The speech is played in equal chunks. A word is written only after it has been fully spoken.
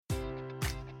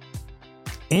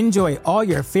Enjoy all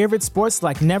your favorite sports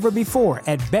like never before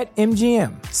at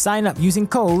BetMGM. Sign up using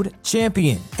code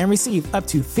CHAMPION and receive up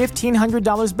to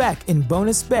 $1,500 back in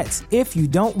bonus bets if you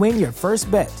don't win your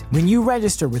first bet. When you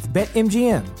register with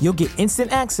BetMGM, you'll get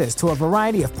instant access to a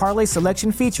variety of parlay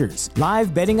selection features,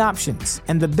 live betting options,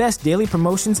 and the best daily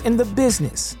promotions in the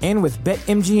business. And with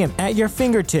BetMGM at your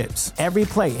fingertips, every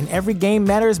play and every game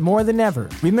matters more than ever.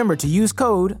 Remember to use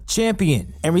code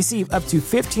CHAMPION and receive up to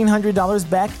 $1,500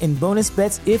 back in bonus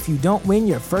bets if you don't win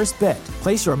your first bet.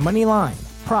 Place your money line,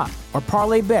 prop, or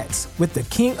parlay bets with the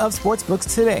king of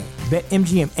sportsbooks today.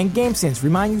 BetMGM and GameSense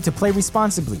remind you to play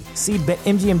responsibly. See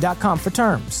BetMGM.com for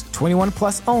terms. 21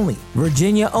 plus only.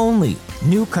 Virginia only.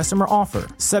 New customer offer.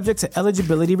 Subject to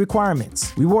eligibility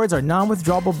requirements. Rewards are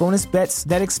non-withdrawable bonus bets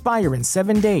that expire in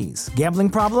 7 days. Gambling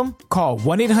problem? Call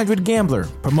 1-800-GAMBLER.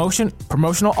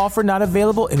 Promotional offer not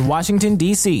available in Washington,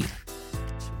 D.C.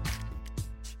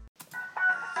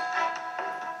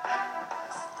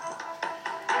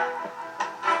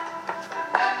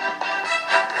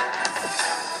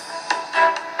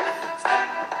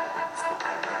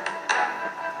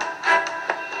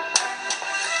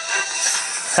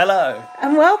 Hello.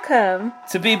 And welcome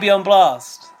to BB on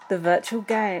Blast. The virtual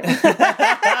game. It's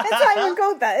not even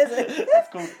called that, is it? It's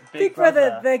called Big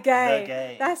Brother the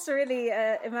Game. That's really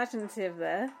imaginative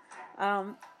there.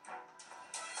 I'm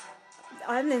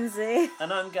Lindsay.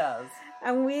 And I'm Gaz.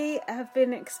 And we have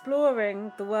been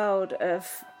exploring the world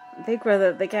of Big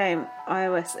Brother the Game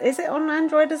iOS. Is it on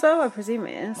Android as well? I presume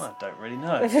it is. Well, I don't really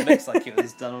know. It looks like it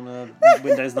was done on a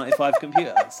Windows 95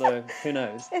 computer, so who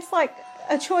knows? It's like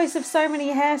a choice of so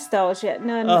many hairstyles yet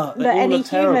none that any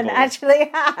human terrible. actually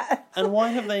has. And why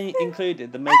have they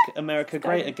included the Make America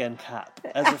Great Again cap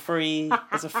as a free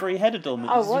head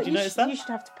adornment? Oh, what? Did you notice that? You should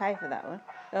have to pay for that one.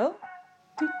 Oh.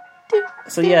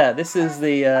 So yeah, this is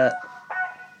the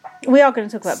we are going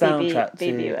to talk about soundtrack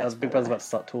BBUS. to Big Brother's about to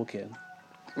start talking.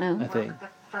 Oh. I think.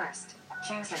 But first,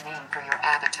 choose a name for your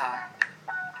avatar.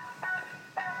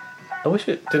 I wish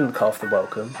it didn't cut off the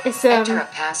welcome. It's Enter a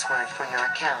password for your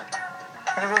account.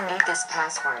 You will need this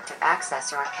password to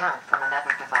access your account from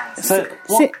another device. So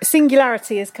what?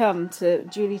 Singularity has come to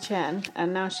Julie Chen,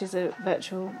 and now she's a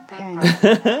virtual game.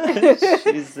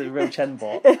 She's the real Chen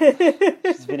bot.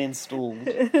 She's been installed.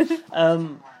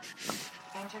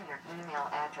 Enter your email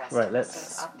address. Right, to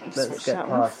let's receive updates. get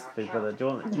past Big Brother. Do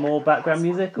you want more background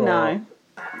music? Or? No.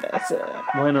 That's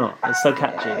Why not? It's so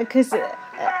catchy. because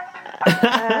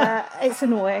it's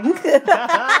annoying.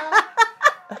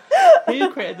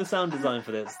 Who created the sound design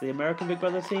for this? The American Big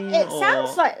Brother team? It or...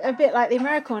 sounds like a bit like the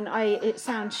American one. It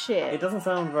sounds shit. It doesn't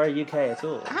sound very UK at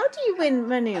all. How do you win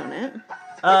money on it?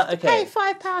 Okay. Pay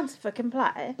 £5 if I can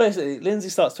play. Basically, Lindsay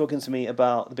starts talking to me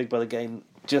about the Big Brother game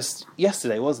just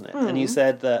yesterday, wasn't it? And you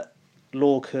said that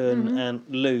Lorcan and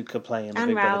Luke are playing the And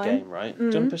Big Brother Rowan. game, right? Do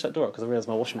you want to push that door up? Because I realise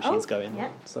my washing machine's going.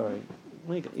 yeah. Sorry.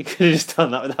 Well, you could have just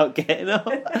done that without getting up.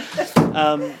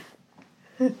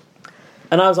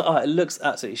 And I was like, oh, it looks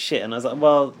absolutely shit. And I was like,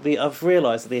 well, I've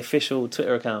realised that the official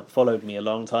Twitter account followed me a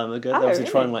long time ago. They obviously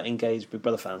really? trying to engage Big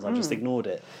Brother fans. I just ignored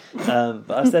it. But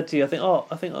I said to you, I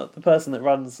think the person that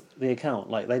runs the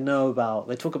account,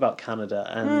 they talk about Canada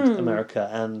and America,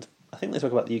 and I think they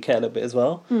talk about the UK a little bit as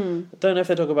well. I don't know if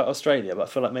they talk about Australia, but I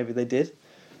feel like maybe they did.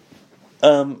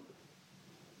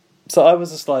 So I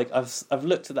was just like, I've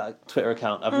looked at that Twitter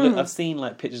account. I've seen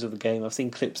pictures of the game. I've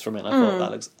seen clips from it. And I thought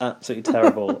that looks absolutely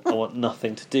terrible. I want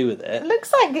nothing to do with it. It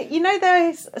looks like,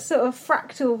 those sort of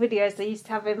fractal videos they used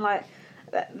to have in the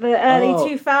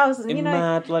early 2000s. In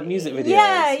mad music videos.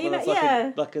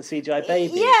 Yeah, like a CGI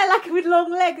baby. Yeah, with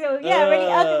long legs. Really.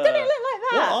 Doesn't it look like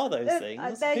that? What are those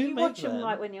things? Who You made watch them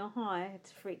them? when you're high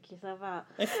to freak yourself out.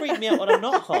 They freak me out when I'm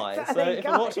not high. So if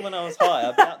I watched them when I was high,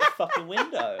 I'd be out the fucking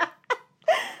window.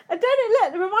 And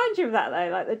don't it remind you of that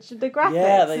though? The graphics.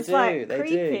 Yeah, they it's do. They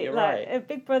creepy, do. You're right. A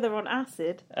Big Brother on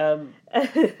acid. And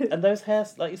those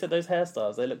like you said, those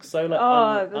hairstyles, they look so the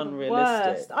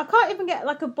unrealistic. Worst. I can't even get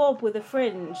a bob with a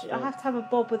fringe. I have to have a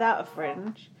bob without a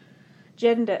fringe.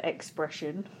 Gender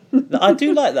expression. I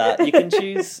do like that. You can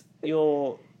choose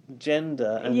your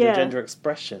gender and your gender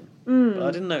expression. But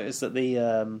I didn't notice that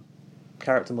the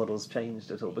character models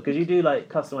changed at all, because you do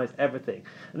customize everything,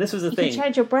 and this was the thing. You can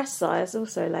change your breast size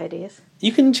also, ladies.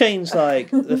 You can change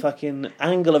the fucking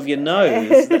angle of your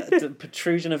nose, the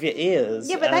protrusion of your ears.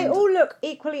 Yeah, but they all look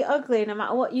equally ugly no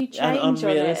matter what you change and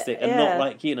unrealistic on it. and not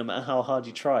like you, no matter how hard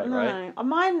you try, right? No,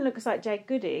 mine looks like Jade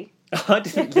Goody. I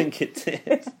didn't think it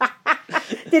did.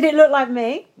 Did it look like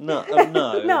me? No,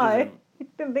 no. No. It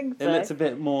Didn't think so. It looks a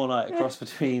bit more like a cross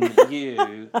between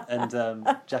you and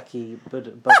Jackie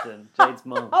Budden, Jade's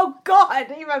mum. Oh God,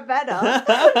 even better.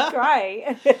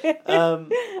 Great.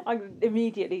 I'm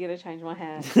immediately going to change my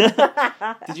hair.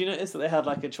 Did you notice that they had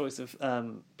like a choice of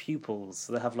pupils?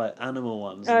 So they have like animal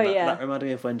ones. Oh, And that, yeah. That reminded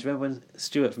me of when. Do you remember when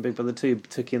Stuart from Big Brother 2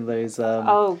 took in those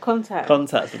Contact.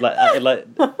 contacts with like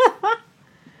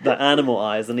the animal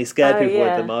eyes, and he scared people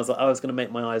yeah. with them. I was like, I was going to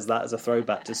make my eyes that as a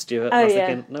throwback to Stuart. Oh, I was yeah.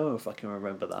 thinking, no one will fucking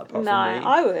remember that apart No, from me.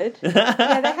 I would.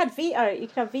 Yeah, they had veto. You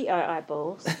could have veto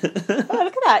eyeballs. Oh, look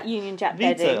at that Union Jack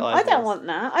Veto bedding. I eyeballs. don't want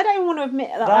that. I don't even want to admit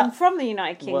that I'm from the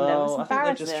United Kingdom. Well, It's I think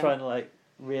embarrassing. they're just trying to like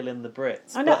reel in the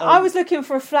Brits. I know. But, I was looking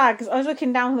for a flag. I was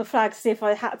looking down the flag to see if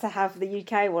I had to have the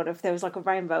UK one, if there was like a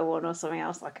rainbow one or something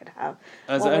else I could have.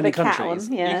 as one the with only a cat countries,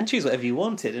 on, yeah. you can choose whatever you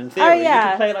wanted. In theory, yeah. you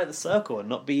can play like the circle and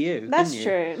not be you. That's couldn't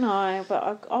you? true. No,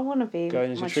 but I want to be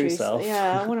Going as my your true self.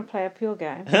 Yeah, I want to play a pure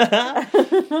game.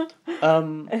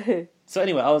 So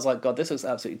anyway, I was like, God, this looks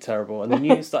absolutely terrible. And then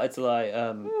you started to like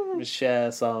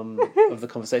share some of the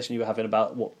conversation you were having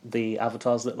about what the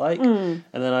avatars look like. And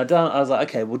then I was like,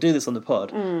 okay, we'll do this on the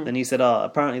pod. Then you said,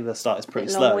 apparently the start is pretty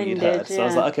Bit slow. You'd heard. long-winded, So I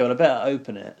was yeah. like, okay, well I better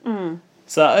open it.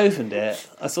 So I opened it.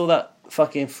 I saw that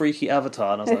fucking freaky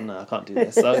avatar, and I was like, no, I can't do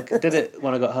this. So I did it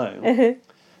when I got home.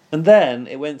 And then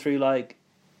it went through like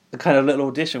the kind of little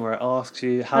audition where it asks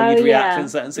you how you'd react in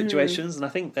certain situations, and I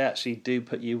think they actually do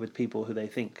put you with people who they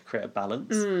think create a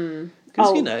balance.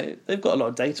 Because, you know, they've got a lot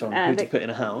of data on who to put in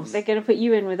a house. They're going to put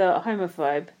you in with a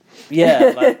homophobe.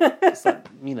 Yeah, like, it's like,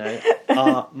 you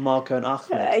know, Marco and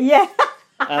Ahmed. Yeah.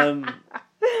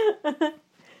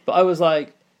 But I was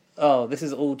like, oh, this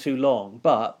is all too long.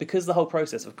 But because the whole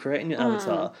process of creating your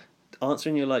avatar,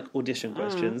 answering your like audition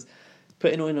questions,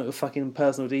 putting all your fucking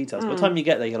personal details, by the time you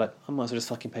get there, you're like, I might as well just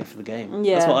fucking pay for the game.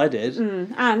 Yeah. That's what I did.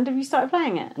 And have you started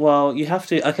playing it? Well, you have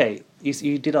to. Okay,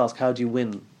 you did ask, how do you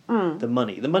win the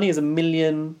money? The money is $1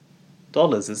 million,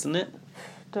 isn't it?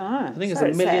 Don't know. I think it's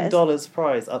 $1 million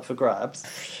prize up for grabs.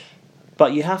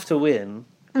 But you have to win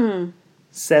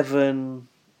 7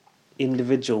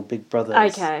 individual Big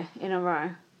Brothers. Okay, in a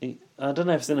row. I don't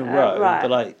know if it's in a row, right. but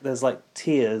like there's like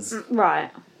tiers. Right.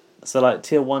 So like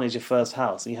tier 1 is your first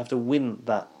house, and you have to win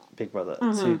that Big Brother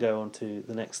to go on to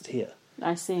the next tier.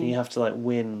 I see. And you have to like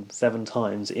win 7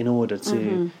 times in order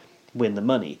to win the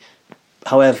money.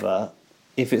 However,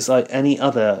 if it's like any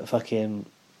other fucking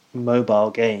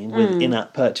mobile game with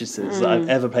in-app purchases that I've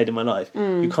ever played in my life,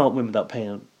 you can't win without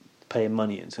paying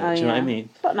money into it. Do you know what I mean?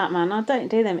 But that, man, I don't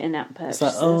do them in-app It's purchases.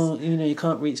 like, oh, you know, you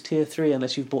can't reach tier 3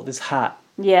 unless you've bought this hat.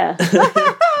 Yeah.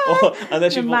 Or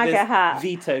unless you The bought MAGA this hat.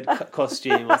 vetoed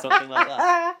costume or something like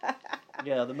that.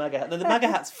 Yeah, the MAGA hat. No, the MAGA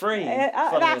hat's free,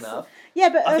 funnily enough. Yeah,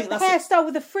 but I a think that's hairstyle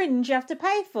with a fringe you have to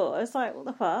pay for. It's like, what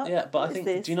the fuck? Yeah, but I What is think,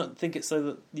 this? do you not think it's so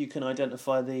that you can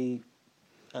identify the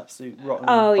absolute rotten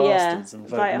Oh, yeah. bastards and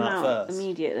vote Vote them them out out first?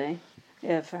 immediately.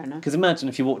 Yeah, fair enough. Because imagine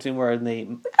if you walked in wearing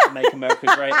the Make America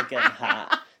Great Again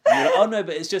hat. And you're like, oh no,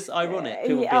 but it's just ironic.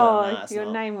 People would be like, nah, it's your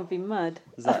not. name would be mud.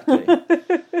 Exactly.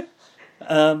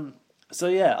 So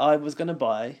yeah, I was going to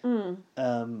buy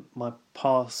my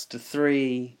past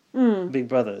 3 Big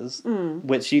Brothers,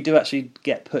 which you do actually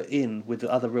get put in with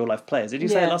the other real life players. Did you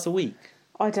say it Yeah. lasts a week?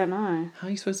 I don't know. How are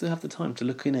you supposed to have the time to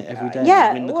look in it every day yeah,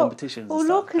 and win the well- competitions well, and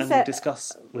stuff Lorcan and said-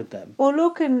 discuss with them? Well,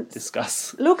 Lorcan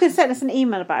sent us an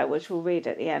email about it, which we'll read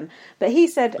at the end. But he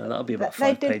said No, that'll be about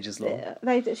that 5 pages long.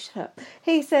 Shut up.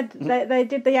 He said they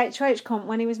did the HOH comp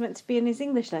when he was meant to be in his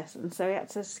English lesson, so he had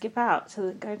to skip out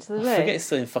to go to the loo. I forget it's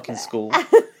still in fucking school.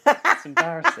 It's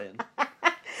embarrassing.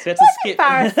 So you had to skip.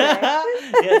 embarrassing.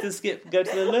 You had to go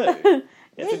to the loo.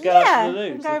 You had to go out to the loo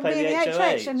and to go and play be the in the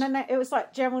HOH. and then it was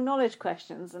like general knowledge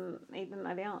questions, and he didn't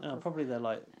know the answer. Oh, probably they're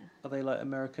like, are they like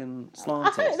American I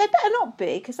slanted? don't, they better not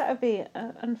be, because that would be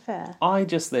unfair. I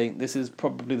just think this is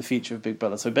probably the future of Big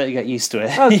Brother, so better get used to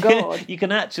it. Oh, God. You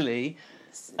can actually,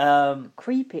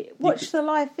 Creepy. Watch the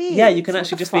live feed. yeah, you can What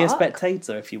actually the just be a fuck?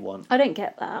 spectator if you want. I don't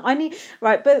get that. I need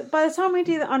but by the time we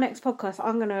do our next podcast,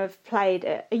 I'm going to have played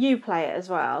it. You play it as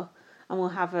well, and we'll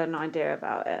have an idea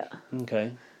about it,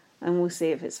 Okay. and we'll see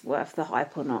if it's worth the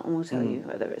hype or not, and we'll tell you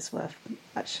whether it's worth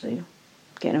actually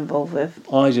getting involved with.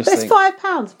 I just But it's think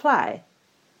 £5 to play.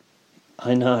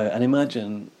 I know, and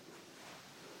imagine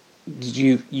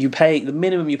you pay the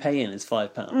minimum you pay in is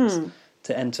 £5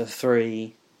 to enter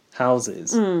 3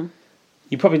 houses.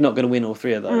 You're probably not going to win all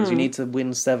 3 of those. You need to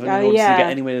win 7 in order to get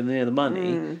anywhere near the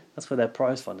money. That's where their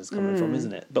prize fund is coming from,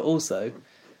 isn't it? But also,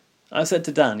 I said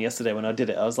to Dan yesterday when I did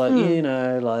it, I was like, you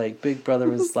know, like Big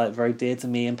Brother is like very dear to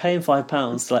me, and paying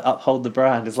 £5 to like uphold the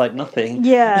brand is like nothing.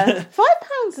 Yeah.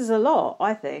 £5 is a lot,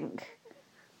 I think.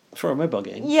 For a mobile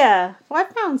game. Yeah,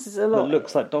 £5 is a That lot.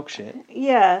 looks like dog shit.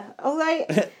 Yeah, although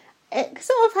it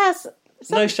sort of has.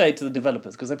 No shade to the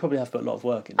developers, because they probably have put a lot of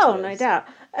work into it. Oh, no doubt.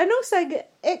 And also,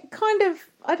 it kind of,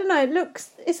 I don't know,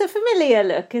 it's a familiar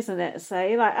look, isn't it? So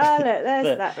you're like, oh, look, there's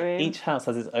Look, that room. each house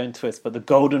has its own twist, but the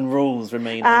golden rules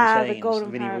remain the unchanged.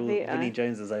 golden parapet, Vinnie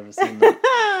Jones has overseen that.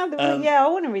 Yeah, I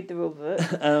want to read the rule book.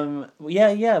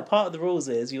 Part of the rules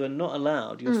is you are not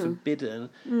allowed, you're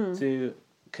forbidden to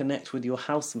connect with your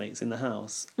housemates in the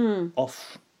house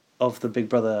off of the Big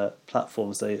Brother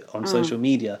platform, so on social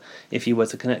media, if you were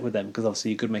to connect with them, because obviously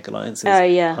you could make alliances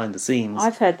behind the scenes.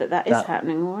 I've heard that is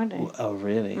happening already. Oh,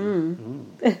 really?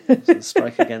 So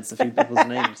strike against a few people's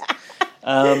names.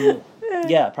 Apparently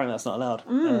that's not allowed.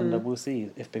 And we'll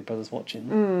see if Big Brother's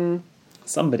watching.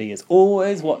 Somebody is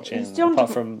always watching,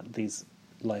 apart from these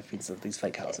live feeds of these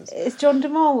fake houses. Is John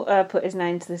DeMol put his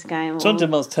name to this game? John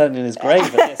DeMol's turned in his grave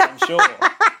at this, I'm sure.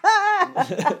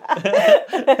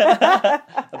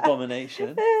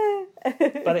 Abomination.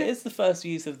 But it is the first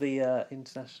use of the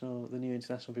new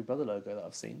International Big Brother logo that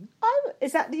I've seen. Oh,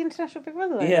 is that the International Big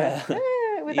Brother logo? Yeah.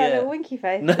 With that little winky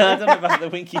face. No, I don't know about the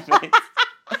winky face.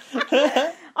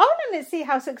 I want to see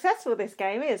how successful this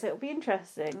game is. It'll be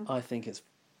interesting. I think it's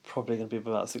probably going to be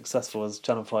about as successful as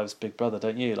Channel 5's Big Brother,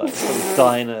 don't you? Like, it's probably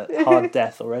dying a hard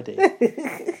death already.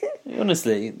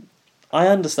 Honestly, I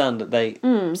understand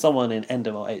that someone in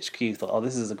Endemol HQ thought, oh,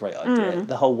 this is a great idea.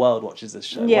 The whole world watches this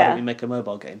show. Why don't we make a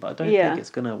mobile game? But I don't think it's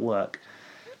going to work.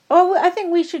 Well, I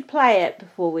think we should play it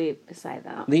before we say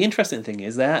that. The interesting thing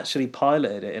is they actually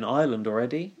piloted it in Ireland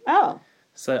already. Oh.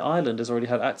 So Ireland has already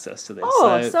had access to this.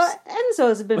 Oh, so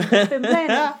Enzo's been playing it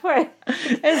before.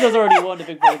 Enzo's already won a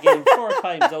Big Brother game 4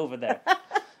 times over there.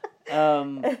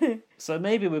 So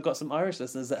maybe we've got some Irish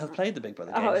listeners that have played the Big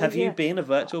Brother game. Have you been a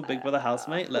virtual Big Brother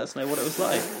housemate? Let us know what it was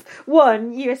like.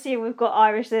 1, you assume we've got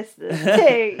Irish listeners. 2,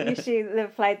 you assume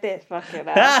they've played this fucking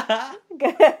out.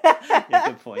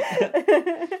 Good point.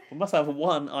 We must have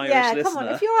one Irish listener. Come on.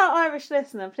 If you're an Irish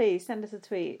listener, please send us a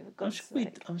tweet.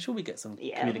 I'm sure we get some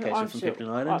communication from people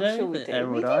in Ireland. I'm sure we do.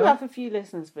 We do have a few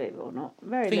listeners, believe it or not.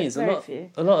 Very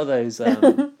few. A lot of those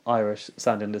Irish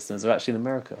sounding listeners are actually in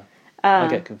America. I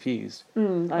get confused.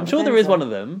 I'm sure there is one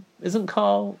of them. Isn't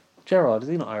Carl Gerard? Is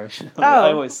he not Irish?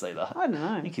 I always say that. I don't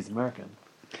know. I think he's American.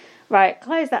 Right,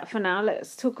 close that for now.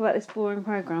 Let's talk about this boring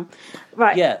programme.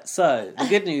 Right. Yeah, so the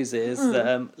good news is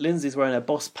that Lindsay's wearing her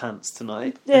boss pants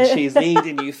tonight, and she's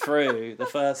leading you through the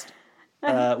first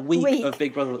week of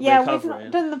Big Brother yeah, recovering. We've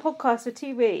not done the podcast for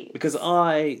 2 weeks. Because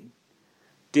I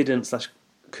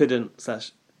couldn't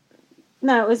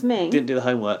No, it was me. didn't do the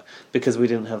homework because we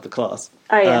didn't have the class.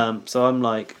 Oh, yeah. So I'm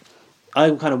like,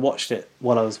 I kind of watched it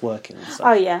while I was working and stuff.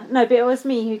 Oh, yeah. No, but it was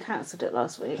me who cancelled it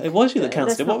last week. It was you that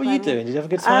cancelled it. What were you doing? Did you have a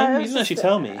good time? You didn't actually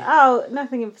tell me. Oh,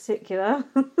 nothing in particular.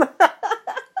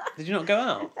 Did you not go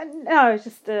out? No,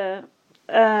 just...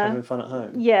 Having fun at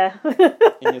home? Yeah.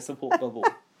 In your support bubble?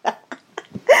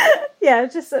 Yeah,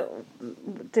 just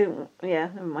didn't. Yeah,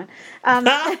 never mind.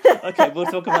 Okay, we'll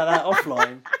talk about that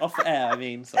offline, off air. I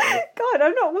mean, sorry. God,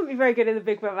 wouldn't be very good in the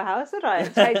Big Brother house, would I?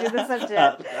 Changing the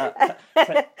subject.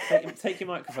 Take your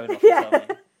microphone off. Yeah.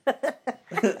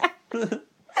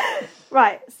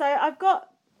 Right, so I've got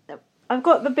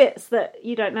the bits that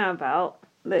you don't know about.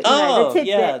 The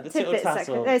tidbit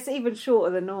section. It's even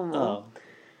shorter than normal. Oh.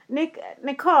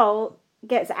 Nicole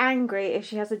gets angry if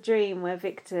she has a dream where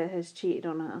Victor has cheated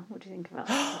on her. What do you think about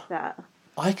that?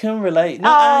 I can relate.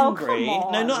 Not angry. Come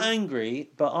on. No, not angry,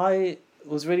 but I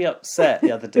was really upset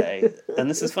the other day. And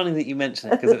this is funny that you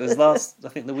mention it, because it was I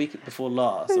think the week before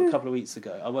last, or a couple of weeks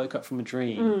ago, I woke up from a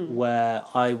dream where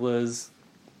I was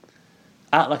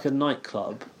at like a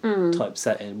nightclub type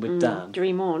setting with Dan.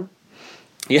 Dream on.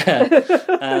 Yeah.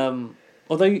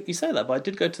 Although you say that, but I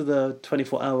did go to the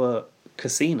 24-hour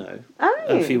casino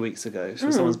a few weeks ago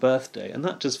for someone's birthday, and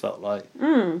that just felt like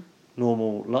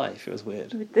normal life. It was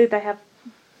weird. Did they have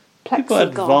people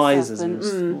had visors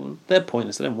and they're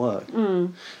pointless, they don't work.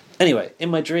 Anyway, in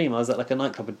my dream I was at like a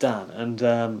nightclub with Dan,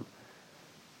 and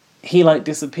he like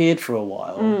disappeared for a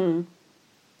while.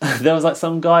 There was like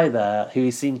some guy there who he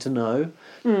seemed to know,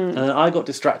 and I got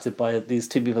distracted by these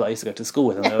 2 people that I used to go to school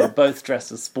with, and they were both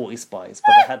dressed as Sporty Spice,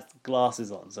 but they had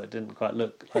glasses on, so it didn't quite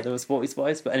look like they were Sporty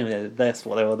Spice. But anyway, that's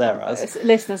what they were there as.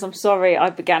 Listeners, I'm sorry I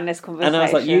began this conversation. And I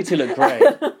was like, you two look great.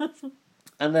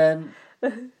 And then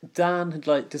Dan had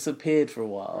like disappeared for a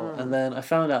while, and then I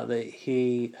found out that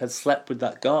he had slept with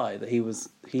that guy that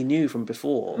he knew from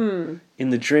before in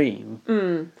the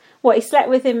dream. What, he slept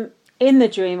with him in the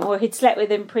dream, or he'd slept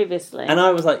with him previously? And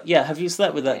I was like, yeah, have you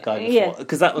slept with that guy before?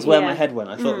 Because that was where my head went.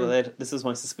 I thought that this was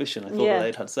my suspicion. I thought that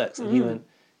they'd had sex. And he went,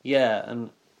 yeah. And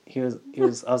I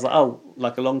was like, oh,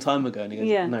 like a long time ago, and he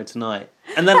goes, no, tonight.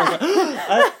 And then I was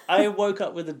like, I woke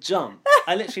up with a jump.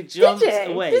 I literally jumped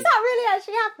away. Does that really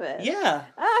actually happen? Yeah.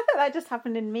 I thought that just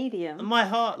happened in Medium. And my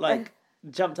heart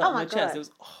jumped up my chest. It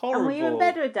was horrible. And were you in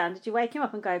bed with Dan? Did you wake him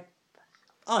up and go?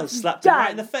 I slapped him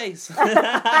right in the face.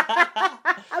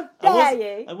 How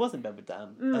dare you? I was in bed with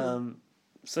Dan.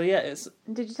 So yeah, it's.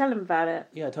 Did you tell him about it?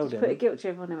 Yeah, I told him. Put a guilt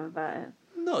trip on him about it.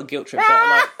 Not a guilt trip,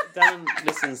 but Dan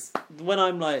listens when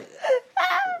I'm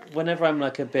whenever I'm a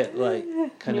bit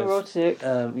kind neurotic.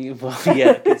 Well,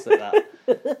 yeah, kids like that.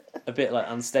 A bit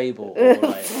unstable or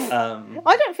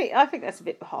I think that's a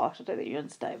bit harsh. I don't think you're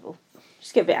unstable.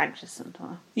 Just get a bit anxious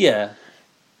sometimes. Yeah.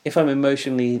 If I'm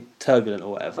emotionally turbulent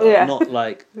or whatever,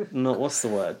 not what's the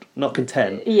word? Not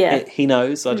content. Yeah. He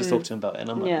knows, so I just talked to him about it,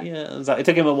 and I'm like, I was like, it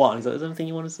took him a while. He's like, is there anything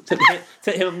you want to...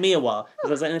 Took me a while. I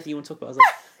was like, anything you want to talk about?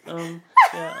 I was like,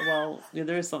 yeah, well,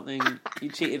 there is something. You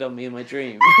cheated on me in my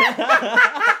dream.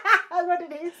 What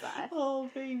did he say?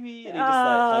 Oh, baby. And he just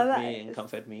hugged me and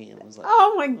comforted me and was like...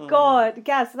 Oh my God,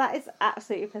 Gaz, that is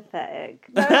absolutely pathetic.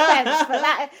 No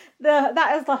offence, but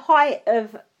that is the height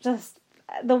of just...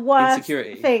 The worst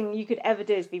thing you could ever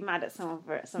do is be mad at someone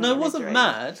for it. No, I wasn't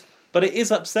mad, but it is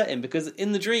upsetting because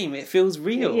in the dream it feels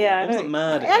real. Yeah, I wasn't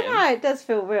mad at him. I know it does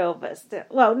feel real, but still.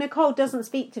 Well, Nicole doesn't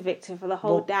speak to Victor for the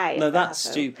whole day. No, that's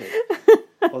stupid.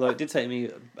 Although it did take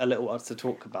me a little while to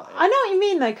talk about it. I know what you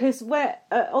mean though, because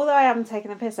although I haven't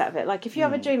taken a piss out of it, if you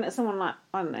have a dream that someone I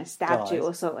don't know, stabbed you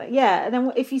or something, and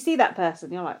then if you see that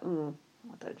person, you're like, I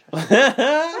don't trust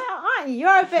you.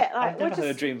 You're a bit I've never had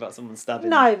a dream about someone stabbing.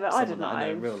 No, but I don't know. I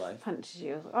know in real life. Punches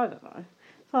you. I don't know.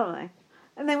 Something.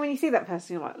 And then when you see that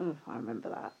person, you're like, I remember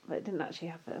that, but it didn't actually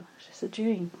happen. It's just a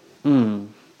dream.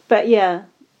 But yeah.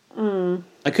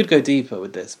 I could go deeper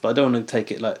with this, but I don't want to take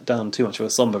it down too much of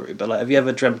a somber route. But have you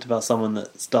ever dreamt about someone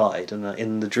that's died, and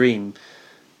in the dream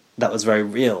that was very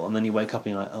real, and then you wake up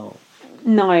and you're like, oh.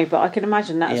 No, but I can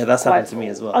imagine that's happened to me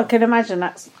as well. I can imagine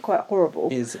that's quite horrible.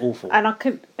 It is awful. And I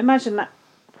could imagine that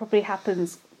probably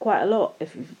happens quite a lot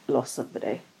if you've lost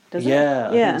somebody. Does it?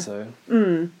 I think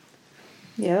so.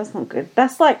 Yeah, that's not good.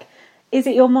 That's is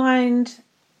it your mind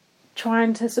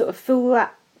trying to sort of fill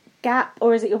that gap,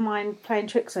 or is it your mind playing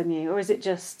tricks on you, or is it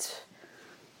just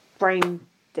brain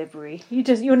debris?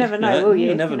 You'll never know, will you?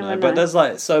 You'll never know. But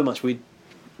there's so much we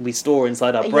store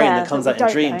inside our brain that comes out in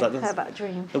dreams. How about a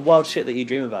dream? The wild shit that you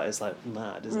dream about is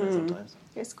mad, isn't it? Sometimes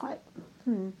it's quite.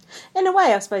 In a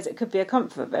way, I suppose it could be a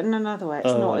comfort, but in anher way, it's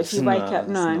not. If you wake up,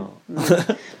 no.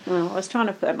 Well, I was trying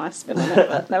to put a nice spin on it,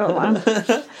 but never mind.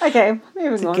 Okay,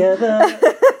 moving on.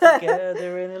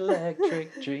 Together in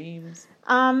electric dreams.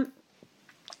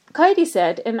 Cody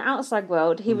said in the outside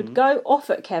world he would go off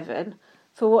at Kevin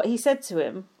for what he said to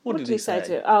him. What did he say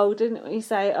to him? Oh, didn't he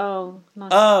say,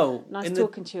 nice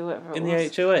talking to you, whatever it was. In the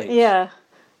HOH? Yeah.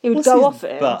 He would go off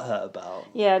at him. What's his butt hurt about?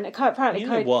 Yeah, and apparently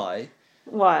Cody... why?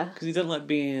 Why? Because he doesn't like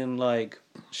being,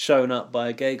 shown up by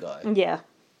a gay guy. Yeah.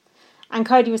 And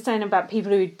Cody was saying about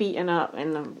people who'd beaten up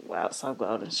in the outside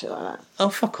world and shit like that. Oh,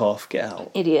 fuck off. Get out.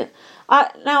 Idiot.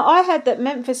 Now, I heard that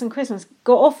Memphis and Christmas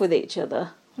got off with each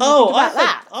other.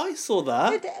 I saw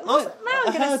that.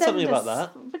 I heard something about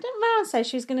that. But didn't Maren say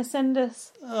she was going to send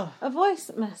us a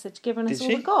voice message giving us all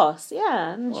the goss?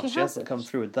 Yeah, and she hasn't come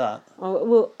through with that.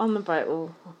 Well, on the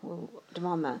boat, we'll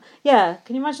demand that. Yeah,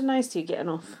 can you imagine those two getting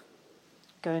off,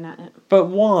 going at it? But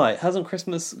why? Hasn't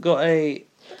Christmas got a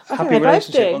happy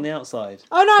relationship on the outside?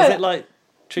 Oh, no. Is it like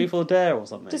Truth or Dare or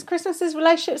something? Does Christmas's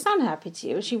relationship sound happy to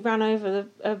you? She ran over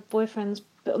her boyfriend's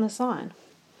bit on the sign.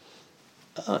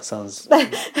 Oh, that sounds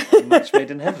a match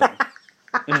made in heaven.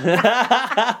 No,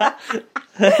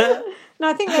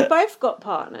 I think they've both got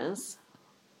partners.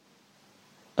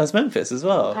 As Memphis as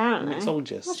well. Apparently.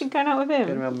 Mixologist. What's she going out with him?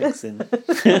 Going around mixing.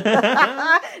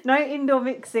 No indoor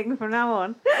mixing from now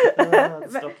on.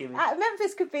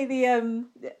 Memphis could be the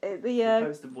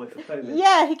poster boy for COVID.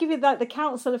 Yeah, he'd give you the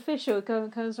council official who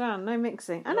comes around. No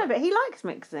mixing. I know, but he likes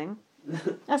mixing.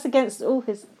 That's against all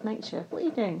his nature. What are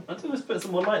you doing? I think let's put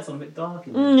some more lights on, a bit dark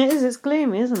in here. It is, it's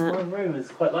gloomy, isn't it? My room is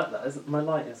quite like that. My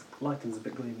lighting's a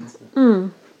bit gloomy, isn't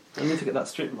it? I need to get that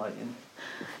strip light in.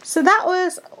 So that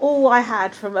was all I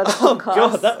had from other podcasts. Oh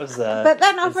God, that was but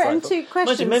then I've written 2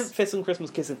 questions. Imagine Memphis and Christmas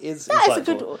kissing is that insightful. Is a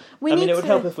good. It would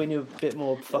help if we knew a bit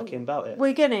more fucking about it.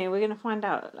 We're gonna find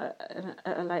out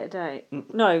at a later date.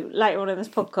 No, later on in this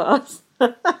podcast.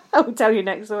 I'll tell you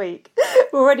next week.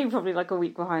 We're already probably a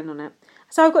week behind on it.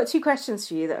 So I've got 2 questions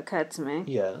for you that occurred to me.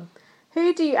 Yeah.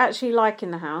 Who do you actually like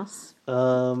in the house?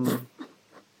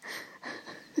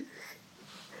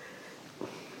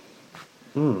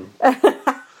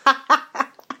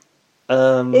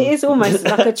 It is almost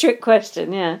like a trick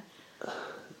question, yeah.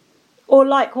 Or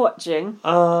like watching.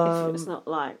 If it's not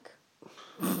like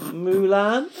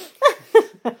Mulan.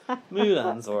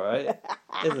 Mulan's alright,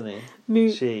 isn't he?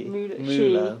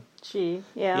 Mulan. She.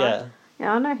 Yeah.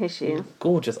 Yeah, I know who she is.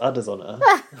 Gorgeous udders on her.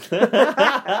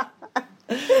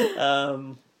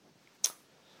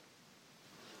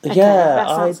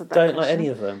 I don't like any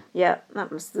of them. Yeah,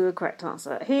 that was the correct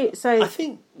answer. I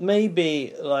think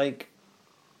maybe like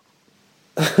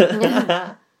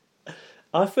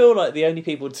I feel like the only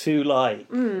people to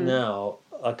like now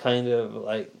are kind of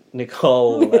like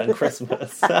Nicole and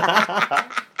Christmas. And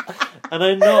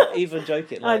I'm not even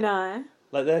joking. Like, I know.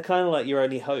 Like they're kind of like your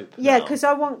only hope. Yeah, because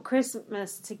I want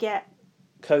Christmas to get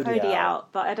Cody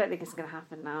out, but I don't think it's going to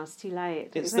happen now. It's too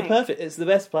late. It's the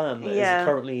best plan that is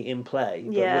currently in play.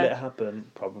 But will it happen?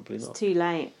 Probably not. It's too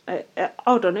late.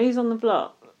 Hold on, who's on the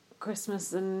block?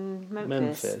 Christmas and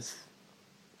Memphis.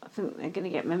 I think they're going to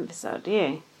get Memphis out. Do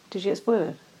you? Did you get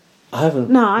spoiled? I haven't.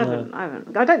 No, I haven't.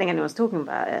 I don't think anyone's talking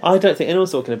about it. I don't think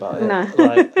anyone's talking about it. No.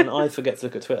 And I forget to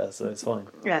look at Twitter, so it's fine.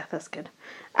 Yeah, that's good.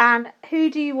 And who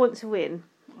do you want to win?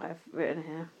 I've written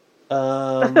here.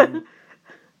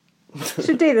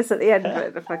 Should do this at the end,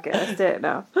 but fuck it, let's do it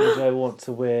now. Who do I want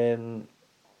to win?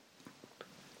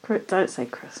 Don't say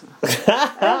Christmas.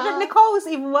 Nicole's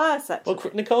even worse, actually.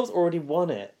 Well, Nicole's already won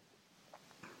it.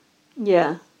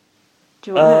 Yeah.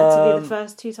 Do you want her to be the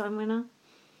first 2-time winner?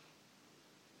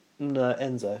 No,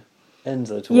 Enzo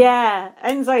to win. Yeah,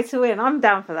 Enzo to win. I'm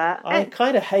down for that. I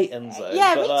kind of hate Enzo.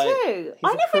 Yeah, but me too.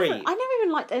 I never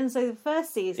even liked Enzo the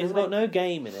first season. He's got no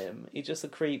game in him. He's just a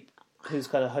creep who's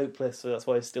kind of hopeless, so that's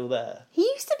why he's still there. He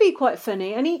used to be quite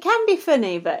funny, and he can be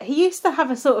funny, but he used to have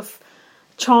a sort of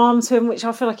charm to him, which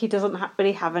I feel like he doesn't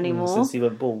really have anymore. Since he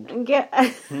went bald.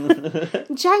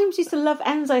 James used to love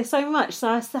Enzo so much, so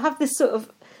I used to have this sort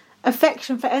of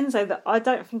affection for Enzo that I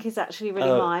don't think is actually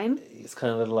really mine. It's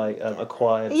kind of like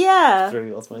acquired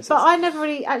through osmosis. But I never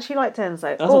really actually liked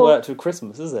Enzo. It doesn't work till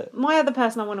Christmas, is it? My other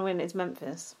person I want to win is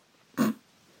Memphis.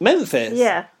 Memphis?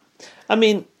 Yeah. I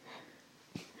mean,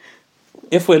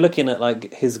 if we're looking at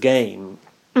like his game,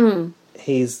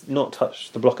 he's not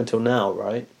touched the block until now,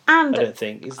 right? And I don't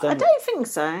think he's done. I don't think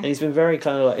so. And he's been very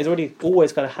kind of like he's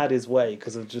always kind of had his way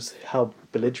because of just how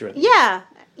belligerent. Yeah,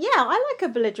 I like a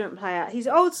belligerent player. He's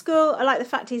old school. I like the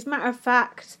fact he's matter of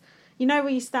fact. You know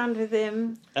where you stand with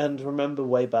him. And remember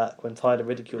way back when Tyler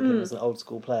ridiculed him as an old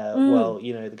school player. Well,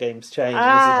 you know the game's changed.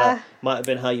 This might have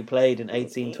been how you played in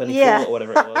 1824 or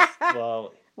whatever it was.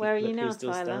 Well, where are you now, who's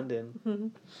still Tyler?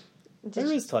 Standing.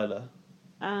 Where is Tyler?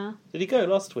 Did he go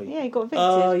last week? Yeah, he got evicted.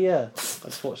 Oh yeah, I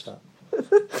just watched that.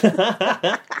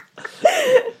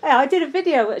 Yeah, I did a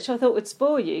video which I thought would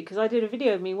spoil you because I did a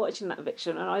video of me watching that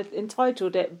eviction and I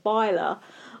entitled it Byler,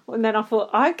 and then I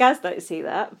thought I guess don't see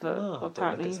that, but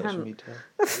apparently you hadn't.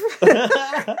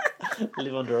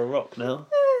 Live under a rock now.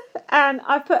 And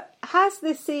I put, has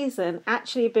this season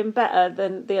actually been better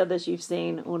than the others you've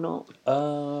seen or not?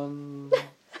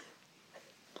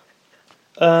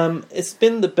 It's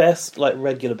been the best like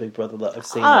regular Big Brother that I've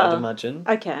seen. I'd imagine.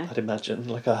 Okay. I'd imagine,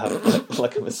 like I have,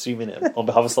 like I'm assuming it on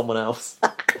behalf of someone else.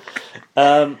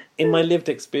 In my lived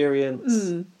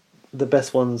experience, the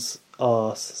best ones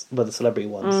are the celebrity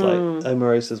ones. Like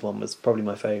Omarosa's one was probably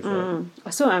my favourite.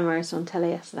 I saw Omarosa on telly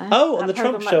yesterday. Oh, on the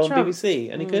Trump show on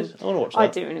BBC. Any good? I want to watch that. I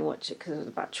didn't really watch it because it was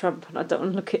about Trump and I don't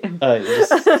want to look at him. Oh, you just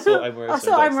saw Omarosa. I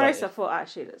saw Omarosa. I thought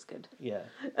actually that's good. Yeah.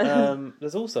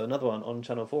 There's also another one on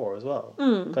Channel 4 as well,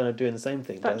 kind of doing the same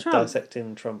thing,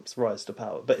 dissecting Trump's rise to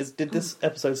power. But did this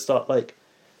episode start like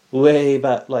way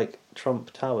back, like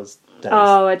Trump Towers days?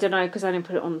 Oh, I don't know because I didn't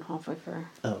put it on halfway through.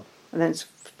 Oh. And then it's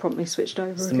promptly switched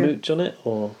over Is again. the mooch on it,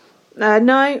 or...?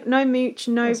 No mooch,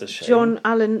 no John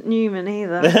Allen Newman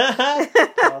either.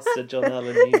 Pastor John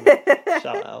Allen Newman.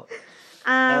 Shout out.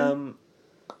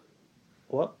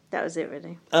 What? That was it,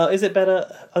 really. Is it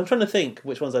better? I'm trying to think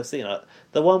which ones I've seen.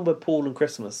 The one where Paul and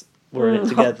Christmas were in it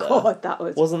together. Oh God, that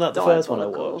was wasn't that the first one I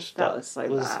watched? That was so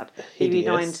bad.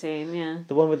 EB19, yeah.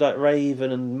 The one with like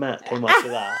Raven and Matt came after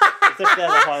that. They're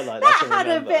the highlight. I had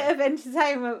a bit of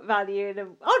entertainment value in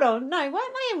them. Hold on, no,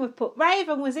 weren't they in with Paul?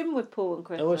 Raven was in with Paul and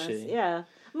Christmas. Oh, was she? Yeah.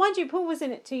 Mind you, Paul was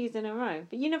in it 2 years in a row,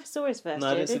 but you never saw his first year, No,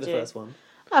 I didn't see the first one.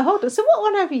 Oh, hold on. So what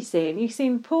one have you seen? You've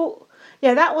seen Paul...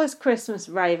 Yeah, that was Christmas,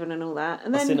 Raven and all that.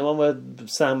 And then... I've seen the one where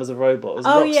Sam was a robot. It was a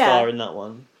rock star in that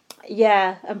one.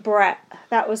 Yeah, and Brett.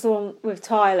 That was the one with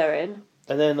Tyler in.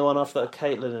 And then the one after that,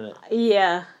 Caitlin in it.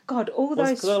 Yeah. God, all those...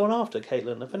 Because the one after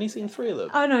Caitlin, I've only seen 3 of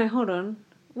them. Oh, no, hold on.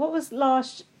 What was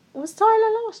last... Was Tyler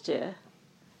last year?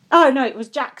 Oh, no, it was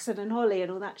Jackson and Holly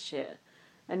and all that shit.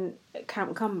 and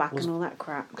Camp Comeback and all that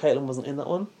crap. Caitlin wasn't in that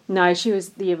one? No, she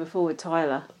was the year before with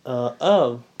Tyler.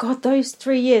 Oh. God, those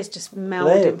 3 years just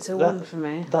melded into one for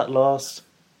me. That last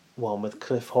one with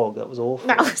Cliff Hogg, that was awful.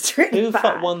 That was really Who the bad.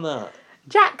 fuck won that?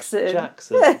 Jackson.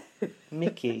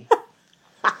 Mickey.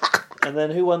 And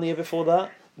then who won the year before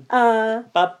that?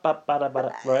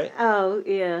 Right? Oh,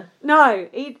 yeah. No,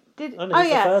 he did. Oh, no,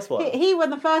 yeah. The first one. He won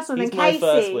the first one. He's and my Casey,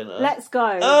 first winner. Let's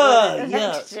go. Oh,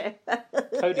 yeah.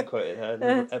 Cody quoted her in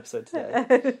the episode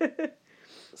today.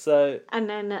 So. And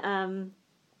then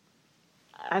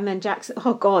Jackson.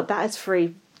 Oh, God, that is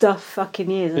 3 duff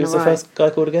fucking years. Who's the first guy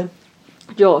called again?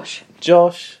 Josh.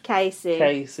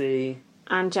 Casey.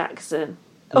 And Jackson.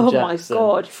 My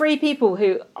God. 3 people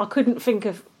who I couldn't think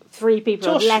of. 3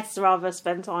 people I'd less rather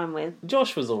spend time with.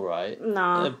 Josh was alright.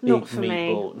 No, not for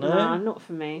me. No, not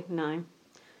for me. No.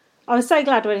 I was so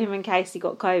glad when him and Casey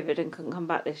got COVID and couldn't come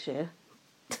back this year.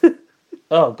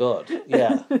 Oh God,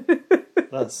 yeah.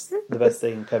 That's the best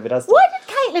thing COVID has done. Why did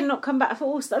Caitlin not come back for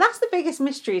All-Star? That's the biggest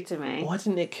mystery to me. Why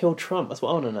didn't it kill Trump? That's what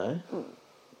I want to know.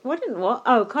 Why didn't what?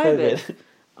 Oh, COVID.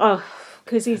 Oh,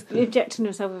 because he's injecting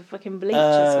himself with fucking bleach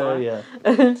as well. Oh, yeah.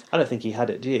 I don't think he had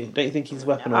it, do you? Don't you think he's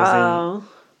weaponising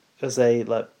as a,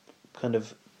 like, kind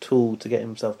of tool to get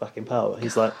himself back in power?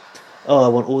 He's like, I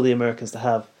want all the Americans to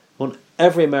have... I want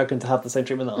every American to have the same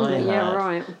treatment that I had. Yeah,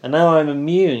 right. And now I'm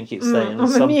immune, he keeps saying. I'm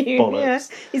some immune,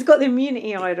 bollocks. yeah. He's got the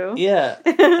immunity idol. Yeah.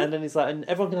 And then he's like, and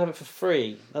everyone can have it for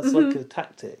free. That's like a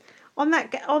tactic. On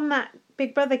that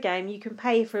Big Brother game, you can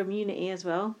pay for immunity as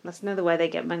well. That's another way they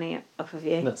get money off of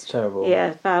you. That's terrible.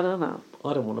 Yeah, it's bad, isn't it?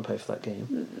 I don't want to pay for that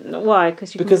game. Why?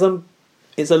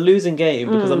 It's a losing game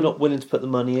because I'm not willing to put the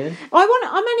money in. I'm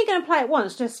only going to play it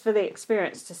once just for the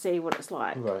experience to see what it's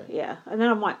like. Right. Yeah, and then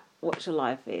I might watch the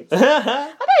live feeds. I don't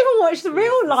even watch the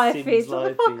real live feeds. What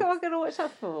the fuck am I going to watch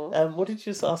that for? What did you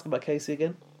just ask about Casey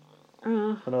again?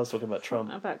 When I was talking about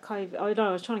Trump. About COVID. Oh no,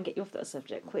 I was trying to get you off that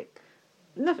subject quick.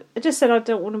 No, I just said I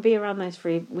don't want to be around those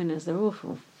 3 winners. They're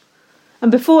awful.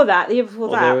 And before that, the year before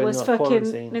that was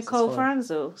fucking Nicole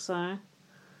Franzel. So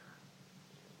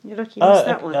you're lucky you missed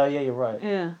that one. Oh yeah, you're right.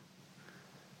 Yeah.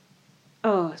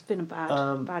 Oh, it's been a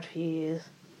bad few years.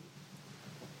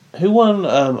 Who won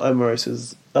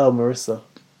Marissa?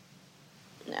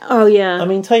 Oh yeah. I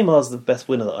mean, Tamar's the best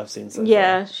winner that I've seen so far.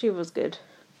 Yeah, she was good.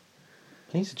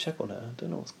 I need to check on her. I don't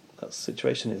know what that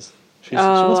situation is. She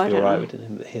must be alright. We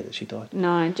didn't hear that she died.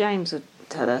 No, James would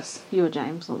tell us. You were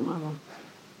James, not my mum.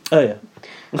 Oh yeah.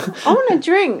 I want a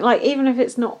drink, like even if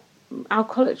it's not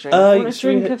alcoholic drink. I want a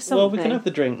drink of something. Well, we can have the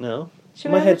drink now.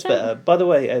 Should my head's better. By the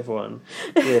way, everyone,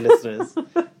 dear listeners,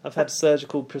 I've had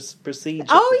surgical procedure.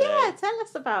 Oh today. yeah, tell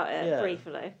us about it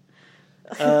briefly.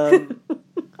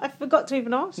 I forgot to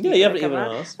even ask you. Yeah, you haven't even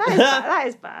asked. That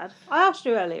is bad. I asked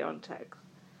you earlier on text.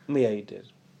 Yeah, you did.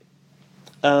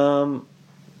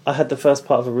 I had the first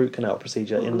part of a root canal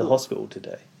procedure in the hospital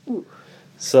today. Ooh.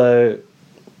 So,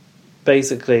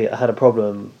 basically, I had a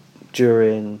problem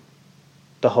during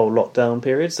the whole lockdown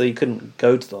period, so you couldn't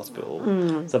go to the hospital.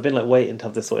 So I've been waiting to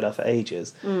have this sorted out for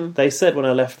ages. They said when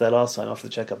I left there last time after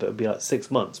the checkup it would be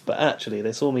 6 months, but actually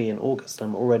they saw me in August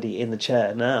and I'm already in the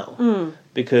chair now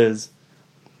because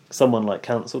someone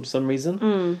cancelled for some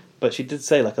reason. But she did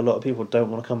say a lot of people don't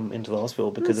want to come into the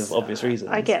hospital because of obvious reasons.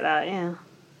 I get that, yeah.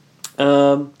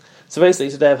 So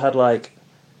basically today I've had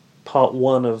part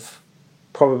 1 of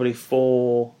probably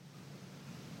 4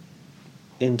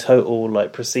 in total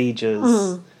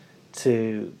procedures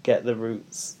to get the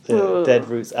roots, the dead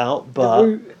roots out,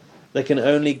 but they can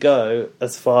only go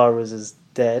as far as is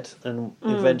dead, and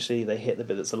eventually they hit the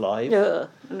bit that's alive. Yeah,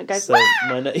 and it goes. So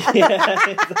yeah,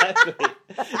 exactly.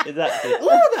 Oh, that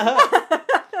hurt.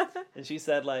 And she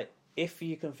said if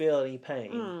you can feel any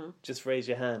pain, just raise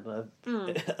your hand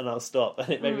and I'll stop. And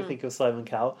it made me think of Simon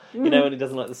Cowell. You know when he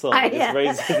doesn't like the song, he just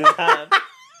raises his hand.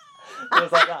 It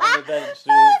was like that on the bench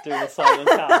doing a Simon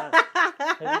Cowell.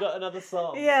 Have you got another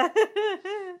song? Yeah.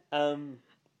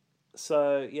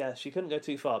 So yeah, she couldn't go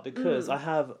too far because I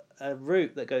have a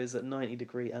route that goes at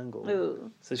 90-degree angle.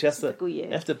 Ooh. So she has to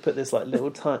put this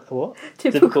little tiny what?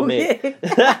 Typical me. You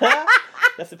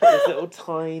have to put this little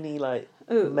tiny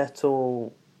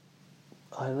metal,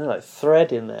 I don't know,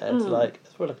 thread in there to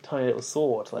it's for a tiny little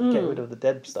sword to get rid of the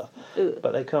dead stuff.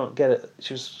 But they can't get it.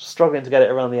 She was struggling to get it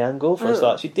around the angle for a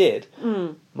start. She did.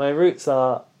 My roots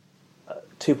are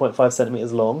 2.5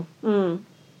 centimetres long.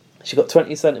 She got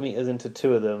 20 centimetres into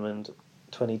 2 of them and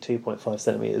 22.5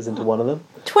 centimetres into 1 of them.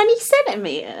 20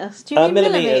 centimetres? Do you mean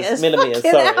millimetres? Millimetres,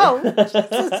 sorry. Hell.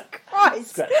 Jesus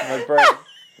Christ. Scratching my brain.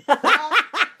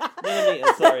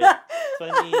 Millimetres, sorry.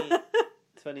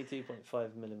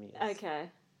 22.5 millimetres. Okay.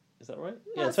 Is that right?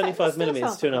 No, Yeah, 25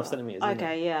 millimetres, 2.5 centimetres.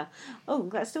 Okay, yeah. Oh,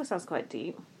 that still sounds quite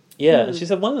deep. Yeah, and she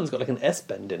said one of them's got like an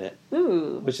S-bend in it.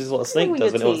 Ooh. Which is what a snake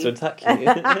does when it wants to attack you.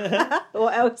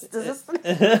 What else does a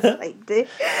snake do?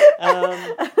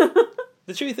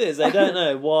 The truth is, they don't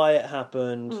know why it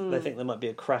happened. They think there might be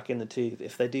a crack in the tooth.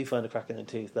 If they do find a crack in the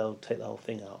tooth, they'll take the whole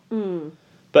thing out.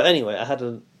 But anyway,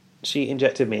 she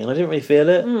injected me and I didn't really feel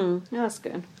it. That's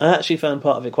good. I actually found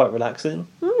part of it quite relaxing.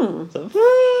 So,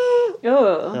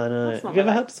 Oh, I know. Have you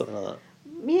ever had something like that?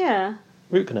 Yeah.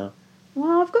 Root canal.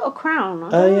 Well, I've got a crown.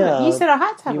 Yeah. You said I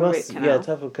had to have a root canal. Yeah,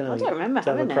 to have a canal. I don't remember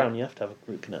having having a crown, you have to have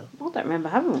a root canal. I don't remember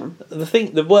having one.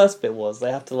 The worst bit was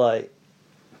they have to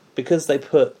because they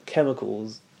put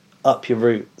chemicals up your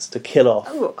roots to kill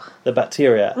off the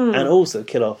bacteria and also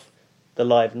kill off the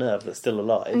live nerve that's still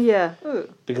alive. Yeah.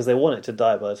 Because they want it to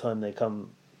die by the time they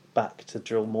come back to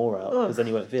drill more out, because then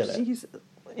you won't feel it. Jesus.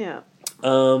 Yeah.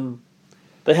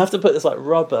 They have to put this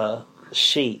rubber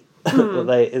sheet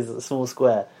that is a small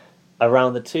square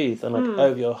around the tooth and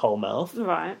over your whole mouth.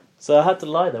 Right. So I had to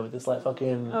lie there with this like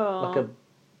a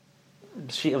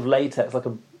sheet of latex, like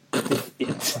a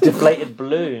deflated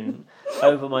balloon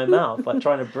over my mouth, like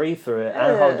trying to breathe through it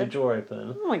and hold your jaw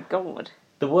open. Oh my god.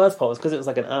 The worst part was because it was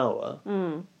like an hour.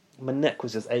 My neck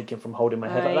was just aching from holding my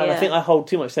head like that. Yeah. I think I hold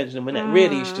too much tension in my neck.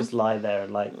 Really, you should just lie there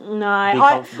and be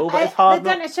comfortable. But it's hard. The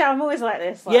dentist chair, I'm always like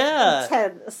this.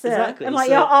 Tense. Exactly. And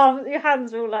your arms, your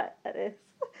hands are all like this.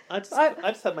 I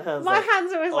just had my hands. My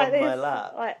hands are always like this, my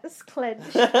lap. like this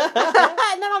clenched. And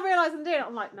then I realise I'm doing it.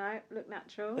 I'm like, no, look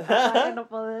natural. I'm not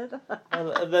bothered.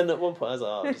 And then at one point I was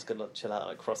like, I'm just gonna chill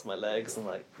out, cross my legs and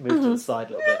move to the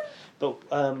side a little bit.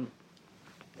 But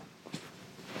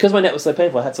because my neck was so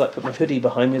painful, I had to put my hoodie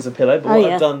behind me as a pillow. But what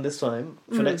I've done this time,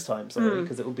 for next time,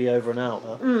 because it will be over an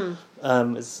hour,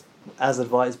 is as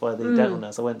advised by the dental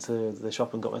nurse. I went to the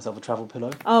shop and got myself a travel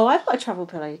pillow. Oh, I've got a travel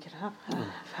pillow you could have.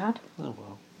 I've had. Oh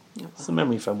well. It's a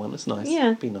memory foam one. It's nice. Yeah.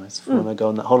 It'd be nice for when I go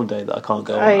on that holiday that I can't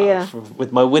go on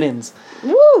with my winnings.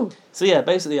 Woo! So yeah,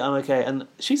 basically I'm okay. And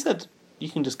she said you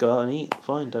can just go out and eat.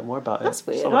 Fine, don't worry about it. That's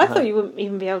weird. I thought you wouldn't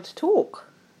even be able to talk.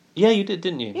 Yeah, you did,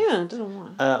 didn't you? Yeah, I don't know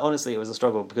why. Honestly, it was a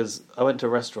struggle because I went to a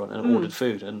restaurant and ordered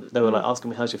food, and they were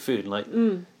asking me how's your food,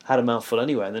 and had a mouthful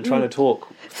anyway, and then trying to talk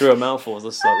through a mouthful was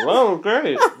just like, whoa,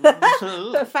 great.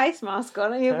 Put a face mask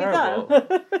on and you'll be done.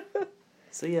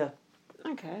 So yeah.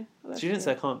 Okay. Well, she didn't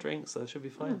say I can't drink, so it should be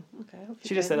fine. Okay.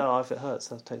 She just said, if it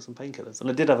hurts, I'll take some painkillers. And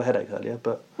I did have a headache earlier,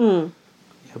 but it'll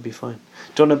be fine.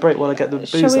 Do you want a break while I get the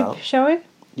booze out? Shall we?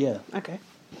 Yeah. Okay.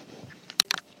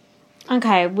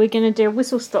 Okay, we're going to do a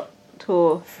whistle-stop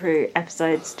tour through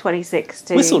episodes 26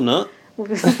 to... Whistle nut?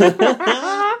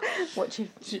 Watch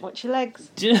your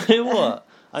legs. Do you know what?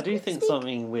 I do think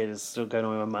something weird is still going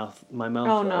on with my mouth.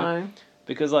 Oh, no.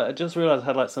 Because I just realised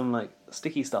I had some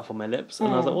sticky stuff on my lips,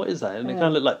 and I was like, what is that? And it kind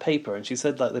of looked like paper, and she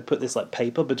said they put this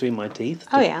paper between my teeth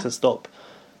to stop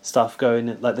stuff going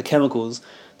in, the chemicals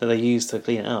that they use to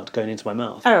clean it out going into my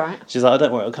mouth. Oh, right. She's like,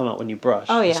 don't worry, it'll come out when you brush.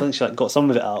 Oh, yeah. So I think she got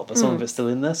some of it out, but some of it's still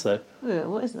in there, so... Ooh,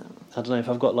 what is that? I don't know if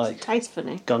I've got tastes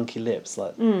funny. Gunky lips,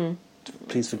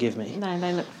 please forgive me. No,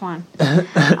 they look fine.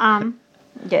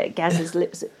 Yeah, Gaz's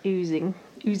lips are oozing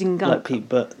gunk. Like Pete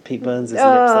Burns' lips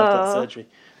after that surgery.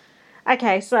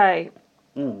 Okay, so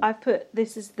I've put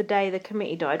this is the day the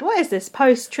committee died. What is this?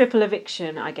 Post-triple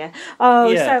eviction, I guess. Oh,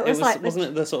 yeah, so it was wasn't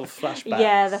it the sort of flashback?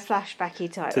 Yeah, the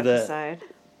flashbacky type episode.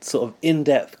 Sort of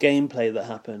in-depth gameplay that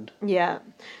happened. Yeah.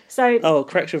 So... Oh,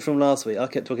 correction from last week. I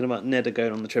kept talking about Neda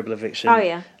going on the triple eviction. Oh,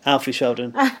 yeah. Alfie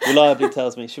Sheldon reliably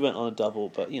tells me she went on a double,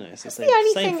 but, it's the same, the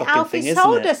only same thing fucking Alfie's thing, isn't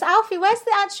told it? us. Alfie, where's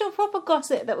the actual proper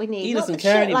gossip that we need? He Not doesn't the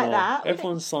care shit anymore. Like that.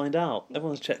 Everyone's signed out.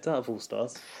 Everyone's checked out of All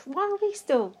Stars. Why are we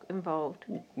still involved?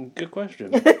 Good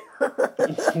question.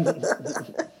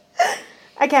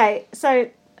 Okay, so...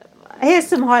 Here's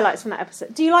some highlights from that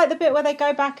episode. Do you like the bit where they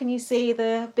go back and you see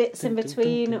the bits in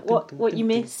between, what you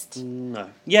missed? No.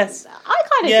 Yes. I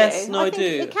kind of do. Yes, no, I do.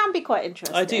 It can be quite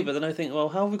interesting. I do, but then I think, well,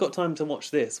 how have we got time to watch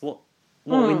this? What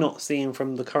are we not seeing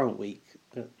from the current week?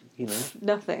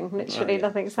 Nothing. Literally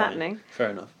nothing's happening.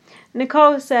 Fair enough.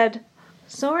 Nicole said,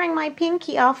 sawing my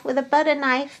pinky off with a butter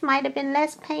knife might have been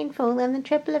less painful than the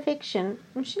triple eviction.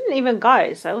 Well, she didn't even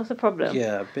go, so what's the problem?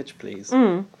 Yeah, bitch, please.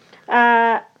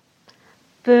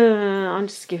 I'm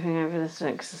just skipping over this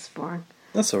one because it's boring.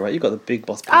 That's all right. You've got the big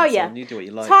boss pants. Oh, yeah. On. You do what you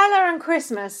like. Tyler and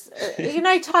Christmas.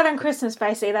 Tyler and Christmas,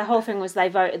 basically, their whole thing was they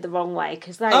voted the wrong way.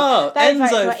 Because Enzo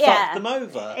fucked them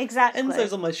over. Exactly.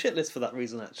 Enzo's on my shit list for that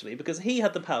reason, actually, because he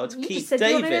had the power to keep just said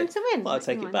David. You wanted him to win. Well, I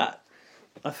take it back.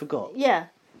 I forgot. Yeah.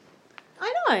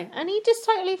 I know. And he just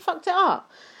totally fucked it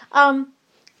up.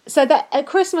 So that at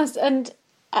Christmas and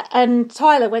and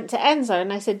Tyler went to Enzo and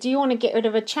they said, do you want to get rid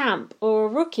of a champ or a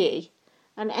rookie?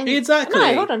 And exactly.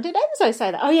 No, hold on. Did Enzo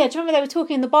say that? Oh, yeah. Do you remember they were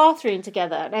talking in the bathroom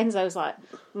together? And Enzo was like,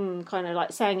 kind of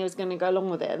like saying he was going to go along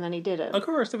with it, and then he didn't. Of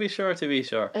course, to be sure.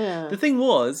 Yeah. The thing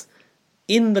was,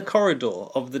 in the corridor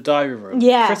of the diary room,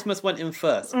 Christmas went in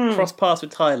first. Cross paths with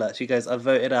Tyler. She goes, I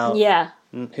voted out. Yeah.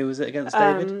 Who was it against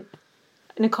David?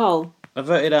 Nicole. I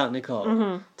voted out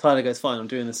Nicole. Tyler goes, fine, I'm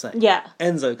doing the same. Yeah.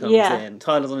 Enzo comes in.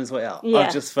 Tyler's on his way out.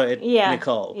 I've just voted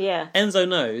Nicole. Yeah. Enzo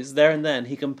knows there and then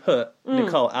he can put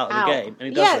Nicole out of the game, and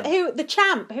he doesn't. Yeah, the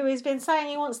champ who has been saying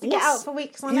he wants to get out for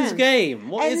weeks on end. His game.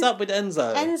 What is up with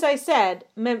Enzo? Enzo said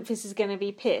Memphis is going to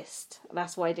be pissed.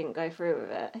 That's why he didn't go through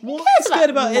with it. What is scared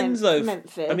about Enzo?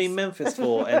 Memphis. I mean, Memphis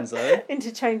for Enzo.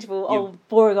 Interchangeable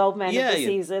boring old men of the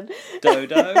season.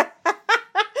 Dodo.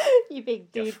 You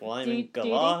big dude. Flying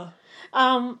galah.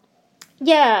 I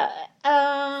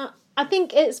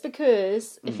think it's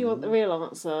because, if you want the real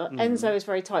answer, Enzo is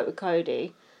very tight with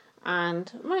Cody.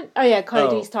 And,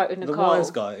 Cody's tight with Nicole. The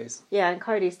wise guys. Yeah, and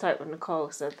Cody's tight with Nicole,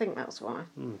 so I think that's why.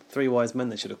 3 wise men,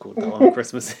 they should have called that one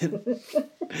Christmas in.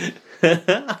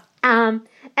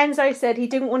 Enzo said he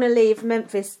didn't want to leave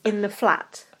Memphis in the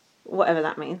flat, whatever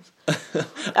that means.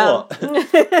 What?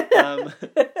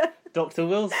 Dr.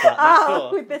 Will's flat next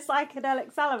door. With the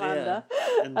psychedelic salamander.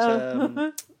 Yeah.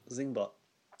 And Zingbot.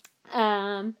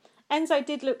 Enzo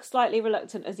did look slightly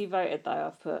reluctant as he voted, though,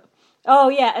 I've put. Oh,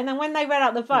 yeah, and then when they read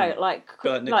out the vote,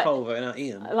 Nicole voting out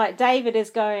Ian. Like, David is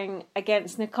going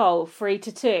against Nicole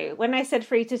 3-2. When they said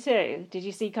 3-2, did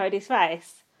you see Cody's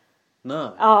face?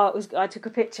 No. Oh, I took a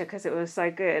picture because it was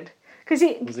so good. Because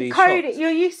Cody, shocked?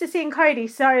 you're used to seeing Cody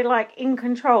so, like, in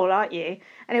control, aren't you?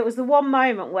 And it was the one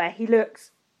moment where he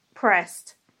looks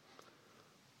pressed.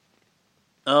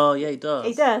 Oh, yeah, he does.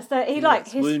 He does. So he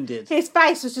like wounded. His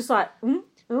face was just like,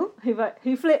 who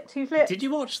flipped? Did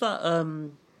you watch that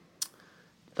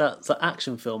that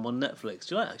action film on Netflix?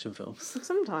 Do you like action films?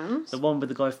 Sometimes. The one with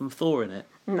the guy from Thor in it.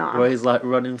 No. Where he's like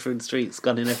running through the streets,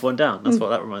 gunning everyone down. That's what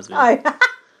that reminds me of.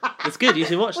 It's good. You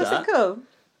should watch that. What's it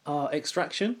called?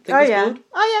 Extraction. Oh yeah.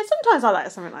 Oh yeah. Sometimes I like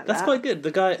something like that. That's quite good.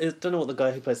 The guy, I don't know what the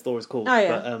guy who plays Thor is called. Oh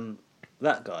yeah. But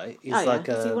that guy is like.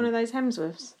 Is he one of those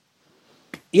Hemsworths?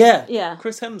 Yeah. Yeah.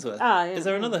 Chris Hemsworth. Oh, yeah. Is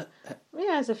there another?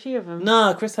 Yeah, there's a few of them.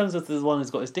 No, Chris Hemsworth is the one who's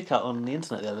got his dick out on the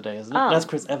internet the other day, isn't it? That's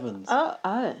Chris Evans.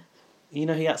 Oh. You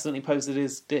know, he accidentally posted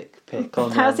his dick pic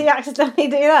on... How does he accidentally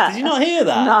do that? Did you not hear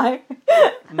that?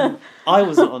 No. I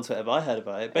wasn't on Twitter, but I heard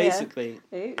about it. Basically,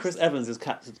 Yeah. Chris Evans is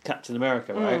Captain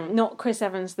America, right? Not Chris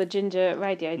Evans, the ginger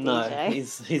radio DJ. No,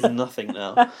 he's nothing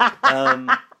now.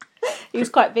 He was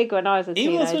quite big when I was a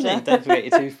teenager. He was, wasn't he? Don't forget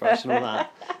your toothbrush and all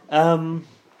that.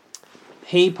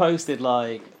 He posted,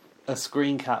 like, a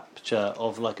screen capture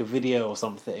of, like, a video or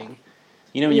something.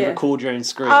 You know when you record your own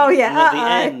screen? Oh, yeah. And at the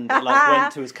end, like,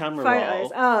 went to his camera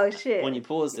roll. Oh, shit. When you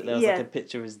paused it, there was, like, a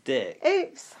picture of his dick.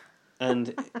 Oops.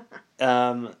 And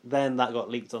then that got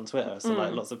leaked on Twitter. So,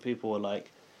 like, lots of people were,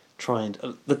 like, trying...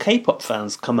 The K-pop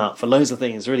fans come out for loads of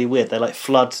things. It's really weird. They, like,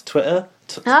 flood Twitter.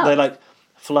 They, like,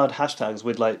 flood hashtags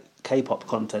with, like, K-pop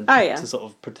content to sort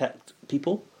of protect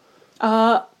people.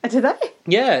 Did they?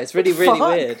 Yeah, it's really, really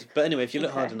weird. But anyway, if you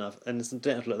look hard enough, and you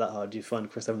don't have to look that hard, you find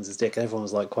Chris Evans' dick, and everyone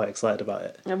was, like, quite excited about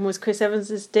it. And was Chris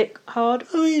Evans' dick hard?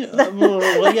 I mean,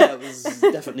 well, yeah, it was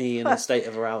definitely in a state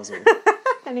of arousal.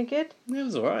 Any good? It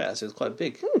was alright, actually. It was quite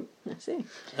big. I see.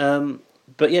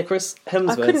 But yeah, Chris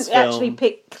Hemsworth's I couldn't film... actually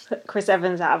pick Chris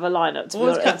Evans out of a lineup, to be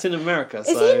honest. Captain America, Is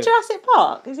he in Jurassic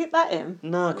Park? Is it that him?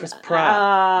 No, Chris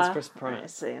Pratt. It's Chris Pratt. I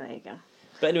see, there you go.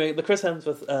 But anyway, the Chris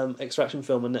Hemsworth Extraction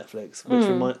film on Netflix,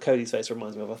 which Cody's face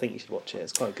reminds me of, I think you should watch it.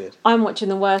 It's quite good. I'm watching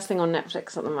the worst thing on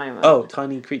Netflix at the moment. Oh,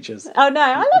 Tiny Creatures. Oh no,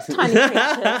 I love Tiny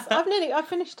Creatures. I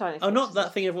finished Tiny Creatures. Oh, not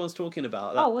that thing everyone's talking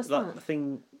about. What's that? That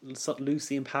thing,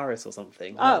 Lucy in Paris or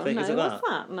something. Oh, thing. no, Is it what's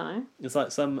that? No. It's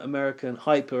like some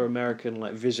hyper-American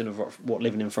like vision of what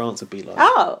living in France would be like.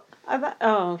 I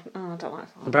don't like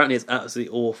that. Apparently it's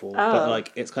absolutely awful, but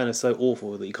like it's kind of so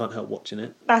awful that you can't help watching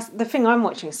it. That's the thing I'm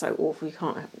watching is so awful you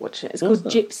can't watch it. It's called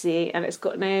Gypsy and it's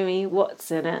got Naomi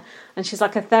Watts in it and she's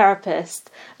like a therapist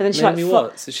and then she Naomi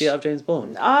Watts, is she out of James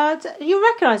Bond? You'll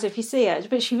recognise her if you see it,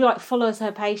 but she like follows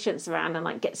her patients around and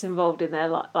like gets involved in their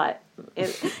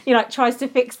tries to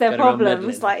fix their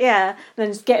problems, and then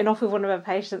just getting off with one of her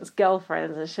patients'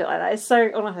 girlfriends and shit like that. It's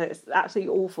so honestly, it's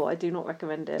absolutely awful. I do not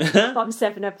recommend it. But I'm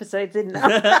 7 episodes in now.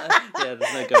 Yeah,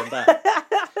 there's no going back.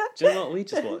 Do you know what we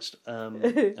just watched? And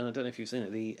I don't know if you've seen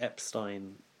it, the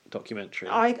Epstein documentary.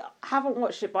 I haven't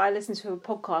watched it, but I listened to a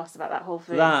podcast about that whole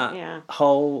thing. That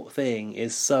whole thing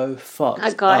is so fucked.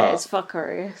 That guy is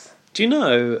fuckerious. Do you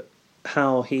know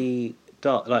how he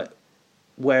died? Like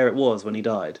where it was when he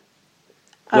died?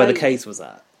 where the case was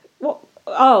at. What?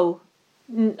 Oh,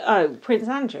 Prince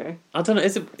Andrew. I don't know.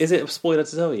 Is it a spoiler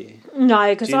to tell you?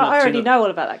 No, because I already know all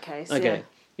about that case. Okay.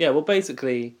 Yeah. Well,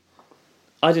 basically,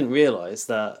 I didn't realise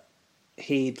that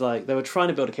they were trying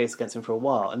to build a case against him for a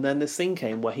while, and then this thing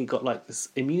came where he got like this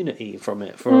immunity from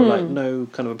it for like no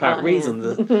kind of apparent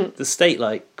reason. The state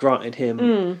like granted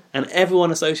him and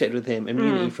everyone associated with him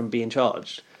immunity from being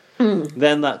charged.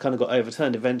 Then that kind of got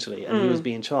overturned eventually, and he was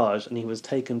being charged, and he was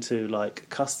taken to like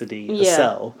custody, a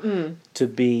cell, to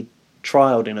be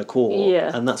trialed in a court,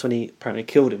 and that's when he apparently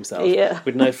killed himself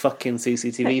with no fucking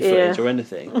CCTV footage or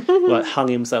anything. Like hung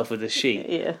himself with a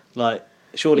sheet. Like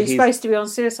surely he's supposed to be on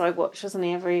suicide watch, wasn't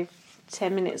he? Every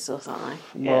 10 minutes or something.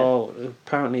 Well,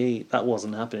 apparently that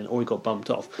wasn't happening, or he got bumped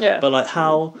off. Yeah. But like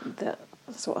how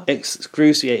that's what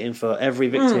excruciating for every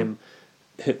victim,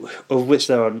 of which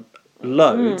there are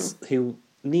loads, who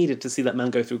needed to see that man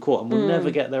go through court and will never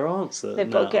get their answer. They've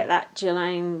got to get that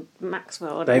Ghislaine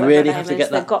Maxwell. They really have to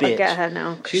get that They've got bitch. to get her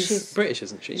now. She's British,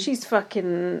 isn't she? She's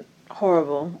fucking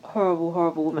horrible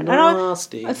woman.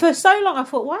 Nasty. And for so long I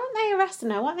thought, why aren't they arresting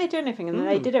her? Why aren't they doing anything? And then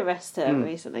they did arrest her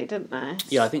recently, didn't they?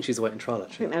 Yeah, I think she's awaiting trial,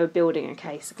 actually. I think they were building a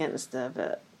case against her,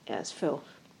 but yeah, it's filth.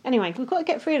 Anyway, we've got to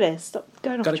get through this. Stop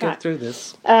going off track. Got to get through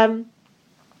this.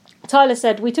 Tyler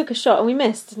said, we took a shot and we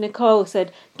missed. Nicole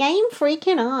said, game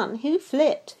freaking on. Who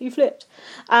flipped?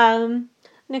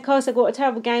 Nicole said, what a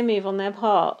terrible game move on their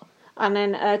part. And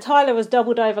then Tyler was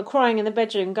doubled over crying in the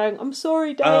bedroom going, I'm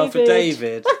sorry, David. Oh, for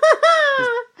David.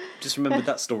 Just remembered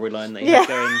that storyline that he had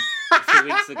going a few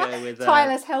weeks ago with...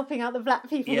 Tyler's helping out the black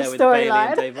people with Bailey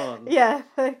and Davon. Yeah,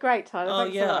 great, Tyler. Oh,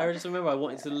 yeah, I just remember I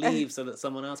wanted to leave so that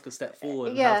someone else could step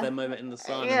forward and have their moment in the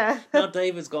sun. Yeah. And now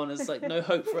David's gone, there's like no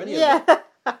hope for any of it.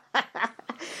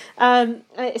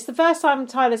 It's the first time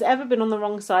Tyler's ever been on the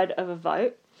wrong side of a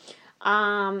vote.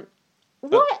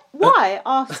 Why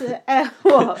after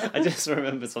what? I just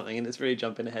remember something, and it's really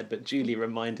jumping ahead. But Julie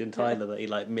reminding Tyler that he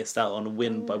like missed out on a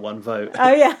win by one vote.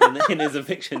 Oh yeah, in his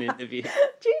eviction interview.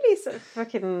 Julie's so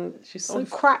fucking. She's so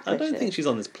crack. I don't think she's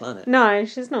on this planet. No,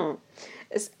 she's not.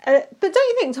 But don't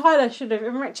you think Tyler should have,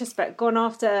 in retrospect, gone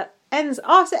after Enzo?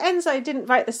 After Enzo didn't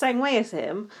vote the same way as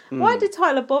him, why did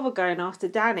Tyler bother going after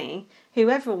Danny, who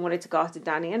everyone wanted to go after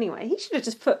Danny anyway? He should have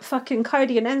just put fucking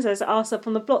Cody and Enzo's ass up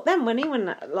on the block then when he won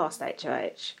that last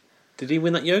HOH. Did he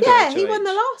win that yoga Yeah, HOH? he won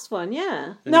the last one,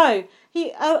 yeah. No,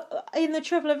 he in the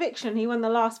triple eviction, he won the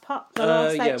last part, the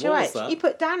last HOH. What was that? He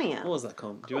put Danny up. What was that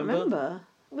comp? Do you remember?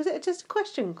 Was it just a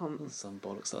question comp? Some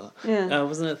bollocks like that. Yeah.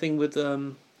 Wasn't it a thing with...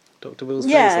 Dr. Will's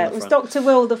face yeah, on it was front. Dr.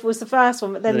 Will was the first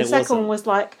one, but then the second one was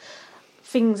like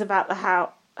things about the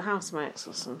housemates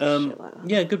or some shit like that.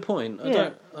 Yeah, good point.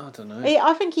 I don't know.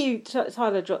 I think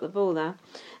Tyler dropped the ball there.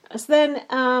 So then,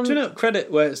 do you know,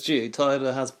 credit where it's due?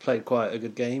 Tyler has played quite a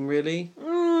good game, really.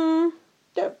 Well,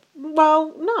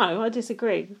 no, I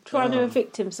disagree. Trying to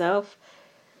evict himself.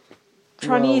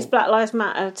 Trying to use Black Lives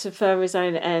Matter to further his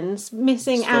own ends.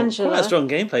 Missing Angela. Quite a strong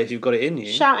gameplay if you've got it in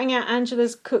you. Shouting out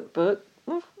Angela's cookbook.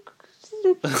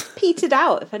 Petered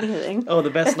out, if anything. Oh, the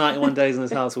best 91 days in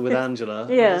this house were with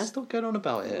Angela. Yeah. Stop going on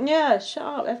about it. Yeah, shut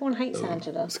up. Everyone hates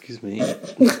Angela. Excuse me.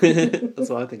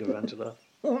 That's what I think of Angela.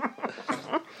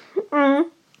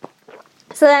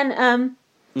 So then,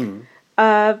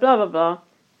 blah, blah, blah.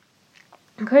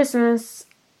 Christmas.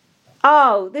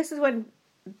 Oh, this is when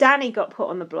Danny got put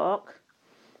on the block.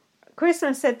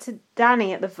 Christmas said to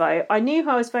Danny at the vote, I knew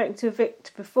who I was voting to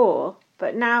evict before,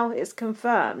 but now it's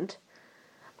confirmed.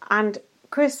 And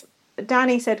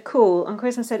Danny said, cool. And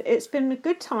Christmas said, it's been a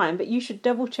good time, but you should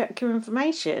double check your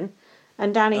information.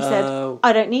 And Danny said,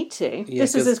 I don't need to. Yeah,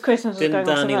 this is as Christmas was going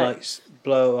on. Didn't Danny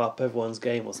blow up everyone's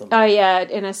game or something? Oh yeah,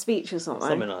 in a speech or something.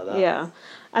 Something like that. Yeah.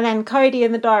 And then Cody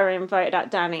in the diary room voted out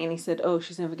Danny, and he said, oh,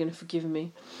 she's never going to forgive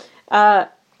me.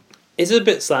 It's a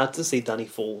bit sad to see Danny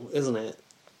fall, isn't it?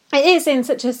 It is in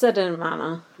such a sudden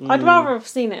manner. I'd rather have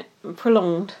seen it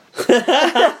prolonged.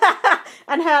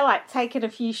 And her, taking a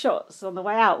few shots on the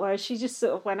way out, whereas she just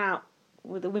sort of went out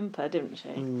with a whimper, didn't she?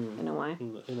 In a way.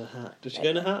 In a hat. Did she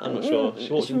go in a hat? I'm not sure.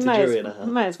 She walked into jury in a hat.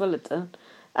 May as well have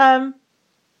done.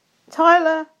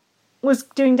 Tyler was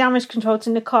doing damage control to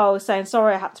Nicole, saying,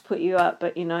 sorry I had to put you up,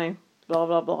 but, blah,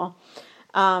 blah, blah.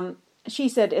 She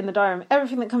said in the diary room,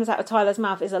 everything that comes out of Tyler's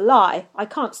mouth is a lie. I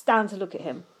can't stand to look at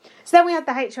him. So then we had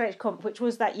the HOH comp, which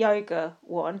was that yoga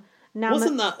one. Now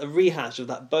wasn't that a rehash of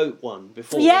that boat one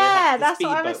before? Yeah, that's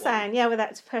what I was saying. Yeah, with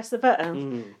that to press the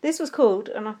button. This was called,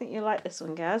 and I think you'll like this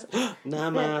one, Gaz.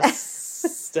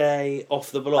 Namaste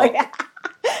off the block.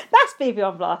 That's BB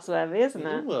on Blast worthy, isn't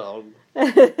it? Well,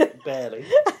 barely.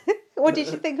 What did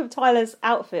you think of Tyler's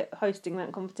outfit hosting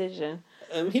that competition?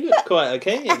 He looked quite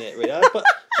okay in it, really. But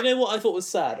Do you know what I thought was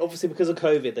sad? Obviously, because of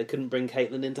COVID, they couldn't bring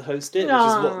Caitlyn in to host it, which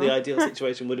is what the ideal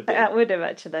situation would have been. That would have,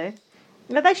 actually.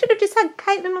 But they should have just had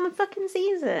Caitlyn on the fucking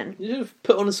season. You should have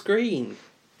put on a screen.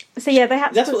 So, yeah, they had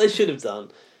to... That's what they should have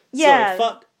done. Yeah. So,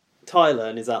 fuck Tyler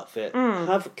and his outfit.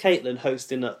 Have Caitlyn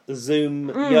hosting a Zoom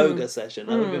yoga session.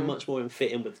 That would have been much more in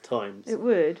fitting with the times. It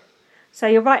would. So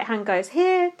your right hand goes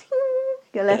here, ting.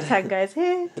 Your left hand goes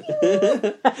here,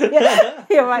 ting.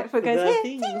 Your right foot goes here,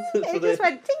 ting. It just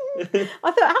went ting.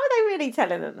 I thought, how are they really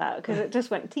telling them that? Because it just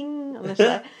went ting on the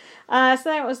show. So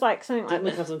then it was like something like... Didn't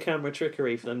they have some camera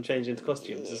trickery for them changing into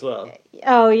costumes as well?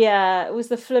 Oh, yeah. It was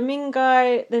the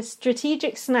flamingo, the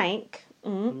strategic snake... I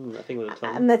think with a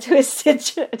tongue. And the twisted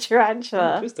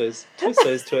tarantula. Twist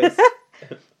those twists.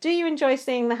 Do you enjoy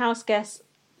seeing the house guests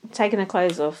taking their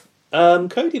clothes off?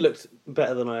 Cody looked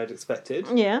better than I had expected.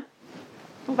 Yeah.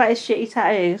 What about his shitty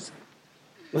tattoos?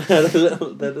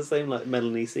 They're the same like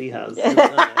Melanie C has.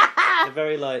 They're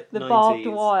very like the 90s. Barbed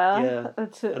wire.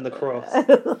 Yeah. And the cross.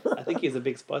 I think he's a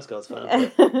big Spice Girls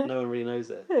fan, but no one really knows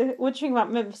it. What do you think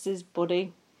about Memphis's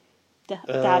body? Dad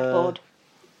bod.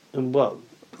 And well,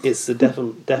 it's a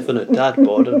definite dad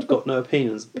bod. I've got no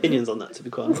opinions on that, to be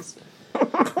quite honest.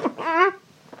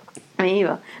 Me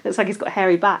either. Looks like he's got a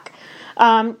hairy back.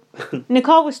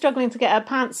 Nicole was struggling to get her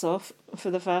pants off for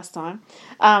the first time.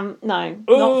 No, not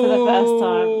for the first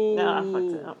time. No, I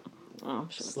fucked it up. Oh,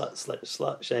 sure.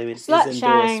 Slut shaming is slut endorsed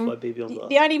shame. by BB on.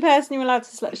 The only person you're allowed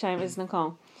to slut shame is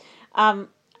Nicole. That's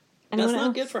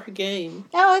not good for her game.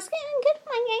 Oh, it's good for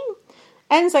my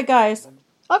game. Enzo goes,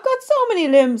 I've got so many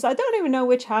limbs, I don't even know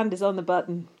which hand is on the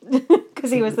button.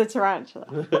 Because he was the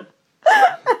tarantula.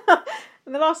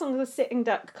 And the last one was Sitting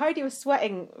Duck. Cody was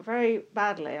sweating very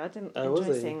badly. I didn't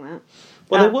enjoy seeing that.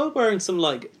 Well, they were wearing some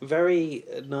like very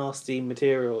nasty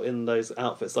material in those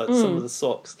outfits, like some of the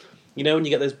socks. You know when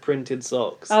you get those printed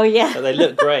socks? Oh, yeah. They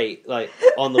look great, like,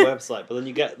 on the website, but then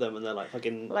you get them and they're like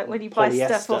fucking like when you polyester.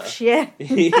 buy stuff off Shein.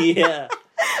 Yeah.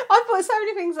 I bought so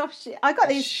many things off Shein. I got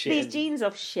these jeans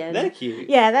off Shein. They're cute.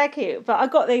 Yeah, they're cute. But I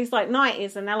got these like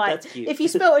 90s and they're like, That's cute. if you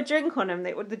spilt a drink on them,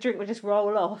 the drink would just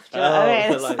roll off. Do you know what I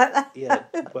mean? It's like that. Yeah,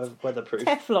 weatherproof.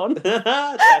 Teflon.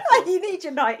 Teflon. You need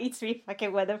your 90 to be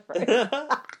fucking weatherproof.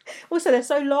 Also, they're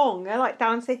so long. They're like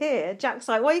down to here. Jack's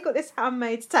like, why you got this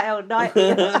Handmaid's Tale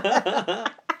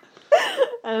 90?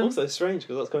 Also strange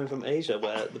because that's coming from Asia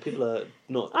where the people are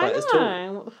not quite as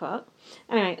tall. What the fuck?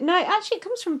 Anyway, no, actually it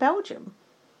comes from Belgium.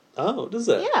 Oh, does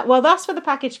it? Yeah, well that's where the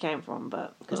package came from,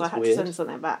 but because I had to send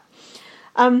something back.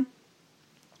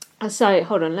 So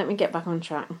hold on, let me get back on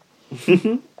track.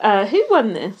 Who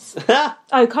won this?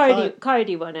 Oh,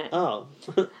 Cody won it. Oh.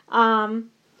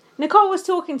 Nicole was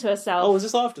talking to herself. Oh, was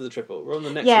this after the triple? We're on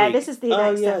the next week. Yeah, this is the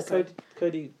next episode.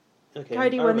 Cody. Okay,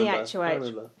 Cody won the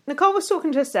HOH. Nicole was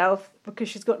talking to herself because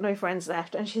she's got no friends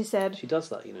left, and she said, she does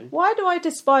that, you know. Why do I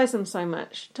despise them so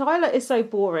much? Tyler is so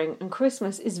boring, and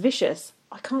Christmas is vicious.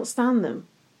 I can't stand them.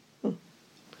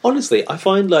 Honestly, I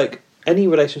find like any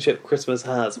relationship Christmas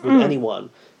has with anyone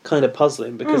kind of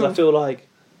puzzling because I feel like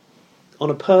on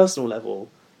a personal level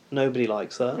nobody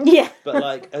likes her. Yeah. But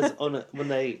like when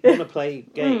they want to play a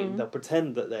game, they'll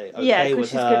pretend that they're okay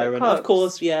with her, and of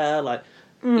course, like.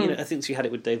 You know, I think she had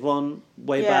it with Devon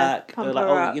way back. Like,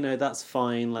 oh, you know, that's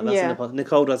fine. Like that's in the past.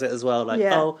 Nicole does it as well. Like,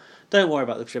 oh, don't worry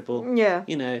about the triple. Yeah.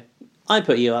 You know, I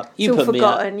put you up. You it's put me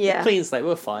up. Yeah. Clean slate.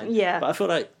 We're fine. Yeah. But I feel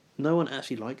like no one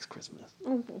actually likes Christmas.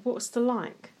 What's the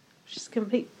like? She's a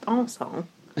complete arsehole.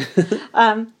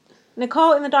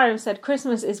 Nicole in the diary said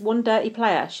Christmas is one dirty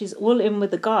player. She's all in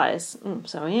with the guys.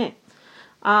 So yeah.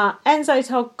 Enzo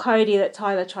told Cody that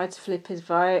Tyler tried to flip his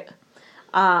vote.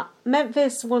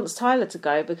 Memphis wants Tyler to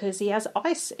go because he has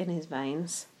ice in his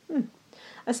veins.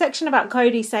 A section about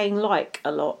Cody saying like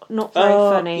a lot. Not very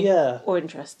funny or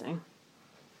interesting.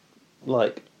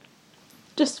 Like.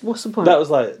 Just, what's the point? That was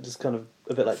like, just kind of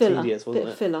a bit like filler, tedious, wasn't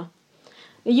bit it? Filler.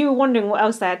 You were wondering what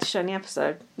else they had to show in the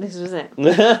episode. This was it.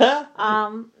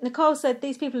 Nicole said,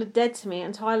 these people are dead to me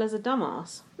and Tyler's a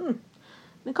dumbass.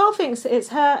 Nicole thinks it's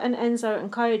her and Enzo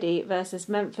and Cody versus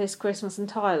Memphis, Christmas and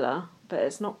Tyler, but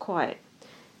it's not quite.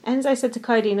 Enzo said to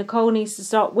Cody, Nicole needs to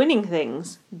start winning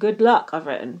things. Good luck, I've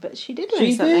written. But she did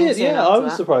win something. She did, yeah. I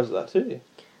was surprised at that too.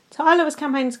 Tyler was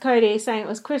campaigning to Cody, saying it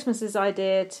was Christmas's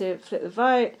idea to flip the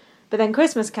vote. But then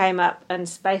Christmas came up and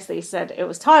basically said it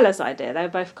was Tyler's idea. They were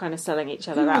both kind of selling each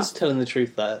other out. Who was telling the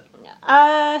truth there?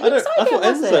 I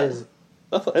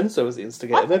thought Enzo was the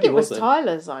instigator. I think it was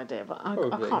Tyler's idea, but I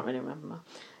can't really remember.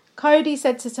 Cody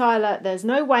said to Tyler, there's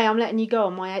no way I'm letting you go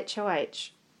on my HOH.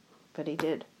 But he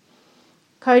did.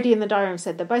 Cody in the diary room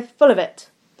said they're both full of it.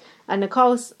 And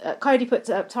Cody put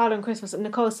up Tyler and Christmas, and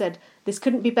Nicole said, this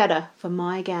couldn't be better for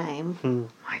my game.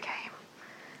 My game.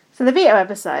 So the veto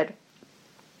episode.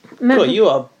 God, you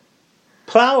are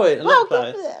ploughing. Well,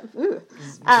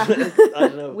 I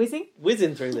don't know.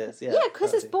 Whizzing through this. Yeah. Yeah,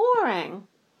 because it's boring.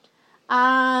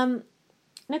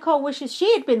 Nicole wishes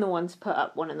she had been the one to put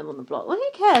up one of them on the block. Well, who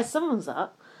cares? Someone's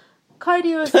up.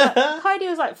 Cody was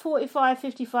like 45,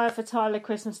 55 for Tyler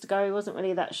Christmas to go. He wasn't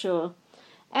really that sure.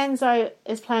 Enzo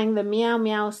is playing the meow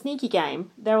meow sneaky game.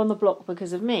 They're on the block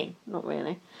because of me. Not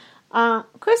really.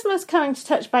 Christmas coming to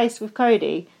touch base with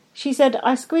Cody. She said,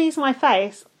 I squeeze my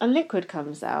face and liquid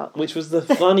comes out. Which was the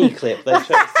funny clip they chose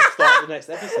to start the next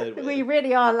episode with. We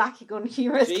really are lacking on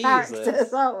humorous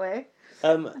characters, aren't we?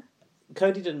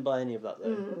 Cody didn't buy any of that,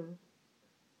 though.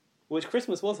 Which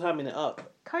Christmas was hamming it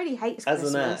up. Cody hates as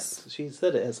Christmas. As an act. She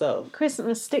said it herself.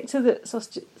 Christmas, stick to the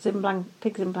sausages in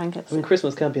pigs in blankets. I mean,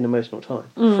 Christmas can be an emotional time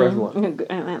for everyone.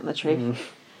 Ain't the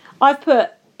truth. I've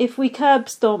put, if we curb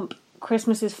stomp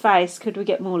Christmas's face, could we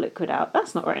get more liquid out?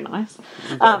 That's not very nice.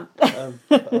 A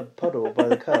puddle by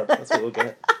the curb, that's what we'll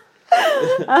get.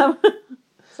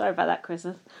 Sorry about that,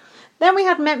 Christmas. Then we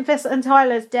had Memphis and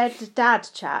Tyler's dead dad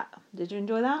chat. Did you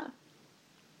enjoy that?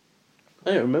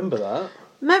 I don't remember that.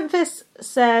 Memphis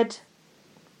said...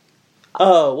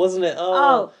 Oh, wasn't it?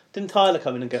 Oh. Didn't Tyler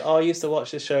come in and go, I used to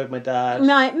watch this show with my dad?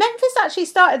 No, Memphis actually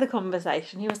started the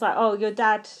conversation. He was like, your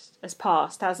dad has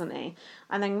passed, hasn't he?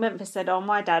 And then Memphis said,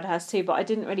 my dad has too, but I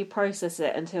didn't really process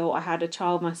it until I had a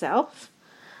child myself.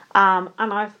 And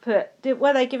I've put,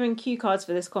 were they given cue cards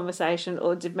for this conversation,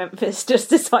 or did Memphis just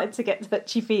decide to get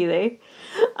touchy-feely?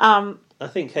 I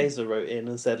think Hazel wrote in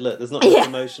and said, look, there's not much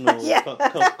emotional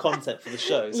concept for the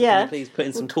show, so can you please put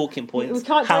in some talking points?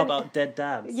 How about dead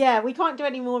dads? Yeah, we can't do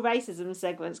any more racism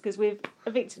segments because we've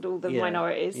evicted all the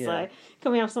minorities, so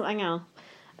can we have something else?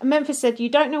 And Memphis said, you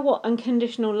don't know what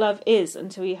unconditional love is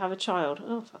until you have a child.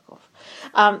 Oh, fuck off.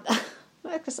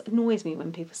 That just annoys me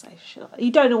when people say shit like that.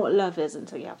 You don't know what love is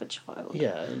until you have a child.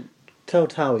 Yeah, tell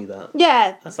Towie that.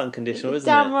 Yeah. That's unconditional, isn't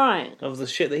damn it? Damn right. Of the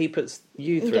shit that he puts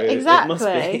you through, exactly. It must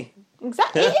be.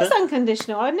 Exactly. It is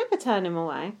unconditional. I'd never turn him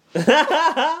away. No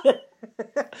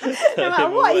matter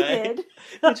what he did.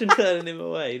 Imagine turning him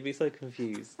away. He'd be so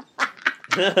confused.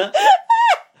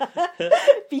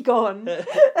 Be gone.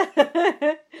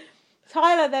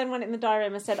 Tyler then went in the diary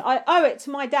room and said, I owe it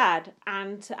to my dad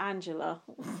and to Angela.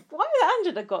 Why has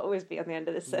Angela got to always be on the end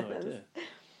of this sentence? No idea.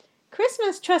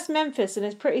 Christmas trusts Memphis and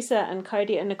is pretty certain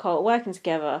Cody and Nicole are working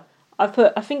together. I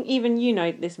think even you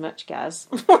know this much, Gaz.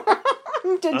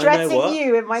 I'm addressing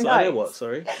you in my notes. I know what,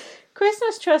 sorry?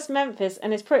 Christmas trusts Memphis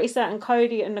and is pretty certain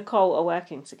Cody and Nicole are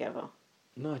working together.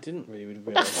 No, I didn't really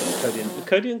realise that.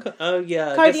 Cody and oh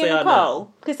yeah, Cody and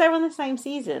Nicole, because they were on the same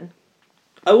season.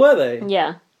 Oh, were they?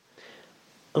 Yeah.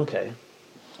 Okay.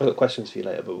 I've got questions for you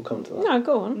later, but we'll come to that. No,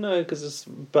 go on. No, because it's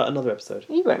about another episode.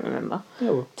 You won't remember.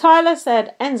 Yeah, well. Tyler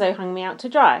said, Enzo hung me out to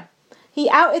dry. He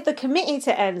outed the committee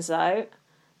to Enzo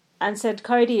and said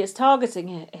Cody is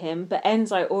targeting him, but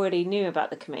Enzo already knew about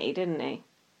the committee, didn't he?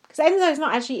 Because Enzo's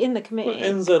not actually in the committee.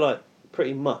 Well, Enzo,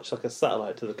 pretty much like a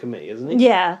satellite to the committee, isn't he?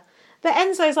 Yeah. But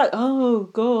Enzo's like, oh,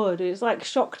 God. It's like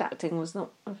shocked acting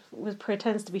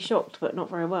pretends to be shocked, but not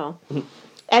very well.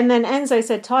 And then Enzo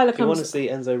said Tyler comes... If you want to see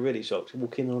Enzo really shocked,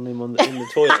 walk in on him in the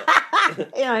toilet.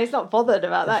 He's not bothered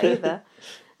about that either.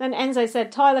 Then Enzo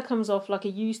said Tyler comes off like a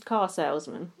used car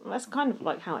salesman. That's kind of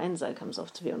like how Enzo comes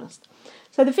off, to be honest.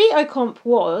 So the veto comp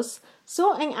was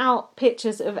sorting out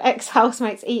pictures of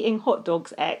ex-housemates eating hot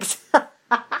dogs eggs.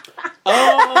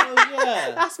 Oh,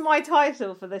 yeah. That's my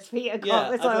title for this veto comp.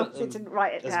 Yeah, I obviously didn't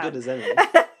write it down. As good as any.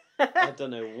 I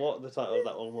don't know what the title of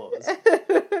that one was.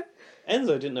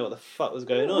 Enzo didn't know what the fuck was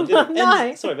going on, did he?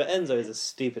 No. Sorry, but Enzo is a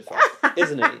stupid fuck,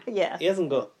 isn't he? Yeah. He hasn't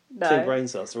got two brain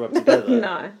cells to rub together.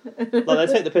 No. They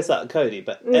take the piss out of Cody,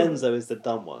 but Enzo is the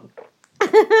dumb one.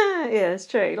 Yeah, it's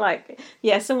true.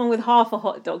 Someone with half a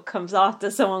hot dog comes after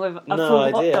someone with a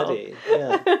full hot dog. No idea,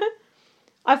 yeah.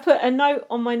 I've put a note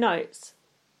on my notes.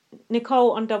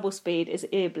 Nicole on double speed is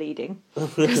ear bleeding.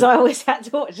 Because I always had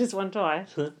to watch this one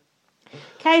twice.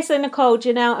 Casey, Nicole,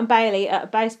 Janelle and Bailey at a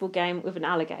baseball game with an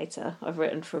alligator. I've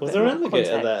written for a bit more context. Was there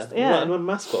an alligator there? Yeah. A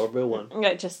mascot or a real one?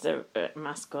 Yeah, just a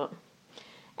mascot.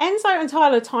 Enzo and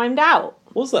Tyler timed out.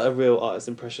 Was that a real artist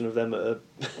impression of them at a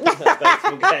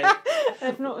baseball game?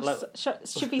 If not,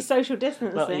 should be social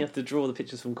distancing. You have to draw the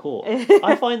pictures from court.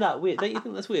 I find that weird. Don't you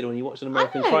think that's weird when you watch an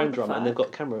American crime drama and they've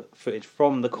got camera footage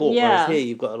from the court, whereas here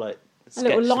you've got to sketch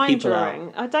a little line drawing.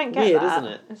 Out. I don't get weird, that.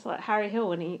 Isn't it? It's like Harry Hill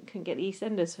when he couldn't get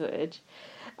EastEnders footage.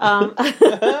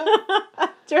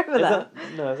 Do you remember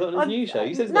that? No, is that on his new show?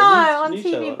 You said on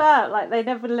TV Bert, like they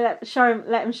never let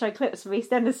him show clips from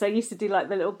EastEnders, so he used to do like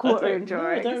the little courtroom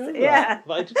drawings. No, I don't remember that.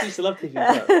 But I just used to love TV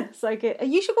Bert. So good.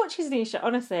 You should watch his new show.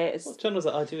 Honestly, what channel was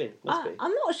that? ITV? Must be.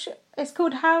 I'm not sure. It's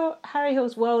called Harry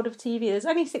Hill's World of TV. There's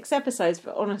only 6 episodes,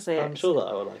 but honestly, I'm sure that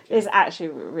I will like it. It's actually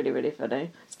really, really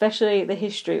funny, especially the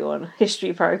history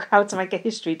program. How to make a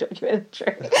history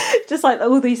documentary. Just like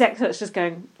all these experts just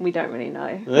going, we don't really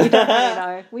know.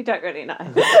 We don't really know.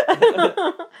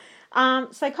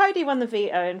 So Cody won the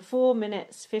veto in 4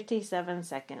 minutes 57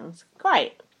 seconds.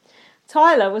 Great.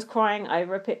 Tyler was crying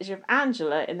over a picture of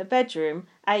Angela in the bedroom,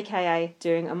 aka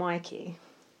doing a Mikey.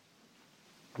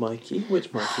 Mikey?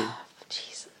 Which Mikey?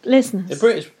 Jesus. Listeners.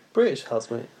 A British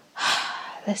housemate.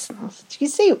 Listeners. Do you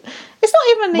see? It's not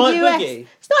even the US. Boogie.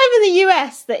 It's not even the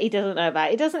US that he doesn't know about.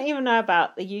 He doesn't even know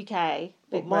about the UK.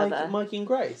 Big Brother. Mikey and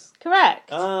Grace? Correct.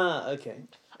 Ah, okay.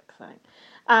 Fuck's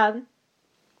sake.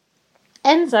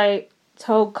 Enzo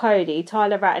told Cody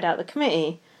Tyler ratted out the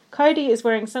committee. Cody is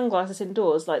wearing sunglasses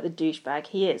indoors like the douchebag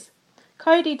he is.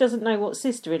 Cody doesn't know what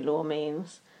sister-in-law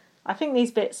means. I think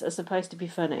these bits are supposed to be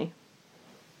funny.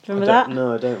 Do you remember that?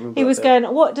 No, I don't remember. He was going,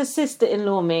 what does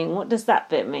sister-in-law mean? What does that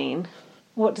bit mean?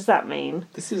 What does that mean?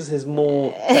 This is his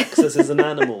more Texas is an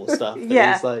animal stuff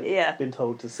that he's been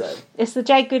told to say. It's the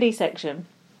Jade Goody section.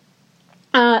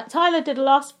 Tyler did a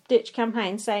last-ditch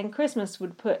campaign saying Christmas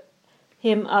would put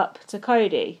him up to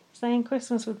Cody.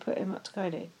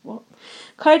 What?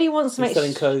 Cody wants to make...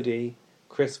 telling Cody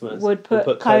Christmas would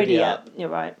put Cody up. You're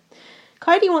right.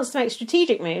 Cody wants to make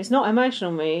strategic moves, not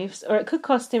emotional moves, or it could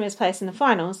cost him his place in the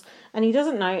finals, and he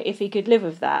doesn't know if he could live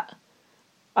with that.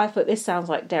 I thought this sounds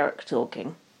like Derek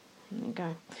talking. There you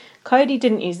go. Cody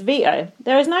didn't use the veto.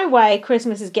 There is no way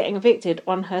Christmas is getting evicted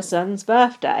on her son's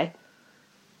birthday.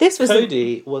 This was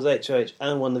Cody was HOH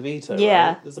and won the veto. Yeah,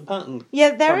 right? There's a pattern.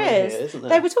 Yeah, there is. Here, isn't there?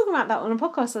 They were talking about that on a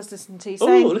podcast I was listening to.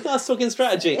 Oh, look at us talking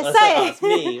strategy. That's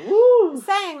me. Woo!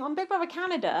 Saying on Big Brother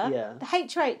Canada, yeah. the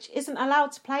HOH isn't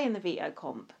allowed to play in the veto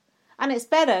comp. And it's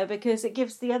better because it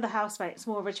gives the other housemates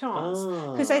more of a chance.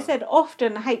 Because they said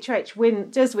often HOH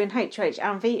does win HOH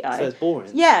and veto. So it's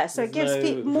boring. Yeah, so it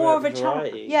gives more of a chance.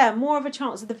 Yeah, more of a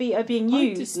chance of the veto being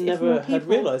used. I just never had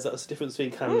realised that was the difference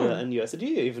between Canada and US. Did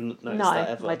you even notice that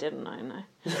ever? No, I didn't know, no.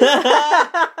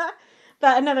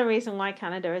 But another reason why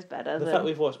Canada is better. The fact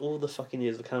we've watched all the fucking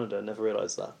years of Canada and never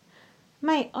realised that.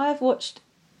 Mate, I've watched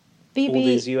all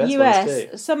these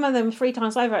US some of them 3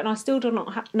 times over, and I still do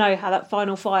not know how that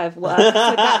final 5 works with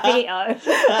that veto.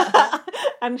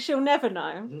 And she'll never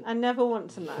know. I never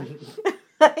want to know.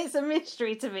 It's a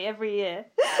mystery to me every year.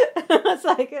 It's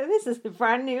like, this is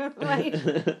brand new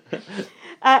information.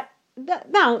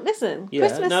 Now, listen.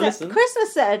 Listen.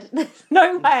 Christmas said, there's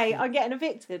no way I'm getting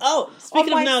evicted. Oh,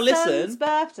 speaking of now, listen. On my son's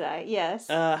birthday, yes.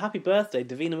 Happy birthday,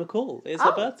 Davina McCall. It's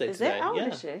her birthday today. How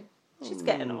old is she? She's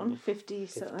getting on.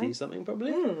 50-something. 50-something,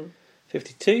 probably.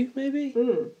 52, maybe?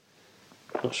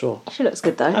 Not sure. She looks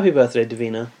good, though. Happy birthday,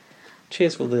 Davina.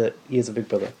 Cheers for the years of Big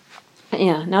Brother.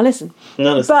 Yeah, now listen.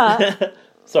 But...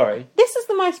 Sorry. This is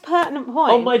the most pertinent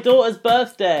point. On my daughter's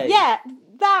birthday. Yeah,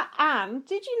 that and...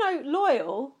 Did you know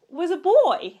Loyal was a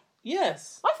boy?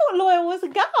 Yes. I thought Loyal was a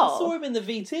girl. I saw him in the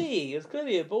VT. He was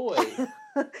clearly a boy.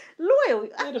 Loyal. He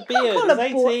had a beard. He was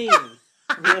 18.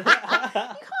 You can't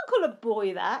call a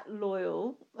boy that,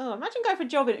 Loyal. Oh, imagine going for a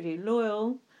job interview.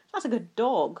 Loyal. That's a good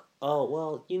dog. Oh,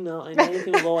 well, I named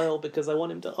him Loyal because I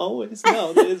want him to always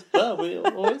know that his family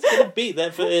are always going to be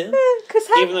there for him.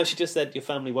 Even though she just said your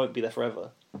family won't be there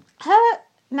forever. Her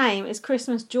name is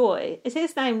Christmas Joy. Is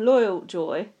his name Loyal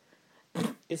Joy?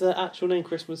 Is her actual name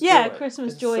Christmas Joy? Yeah,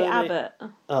 Christmas Joy Abbott.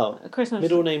 Oh, Christmas.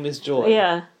 Middle name is Joy.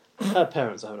 Yeah. Her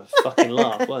parents were having a fucking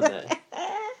laugh, weren't they?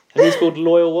 And he's called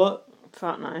Loyal what?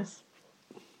 Fuck nice.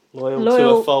 Loyal to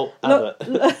a fault Abbott.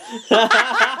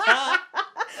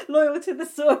 Loyal to the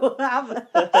soil Abbott.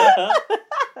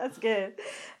 That's good.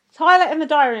 Tyler in the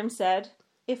diary room said,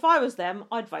 if I was them,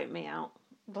 I'd vote me out.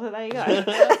 Well, there you go.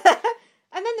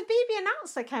 And then the BB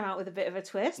announcer came out with a bit of a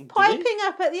twist, piping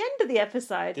up at the end of the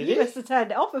episode. Did he? Must have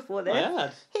turned it off before this. I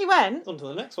had. He went. On to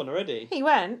the next one already. He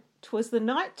went, 'twas the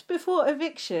night before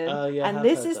eviction, yeah, and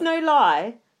this is no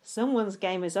lie. Someone's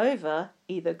game is over,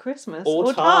 either Christmas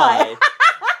or Ty.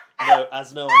 No,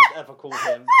 as no one has ever called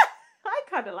him. I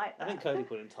kind of like that. I think Cody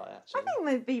called him Ty, actually. I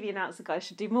think the BB announcer guy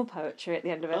should do more poetry at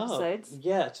the end of episodes.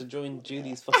 Yeah, to join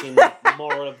Julie's fucking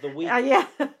moral of the week. Yeah.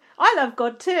 I love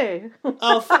God too.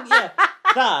 Oh, fuck yeah.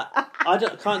 That,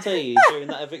 can't tell you during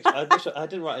that eviction. I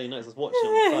didn't write any notes. I was watching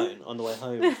on the phone on the way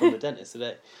home from the dentist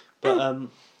today. But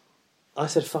I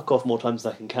said fuck off more times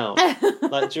than I can count.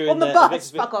 Like during on the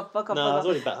bus, fuck off. No, I was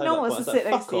already back home. No one wants to sit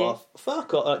next to you.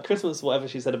 Fuck off. Like Christmas, whatever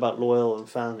she said about loyal and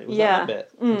family. Was that a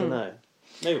bit? I don't know.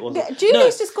 Maybe it wasn't.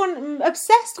 Julie's just gone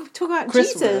obsessed with talking about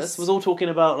Christmas Jesus. Was all talking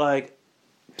about like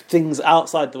things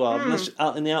outside the world. And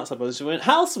out in the outside world, she went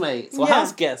housemates or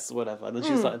house guests or whatever. And then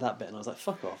she started that bit, and I was like,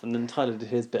 fuck off. And then Tyler did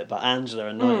his bit about Angela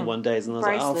and 91 Days, and I was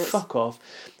like, oh, fuck off.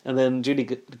 And then Julie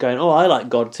going, oh, I like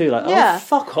God too. Like, oh,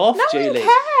 fuck off, Julie.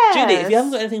 Julie, if you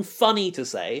haven't got anything funny to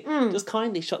say, just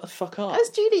kindly shut the fuck up. Has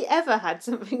Julie ever had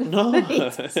something funny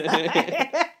to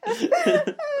say?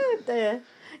 Oh, dear.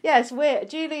 Yeah, it's weird.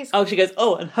 Julie's... Oh, she goes,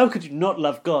 oh, and how could you not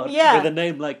love God with a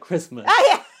name like Christmas? Oh,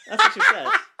 yeah. That's what she said.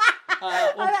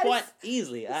 Quite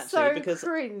easily, actually, so because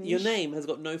cringe. Your name has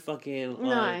got no fucking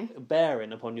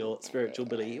bearing upon your spiritual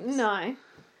beliefs. No.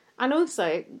 And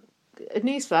also,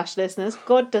 newsflash, listeners,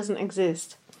 God doesn't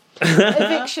exist.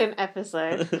 Eviction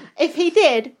episode. If he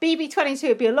did, BB22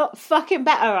 would be a lot fucking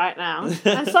better right now.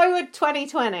 And so would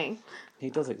 2020. He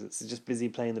does exist. He's just busy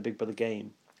playing the Big Brother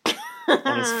game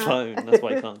on his phone. That's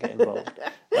why he can't get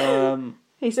involved.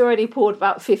 He's already poured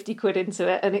about 50 quid into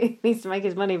it and he needs to make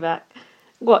his money back.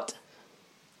 What?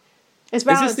 Is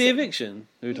this the eviction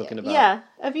we were talking about? Yeah.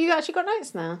 Have you actually got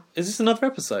notes now? Is this another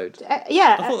episode?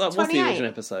 Yeah. I thought that 28. was the eviction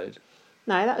episode.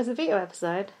 No, that was the veto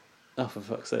episode. Oh, for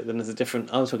fuck's sake. Then there's a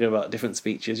different... I was talking about different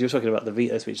speeches. You're talking about the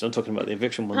veto speech. I'm talking about the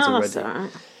eviction ones already. That's all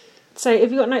right. So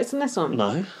have you got notes on this one?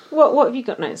 No. What have you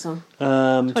got notes on?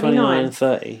 29 and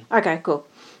 30. Okay, cool.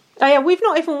 Oh yeah, we've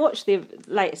not even watched the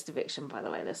latest eviction, by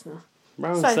the way, listener.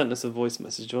 Rowan sent us a voice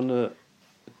message. Do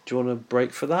you want to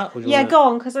break for that? Or go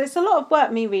on, because it's a lot of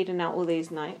work me reading out all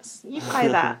these notes. You play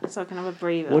that so I can have a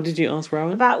breather. What did you ask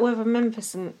Rowan? About whether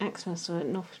Memphis and Xmas were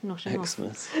not enough.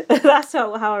 Xmas. That's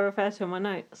how I refer to in my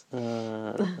notes.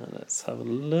 Let's have a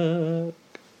look.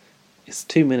 It's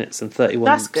 2 minutes and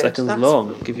 31 seconds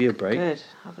long. Give you a break. Good.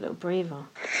 Have a little breather.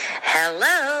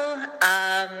 Hello.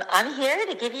 I'm here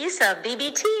to give you some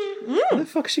BBT. Where the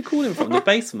fuck is she calling from? The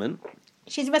basement?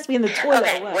 She must be in the toilet.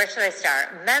 Okay, where should I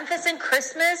start? Memphis and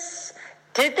Christmas?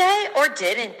 Did they or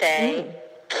didn't they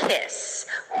kiss?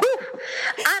 Whew.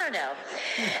 I don't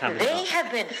know. They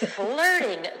have been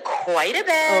flirting quite a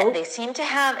bit. They seem to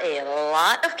have a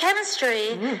lot of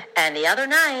chemistry. And the other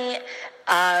night,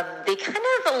 they kind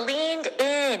of leaned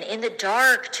in the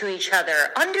dark to each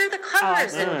other under the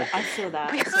covers. I feel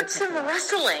that. We heard some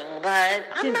rustling, but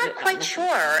I'm not quite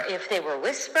sure if they were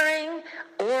whispering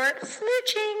or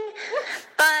smooching.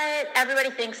 But everybody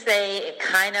thinks they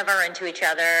kind of are into each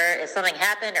other. If something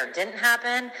happened or didn't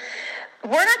happen,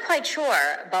 we're not quite sure.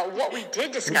 But what we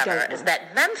did discover is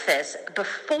that Memphis,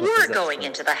 before going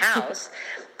into the house,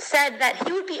 said that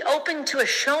he would be open to a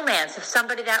showmance if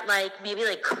somebody that maybe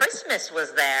Christmas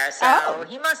was there. So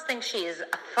he must think she's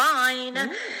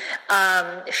fine.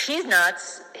 She's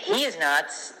nuts. He's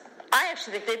nuts. I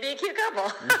actually think they'd be a cute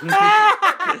couple.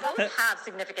 They both have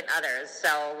significant others,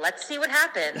 so let's see what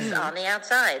happens on the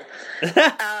outside.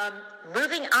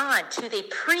 Moving on to the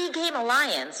pre-game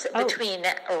alliance between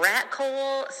Rat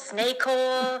Cole, Snake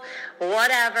Hole,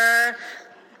 whatever,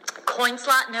 Coin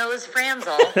Slot Nose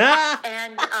Franzel,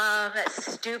 and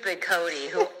stupid Cody,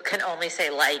 who can only say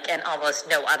and almost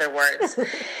no other words.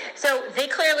 So they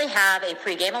clearly have a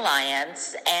pregame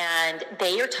alliance, and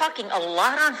they are talking a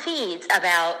lot on feeds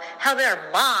about how their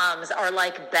moms are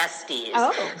like besties.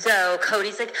 So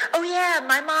Cody's like, oh yeah,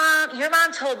 your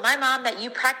mom told my mom that you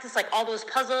practice all those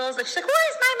puzzles. And she's like, why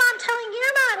is my mom telling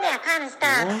your mom that kind of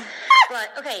stuff?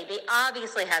 But, okay, they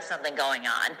obviously have something going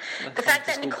on. The fact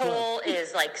that Nicole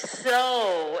is,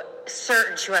 so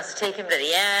certain she wants to take him to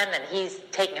the end and he's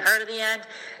taking her to the end.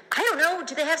 I don't know.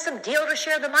 Do they have some deal to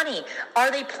share the money? Are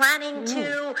they planning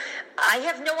to? I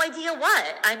have no idea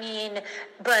what. I mean,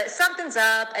 but something's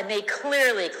up, and they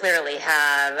clearly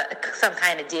have some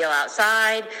kind of deal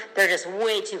outside. They're just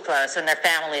way too close, and their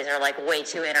families are way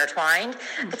too intertwined.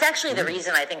 It's actually the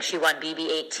reason I think she won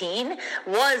BB18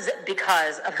 was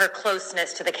because of her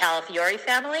closeness to the Calafiore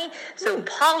family. So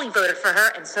Paulie voted for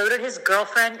her, and so did his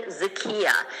girlfriend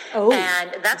Zakia.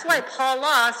 And that's why Paul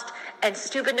lost and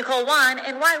stupid Nicole won,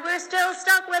 and why we're still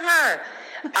stuck with her.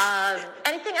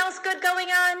 Anything else good going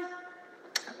on?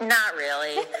 Not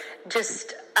really.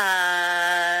 Just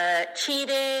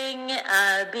cheating,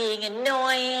 being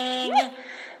annoying,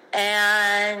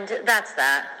 and that's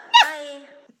that. Bye.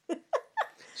 Do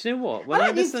you know what? When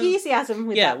I listen, enthusiasm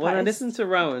with that when I listen to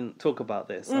Rowan talk about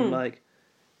this, I'm like,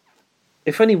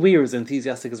 if only we were as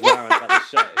enthusiastic as Rowan about this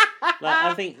show.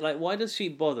 I think, why does she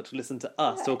bother to listen to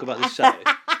us talk about this show?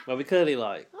 Well, we clearly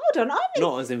Hold on,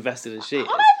 not as invested as she is.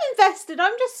 I've invested.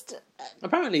 I'm just...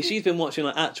 Apparently she's been watching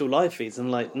like actual live feeds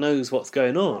and like knows what's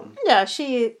going on. Yeah,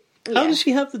 she... How does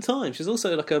she have the time? She's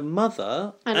also like a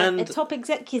mother and a top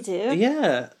executive.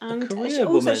 Yeah, and a career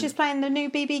also woman. She's playing the new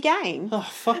BB game. Oh,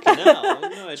 fucking hell. I had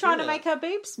no idea. Trying to make her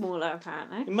boobs smaller,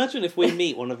 apparently. Imagine if we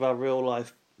meet one of our real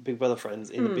life Big Brother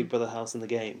friends in the Big Brother house in the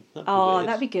game.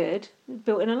 That'd be good.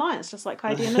 Built an alliance, just like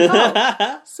Heidi and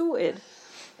Nicole. Sorted.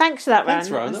 Thanks for that, Ron. Thanks,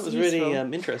 Ron. That was really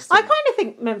interesting. I kind of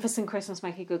think Memphis and Christmas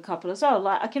make a good couple as well.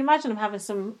 Like, I can imagine them having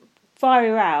some fiery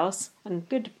rows and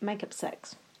good makeup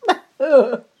sex.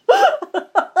 It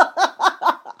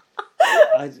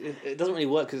doesn't really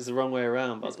work because it's the wrong way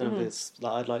around. But I was going to be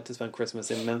like, I'd like to spend Christmas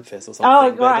in Memphis or something. Oh,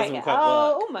 right. But it doesn't quite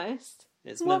work. Almost.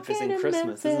 It's Memphis in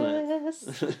Christmas,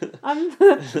 Memphis. Isn't it? I was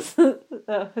going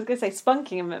to say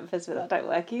spunking in Memphis, but that don't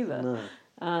work either.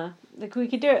 No. We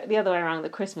could do it the other way around. The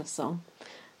Christmas song.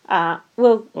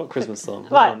 What Christmas song?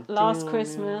 Right, Last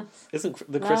Christmas.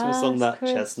 Isn't the Christmas song that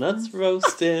Christmas. chestnuts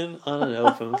roasting on an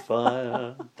open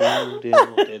fire?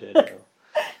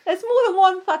 There's more than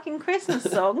one fucking Christmas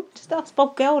song. Just ask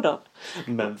Bob Geldof.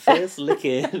 Memphis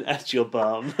licking at your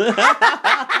bum.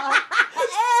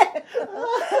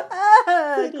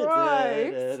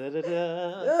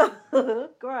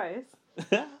 Gross.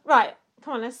 Right,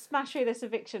 come on, let's smash through this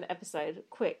eviction episode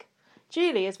quick.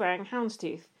 Julie is wearing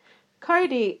houndstooth.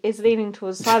 Cody is leaning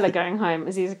towards Tyler going home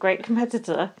as he's a great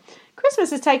competitor.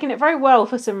 Christmas is taking it very well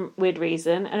for some weird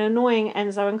reason and annoying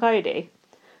Enzo and Cody.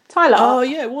 Tyler. Oh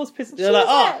yeah, it was pissing. They're like,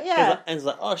 Enzo's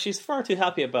like, oh, she's far too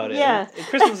happy about it. Yeah.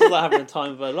 Christmas is like having the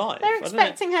time of her life. They're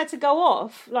expecting her to go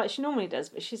off like she normally does,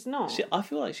 but she's not. I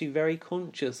feel like she very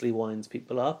consciously winds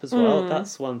people up as well.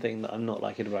 That's one thing that I'm not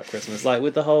liking about Christmas. Like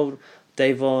with the whole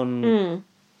Davon.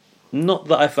 Not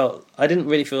that I didn't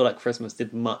really feel like Christmas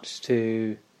did much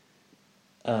to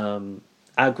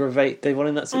aggravate Davon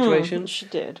in that situation. She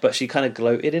did. But she kind of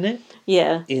gloated in it.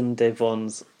 Yeah. In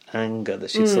Davon's anger that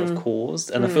she sort of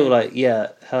caused. And I feel like,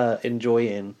 her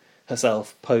enjoying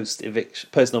herself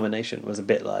post-nomination was a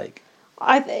bit like...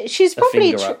 she's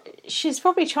probably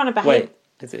trying to behave... Wait,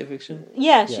 is it eviction?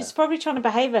 Yeah, she's probably trying to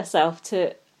behave herself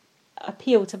to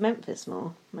appeal to Memphis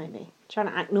more, maybe. Trying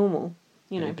to act normal.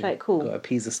 Play it cool. Got to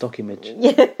appease the stock image.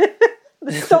 Yeah.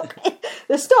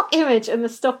 The stock image and the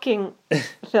stocking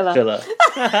filler.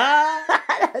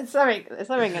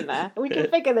 something in there. We can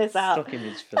figure this out. Stock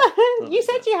image filler. You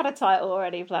said you had a title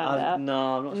already planned out.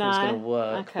 No, I'm not sure it's going to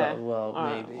work. Okay. But,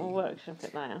 right, maybe. We'll workshop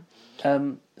it later.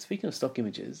 Speaking of stock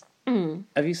images,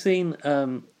 have you seen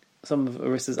some of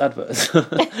Arissa's adverts?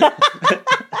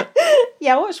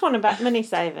 Yeah, I watched one about money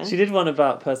saving. She did one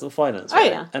about personal finance.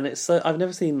 Right? Oh yeah. And it's I've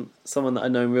never seen someone that I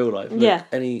know in real life look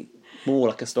any more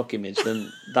like a stock image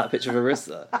than that picture of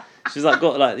Arissa. She's like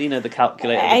got like the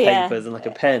calculator, the papers, and like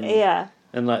a pen. Yeah.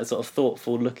 And like a sort of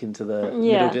thoughtful look into the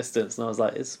middle distance, and I was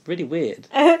like, it's really weird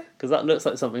because that looks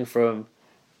like something from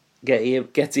Getty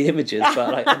Images,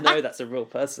 but like I know that's a real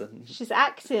person. She's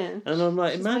acting, and I'm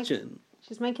like, imagine.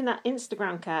 She's making that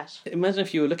Instagram cash. Imagine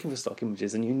if you were looking for stock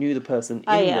images and you knew the person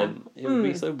in them. It would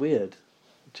be so weird.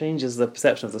 It changes the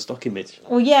perception of the stock image.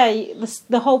 Well, yeah,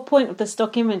 the whole point of the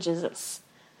stock image is it's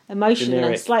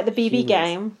emotionless, like the BB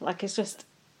game. Like it's just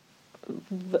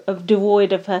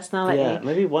devoid of personality. Yeah,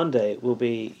 maybe one day we'll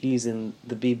be using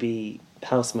the BB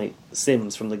housemate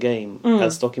Sims from the game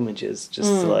as stock images,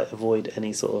 just to like avoid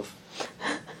any sort of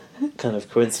kind of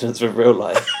coincidence with real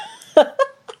life.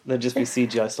 They'll just be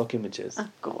CGI stock images. Oh,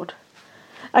 God.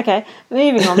 Okay,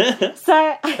 moving on.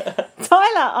 So,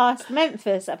 Tyler asked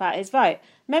Memphis about his vote.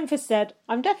 Memphis said,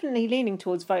 I'm definitely leaning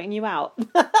towards voting you out.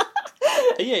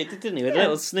 Yeah, he did, didn't he? With a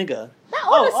little snigger. That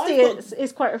honesty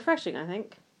is quite refreshing, I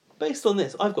think. Based on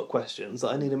this, I've got questions that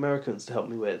I need Americans to help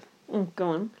me with. Go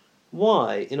on.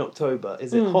 Why, in October,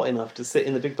 is it hot enough to sit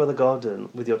in the Big Brother garden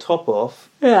with your top off,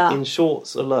 in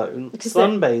shorts alone,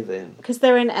 sunbathing? Because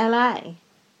they're in LA.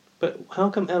 But how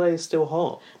come LA is still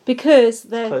hot? Because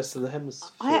they're close to the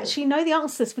hemisphere. I actually know the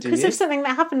answer to this because of something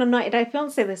that happened on 90 Day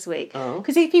Fiancé this week.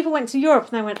 Because these people went to Europe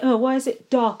and they went, oh, why is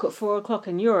it dark at 4 o'clock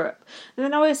in Europe? And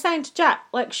then I was saying to Jack,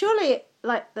 like, surely,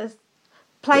 like, the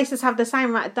places have the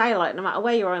same amount of daylight no matter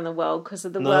where you are in the world because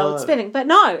of the world spinning. But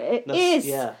no, it is.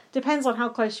 Yeah. Depends on how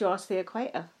close you are to the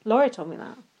equator. Laurie told me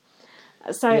that.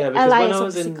 So LA is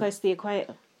obviously close to the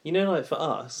equator. You know, like for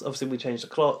us, obviously we change the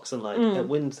clocks, and like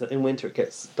in winter it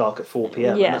gets dark at 4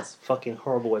 p.m. Yeah. And that's a fucking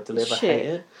horrible way to live. Shit. I hate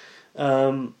it.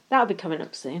 That'll be coming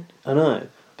up soon. I know,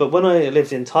 but when I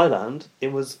lived in Thailand,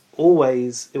 it would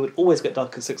always get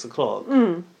dark at 6 o'clock,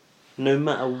 no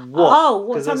matter what. Oh,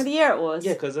 what time of the year it was?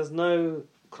 Yeah, because there's no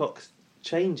clock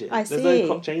changing. There's no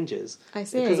clock changes. I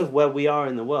see. Because of where we are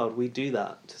in the world, we do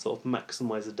that to sort of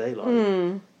maximise the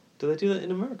daylight. Do they do that in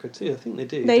America too? I think they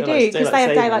do. They do, because they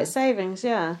have daylight savings,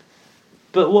 yeah.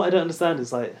 But what I don't understand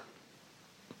is, like,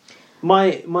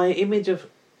 my image of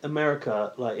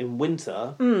America, like, in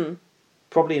winter,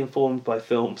 probably informed by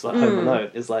films like Home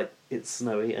Alone, is like, it's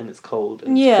snowy and it's cold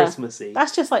and it's Christmassy.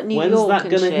 That's just like New York. When's that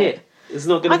going to hit? It's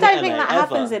not going to hit I don't think LA, that ever.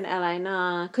 happens in LA,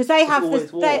 no. Because they have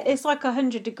this, it's like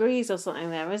 100 degrees or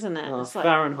something there, isn't it? Oh, it's like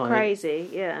Fahrenheit. Crazy,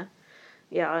 yeah.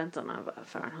 Yeah, I don't know about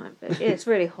Fahrenheit, but yeah, it's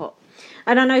really hot.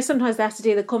 And I know sometimes they have to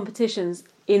do the competitions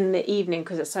in the evening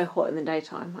because it's so hot in the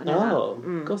daytime. I know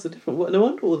that. God, it's a different... No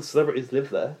wonder all the celebrities live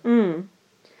there.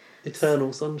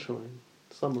 Eternal sunshine.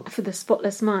 Summer. For the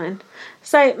spotless mind.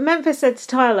 So Memphis said to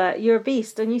Tyler, "You're a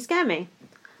beast and you scare me."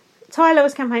 Tyler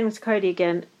was campaigning to Cody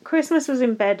again. Christmas was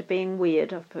in bed being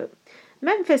weird, I've put.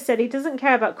 Memphis said he doesn't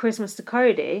care about Christmas to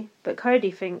Cody, but Cody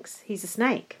thinks he's a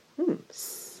snake.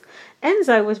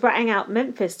 Enzo was ratting out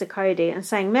Memphis to Cody and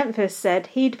saying Memphis said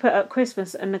he'd put up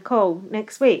Christmas and Nicole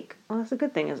next week. Well, that's a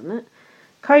good thing, isn't it?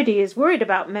 Cody is worried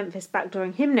about Memphis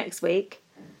backdooring him next week.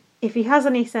 If he has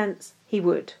any sense, he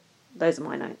would. Those are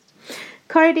my notes.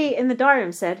 Cody in the diary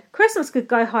room said, "Christmas could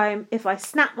go home if I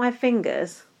snap my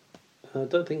fingers." I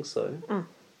don't think so.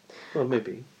 Well,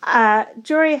 maybe.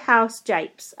 Jury House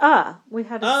Japes. We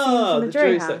had a scene from the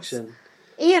jury house. Section.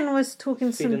 Ian was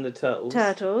talking feeding the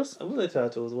turtles. Were they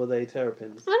turtles? Were they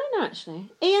terrapins? I don't know, actually.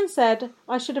 Ian said,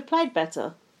 "I should have played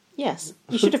better." Yes,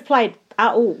 you should have played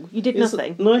at all. You did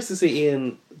nothing. Nice to see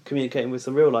Ian communicating with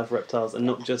some real-life reptiles and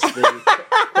not just the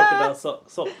crocodile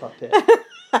sock puppet.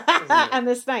 And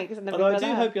the snakes. And I do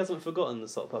hope he hasn't forgotten the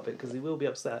sock puppet, because he will be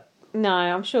upset. No,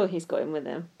 I'm sure he's got him with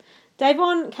him.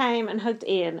 Davon came and hugged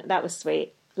Ian. That was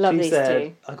sweet. Love these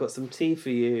two. "I got some tea for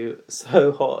you.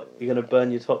 So hot, you're going to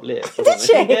burn your top lip." Did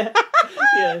she?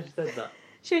 Yeah, she said that.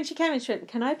 When she came in, she went,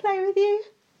 "Can I play with you?"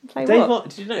 Play Davon, what?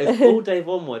 Did you know, all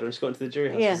Davon wanted when she got into the jury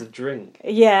house was a drink.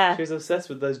 Yeah. She was obsessed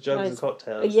with those jugs and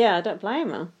cocktails. Yeah, I don't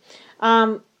blame her.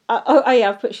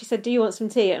 I've put, she said, "Do you want some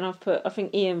tea?" And I've put, I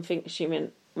think Ian thinks she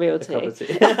meant real tea. A cup of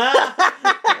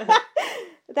tea.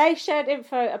 They shared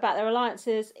info about their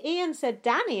alliances. Ian said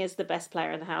Danny is the best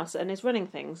player in the house and is running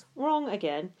things. Wrong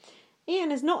again.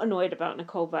 Ian is not annoyed about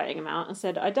Nicole voting him out and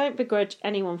said, "I don't begrudge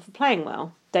anyone for playing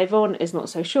well." Davon is not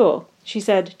so sure. She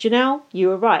said, "Janelle, you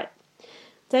were right."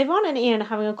 Davon and Ian are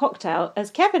having a cocktail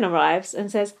as Kevin arrives and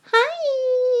says,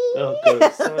 "Hi." Oh god,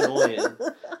 it's so annoying.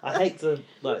 I hate to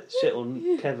shit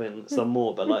on Kevin some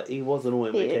more, but he was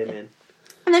annoying when he came in.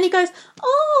 And then he goes,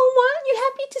 "Oh, why aren't you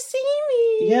happy to see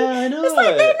me?" Yeah, I know. It's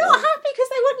like they're not happy because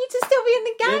they want you to still be in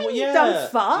the game, you dumb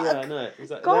fuck. Yeah, I know.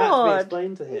 Exactly. God. That has to be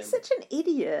explained to him. He's such an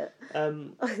idiot.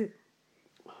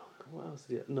 What else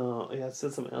did he... No, he had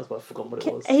said something else, but I forgot what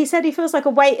it was. He said he feels like a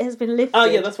weight has been lifted. Oh,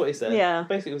 yeah, that's what he said. Yeah.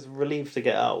 Basically, he was relieved to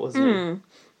get out, wasn't he?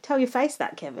 Tell your face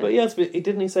that, Kevin. But yes,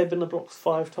 didn't he say been in the blocks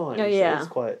 5 times? Oh, yeah.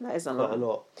 So that is quite a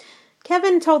lot.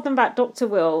 Kevin told them about Dr.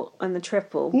 Will and the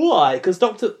triple. Why? Because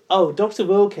Dr.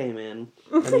 Will came in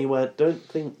and he went, "Don't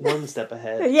think 1 step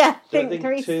ahead. Yeah, don't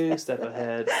think 2 steps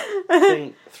ahead.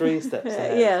 Think 3 steps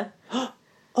ahead." Yeah.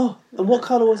 Oh, and what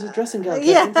colour was his dressing gown?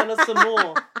 Yeah. Tell us some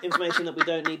more information that we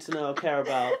don't need to know or care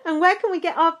about. And where can we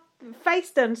get our face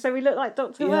done so we look like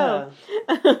Dr. Will?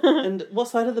 And what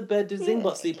side of the bed did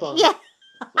Zingbot sleep on? Yeah.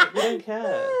 We don't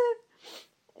care.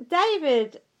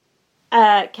 David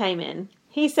came in.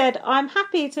 He said, "I'm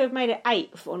happy to have made it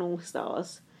 8th on All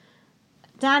Stars."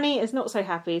 Danny is not so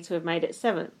happy to have made it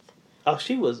 7th. Oh,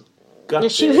 she was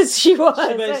gutted. She was. She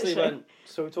basically went,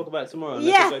 "Shall we talk about it tomorrow?" And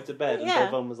let's go to bed. And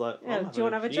Devon was like, "Do you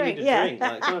want to have a drink?" You need a drink.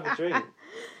 Come have a drink.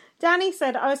 Danny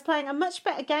said, "I was playing a much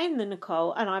better game than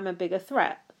Nicole and I'm a bigger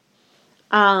threat."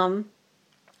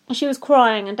 She was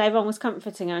crying and Davon was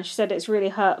comforting her and she said it's really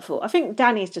hurtful. I think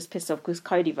Danny's just pissed off because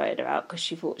Cody voted her out because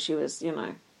she thought she was,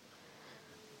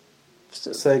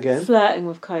 Say again? Flirting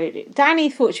with Cody. Danny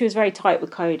thought she was very tight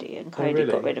with Cody and Cody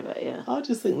got rid of it, yeah. I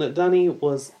just think that Danny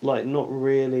was, not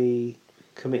really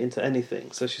committing to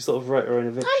anything, so she sort of wrote her own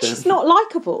eviction. And she's not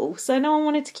likeable, so no one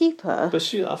wanted to keep her. But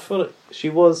I feel like she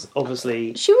was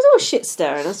obviously... She was always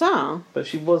shit-stirring as well. But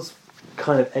she was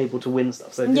kind of able to win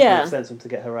stuff, so it didn't make sense for him to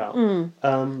get her out.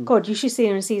 God, you should see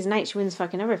her in season 8, she wins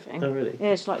fucking everything. Oh, really?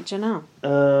 Yeah, she's like Janelle.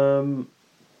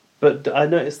 But I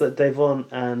noticed that Davon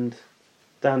and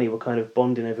Danny were kind of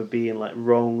bonding over being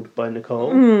wronged by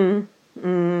Nicole.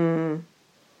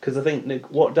 Because I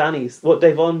think what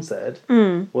Davon said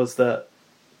was that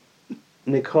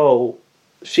Nicole,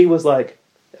 she was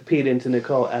appealing to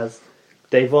Nicole as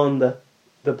Davon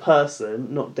the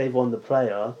person, not Davon the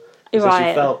player. So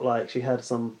she felt like she had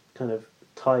some kind of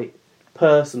tight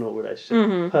personal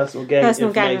relationship, personal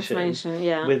game information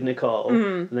yeah. with Nicole,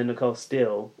 and then Nicole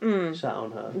still shat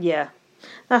on her. Yeah.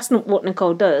 That's not what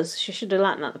Nicole does. She should have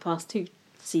learned that the past 2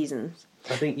 seasons.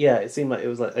 I think, it seemed like it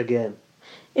was like, again.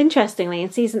 Interestingly,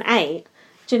 in season 8,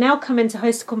 Janelle come in to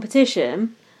host a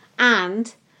competition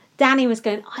and Danny was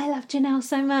going, I love Janelle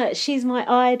so much. She's my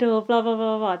idol, blah, blah,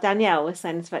 blah, blah. Danielle was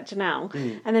saying this about Janelle.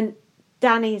 And then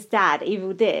Danny's dad,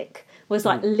 Evil Dick, was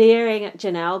like leering at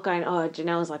Janelle, going, oh,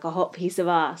 Janelle's like a hot piece of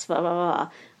ass, blah, blah, blah.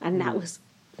 And that was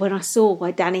when I saw why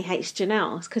Danny hates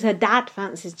Janelle. It's because her dad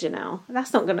fancies Janelle.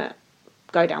 That's not going to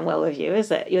go down well with you,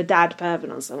 is it? Your dad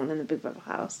perving on someone in the Big Brother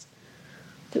house.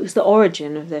 It was the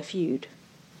origin of their feud.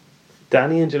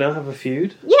 Danny and Janelle have a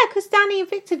feud? Yeah, because Danny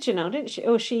evicted Janelle, didn't she?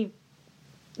 Or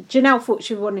Janelle thought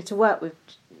she wanted to work with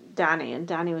Danny, and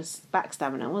Danny was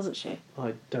backstabbing her, wasn't she?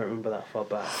 I don't remember that far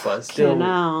back, but I still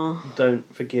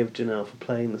don't forgive Janelle for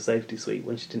playing the safety suite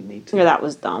when she didn't need to. Yeah, that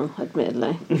was dumb,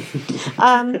 admittedly.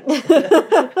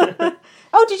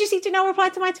 Oh, did you see Janelle reply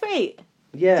to my tweet?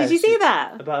 Yeah. Did you see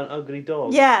that? About an ugly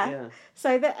dog. Yeah.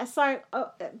 So Janelle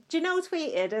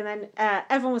tweeted, and then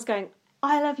everyone was going,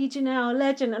 I love you, Janelle,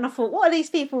 legend. And I thought, what are these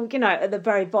people, at the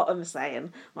very bottom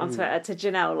saying on Twitter to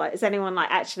Janelle? Like, is anyone like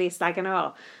actually slagging her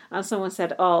off? And someone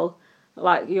said, oh,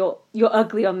 like you're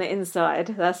ugly on the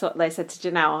inside. That's what they said to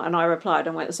Janelle. And I replied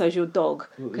and went, so's your dog,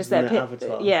 because they're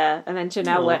avatar. Yeah. And then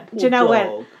Janelle went, and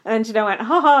then Janelle went,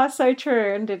 haha, so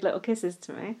true, and did little kisses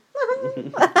to me.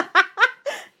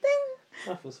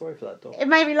 I feel sorry for that dog. It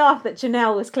made me laugh that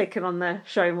Janelle was clicking on the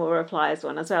show more replies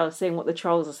one as well, seeing what the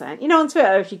trolls are saying. On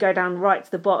Twitter, if you go down right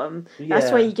to the bottom,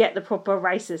 that's where you get the proper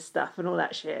racist stuff and all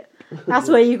that shit. That's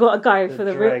where you got to go for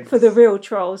the real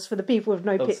trolls, for the people with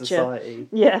no picture. Society.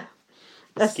 Yeah.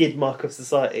 The skid mark of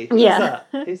society. Yeah.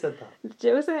 Who's that? Who said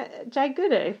that? Wasn't it Jay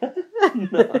Goody?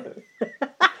 No.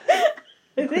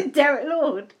 Is it Derek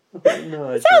Lord?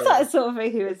 No, it sounds like the sort of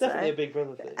thing he would say. Definitely a Big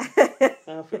Brother thing.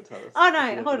 Alfred Tullis. Oh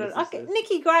no, hold on.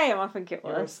 Nikki Graham, I think it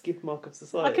was. You're a skid mark of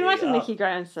society. I can imagine Nikki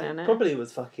Graham saying it. Probably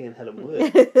was fucking Helen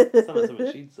Wood.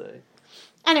 Something she'd say.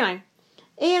 Anyway,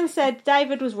 Ian said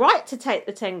David was right to take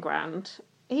the 10 grand.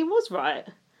 He was right.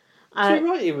 You're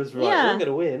right, he was right. Yeah, we're going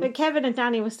to win. But Kevin and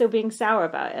Danny were still being sour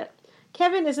about it.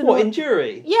 Kevin is in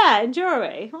jury? Yeah, in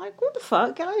jury. Like, what the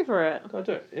fuck? Get over it.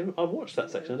 I watched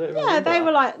that section. I don't remember. Yeah, they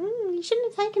were like, you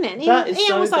shouldn't have taken it. And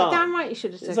Ian was like, damn right, you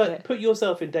should have taken it. Like, put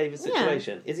yourself in David's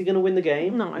situation. Is he going to win the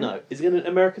game? No. Is he going to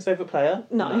America's favourite player?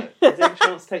 No. Is there a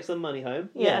chance to take some money home?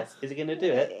 Yes. Is he going to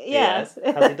do it? Yes.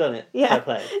 Has he done it? Yeah. Fair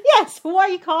play. Yes. Why are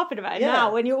you carping about it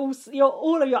now when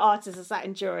all of your artists are sat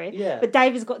in jury? Yeah. But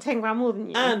David's got 10 grand more than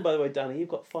you. And by the way, Danny, you've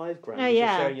got 5 grand. You're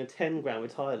sharing your 10 grand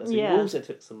with Tyler, so you also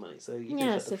took some money. So you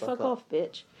can shut the fuck off,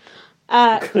 bitch.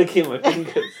 I'm gonna keep my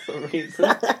fingers for some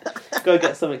reason. Go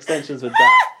get some extensions with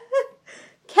that.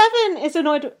 Kevin is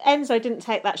annoyed Enzo didn't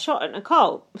take that shot at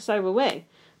Nicole. So were we.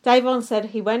 Davon said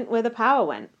he went where the power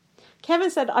went.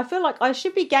 Kevin said, I feel like I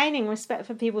should be gaining respect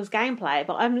for people's gameplay,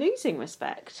 but I'm losing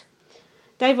respect.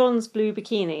 Davon's blue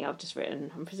bikini, I've just written.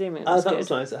 I'm presuming it was that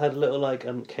was nice. It had a little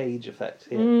cage effect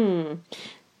here.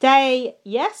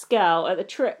 Yes girl at the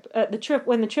trip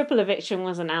when the triple eviction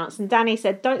was announced, and Danny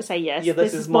said, don't say yes, yeah,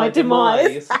 this is my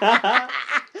demise.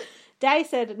 Day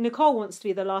said Nicole wants to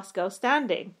be the last girl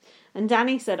standing, and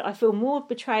Danny said, I feel more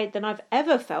betrayed than I've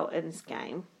ever felt in this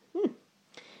game.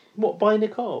 What, by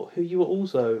Nicole, who you were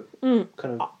also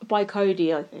kind of by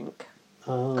Cody, I think.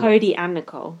 Cody and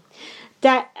Nicole.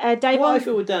 What I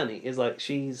feel with Danny is like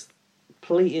she's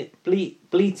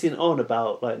bleating on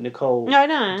about like Nicole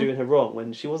doing her wrong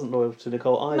when she wasn't loyal to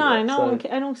Nicole either. No one,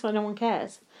 and also no one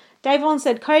cares. Davon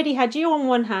said Cody had you on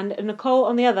one hand and Nicole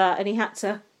on the other, and he had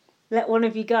to let one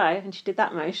of you go, and she did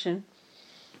that motion.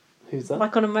 Who's that?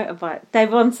 Like on a motorbike.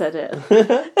 Davon said it.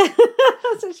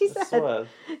 That's what she said. Swerve.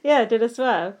 Yeah, did a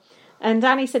swerve. And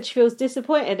Danny said she feels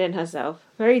disappointed in herself.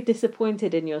 Very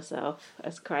disappointed in yourself,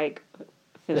 as Craig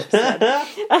Phillips said.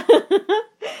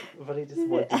 Very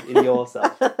disappointed in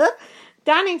yourself.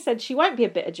 Danny said she won't be a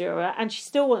bitter juror and she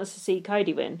still wants to see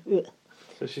Cody win.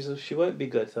 So she won't be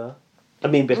bitter. I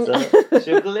mean bitter.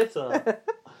 She'll glitter.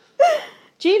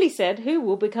 Julie said who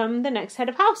will become the next head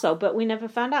of household, but we never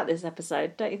found out this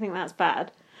episode. Don't you think that's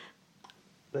bad?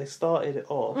 They started it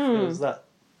off. It was that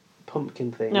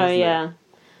pumpkin thing. Oh, yeah. It?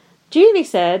 Julie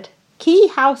said key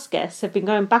house guests have been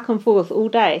going back and forth all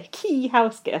day. Key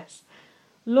house guests.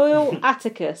 Loyal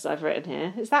Atticus, I've written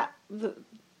here. Is that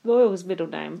Loyal's middle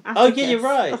name? Atticus. Oh, yeah, you're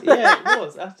right. Yeah, it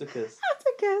was Atticus.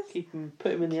 Atticus.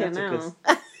 Put him in the Atticus.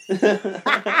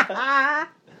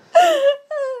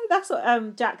 That's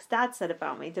what Jack's dad said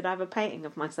about me. Did I have a painting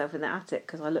of myself in the attic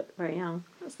because I look very young?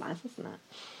 That's nice, isn't it?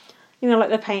 You know, like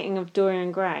the painting of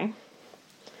Dorian Gray.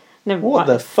 What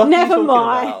the fuck are you talking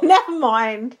about? Never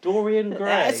mind. Dorian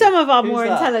Gray. Some of our more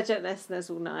intelligent listeners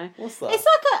will know. What's that? It's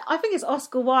like I think it's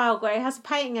Oscar Wilde, where he has a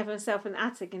painting of himself in the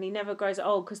attic and he never grows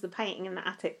old because the painting in the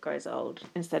attic grows old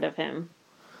instead of him.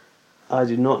 I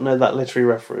do not know that literary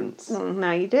reference.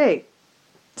 No, you do.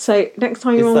 So next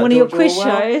time you're on one of your quiz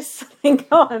shows, think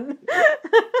on. I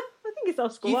think it's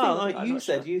Oscar Wilde. You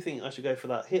said you think I should go for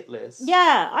that hit list.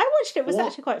 Yeah, I watched it. It was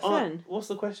actually quite fun. What's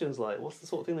the questions like? What's the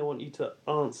sort of thing they want you to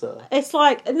answer? It's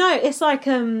like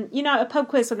a pub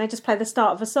quiz when they just play the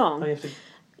start of a song. Oh, you have to...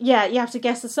 Yeah, you have to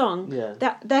guess the song.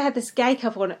 Yeah. They had this gay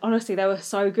couple on it. Honestly, they were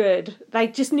so good. They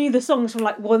just knew the songs from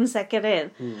like 1 second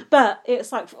in. But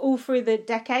it's like all through the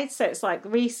decades, so it's like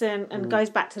recent and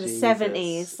goes back to the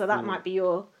 70s. So that might be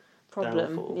your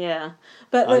problem. Downfall. Yeah.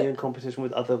 But are you in competition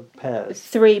with other pairs?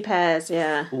 3 pairs,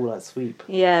 yeah. All that sweep.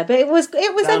 Yeah, but it was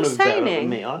entertaining.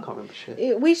 Me, I can't remember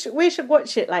shit. We should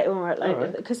watch it later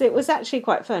on, because it was actually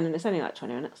quite fun and it's only like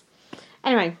 20 minutes.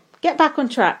 Anyway, get back on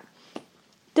track.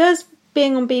 Does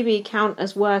being on BB count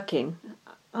as working?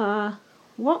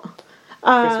 What?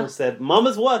 Christmas said,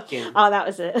 "Mama's working." Oh, that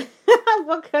was it.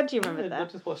 What? How do you remember that? I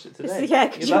just watched it today. Yeah,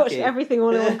 because you watched everything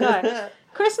all in one go.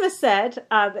 Christmas said,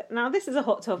 now this is a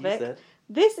hot topic.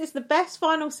 This is the best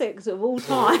Final Six of all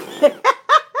time.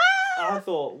 I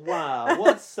thought, wow,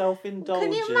 what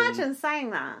self-indulgent. Can you imagine saying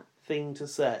that? Thing to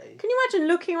say. Can you imagine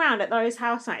looking around at those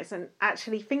housemates and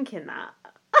actually thinking that?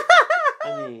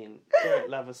 I mean, Derek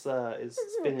Levasseur is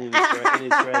spinning in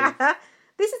his grave.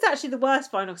 This is actually the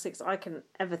worst Final Six I can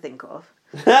ever think of.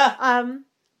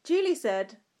 Julie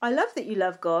said, "I love that you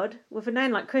love God. With a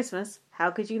name like Christmas, how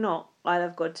could you not? I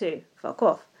love God too. Fuck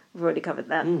off." We've already covered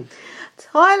that.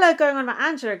 Tyler going on about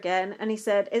Angela again, and he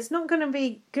said, "It's not going to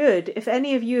be good if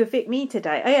any of you evict me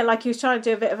today." Oh yeah, like he was trying to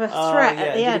do a bit of a threat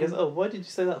at the end. He goes, "Oh, why did you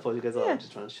say that for?" He goes, "Oh, I'm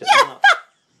just trying to shut them up."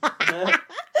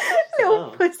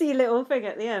 Little pussy little thing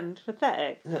at the end.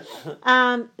 Pathetic.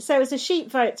 So it was a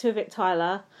sheep vote to evict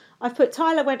Tyler. I've put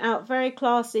Tyler went out very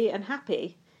classy and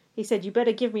happy. He said, "You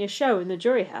better give me a show in the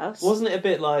jury house." Wasn't it a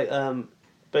bit like,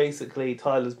 basically,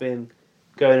 Tyler's been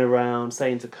going around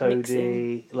saying to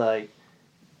Cody, like,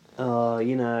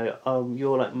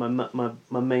 you're like my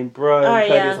main bro. Oh, and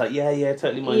Cody's like, yeah,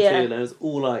 totally mine too. Yeah. And it was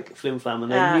all like flim flam,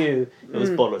 and they knew it was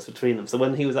bollocks between them. So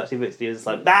when he was actually evicted, he was just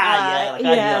like, I knew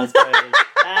I was going.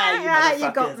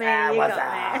 You got me. What's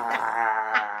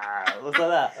like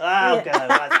that? Oh, God,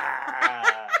 what's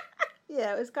that?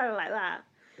 Yeah, it was kind of like that.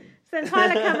 So then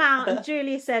Tyler came out and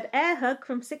Julie said, "Air hug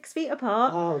from 6 feet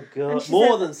apart." Oh, God.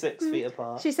 More than 6 feet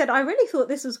apart. She said, "I really thought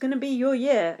this was going to be your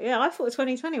year." Yeah, I thought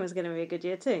 2020 was going to be a good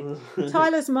year too.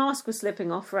 Tyler's mask was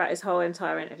slipping off throughout his whole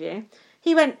entire interview.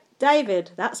 He went,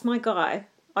 "David, that's my guy.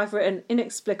 I've written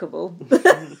inexplicable."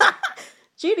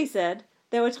 Julie said,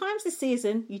 "There were times this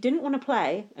season you didn't want to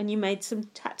play and you made some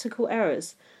tactical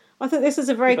errors." I thought this was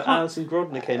a very... But Alison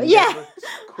Grodner came a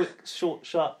quick, short,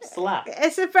 sharp slap.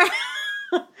 It's a very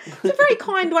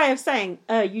kind way of saying,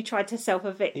 you tried to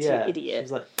self-evict, you idiot. She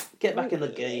was like, get back in the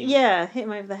game. Yeah, hit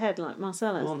him over the head like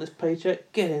Marcellus. You want this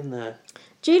paycheck? Get in there.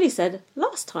 Julie said,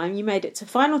 "Last time you made it to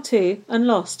final 2 and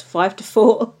lost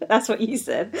 5-4. That's what you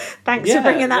said. Thanks for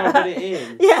bringing that up. Put it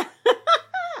in. Yeah.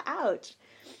 Ouch.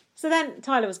 So then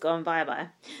Tyler was gone. Bye.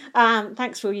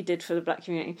 Thanks for all you did for the black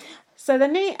community. So the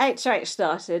new HH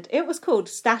started. It was called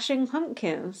Stashing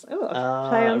Pumpkins. Oh,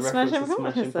 play on Smashing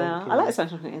Pumpkins there. I like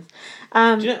Smashing Pumpkins.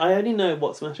 Do you know, I only know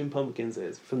what Smashing Pumpkins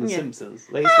is from The Simpsons.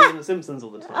 They used to be in The Simpsons all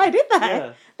the time. I did that.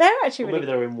 Yeah. They're actually maybe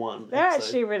they're in one. They're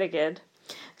actually really good.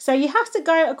 So you have to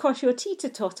go across your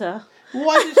teeter-totter.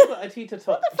 Why did you call it a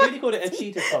teeter-totter? Julie called it a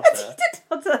teeter-totter.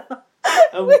 Teeter-totter.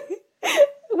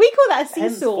 We call that a seesaw.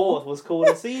 Henceforth was called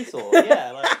a seesaw.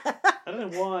 Yeah, like, I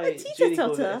don't know why Julie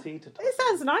called it a teeter-totter. It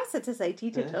sounds nicer to say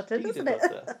teeter-totter, doesn't it?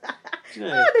 Do you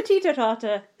know, the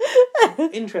teeter-totter.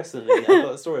 Interestingly, I've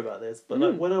got a story about this, but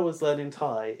like when I was learning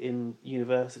Thai in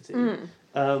university,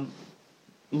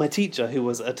 my teacher, who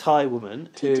was a Thai woman,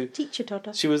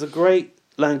 Teacher-totter. She was a great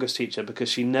language teacher because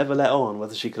she never let on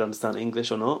whether she could understand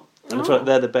English or not. And I feel like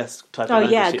they're the best type of language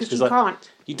teacher. Oh, yeah, because you can't.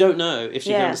 You don't know if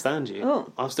she can understand you.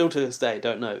 Oh. I still to this day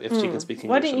don't know if she can speak English.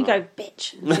 Why didn't you go,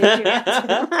 bitch?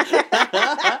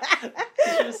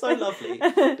 She was so lovely.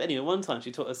 But anyway, one time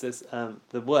she taught us this,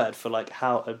 the word for like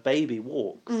how a baby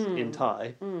walks in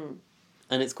Thai. And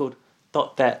it's called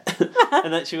dot that.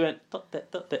 And then she went dot that,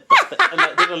 and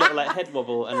like did a little like head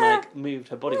wobble and like moved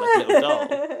her body like a little doll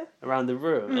around the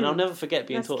room. And I'll never forget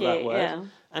being taught that word. Yeah.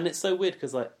 And it's so weird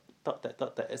because like dot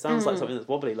that. It sounds like something that's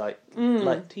wobbly, like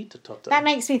teeter-totter. That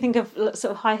makes me think of sort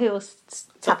of high heels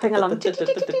tapping along.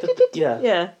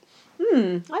 Yeah.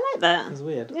 I like that. It's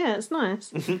weird. Yeah, it's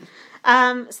nice. So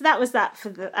that was that for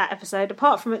that episode.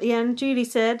 Apart from at the end, Julie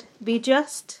said, "Be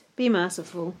just, be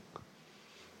merciful."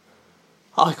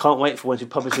 I can't wait for when she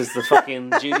publishes the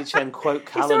fucking Julie Chen quote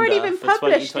calendar. It's already been for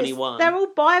published. 2021. They're all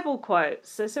Bible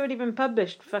quotes. So it's already been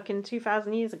published fucking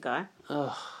 2,000 years ago.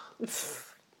 Ugh.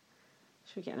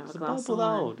 Should we get another Is the glass Bible of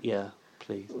wine? old? Yeah,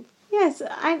 please. Yes,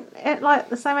 like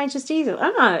the same age as Jesus.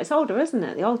 Oh no, it's older, isn't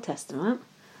it? The Old Testament.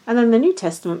 And then the New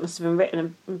Testament must have been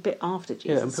written a bit after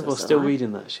Jesus. Yeah, and people are still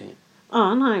reading that shit.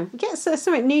 Oh no, get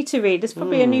something new to read. There's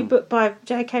probably a new book by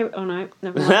J.K. Oh no,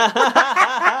 never mind.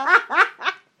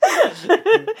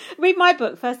 Read my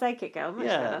book, First Aid Kit Girl. Much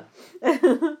better.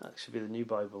 That should be the new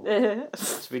Bible.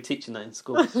 Should be teaching that in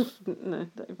schools. No,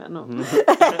 you better not.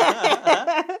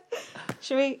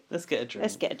 Should we? Let's get a drink.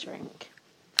 Let's get a drink.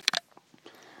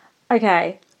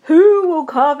 Okay, who will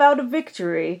carve out a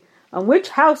victory? And which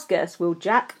house guest will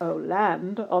Jack O'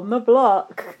 on the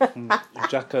block?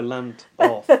 Jack O'Land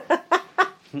off.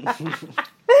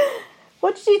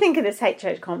 What did you think of this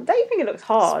HH comp? Don't you think it looks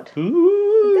hard?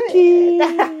 Spooky.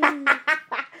 Don't you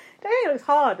think it looks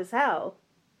hard as hell?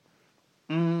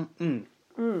 It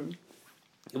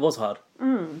was hard.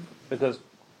 Because,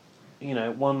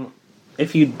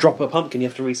 if you drop a pumpkin, you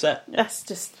have to reset. That's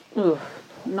just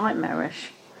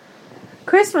nightmarish.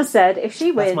 Christmas said if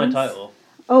she wins... That's my title.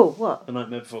 Oh, what? The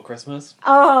Nightmare Before Christmas.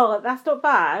 Oh, that's not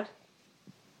bad.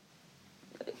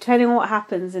 Depending on what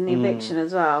happens in the eviction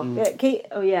as well.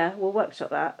 Yeah, we'll workshop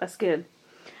that. That's good.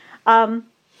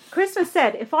 Christmas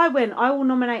said, if I win, I will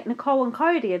nominate Nicole and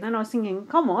Cody. And then I was thinking,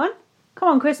 come on,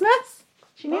 Christmas.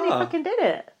 She nearly fucking did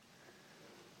it.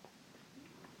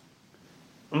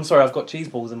 I'm sorry, I've got cheese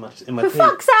balls in my For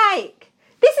fuck's sake!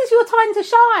 This is your time to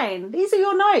shine. These are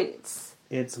your notes.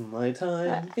 It's my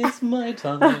time. It's my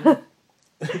time.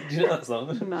 Do you know that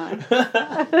song? No.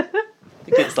 I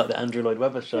think it's like the Andrew Lloyd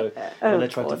Webber show when they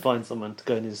tried to find someone to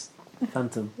go in his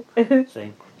Phantom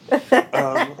thing.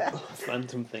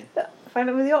 Phantom thing.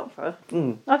 Phantom of the Opera.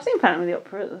 I've seen Phantom of the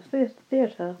Opera at the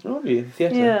theatre. Oh, have you?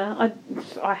 Theatre? Yeah,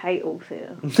 I hate all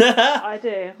theatre. I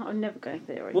do. I'm never going to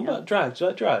theatre again. What about drag? Do you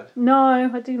like drag?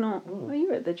 No, I do not. Well, you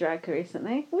were at the drag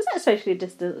recently. Was that socially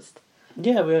distanced?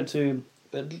 Yeah, we went to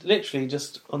literally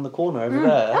just on the corner over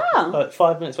there, like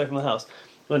 5 minutes away from the house.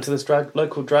 Went to this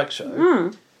local drag show,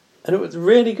 and it was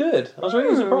really good. I was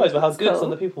really surprised by how good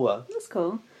some of the people were. That's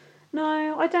cool.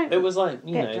 No, I don't. It was like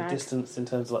drag. distance in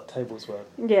terms of like tables were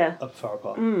up far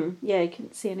apart. Yeah, you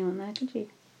couldn't see anyone there, could you?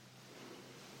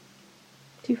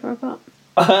 Too far apart.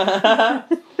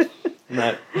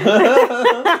 No.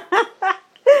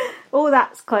 All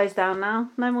that's closed down now.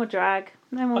 No more drag.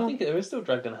 No more. I think there is still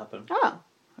drag going to happen. Oh,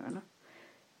 fair enough.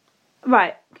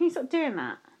 Right, can you stop doing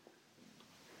that?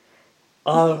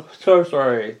 Oh, so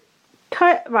sorry.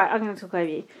 Right, I'm going to talk over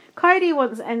you. Cody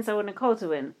wants Enzo and Nicole to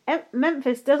win.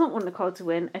 Memphis doesn't want Nicole to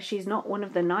win as she's not one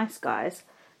of the nice guys.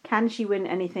 Can she win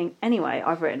anything anyway?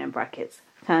 I've written in brackets.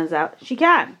 Turns out she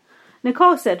can.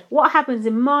 Nicole said, what happens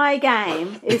in my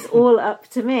game is all up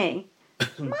to me. What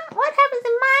happens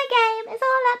in my game is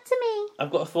all up to me.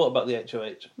 I've got a thought about the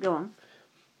HOH. Go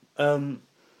on.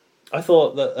 I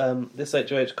thought that this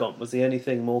HOH comp was the only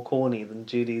thing more corny than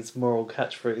Julie's moral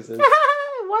catchphrases.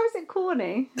 Why was it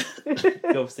corny? You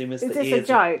obviously missed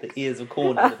the ears of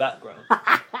corn in the background.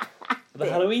 The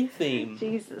Halloween theme.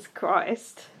 Jesus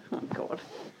Christ. Oh, God.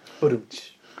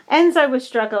 Ba-dum-tsh. Enzo was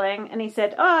struggling and he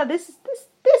said, this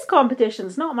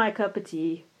competition's not my cup of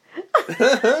tea.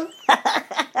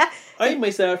 I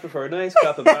myself prefer a nice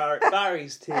cup of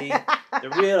Barry's tea, the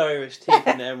real Irish tea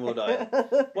from the Emerald Isle,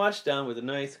 washed down with a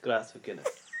nice glass of Guinness.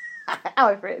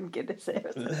 I've written Guinness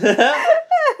here.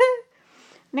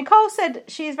 Nicole said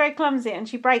she is very clumsy and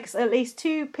she breaks at least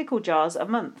 2 pickle jars a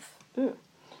month.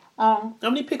 How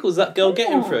many pickles is that girl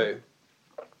getting through?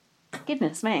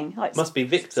 Goodness me. Must be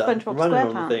Victor SpongeBob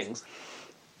running on things.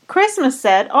 Christmas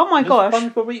said, oh my gosh.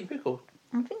 SpongeBob eat pickle?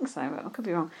 I think so, but I could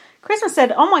be wrong. Christmas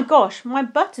said, oh my gosh, my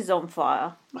butt is on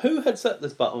fire. Who had set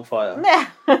this butt on fire? Yeah.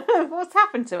 What's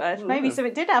happened to her? Maybe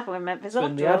something did happen in Memphis. It's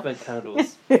been the advent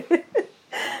candles.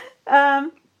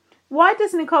 Why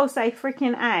does Nicole say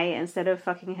freaking A instead of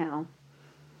fucking hell?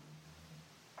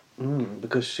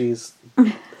 Because she's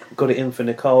got it in for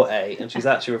Nicole A, and she's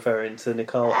actually referring to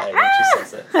Nicole A when she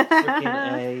says it.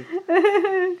 Freaking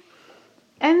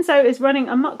A. Enzo is running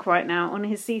amok right now on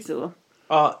his seesaw.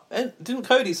 Didn't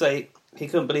Cody say he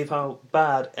couldn't believe how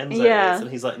bad Enzo is, and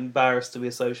he's like embarrassed to be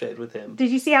associated with him?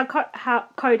 Did you see how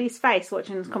Cody's face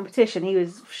watching this competition? He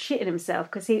was shitting himself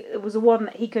because it was the one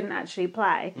that he couldn't actually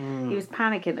play. He was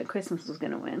panicking that Christmas was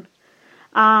going to win.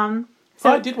 So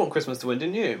I did want Christmas to win,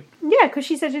 didn't you? Yeah, because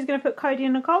she said she was going to put Cody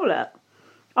and Nicole up.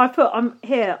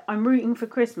 I'm rooting for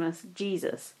Christmas,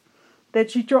 Jesus. Then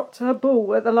she dropped her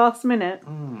ball at the last minute.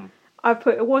 I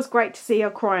put, it was great to see her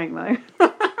crying though.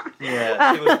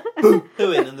 Yeah, she was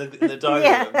booing in the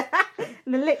dining room.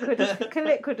 The liquid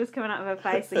was coming out of her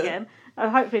face again.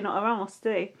 Hopefully not her arse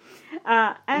too.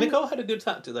 And Nicole had a good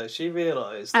tactic though. She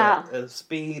realised that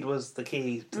speed was the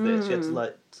key to this. She had to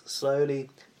like slowly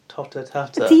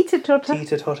totter-tatter.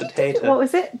 Teeter-totter-tater. What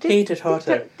was it?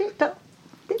 Teeter-totter.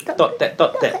 Dot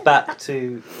back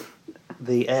to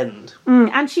the end.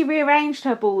 And she rearranged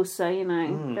her balls, so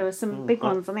there were some big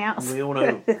ones on the outside. We all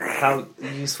know how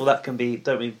useful that can be,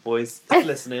 don't we, boys?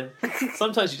 Listening.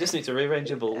 Sometimes you just need to rearrange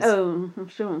your balls. Oh, I'm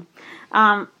sure.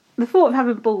 The thought of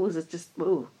having balls is just,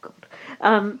 oh god.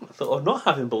 The thought of not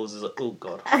having balls is like, oh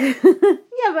god.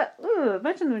 Yeah, but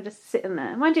imagine them just sitting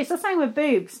there. Mind you, it's the same with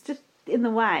boobs, just in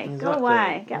the way. Exactly. Go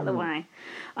away, get out of the way.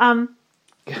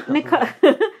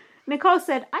 Nicole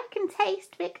said, "I can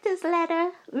taste Victor's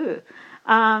letter." Ooh.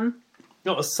 That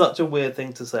was such a weird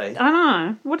thing to say. I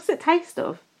know. What does it taste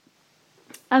of?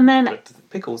 And then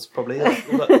pickles, probably.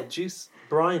 All that juice,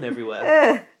 brine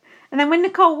everywhere. And then when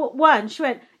Nicole won, she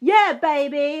went, "Yeah,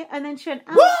 baby." And then she went,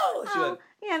 "Oh, whoa!" She went,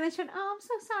 yeah. And then she went, "Oh, I'm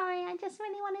so sorry. I just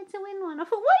really wanted to win one." I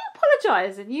thought, "Why are you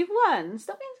apologising? You've won.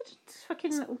 Stop being such a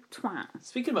fucking little twat."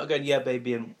 Speaking about going, "Yeah,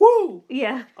 baby," and woo.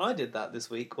 Yeah. I did that this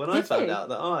week when I found out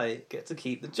that I get to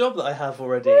keep the job that I have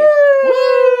already. Woo!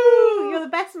 You're the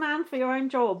best man for your own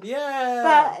job.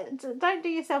 Yeah. But don't do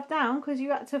yourself down because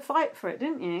you had to fight for it,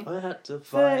 didn't you? I had to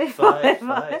fight for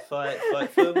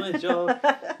my job.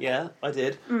 Yeah, I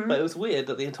did. But it was weird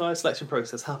that the entire selection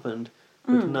process happened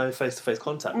with no face-to-face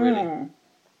contact, really.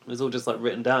 It was all just like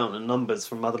written down and numbers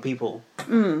from other people.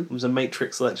 It was a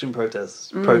matrix selection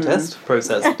process. Well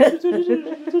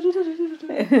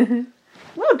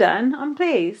done. I'm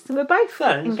pleased. We're both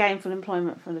in gainful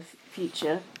employment for the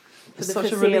future. It's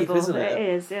such a relief, isn't it? It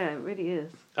is, yeah, it really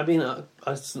is. I mean,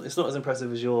 it's not as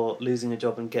impressive as you're losing a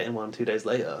job and getting one 2 days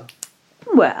later.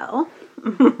 Well,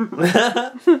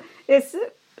 it's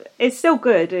still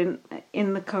good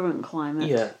in the current climate.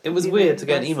 Yeah, it was weird to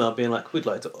get an email being like, "We'd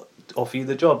like to offer you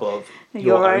the job of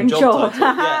your own job."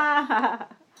 Yeah.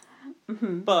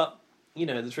 But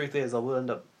the truth is, I will end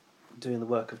up doing the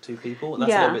work of two people, and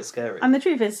that's a little bit scary. And the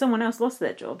truth is, someone else lost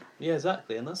their job. Yeah,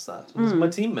 exactly, and that's sad. It was my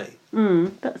teammate.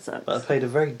 That sucks. But I played a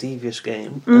very devious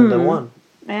game, and I won.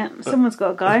 Yeah, someone's got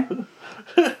to go.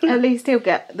 At least he'll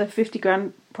get the 50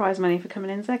 grand prize money for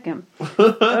coming in second.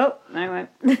 Oh, no, he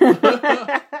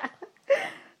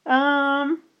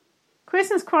won't.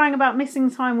 Kristen's crying about missing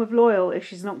time with Loyal if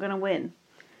she's not going to win.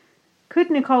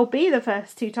 Could Nicole be the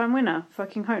first two-time winner?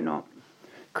 Fucking hope not.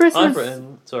 I've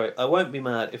written, I won't be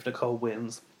mad if Nicole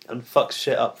wins and fucks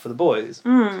shit up for the boys.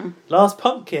 Last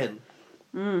pumpkin.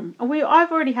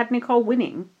 I've already had Nicole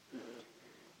winning.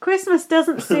 Christmas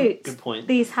doesn't suit Good point.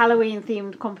 these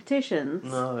Halloween-themed competitions.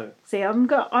 No. See,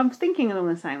 I'm thinking along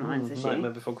the same lines as you.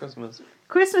 Nightmare Before Christmas.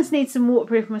 Christmas needs some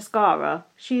waterproof mascara.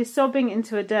 She is sobbing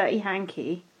into a dirty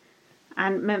hanky,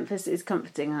 and Memphis is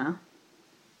comforting her.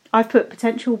 I've put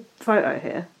potential photo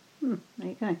here. There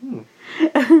you go.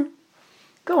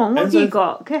 Go on, what have you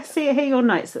got? Let's hear your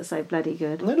notes that say bloody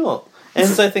good. They're not.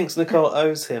 Enzo thinks Nicole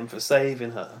owes him for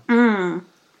saving her.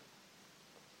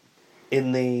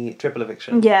 In the triple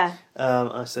eviction. Yeah.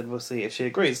 I said, we'll see if she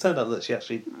agrees. It turned out that she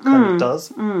actually kind of does,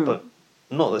 but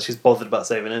not that she's bothered about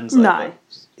saving Enzo. No.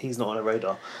 He's not on her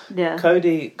radar. Yeah.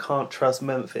 Cody can't trust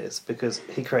Memphis because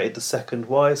he created the second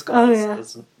wise guys,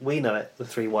 as we know it, the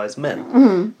three wise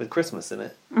men, with Christmas in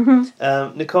it.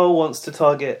 Nicole wants to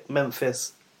target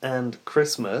Memphis and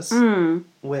Christmas,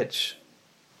 which,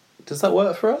 does that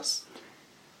work for us?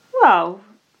 Well,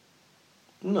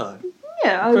 no.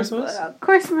 Yeah,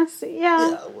 Christmas,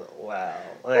 yeah. Wow.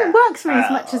 It works for me as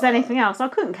much as anything else. I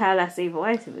couldn't care less either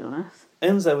way, to be honest.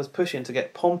 Enzo was pushing to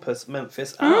get pompous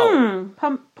Memphis out.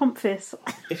 Pompous.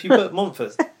 If you put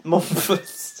Memphis.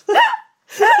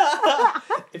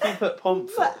 If you put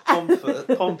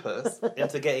pompous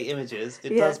into Getty Images,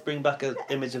 it does bring back an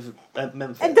image of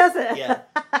Memphis. It does it? Yeah,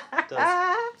 it does.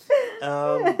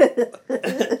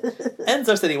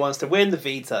 Enzo said he wants to win the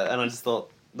veto, and I just thought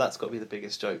that's got to be the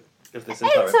biggest joke of this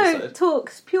entire episode. Enzo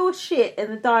talks pure shit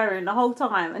in the diary room the whole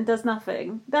time and does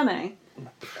nothing, doesn't he?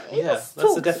 Yeah, that's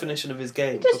the definition of his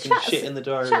game. Talking shit in the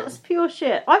diary room. Chats pure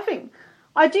shit. I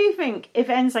do think if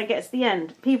Enzo gets the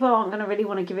end, people aren't going to really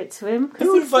want to give it to him.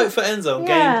 Who would vote for Enzo on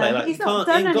gameplay? Like, he's not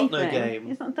got no game.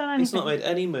 He's not done anything. He's not made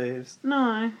any moves.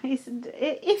 No.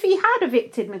 If he had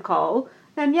evicted Nicole,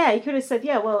 then he could have said,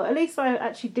 well, at least I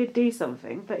actually did do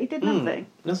something. But he did nothing.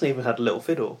 He hasn't even had a little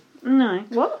fiddle. No.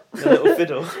 What? A little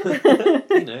fiddle.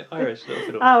 Irish little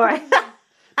fiddle. Oh, right.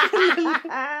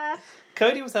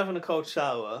 Cody was having a cold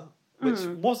shower, which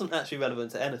wasn't actually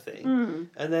relevant to anything.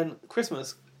 And then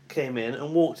Christmas came in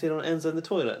and walked in on Enzo in the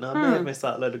toilet. Now, I may have missed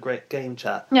out a load of great game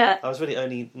chat. Yeah. I was really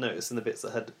only noticing the bits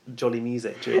that had jolly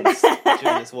music during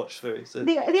this watch through. So.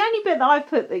 The only bit that I've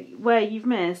put where you've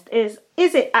missed is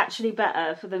it actually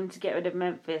better for them to get rid of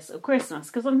Memphis or Christmas?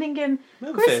 Because I'm thinking...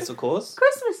 Memphis, of course.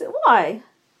 Christmas, why?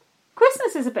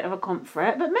 Christmas is a bit of a comp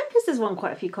threat, but Memphis has won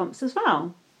quite a few comps as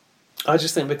well. I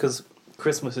just think because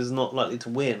Christmas is not likely to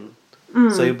win...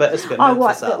 So you're better to get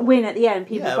Memphis out. Win at the end,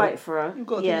 people vote for her. You've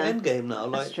got the end game now.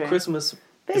 Like, Christmas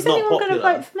but is not popular. But is anyone going to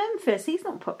vote for Memphis? He's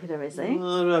not popular, is he?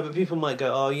 No, but people might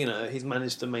go, he's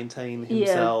managed to maintain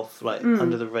himself,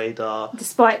 under the radar.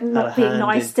 Despite not being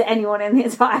nice to anyone in the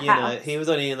entire house. He was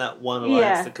only in that one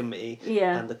alliance, the committee,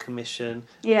 and the commission,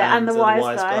 and the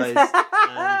wise guys. And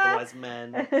the wise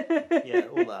men. Yeah,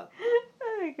 all that.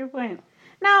 Oh, good point.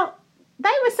 Now,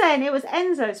 they were saying it was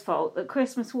Enzo's fault that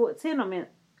Christmas walked in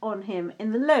on him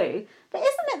in the loo, but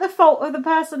isn't it the fault of the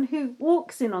person who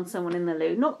walks in on someone in the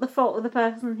loo, not the fault of the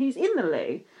person who's in the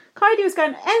loo? Cody was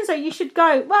going, Enzo, you should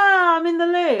go. Wow, I'm in the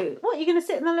loo. What, you're going to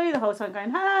sit in the loo the whole time going,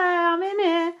 hey, I'm in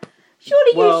here?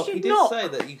 Surely you should not. Well, he did say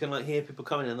that you can hear people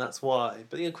coming in, that's why.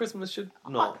 But Christmas should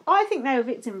not. I think they were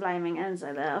victim blaming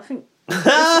Enzo there. I think if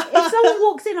someone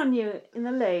walks in on you in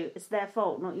the loo, it's their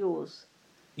fault, not yours.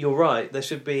 You're right. There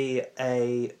should be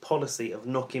a policy of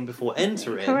knocking before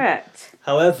entering. Correct.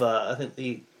 However, I think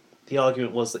the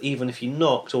argument was that even if you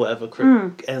knocked or whatever,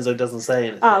 Enzo doesn't say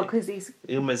anything. Oh, because he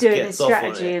almost doing his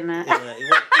strategy in there. Yeah,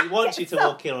 he wants you to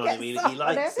walk in on him. He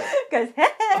likes it. Goes, hey!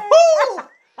 Oh!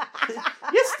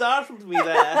 You startled me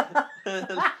there.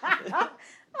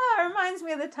 Oh, it reminds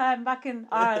me of the time back in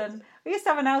Ireland. We used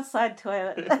to have an outside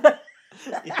toilet.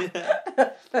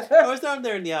 I was down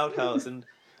there in the outhouse and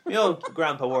my old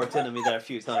grandpa walked in on me there a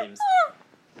few times.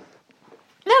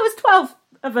 There was 12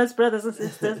 of us brothers and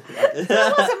sisters. So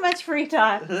there wasn't much free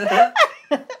time.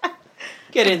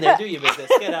 Get in there, do your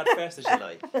business. Get out fast as you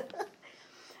like.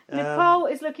 Nicole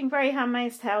is looking very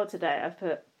Handmaid's Tale today.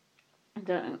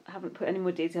 Haven't put any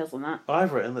more details on that.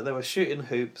 I've written that they were shooting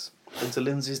hoops into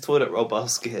Lindsay's toilet roll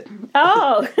basket.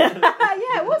 Oh,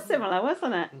 yeah, it was similar,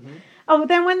 wasn't it? Mm-hmm. Oh,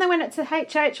 then when they went up to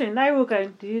HH room, they were all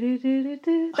going do do do do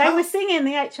do. They were singing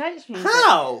the HH music.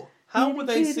 How? How were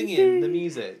they singing the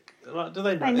music? Like, do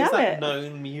they know? Is that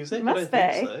known music? Must I don't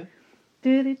think so.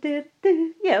 Do do do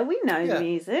do. Yeah, we know the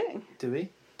music. Do we?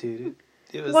 Do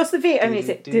do. What's the video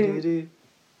music? Do do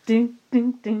do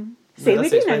do do. See, we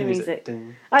do know the music.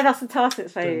 Oh, that's the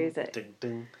Tarset's favourite music.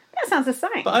 That sounds the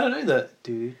same. But I don't know that.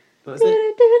 Do. What is it?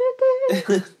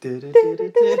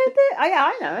 Oh yeah,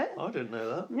 I know it. I didn't know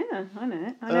that. Yeah, I know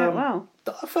it. I know it well.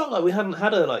 I felt like we hadn't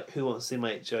had a Who Wants to See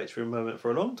My HH Room moment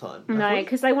for a long time. No,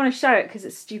 because they want to show it because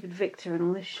it's stupid Victor and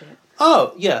all this shit.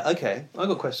 Oh yeah, okay. I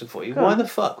got a question for you. Why the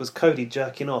fuck was Cody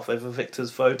jerking off over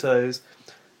Victor's photos,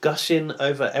 gushing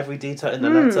over every detail in the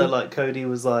letter? Like Cody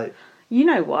was like, you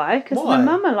know why? Because of the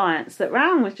Mum Alliance that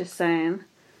Rowan was just saying.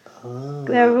 Oh.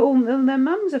 Their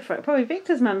mums are probably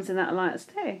Victor's mum's in that alliance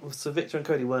too. So Victor and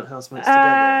Cody weren't housemates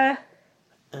together.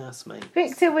 Housemates.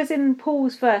 Victor was in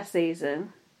Paul's first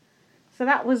season, so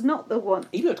that was not the one.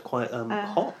 He looked quite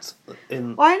hot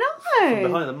in. I know. From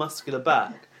behind the muscular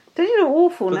back. Don't you look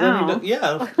awful now? Then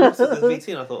I looked at the VT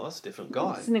and I thought that's a different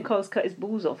guy. Nicole's cut his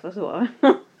balls off. That's what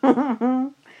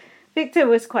Victor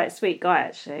was quite a sweet guy,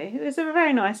 actually. He was a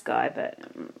very nice guy, but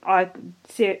I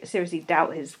seriously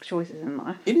doubt his choices in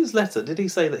life. In his letter, did he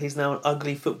say that he's now an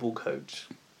ugly football coach?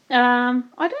 I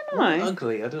don't know. What,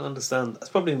 ugly? I don't understand. That's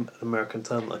probably an American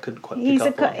term that I couldn't quite pick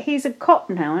up on. He's a cop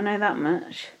now, I know that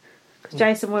much. Because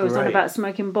Jason Boy was on about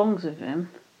smoking bongs with him.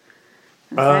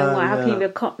 And saying, how can you be a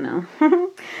cop now?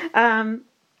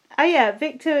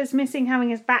 Victor is missing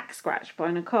having his back scratched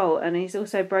by Nicole, and he's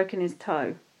also broken his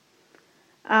toe.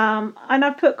 And I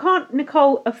put, can't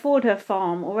Nicole afford her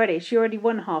farm already? She already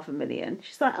won $500,000.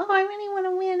 She's like, I really want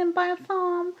to win and buy a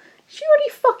farm. She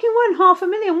already fucking won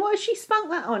 $500,000. What has she spunk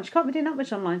that on? She can't be doing that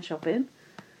much online shopping.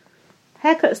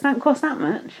 Haircuts don't cost that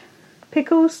much.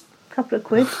 Pickles, a couple of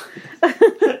quid.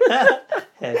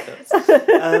 Haircuts.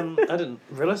 I didn't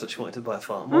realise that she wanted to buy a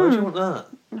farm. Why would you want that?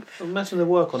 Imagine the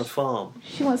work on a farm.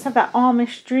 She wants to have that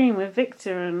Amish dream with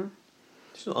Victor and...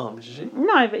 She's not Amish, is she?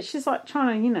 No, but she's like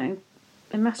trying to,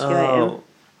 emasculate him.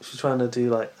 She's trying to do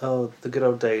the good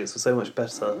old days were so much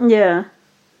better. Yeah.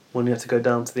 When you had to go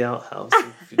down to the outhouse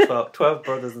with 12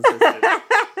 brothers and sisters.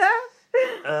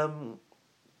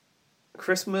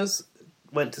 Christmas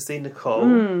went to see Nicole.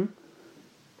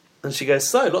 And she goes,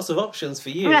 so, lots of options for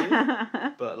you.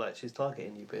 But, she's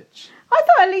targeting you, bitch. I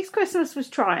thought at least Christmas was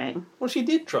trying. Well, she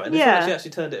did try. And she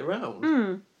actually turned it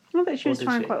around. I bet she was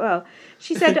trying quite well.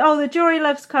 She said, "Oh, the jury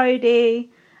loves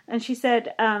Cody," and she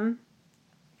said, but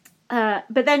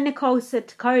then Nicole said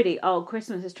to Cody, "Oh,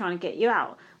 Christmas is trying to get you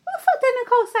out." What the fuck did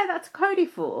Nicole say that to Cody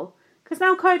for? Because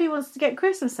now Cody wants to get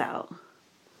Christmas out.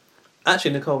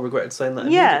 Actually, Nicole regretted saying that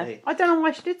immediately. Yeah, I don't know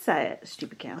why she did say it.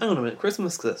 Stupid cow. Hang on a minute.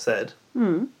 Christmas said.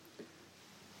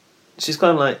 She's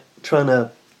kind of like trying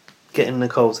to get in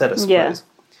Nicole's head, I suppose. Yeah.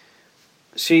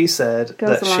 She said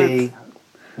that she...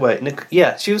 Wait,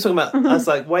 she was talking about... I was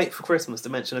like, wait for Christmas to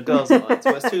mention a Girls' Alliance.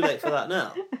 Well, it's too late for that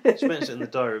now. She mentioned it in the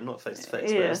diary room, not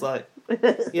face-to-face. But it's like,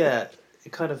 yeah,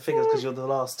 it kind of figures because you're the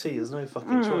last two. There's no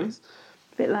fucking choice.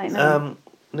 A bit late now.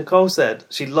 Nicole said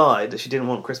she lied that she didn't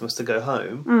want Christmas to go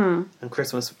home, and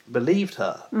Christmas believed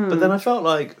her. But then I felt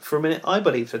like, for a minute, I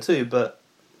believed her too, but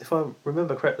if I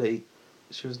remember correctly,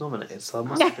 she was nominated, so I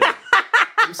must have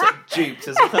been sort of duped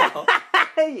as well.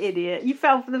 You idiot. You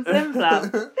fell for the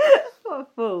flim-flam. What a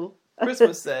fool.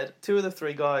 Christmas said 2 of the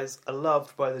 3 guys are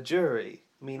loved by the jury,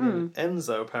 meaning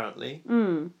Enzo, apparently.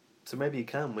 So maybe you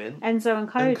can win. Enzo and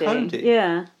Cody.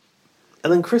 Yeah.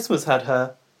 And then Christmas had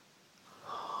her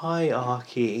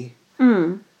hierarchy.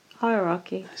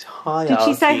 Hierarchy. Hierarchy. Did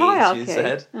she say hierarchy? She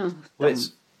said.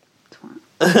 Which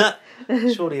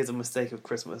surely is a mistake of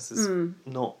Christmas.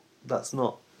 That's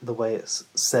not the way it's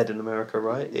said in America,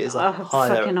 right? It is a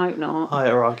fucking hope not.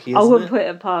 Hierarchy, I wouldn't put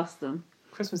it past them.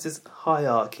 Christmas is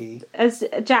hierarchy. As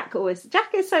Jack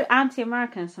is so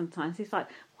anti-American sometimes. He's like,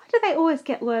 why do they always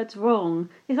get words wrong?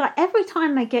 He's like, every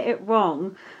time they get it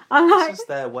wrong, I'm like... It's just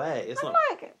their way.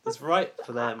 It's right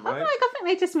for them, right? I think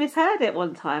they just misheard it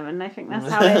one time and they think that's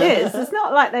how it is. It's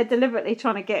not like they're deliberately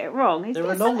trying to get it wrong. They're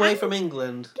a long way from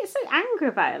England. Get so angry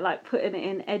about it, like putting it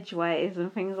in edgeways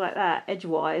and things like that.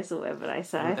 Edgewise, or whatever they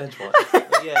say. Edgewise.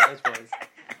 Yeah, edgewise.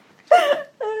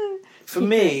 For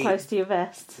me... Close to your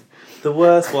vest. The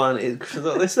worst one is... Is that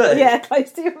what they say? Yeah,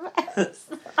 close to your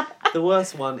vest. The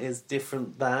worst one is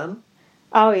different than.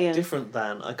 Oh, yeah. Different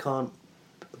than. I can't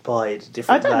abide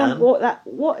different than. I don't know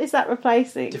what is that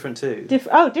replacing? Different to.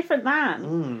 Different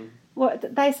than.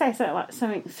 What they say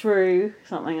something through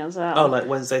something as well. Oh, like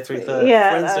Wednesday through Thursday.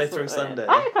 Yeah, Wednesday through Sunday.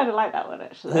 I kind of like that one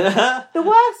actually. The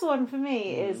worst one for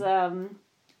me is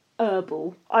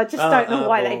herbal. I just don't know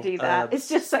why they do that. It's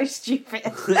just so stupid.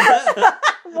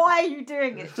 Why are you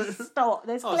doing it? Just stop.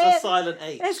 It's a silent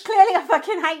H. There's clearly a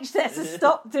fucking H there, so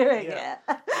stop doing it.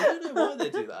 I don't know why they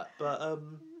do that, but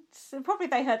so probably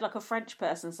they heard like a French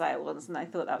person say it once and they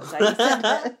thought that was how you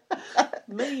said it.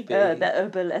 Maybe. The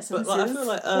herbal essences. But I feel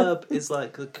like herb is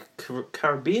like the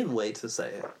Caribbean way to say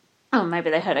it. Oh, maybe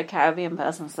they heard a Caribbean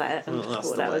person say it and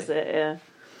thought that was it, yeah.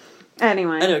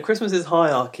 Anyway, Christmas is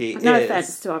hierarchy. No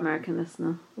offence to our American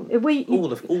listener. All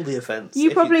the offence.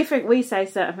 You probably think we say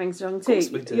certain things wrong too.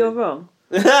 We do. You're wrong.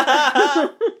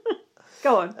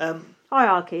 Go on.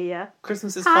 Hierarchy, yeah.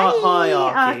 Christmas is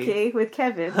hierarchy with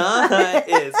Kevin.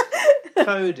 Is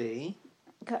Cody.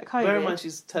 Very much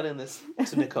he's telling this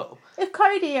to Nicole. If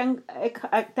Cody and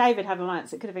David had an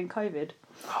alliance, it could have been COVID.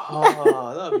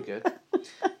 Oh, that would be good.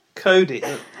 Cody,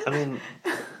 I mean,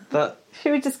 that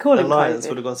should we just call it alliance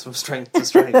would have gone from strength to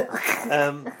strength.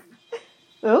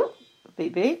 Oh,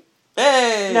 beep beep.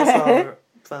 Hey, it's our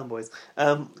fanboys.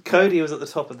 Cody was at the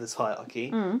top of this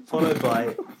hierarchy, followed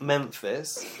by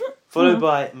Memphis, followed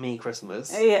by Me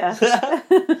Christmas. Yeah.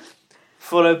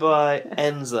 Followed by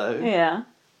Enzo. Yeah.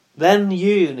 Then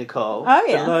you, Nicole. Oh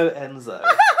yeah. Below Enzo.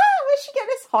 Where'd she get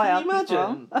this hierarchy from? Can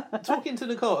you imagine talking to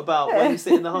Nicole about when you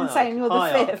sit in the hierarchy, saying you're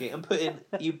the fifth. And putting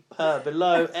her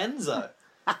below Enzo?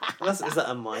 Is that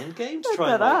a mind game to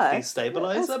try and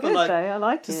destabilise her? But I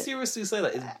like it. To seriously say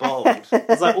that is bold.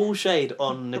 It's like all shade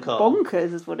on Nicole.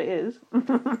 Bonkers is what it is.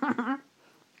 I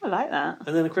like that.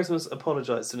 And then Christmas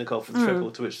apologised to Nicole for the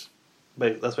triple, to which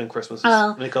that's when Christmas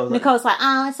was. Nicole's like,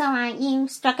 oh, it's all right. You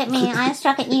struck at me. I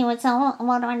struck at you. It's all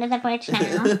water under the bridge now.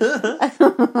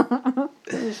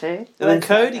 And then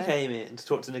Cody came in to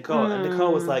talk to Nicole, and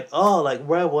Nicole was like, "Oh, like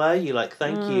where were you? Like,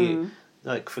 thank you,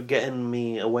 like for getting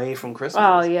me away from Christmas."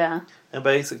 Oh yeah. And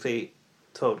basically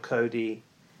told Cody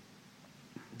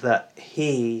that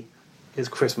he is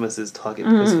Christmas's target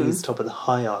because he's top of the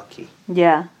hierarchy.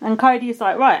 Yeah, and Cody's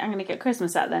like, right, I'm going to get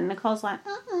Christmas out then. Nicole's like,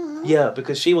 yeah,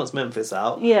 because she wants Memphis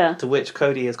out. Yeah. To which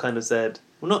Cody has kind of said,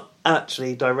 well, not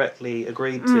actually directly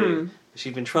agreed to.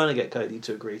 She's been trying to get Cody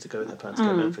to agree to go with her plan to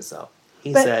get Memphis out.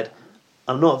 He said,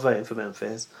 I'm not voting for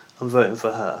Memphis. I'm voting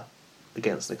for her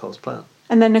against Nicole's plan.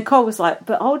 And then Nicole was like,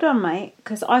 but hold on, mate,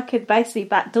 because I could basically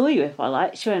backdoor you if I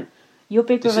like. She went, your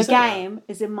big brother game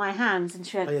is in my hands. And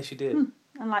she went, oh, yeah, she did.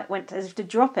 And like went as if to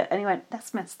drop it. And he went,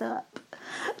 that's messed up.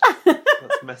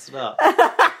 That's messed up.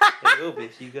 It will be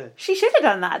if you go. She should have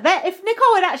done that. If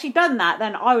Nicole had actually done that,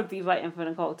 then I would be voting for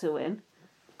Nicole to win.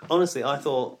 Honestly, I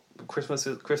thought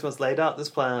Christmas laid out this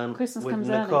plan with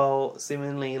Nicole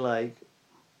seemingly like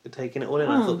taking it all in.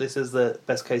 I thought this is the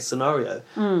best case scenario.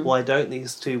 Why don't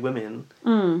these two women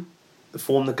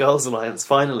form the Girls' Alliance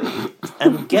finally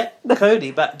and get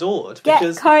Cody backdoored?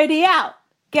 Get Cody out.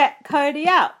 Get Cody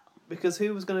out. Because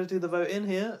who was going to do the vote in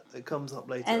here? It comes up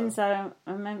later. Enzo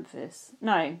and Memphis.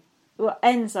 No. Well,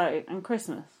 Enzo and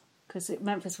Christmas. Because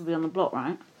Memphis will be on the block,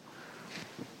 right?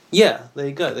 Yeah, there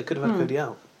you go. They could have had Cody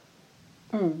out.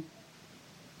 In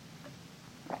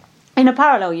a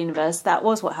parallel universe, that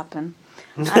was what happened.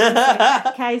 And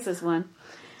Kaiser's one.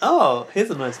 Oh, here's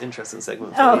a nice interesting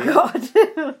segment for you. Oh, God.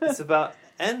 It's about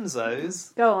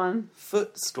Enzo's Go on.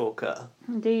 foot stalker.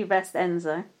 Do your best,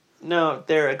 Enzo. Now,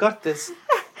 there, I got this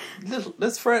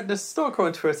this stalker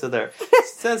on Twitter there.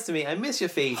 Says to me, I miss your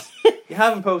feet. You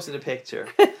haven't posted a picture.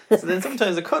 So then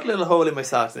sometimes I cut a little hole in my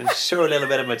socks and show a little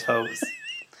bit of my toes.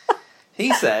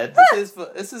 He said,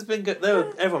 this has been good.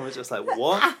 Everyone was just like,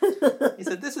 what? He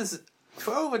said, this is,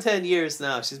 for over 10 years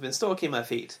now, she's been stalking my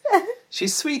feet.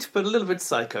 She's sweet, but a little bit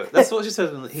psycho. That's what she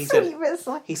said. He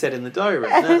said in the diary.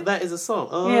 Now, that is a song.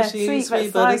 Oh, yeah, she's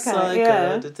sweet but a psycho.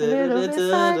 Yeah.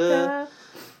 Da.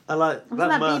 I like that.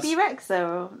 Wasn't that BB Rex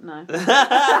though? Or no.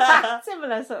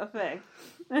 Similar sort of thing.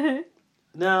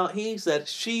 Now, he said,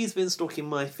 she's been stalking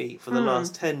my feet for the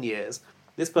last 10 years.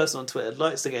 This person on Twitter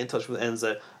likes to get in touch with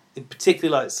Enzo. He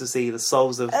particularly likes to see the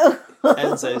soles of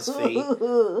Enzo's feet,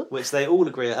 which they all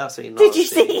agree are absolutely nasty. Did you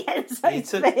see Enzo's feet? He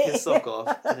took his sock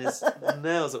off and his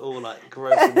nails are all like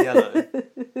gross and yellow.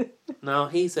 Now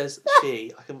he says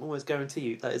I can almost guarantee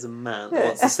you that is a man that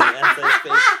wants to see Enzo's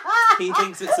feet. He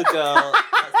thinks it's a girl.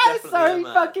 That's so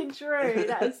fucking true.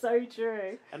 That is so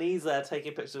true. And he's there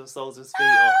taking pictures of the soles of his feet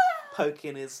or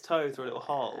poking his toe through a little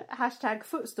hole. Hashtag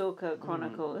Footstalker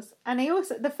Chronicles. And he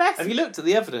also, the first... Have you looked at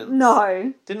the evidence?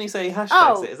 No. Didn't he say he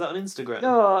hashtags it? Is that on Instagram?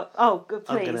 Oh,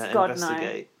 please, God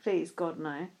no. Please, God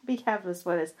no. Be careful as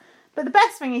well as... But the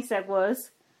best thing he said was,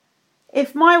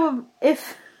 if my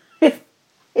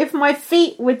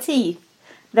feet were teeth,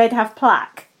 they'd have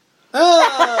plaque.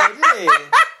 Oh, did he?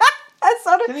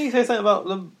 Didn't he say something about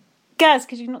them? Guys,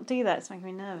 could you not do that? It's making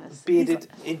me nervous.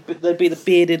 They'd be the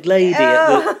bearded lady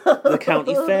at the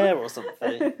county fair or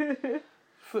something.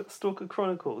 Footstalker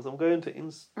Chronicles. I'm going to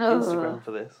Instagram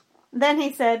for this. Then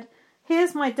he said,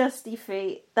 here's my dusty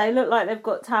feet. They look like they've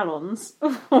got talons. So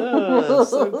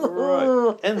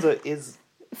gross. Enzo is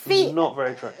not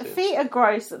very attractive. Feet are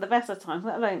gross at the best of times,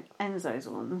 let alone Enzo's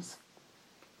ones.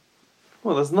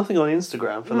 Well, there's nothing on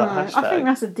Instagram for that hashtag. I think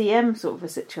that's a DM sort of a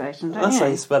situation, don't That's you? how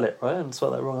you spell it, right? I didn't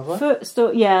spell that wrong, have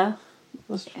I? Yeah.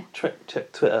 Let's check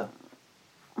Twitter.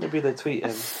 Maybe they tweet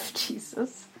him.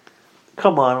 Jesus.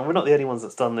 Come on, we're not the only ones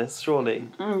that's done this, surely.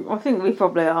 I think we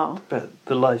probably are. But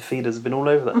the live feeders have been all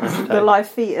over that hashtag. The live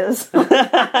feeders.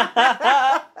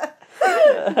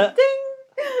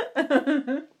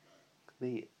 Ding!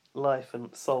 The life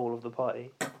and soul of the party.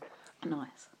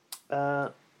 Nice.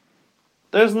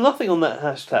 There's nothing on that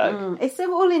hashtag. It's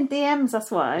all in DMs, that's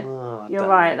why. Oh, you're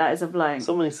right, that is a bloke.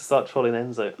 Someone needs to start trolling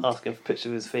Enzo, asking for pictures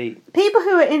of his feet. People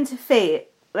who are into feet,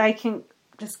 they can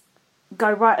just go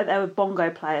right at there with bongo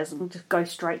players and just go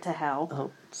straight to hell.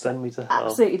 Oh, send me to hell.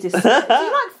 Absolutely disgusting. Do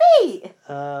you like feet?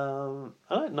 I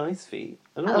like nice feet.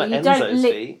 I don't like you Enzo's don't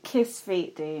feet. Kiss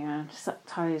feet, do you? Just like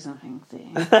toes and things, do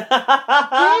you? Do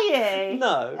you?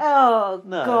 No. Oh,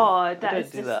 no, God. I don't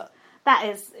do that. That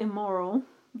is immoral.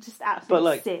 Just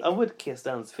absolutely sick. I would kiss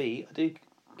Dan's feet. I do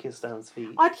kiss Dan's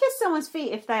feet. I'd kiss someone's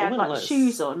feet if they had like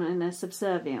shoes on in a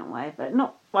subservient way, but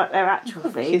not like their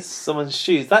actual feet. Kiss someone's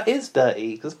shoes. That is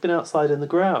dirty because it's been outside in the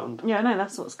ground. Yeah, I know.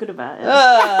 That's what's good about it.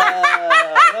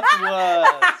 That's worse.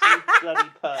 You bloody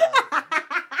perv.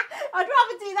 I'd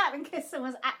rather do that than kiss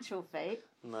someone's actual feet.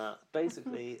 Nah,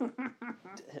 basically,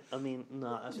 I mean,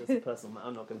 that's just a personal matter.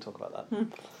 I'm not going to talk about that.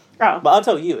 Oh. But I'll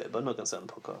tell you it, but I'm not going to say it on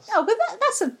the podcast. Oh, but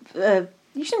that's a...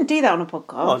 you shouldn't do that on a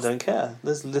podcast. Oh, I don't care.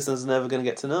 This listener's never going to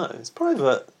get to know. It's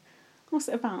private. What's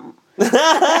it about?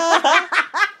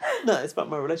 No, it's about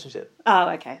my relationship. Oh,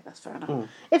 okay. That's fair enough.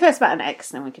 If it's about an ex,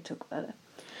 then we could talk about it.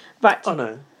 Right. Oh,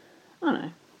 no.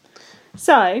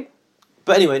 So...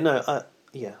 But anyway, no,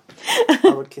 yeah.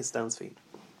 I would kiss Dan's feet.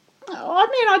 Oh, I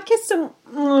mean, I'd kiss some...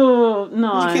 Oh,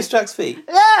 no. Would you kiss Jack's feet?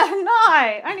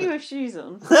 No, only with shoes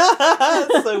on.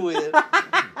 That's so weird.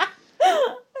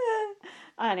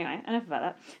 Anyway, enough about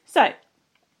that. So,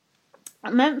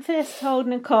 Memphis told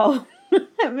Nicole...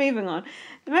 Moving on.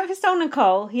 Memphis told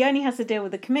Nicole he only has to deal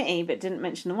with the committee, but didn't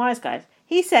mention the wise guys.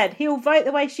 He said he'll vote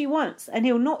the way she wants, and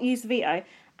he'll not use the veto,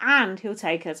 and he'll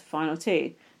take her to final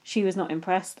two. she was not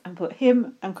impressed and put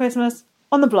him and Christmas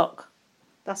on the block.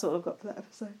 That's all I've got for that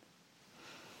episode.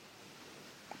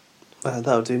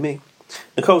 That'll do me.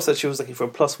 Nicole said she was looking for a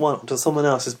 +1 until someone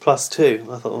else is +2.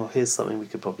 I thought, here's something we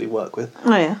could probably work with.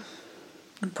 Oh, yeah.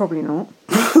 Probably not.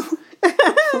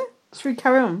 Should we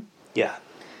carry on? Yeah.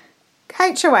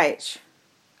 HOH.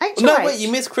 No, wait,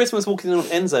 you missed Christmas walking in on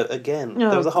Enzo again.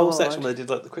 There was a whole section where they did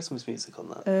like the Christmas music on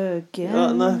that. Again.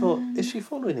 And I thought, is she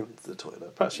following him into the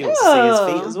toilet? Perhaps she wants to see his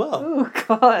feet as well. Oh,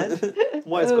 God.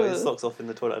 Why he's got his socks off in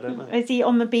the toilet, I don't know. Is he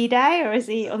on the bidet or is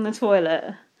he on the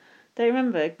toilet? Don't you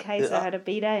remember? Queso had a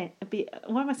bidet.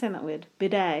 Why am I saying that weird?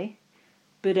 Bidet.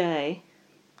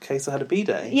 Queso had a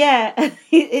bidet? Yeah,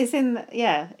 it's in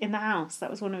the house.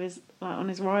 That was one of his, on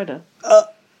his rider.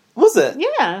 Was it?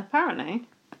 Yeah, apparently.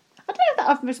 I don't know if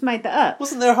I've just made that up.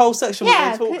 Wasn't there a whole section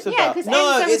where they talked about... Yeah, because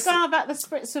Enzo was going on about the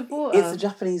spritz of water. It's the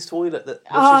Japanese toilet that...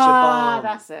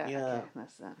 That's it. Yeah. Okay,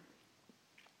 that's it.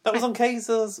 That was on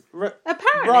Queso's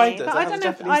apparently, rider. But I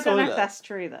don't know if that's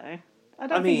true, though. I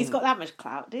don't think he's got that much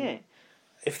clout, do you?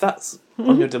 If that's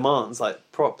on your demands,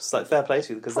 like, props, like, fair play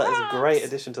to you, because that is a great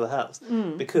addition to the house.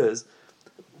 Because...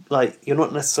 like, you're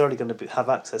not necessarily going to have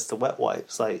access to wet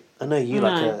wipes. Like, I know you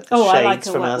like a shades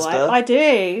from Asda. Wipe. I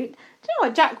do. Do you know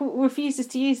what? Jack refuses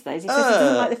to use those. He says he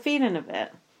doesn't like the feeling of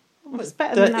it. It's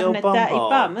better than having a dirty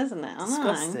bum, isn't it? I know.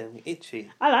 Disgusting, itchy.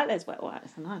 I like those wet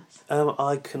wipes. They're nice.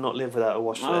 I cannot live without a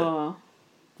washlet. Oh,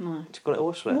 no. Do you call it a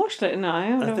washlet? Washlet? No,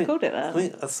 I've never called it that. I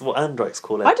think that's what androids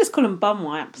call it. I just call them bum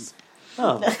wipes.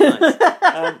 Oh,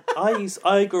 nice.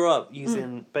 I grew up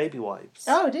using baby wipes.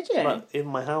 Oh, did you? Like, in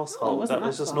my household, that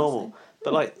was just normal.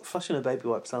 But like flushing a baby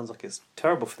wipe sounds like it's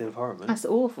terrible for the environment. That's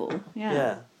awful.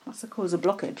 Yeah. That's the cause of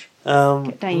blockage.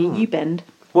 Get down, you bend.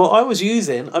 Well, I was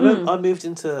using. I moved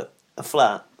into a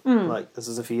flat. Like this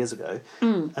was a few years ago,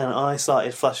 and I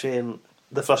started flushing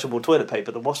the flushable toilet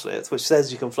paper, the washlets, which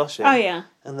says you can flush it. Oh yeah.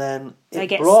 And then they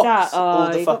it blocks all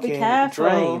all the fucking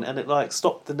drain, and it like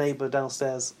stopped the neighbour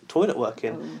downstairs toilet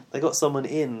working. They got someone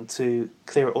in to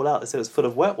clear it all out. They said it was full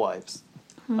of wet wipes.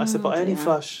 I said, but I only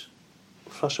flush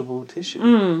flushable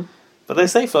tissue. But they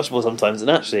say flushable sometimes, and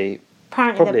actually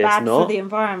apparently probably they're bad it's not. for the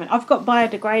environment. I've got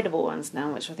biodegradable ones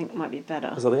now, which I think might be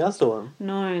better. Is that the Asda one?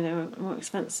 No, they were more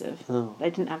expensive. Oh. They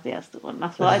didn't have the Asda one.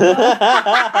 That's why I got.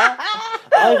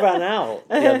 I ran out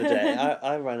the other day.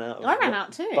 I ran out. I ran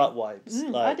out too. Butt wipes.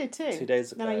 I did too. 2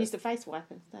 days ago. Then I used a face wipe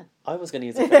instead. I was going to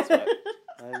use a face wipe.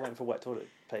 I went for wet toilet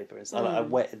paper. I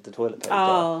wetted the toilet paper.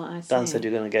 Oh, I see. Dan said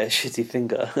you're going to get a shitty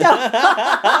finger.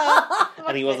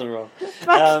 And he wasn't wrong.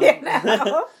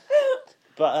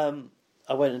 But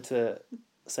I went into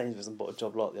Sainsbury's and bought a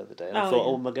job lot the other day, and I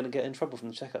thought, am I going to get in trouble from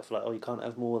the checkout for like, you can't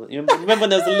have more than... You remember when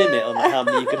there was a limit on how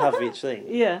many you could have of each thing?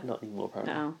 Yeah. Not anymore,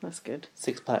 apparently. No, that's good.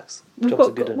 6 packs. We've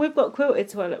got quilted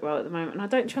toilet roll at the moment, and I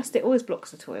don't trust it. It always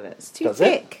blocks the toilet. It's too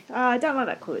thick. I don't like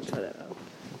that quilted toilet roll.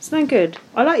 It's no good.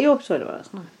 I like your toilet roll.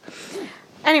 It's nice.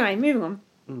 Anyway, moving on.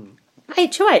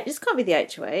 HOH. This can't be the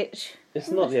HOH.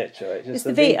 It's not the HOH. It's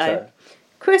the veto.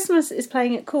 Christmas is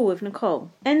playing it cool with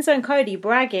Nicole. Enzo and Cody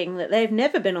bragging that they've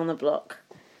never been on the block.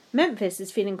 Memphis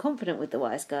is feeling confident with the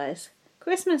wise guys.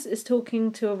 Christmas is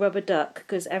talking to a rubber duck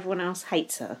because everyone else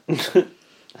hates her.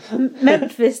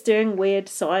 Memphis doing weird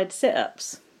side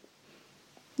sit-ups.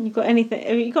 You got anything?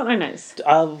 Have you got no notes?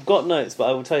 I've got notes, but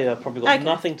I will tell you I've probably got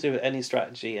nothing to do with any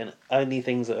strategy and only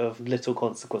things that are of little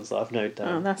consequence that I've noted down.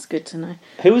 Oh, that's good to know.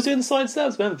 Who was doing the side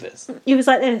steps? Memphis. He was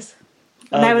like this.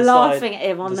 And they were laughing at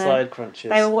him on the side crunches.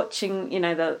 They were watching,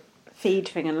 the feed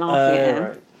thing and laughing at him.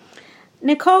 Right.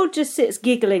 Nicole just sits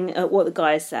giggling at what the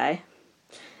guys say.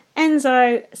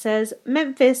 Enzo says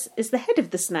Memphis is the head of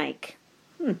the snake.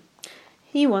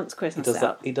 He wants Christmas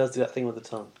out. He does do that thing with the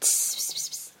tongue.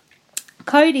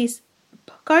 Cody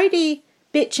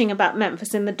bitching about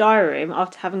Memphis in the diary room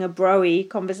after having a bro-y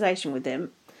conversation with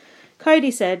him.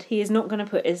 Cody said he is not going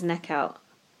to put his neck out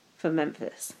for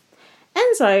Memphis.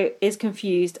 Enzo is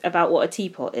confused about what a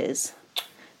teapot is.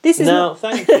 Thank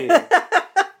you.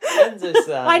 Enzo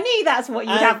said, I knew that's what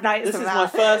you'd have noticed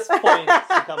about. This is my first point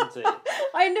to come to.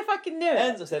 I wonder if I can do it.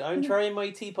 Enzo said, I'm trying my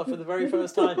teapot for the very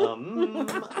first time.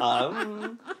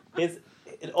 It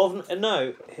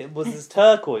was his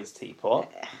turquoise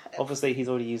teapot. Obviously, he's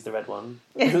already used the red one.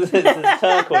 It's the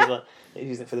turquoise one. He's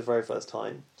using it for the very first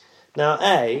time. Now,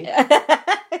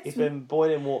 he's been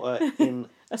boiling water in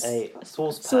a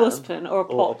saucepan or a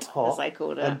pot, as they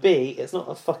called it. And B, it's not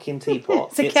a fucking teapot.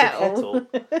 It's a kettle.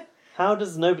 How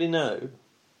does nobody know?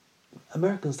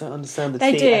 Americans don't understand the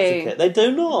tea etiquette. They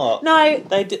do not. No,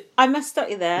 they do. I must stop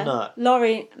you there. No,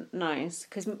 Laurie knows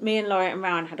because me and Laurie and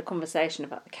Rowan had a conversation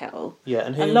about the kettle. Yeah,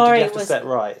 and who did you have to set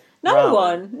right? No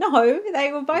one. No,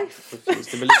 they were both. Refuse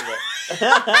to believe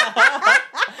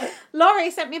it.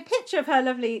 Laurie sent me a picture of her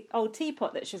lovely old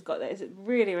teapot that she's got that is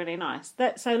really, really nice.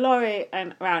 So Laurie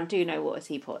and Round do know what a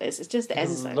teapot is. It's just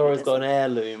Enzo. Laurie's got an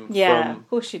heirloom of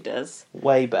course she does.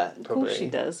 Way back, probably.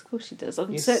 Of course she does.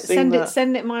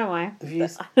 Send it my way.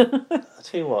 I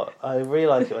tell you what, I really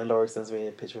like it when Laurie sends me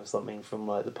a picture of something from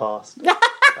like the past.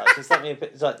 She sent me a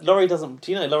picture. Like, Laurie doesn't.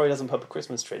 Do you know Laurie doesn't put up a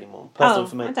Christmas tree anymore? Personal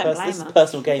information. This is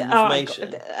personal game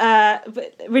information.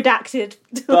 But redacted.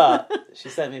 But she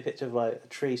sent me a picture of like a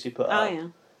tree she put up.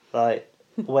 Like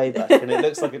way back, and it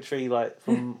looks like a tree like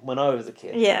from when I was a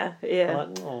kid. Yeah. I'm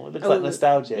like, oh, it looks like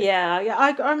nostalgic. Yeah.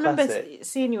 I remember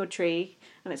seeing your tree,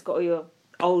 and it's got all your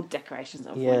old decorations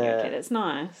on when you were a kid. It's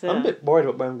nice. I'm a bit worried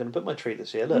about where I'm going to put my tree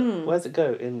this year. Look, where's it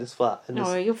go in this flat?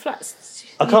 Your flat's.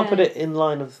 I can't put it in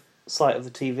line of sight of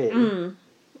the TV.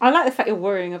 I like the fact you're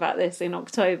worrying about this in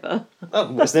October.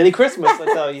 Oh, it's nearly Christmas, I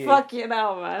tell you. Fucking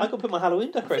hell, man. I could put my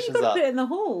Halloween decorations up. Put it in the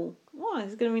hall. Why?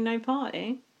 There's going to be no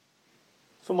party.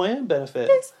 For my own benefit.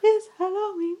 This is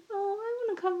Halloween. Oh, I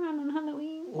want to come around on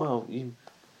Halloween. Well,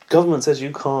 government says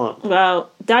you can't.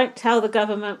 Well, don't tell the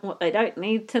government what they don't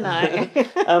need to know.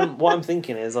 What I'm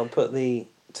thinking is I'll put the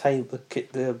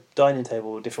dining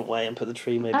table a different way and put the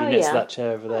tree maybe next to that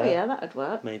chair over there. Oh yeah, that would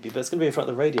work. Maybe, but it's going to be in front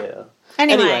of the radiator.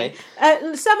 Anyway.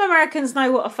 Some Americans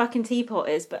know what a fucking teapot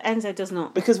is, but Enzo does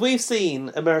not. Because we've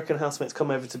seen American housemates come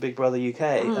over to Big Brother UK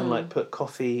and like put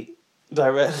coffee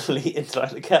directly into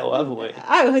like the kettle, haven't we?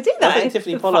 Oh, I do that. I think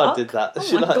Tiffany Pollard did that.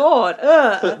 Oh my god!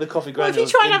 Ugh. Put the coffee granules. What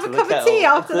if you try and have a cup of tea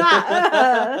after that?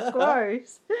 That's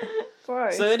gross.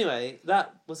 Gross. So anyway,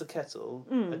 that was a kettle.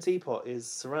 A teapot is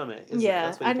ceramic. Isn't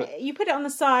it? And you put it on the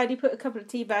side. You put a couple of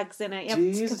tea bags in it. Do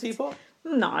you use a teapot?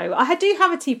 No, I do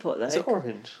have a teapot though. Is it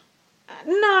orange?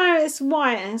 No, it's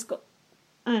white and it's got.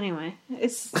 Anyway,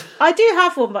 I do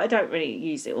have one, but I don't really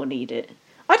use it or need it.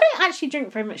 I don't actually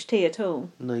drink very much tea at all.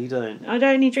 No, you don't. I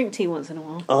only drink tea once in a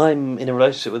while. I'm in a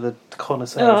relationship with a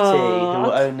connoisseur of tea who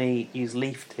will only use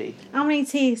leaf tea. How many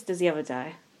teas does he have a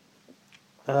day?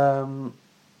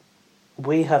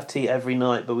 We have tea every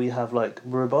night, but we have like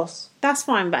rooibos. That's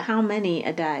fine, but how many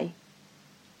a day?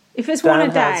 If it's one a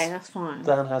day, that's fine.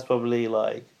 Dan has probably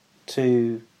like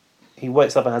 2. He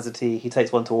wakes up and has a tea. He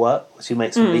takes one to work, which he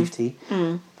makes from leaf tea.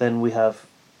 Then we have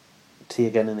tea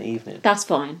again in the evening. That's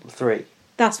fine. 3.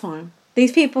 That's fine.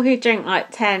 These people who drink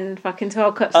like 10 fucking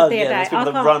 12 cups of tea a day. These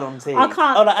people that run on tea. I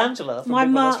can't. Oh, like Angela from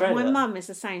Big Brother Australia. My mum is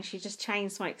the same. She just chain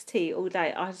smokes tea all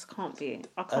day. I just can't be.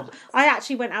 I can't. I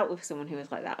actually went out with someone who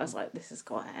was like that. I was like, this has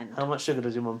got to end. How much sugar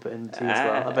does your mum put in tea as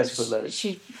well? I bet she put loads.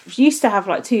 She used to have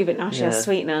like 2, but now she has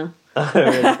sweetener. Oh,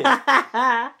 really?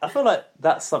 I feel like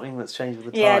that's something that's changed with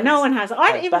the times. Yeah, no one has.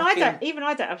 I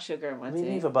don't have sugar in my tea. Me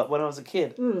neither, but when I was a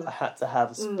kid, I had to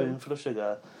have a spoonful of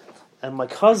sugar. And my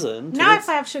cousin... Now if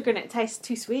I have sugar in it, it tastes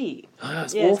too sweet. Oh,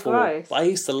 it's awful. It's gross. But I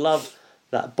used to love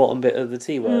that bottom bit of the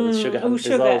tea where the sugar hadn't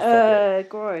dissolved properly.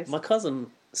 Gross. My cousin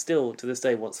still, to this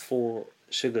day, wants 4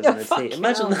 sugars in her tea.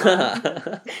 Imagine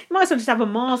that. You might as well just have a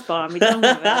Mars bar and be done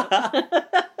with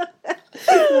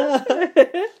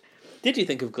it. Did you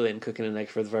think of Glyn cooking an egg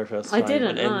for the very first time? I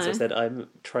didn't, when Enzo said, I'm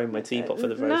trying my teapot for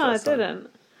the very first No, time. I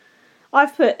didn't.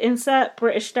 I've put insert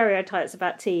British stereotypes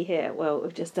about tea here. Well,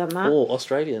 we've just done that. Or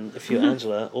Australian, if you're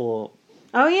Angela, or...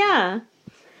 Oh, yeah.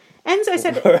 Enzo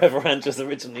said... Wherever Angela's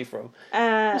originally from.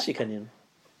 Is she Kenyan?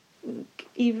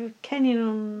 Either Kenyan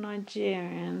or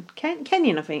Nigerian.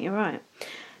 Kenyan, I think, you're right.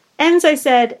 Enzo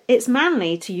said, it's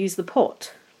manly to use the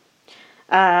pot.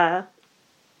 Okay.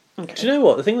 Do you know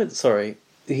what? The thing with... Sorry,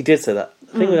 he did say that.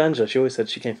 The thing with Angela, she always said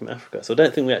she came from Africa, so I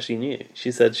don't think we actually knew.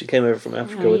 She said she came over from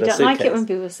Africa with her suitcase. You don't like it when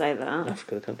people say that.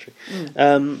 Africa, the country.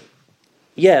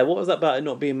 Yeah, what was that about it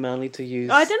not being manly to use...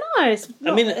 I don't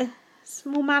know. It's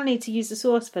more manly to use the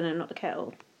saucepan and not the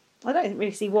kettle. I don't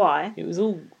really see why. It was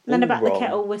all then about wrong. The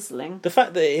kettle whistling. The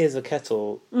fact that it is a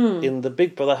kettle, in the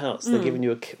Big Brother house, they're giving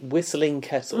you a whistling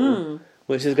kettle,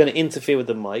 which is going to interfere with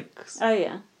the mics. Oh,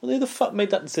 yeah. Well, who the fuck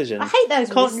made that decision? I hate those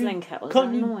whistling kettles.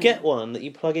 Can't you get one that you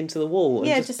plug into the wall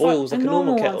and just boils like a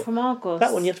normal kettle? One from Argos.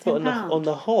 That one you have to put on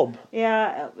the hob.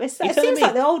 Yeah, it seems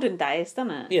like the olden days,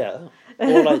 doesn't it? Yeah.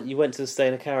 Or like you went to stay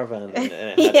in a caravan and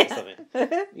it had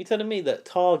something. You're telling me that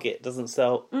Target doesn't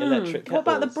sell electric kettles?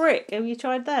 What about the brick? Have you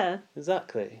tried there?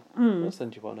 Exactly. I'll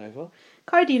send you one over.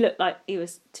 Cody looked like he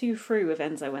was too through with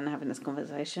Enzo when they're having this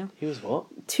conversation. He was what?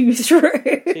 Too through.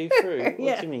 Too through?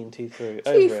 What do you mean, too through?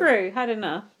 Too through. Had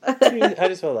enough. How do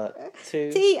you spell that?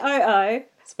 T-O-O.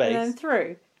 Space. And then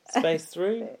through. Space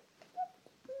through?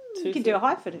 You can do a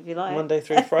hyphen if you like. Monday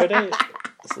through Friday?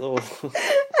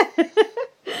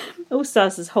 All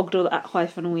Stars has hogged all that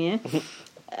hyphen all year.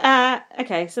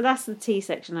 Okay, so that's the tea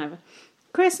section over.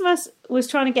 Christmas was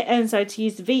trying to get Enzo to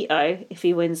use the veto if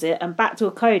he wins it and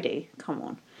backdoor Cody. Come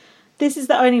on. This is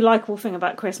the only likeable thing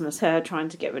about Christmas, her trying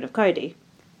to get rid of Cody.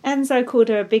 Enzo called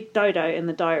her a big dodo in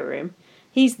the diary room.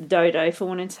 He's the dodo for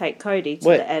wanting to take Cody to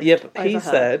the end. Yeah, but he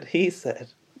said.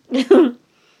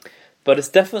 But it's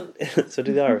definitely... So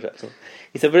do the Irish accent.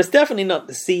 He said, but it's definitely not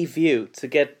the sea view to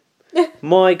get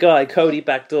my guy Cody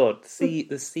backdoored.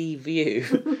 The sea view.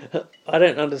 I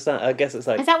don't understand. I guess it's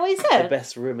like... Is that what he said? The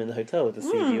best room in the hotel with the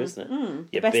sea view, isn't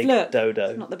it? The best big look. dodo.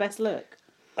 It's not the best look.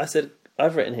 I said...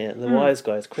 I've written here, the wise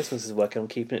guys, Christmas is working on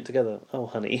keeping it together. Oh,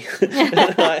 honey.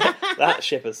 That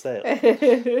ship has sailed.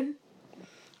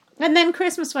 And then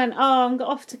Christmas went, I'm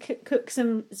off to cook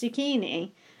some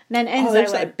zucchini. And then Enzo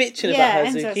went... like bitching about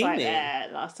her Enzo zucchini. Was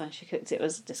like, last time she cooked it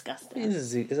was disgusting.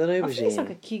 Is an aubergine? I think it's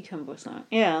like a cucumber or something.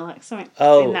 Yeah, like something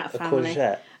in that family. A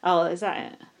courgette. Oh, is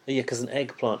that it? Yeah, because an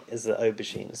eggplant is an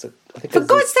aubergine. So For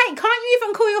God's sake, can't you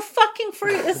even call your fucking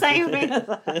fruit the same thing as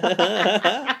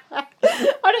that?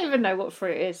 I don't even know what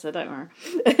fruit it is, so don't worry.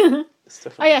 It's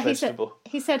definitely a vegetable.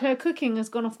 He said her cooking has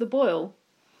gone off the boil.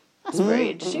 That's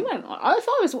rude. She went. If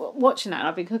I was watching that and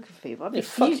I'd be cooking for people, I'd be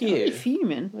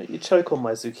fuming. You choke on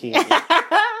my zucchini.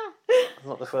 It's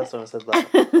not the first time I said that.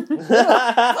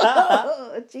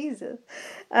 Oh, Jesus.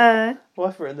 Well,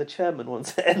 I've written the chairman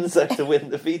wants Enzo to win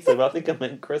the veto, but I think I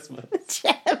meant Christmas.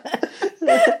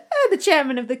 The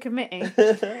chairman of the committee.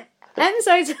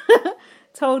 Enzo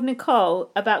told Nicole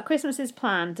about Christmas's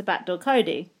plan to backdoor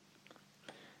Cody.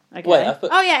 Okay. Wait,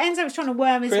 Enzo was trying to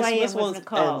worm his way in with wants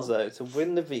Nicole. Enzo to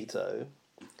win the veto,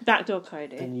 backdoor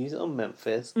Cody, and use it on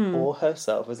Memphis or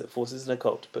herself as it forces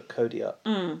Nicole to put Cody up.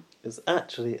 It's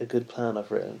actually a good plan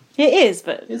I've written. It is,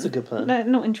 but it's a good plan. No,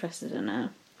 not interested in it.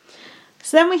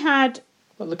 So then we had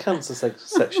the cancer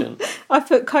section. I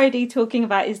put Cody talking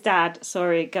about his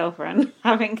girlfriend,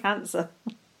 having cancer.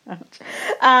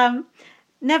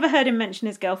 Never heard him mention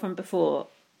his girlfriend before.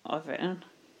 I've written.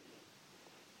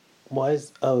 Why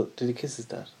is... Oh, did he kiss his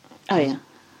dad? Oh, yeah.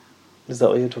 Is that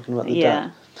what you're talking about, the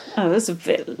dad? Oh, that's a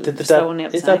bit his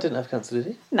dad didn't have cancer,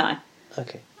 did he? No.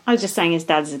 Okay. I was just saying his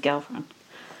dad's his girlfriend.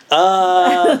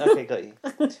 Okay, got you.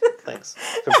 Thanks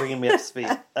for bringing me up to speed.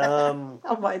 I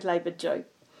might have laboured joke.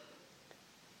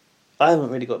 I haven't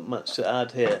really got much to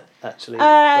add here, actually.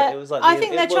 But it was like I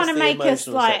think they're trying to make us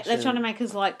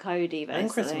like Cody, basically. And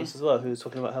Christmas as well, who was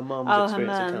talking about her mum's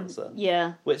experience of cancer.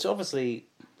 Yeah. Which obviously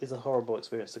is a horrible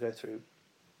experience to go through.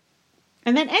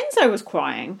 And then Enzo was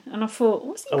crying, and I thought,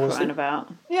 what's he crying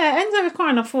about? Yeah, Enzo was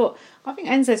crying. I think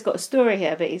Enzo's got a story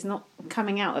here, but he's not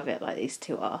coming out of it like these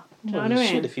two are. Do you know what I mean? He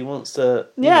should if he wants to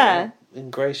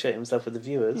ingratiate himself with the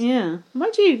viewers. Yeah.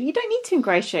 Mind you don't need to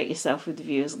ingratiate yourself with the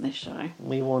viewers on this show.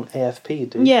 We want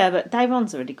AFP, dude. Yeah, but Dave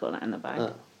On's already got that in the bag.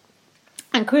 Oh.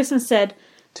 And Christmas said...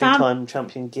 Two-time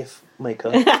champion gift maker.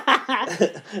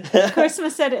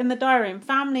 Christmas said it in the diary room.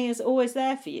 Family is always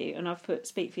there for you. And I've put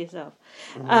speak for yourself.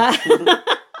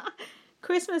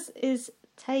 Christmas is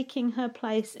taking her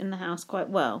place in the house quite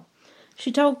well. She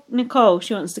told Nicole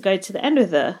she wants to go to the end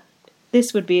with her.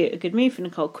 This would be a good move for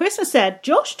Nicole. Christmas said,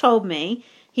 Josh told me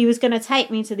he was going to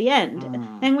take me to the end.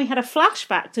 Then we had a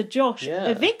flashback to Josh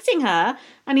evicting her,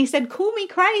 and he said, call me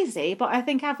crazy, but I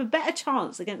think I have a better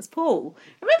chance against Paul.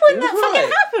 Remember when that fucking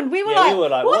happened? We were like,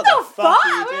 what the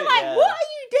fuck? We were like, what are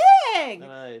you doing?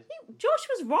 Josh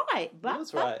was right. He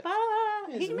was right.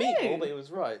 He knew. Meatball, but he was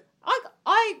right.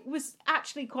 I was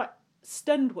actually quite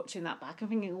stunned watching that back and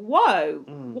thinking, whoa,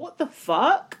 what the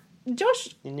fuck?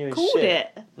 Josh called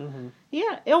it. Mm-hmm.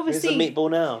 Yeah, obviously. He's a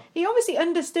meatball now. He obviously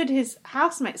understood his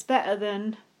housemates better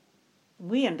than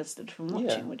we understood from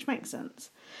watching, which makes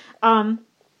sense.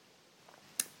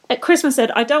 Christmas said,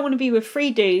 I don't want to be with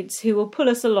 3 dudes who will pull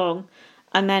us along,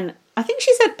 and then I think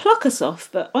she said pluck us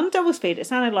off, but on double speed it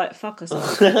sounded like fuck us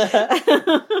off.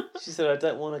 She said, I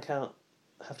don't want to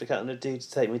have to count on a dude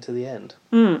to take me to the end.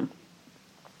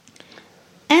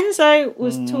 Enzo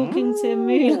was talking to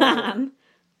Mulan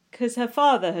because her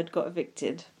father had got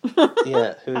evicted.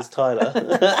 Yeah, who is Tyler?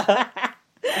 God.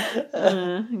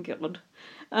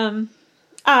 Then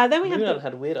we Mulan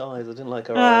had weird eyes. I didn't like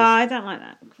her eyes. I don't like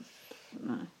that.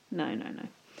 No.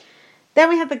 Then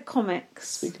we had the comics.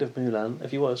 Speaking of Mulan,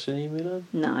 have you watched the new Mulan?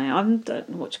 No, I don't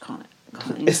watch cartoons.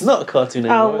 It's not a cartoon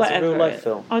anymore. It's a real life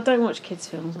film. I don't watch kids'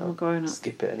 films. I'm a grown up.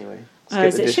 Skip it anyway.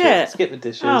 Is it shit? Skip the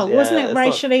dishes. Oh, wasn't it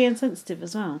racially insensitive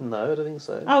as well? No, I don't think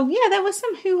so. Oh, yeah, there was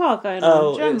some hoo-ha going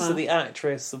on. So the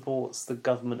actress supports the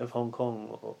government of Hong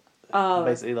Kong.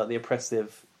 Basically, like the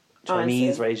oppressive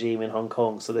Chinese regime in Hong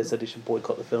Kong. So they said they should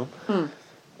boycott the film.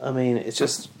 I mean, it's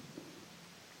just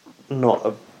not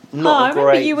a not a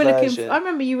great version. I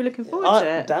remember you were looking forward to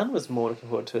it. Dan was more looking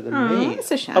forward to it than me.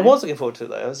 That's a shame. I was looking forward to it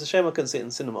though. It was a shame I couldn't see it in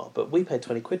the cinema, but we paid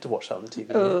 20 quid to watch that on the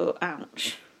TV. Oh,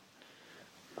 ouch.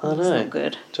 I know. That's not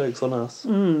good. Joke's on us.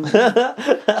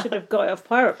 Should have got it off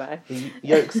Pirate Bay.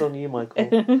 Yoke's on you,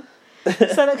 Michael.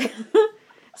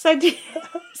 So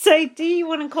do you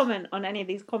want to comment on any of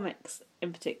these comics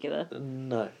in particular?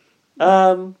 No.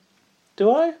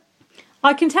 Do I?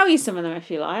 I can tell you some of them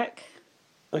if you like.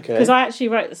 Okay. Because I actually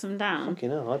wrote some down. Fucking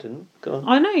hell, I didn't. Go on.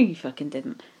 I know you fucking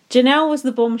didn't. Janelle was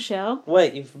the bombshell.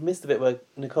 Wait, you've missed the bit where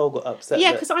Nicole got upset.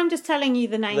 Yeah, because I'm just telling you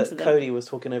the names of them. Cody was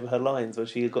talking over her lines when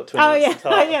she got to announce the task.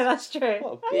 Oh yeah, that's true.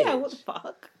 What a bitch. Oh yeah, what the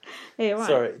fuck? Yeah, right.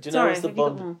 Sorry, Janelle was the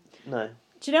bomb. No.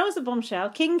 Janelle was the bombshell.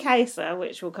 King Kaser,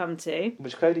 which we'll come to.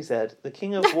 Which Cody said, the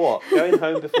king of what? Going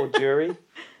home before jury?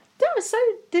 That was so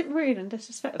rude and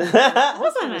disrespectful,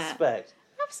 wasn't it? Respect.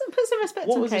 Put some respect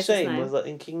what on was Kaser's a shame name. was that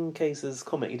in King Kaser's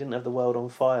comic, he didn't have the world on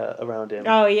fire around him.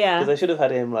 Oh yeah, because they should have had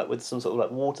him like with some sort of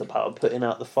like water power putting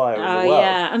out the fire in the world. Oh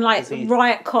yeah, and like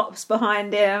riot cops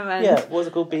behind him. And... Yeah, what was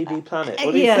it called? BB Planet.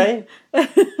 What did he say?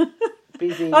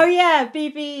 BB. Oh yeah,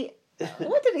 BB.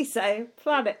 What did he say?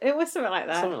 Planet. It was something like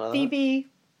that. Something like BB.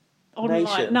 Online.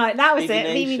 Nation. No, that was BB it.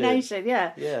 Nation. BB Nation.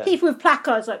 Yeah. Yeah. People with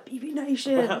placards like BB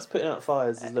Nation. Perhaps putting out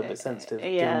fires is a little bit sensitive.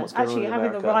 Yeah, what's going actually, on in having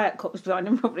America. the riot cops behind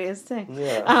him probably is too.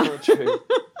 Yeah, that's not true. Do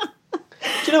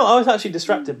you know what? I was actually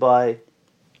distracted by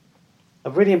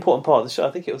a really important part of the show.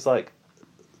 I think it was like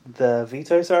the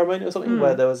veto ceremony or something,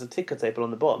 where there was a ticker table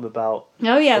on the bottom about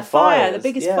the fire, the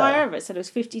biggest yeah. fire ever. It said it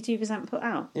was 52% put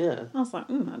out. Yeah. I was like,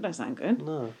 that don't sound good.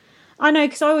 No. I know,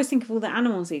 because I always think of all the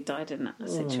animals who died in that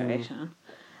situation.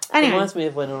 Anyway. It reminds me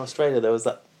of when in Australia there was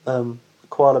that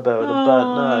koala bear with a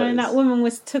burnt nose. And that woman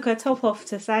took her top off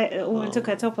to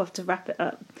wrap it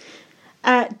up.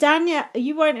 Danielle,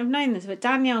 you won't have known this, but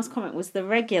Danielle's comment was the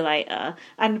regulator,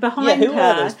 and behind who her,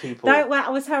 are those people?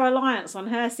 That was her alliance on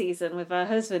her season with her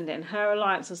husband. And her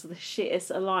alliance was the shittest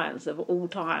alliance of all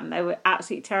time. They were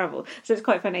absolutely terrible. So it's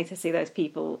quite funny to see those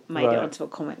people made it onto a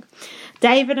comic.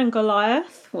 David and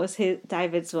Goliath was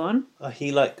David's one.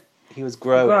 He was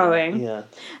growing. Yeah.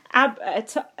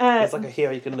 It's like a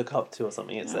hero you can look up to or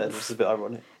something, it said, which is a bit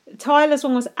ironic. Tyler's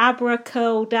one was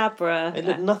Abracadabra. It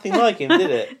looked nothing like him, did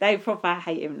it? They proper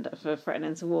hate him for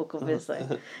threatening to walk, obviously.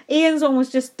 Ian's one was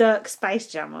just Dirk Space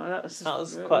Jammer. That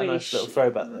was quite a nice little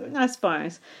throwback, though. I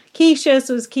suppose. Keisha's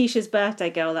was Keisha's birthday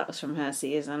girl. That was from her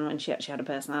season when she actually had a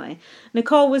personality.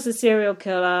 Nicole was a serial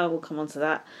killer. We'll come on to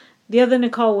that. The other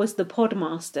Nicole was the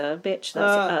Podmaster. Bitch, that's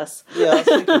us. Yeah, I was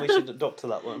thinking we should adopt to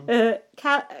that one.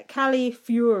 Callie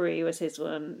Fury was his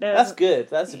one. That's good.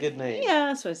 That's a good name. Yeah,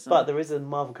 that's what it's But there is a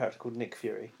Marvel character called Nick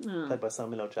Fury, played by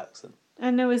Samuel L. Jackson.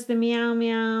 And there was the Meow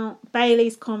Meow,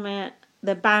 Bailey's Comet,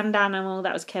 the Band Animal,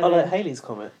 that was Kevin. Oh, like Haley's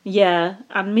Comet? Yeah,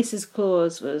 and Mrs.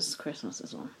 Claus was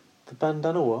Christmas's one. The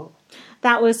bandana what?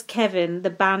 That was Kevin, the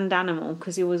Band Animal,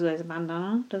 because he always wears a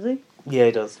bandana, does he? Yeah,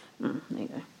 he does. There you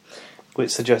go.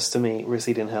 Which suggests to me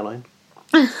receding hairline.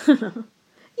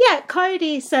 Yeah,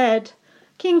 Cody said,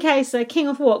 King Kaser, king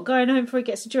of what? Going home before he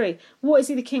gets a jury. What is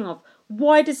he the king of?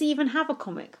 Why does he even have a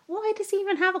comic? Why is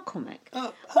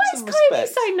Cody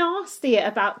so nasty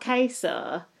about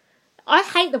Kaser? I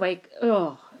hate the way...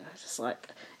 just like...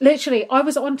 Literally, I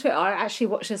was on Twitter, I actually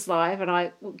watched this live, and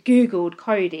I Googled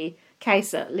Cody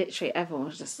Kaser. Literally, everyone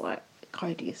was just like,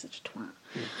 Cody is such a twat.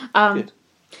 Good.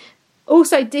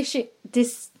 Also, dissing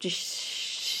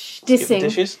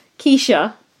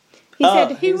Keisha. He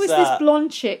said, who was this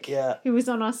blonde chick who was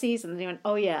on our season? And he went,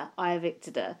 oh yeah, I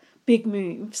evicted her. Big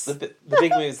moves. The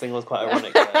big moves thing was quite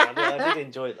ironic. I did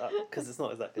enjoy that, because it's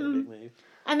not exactly a big move.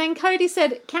 And then Cody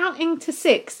said, counting to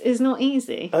 6 is not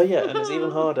easy. Oh yeah, and it's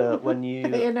even harder when you...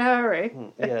 in a hurry.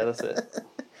 Yeah, that's it.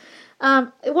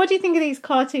 What do you think of these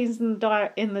cartoons in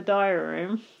the diary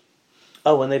room?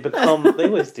 Oh, when they become... They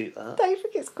always do that. Don't you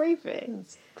think it's creepy?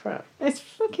 It's crap. It's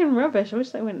fucking rubbish. I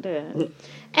wish they wouldn't do it.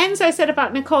 Enzo said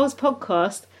about Nicole's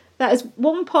podcast, that is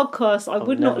one podcast I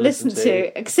would not listen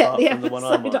to except the episode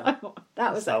I'm on.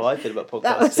 That's how I feel about podcasts.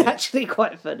 That was actually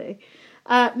quite funny.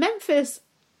 Memphis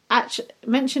actually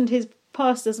mentioned his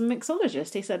past as a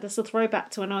mixologist. He said, this is a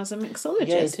throwback to when I was a mixologist.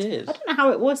 Yeah, he did. I don't know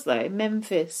how it was, though.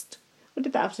 Memphis. What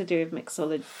did that have to do with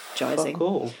mixologizing?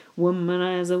 Cool.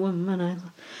 Womanizer.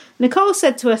 Nicole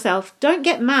said to herself, don't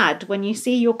get mad when you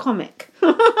see your comic.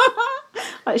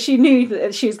 Like she knew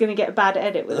that she was going to get a bad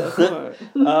edit with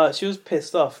her. She was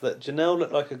pissed off that Janelle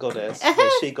looked like a goddess,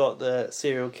 but she got the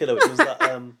serial killer, which was that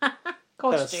kind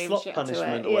of slot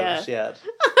punishment or whatever she had.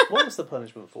 What was the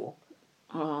punishment for?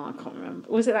 Oh, I can't remember.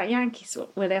 Was it that Yankee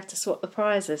swap where they have to swap the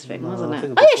prizes thing, wasn't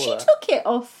it? Oh yeah, she took it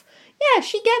off. Yeah,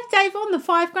 she gave Dave on the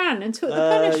 $5,000 and took the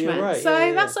punishment. Right.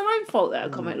 So that's her own fault that her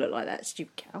comment looked like that,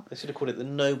 stupid cow. They should have called it the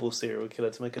noble serial killer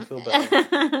to make her feel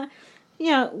better.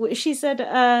 Yeah, she said,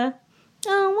 why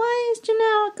is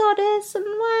Janelle a goddess and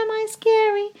why am I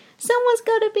scary? Someone's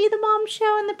got to be the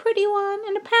bombshell and the pretty one,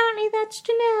 and apparently that's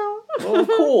Janelle. Well, of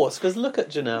course, because look at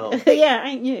Janelle. Yeah,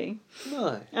 ain't you?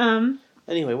 No.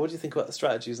 Anyway, what do you think about the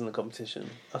strategies in the competition?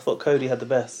 I thought Cody had the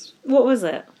best. What was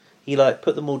it? He,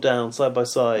 put them all down side by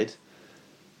side,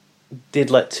 did,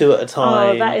 2 at a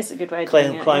time. Oh, that is a good way to do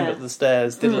it. Climbed up the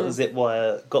stairs, did a little zip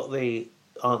wire, got the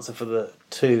answer for the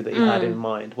 2 that he had in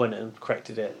mind, went and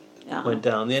corrected it, went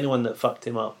down. The only one that fucked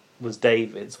him up was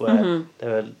David's, where there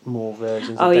were more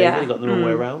versions of David. He got them the wrong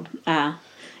way around. Yeah,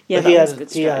 but that was a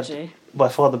good strategy. He had by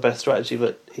far the best strategy,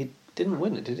 but he didn't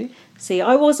win it, did he? See,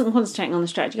 I wasn't concentrating on the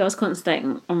strategy. I was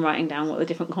concentrating on writing down what the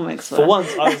different comics were. For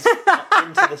once, I was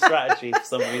into the strategy for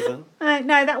some reason.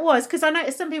 No, that was, because I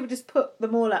noticed some people just put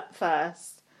them all up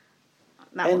first.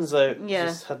 Enzo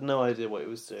just had no idea what he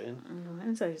was doing.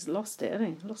 Enzo just lost it,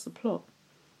 hasn't he? Lost the plot.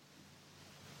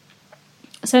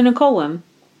 So Nicole won,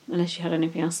 unless you had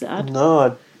anything else to add. No,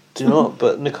 I do not,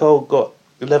 but Nicole got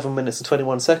 11 minutes and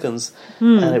 21 seconds,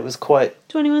 and it was quite...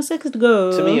 21 seconds to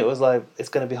go. To me, it was like, it's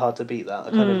going to be hard to beat that. I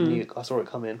kind of knew, I saw it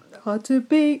come in. Hard to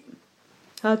beat.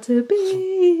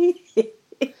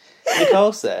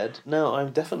 Nicole said, no,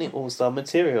 I'm definitely all-star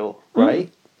material,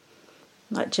 right?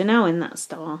 Like Janelle in that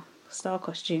star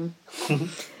costume.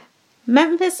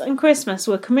 Memphis and Christmas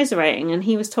were commiserating and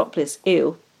he was topless.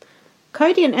 Ew.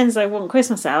 Cody and Enzo want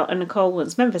Christmas out and Nicole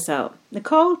wants Memphis out.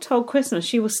 Nicole told Christmas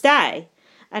she will stay.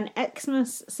 And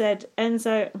Xmas said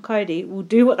Enzo and Cody will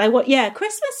do what they want. Yeah,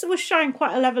 Christmas was showing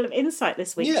quite a level of insight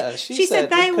this week. Yeah, she said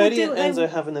they will Cody do and Enzo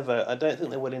having the vote, I don't think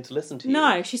they're willing to listen to you.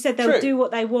 No, she said they'll do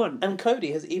what they want. And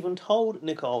Cody has even told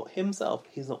Nicole himself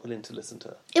he's not willing to listen to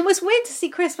her. It was weird to see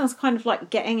Christmas kind of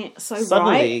getting it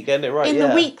Suddenly getting it right, in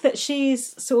the week that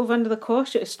she's sort of under the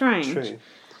cosh. It was strange. True.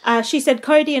 She said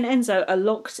Cody and Enzo are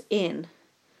locked in.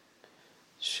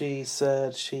 She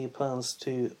said she plans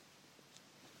to...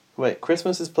 Wait,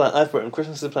 Christmas is planned. I've written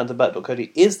Christmas is planned to back, but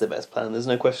Cody is the best plan. There's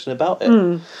no question about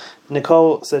it.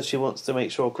 Nicole said she wants to make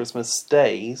sure Christmas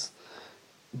stays,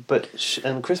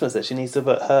 and Christmas said she needs to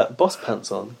put her boss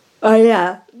pants on. Oh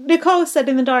yeah, Nicole said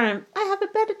in the diary room, "I have a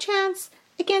better chance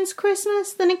against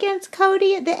Christmas than against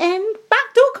Cody at the end.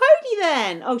 Backdoor Cody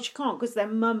then." Oh, she can't because their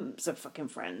mums are fucking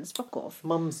friends. Fuck off.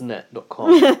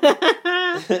 Mumsnet.com.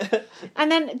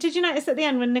 And then, did you notice at the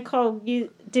end when Nicole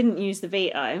didn't use the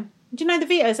veto? Do you know the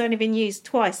veto's only been used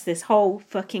twice this whole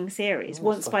fucking series?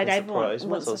 Once by Dave Warren.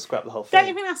 Once I'll scrap the whole thing. Don't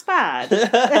you think that's bad?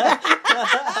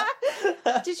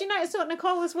 Did you notice what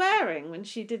Nicole was wearing when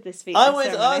she did this veto? I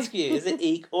wanted to ask you, is it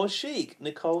eek or chic?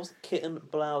 Nicole's kitten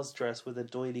blouse dress with a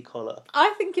doily collar.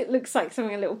 I think it looks like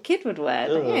something a little kid would wear. A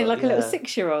little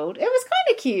 6-year-old. It was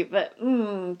kind of cute, but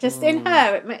just in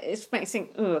her, it makes you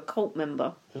think, a cult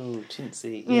member. Ooh,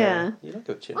 chintzy. Yeah. You like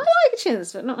a chintz. I like a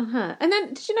chintz, but not on her. And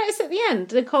then, did you notice at the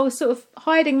end, Nicole was sort of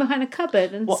hiding behind a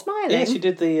cupboard and smiling? Yeah, she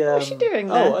did the... what was she doing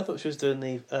there? Oh, I thought she was doing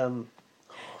the...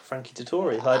 Frankie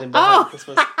Dettori hiding behind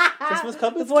Christmas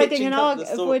cupboards, avoiding an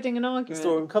argument,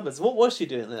 storing cupboards. What was she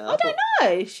doing there? I don't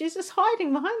know. She's just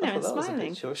hiding behind there and smiling. Was a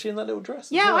picture. Was she in that little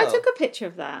dress? Yeah, I took a picture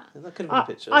of that. That could have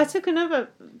been a picture. I took another.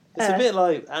 It's a bit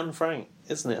like Anne Frank,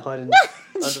 isn't it? Hiding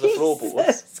under the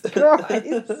floorboards.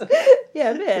 Christ.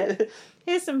 Yeah, a bit.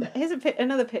 Here's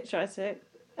another picture I took.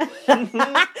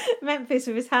 Memphis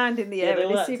with his hand in the air. They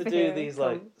all had to do these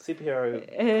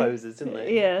superhero poses, didn't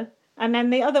they? Yeah. And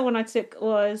then the other one I took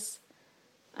was...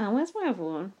 where's my other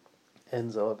one?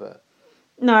 Enzo, I bet.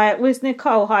 No, it was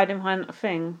Nicole hiding behind a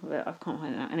thing. But I can't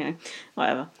find that. Anyway,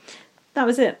 whatever. That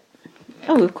was it.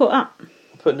 Oh, we've caught up.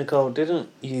 But Nicole didn't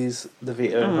use the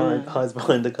veto and hides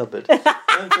behind the cupboard.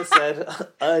 Memphis said,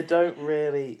 I don't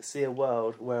really see a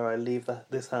world where I leave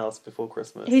this house before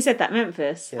Christmas. Who said that?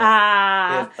 Memphis? Yeah.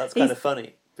 Yeah, that's kind of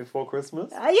funny. Before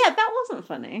Christmas? Yeah, that wasn't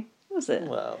funny. Was it?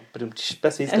 Well, but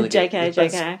best he's going to get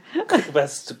the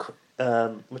best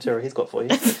material he's got for you.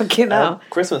 Fucking hell.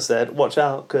 Christmas said, watch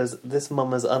out, because this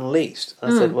mama's unleashed.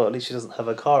 I said, well, at least she doesn't have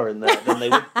a car in there. Then they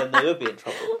would be in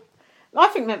trouble. I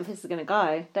think Memphis is going to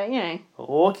go, don't you?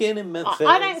 Walking in Memphis.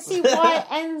 I don't see why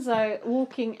Enzo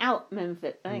walking out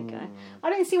Memphis. There you go. I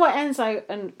don't see why Enzo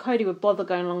and Cody would bother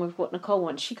going along with what Nicole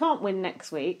wants. She can't win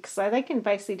next week, so they can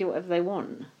basically do whatever they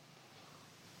want.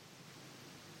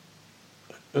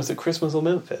 Was it Christmas or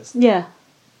Memphis? Yeah.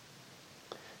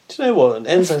 Do you know what?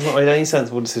 Enzo's not made any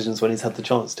sensible decisions when he's had the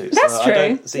chance to. That's so true. I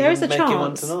don't see there him is a making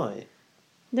chance. one tonight.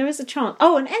 There is a chance.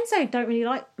 Oh, and Enzo don't really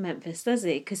like Memphis, does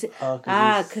he? Because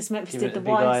Memphis did the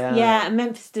Wise. Yeah, and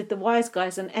Memphis did the Wise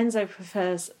Guys, and Enzo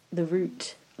prefers the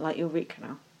root, like your root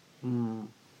canal.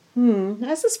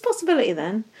 That's a possibility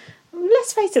then.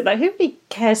 Let's face it though, who really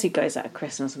cares who goes out at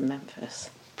Christmas in Memphis?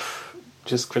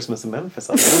 Just Christmas in Memphis,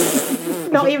 I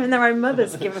think. Not even their own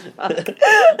mothers give a fuck.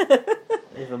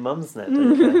 Even mums now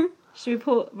don't care. Should we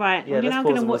pause? Right, yeah, I'm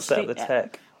going to watch the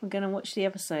tech. We're going to watch the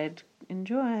episode.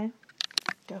 Enjoy.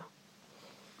 Go.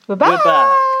 We're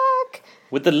back!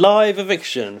 With the live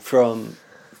eviction from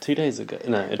 2 days ago.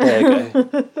 No, a day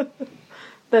ago.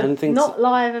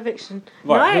 Live eviction.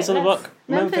 Right, who's on the block?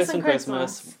 Memphis and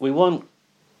Christmas. We want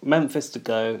Memphis to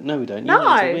go. No, we don't. You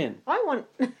want him to win. I want...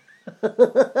 Do you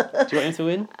want him to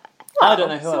win? Well, I don't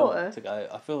know who I want to go.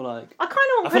 I feel like... I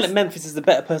feel like Memphis is the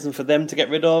better person for them to get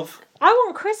rid of. I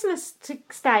want Christmas to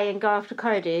stay and go after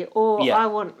Cody, or I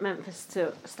want Memphis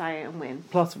to stay and win.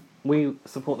 Plus, we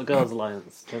support the Girls'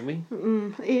 Alliance, don't we?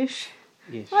 Ish.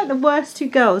 Like the worst 2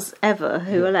 girls ever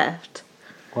who are left.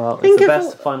 Well, it's the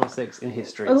best Final 6 in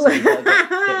history, so you've got to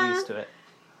get used to it.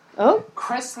 Oh,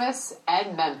 Christmas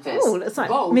and Memphis. Oh, looks like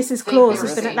Mrs. Claus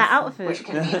has been at that outfit. Which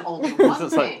can mean only one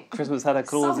looks like Christmas had a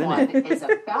clause in it. Is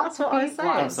about to be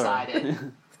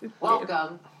blindsided.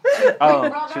 Welcome to Big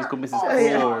Brother she was called Mrs.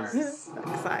 Claus.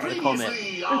 Excited. The comment.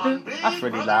 That's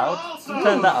really loud.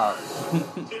 Turn that up.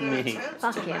 Me.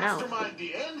 Fucking hell.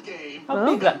 How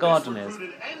big that garden is.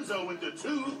 Enzo into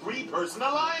 2 3-person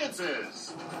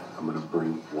alliances. I'm going to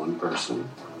bring one person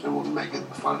and we'll make it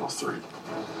the final 3. And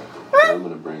I'm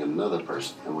going to bring another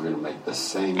person and we're going to make the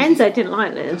same. Enzo didn't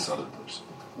like this other person.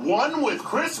 One with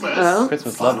Christmas. Oh.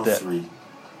 Christmas loved it. 3.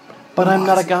 But I'm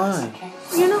not a guy.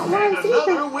 You're not wise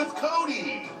either. either. With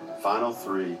Cody. Final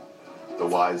 3, the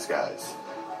Wise Guys.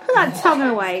 Put that tongue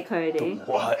away, Cody.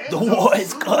 What? The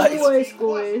Wise Guys. The Wise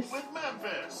Guys. With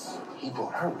Memphis. He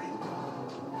brought her in,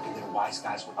 and then Wise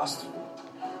Guys with us 2.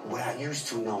 We're not used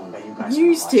to knowing that you guys.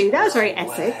 Used to. That was very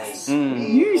Essex.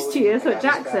 Used to. That's what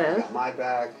Jack said. I got my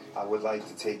back. I would like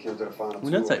to take him to the final 2. We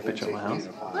don't take a picture of my house.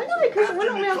 I know, because we're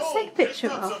not allowed to take a picture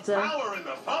after.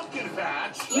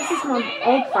 This is my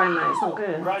old phone though, it's not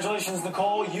good. Congratulations,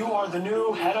 Nicole. You are the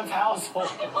new head of household.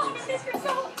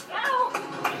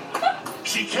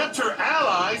 She kept her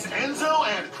allies, Enzo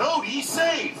and Cody,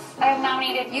 safe. I have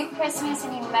nominated you, Christmas,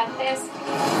 and you, Memphis.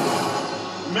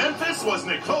 Memphis was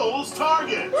Nicole's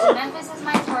target. Memphis is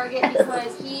my target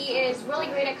because he is really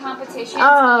great at competitions.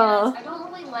 Oh. I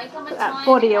don't really like him a ton. That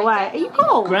body away. Are you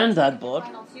cold? Grandad bod.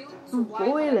 I'm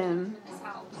boiling.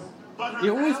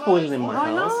 You're always boiling in my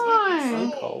house. I know.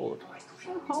 So cold.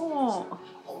 So hot.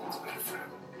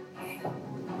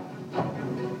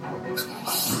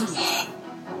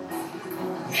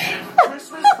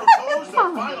 Christmas proposed the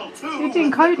final 2. You're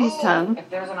doing Cody's tongue. If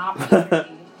there's an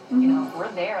opportunity,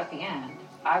 we're there at the end.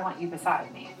 I want you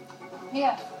beside me.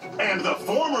 Yeah. And the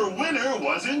former winner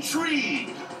was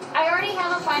intrigued. I already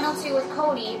have a final 2 with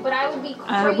Cody, but I would be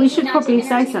crazy we should not probably to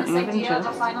say entertain something, this haven't idea you? of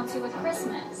a final 2 with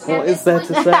Christmas. What is there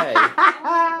to say?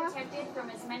 I want to be protected from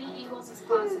as many angles as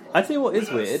possible. I tell you what is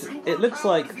weird. It looks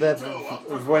like they're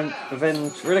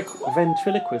ventriloquist dummies.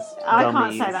 I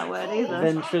can't say that word either.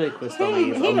 Ventriloquist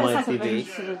dummies on my like TV.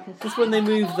 Just when they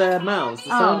move their mouths, the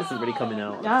sound isn't really coming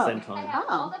out at the same time.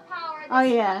 Oh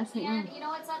yeah. And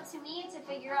it's up to me to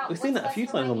figure out. We've seen that a few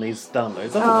times on these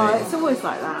downloads, haven't Oh, we? it's always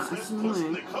like that. It's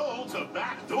annoying. Nicole to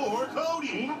backdoor Cody.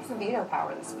 You have some veto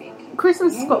power this week.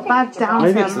 Christmas has got bad down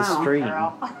Maybe to it's her the mouth. stream.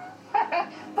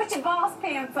 Put your boss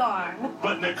pants on.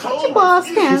 But Nicole boss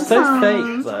refused pants She's so on.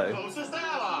 fake, though. closest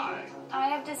ally. I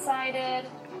have decided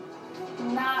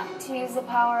not to use the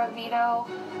power of veto.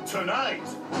 Tonight.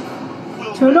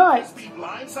 Will Tonight. Memphis be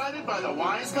blindsided by the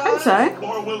Wise Hope Guys? so.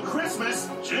 Or will Christmas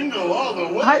jingle all the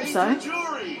way Hope so. to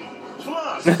jury?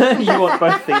 Plus, You want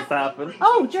both things to happen.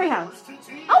 Oh, Joe House.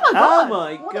 Oh my god. Oh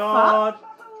my What the god. fuck?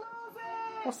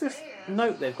 What's this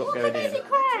note they've got What going is he in?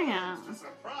 crying at?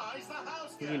 surprise the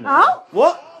house You guest. know. Oh?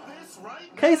 What? This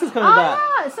right Case is coming Oh, back.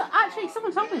 no. So actually,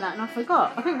 someone told me that and I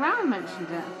forgot. I think Ryan mentioned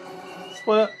it.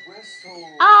 Spoiler.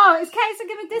 Oh, is Kaiser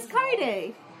going to diss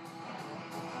Cody?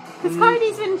 Because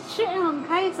Cody's been shitting on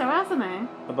Kaiser, hasn't he?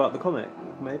 About the comic,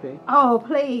 maybe. Oh,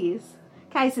 please.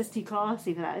 Kaiser's too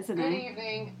classy for that, isn't Good he?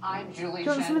 evening, I'm Julie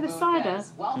Do you want some of the cider?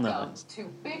 Welcome No. to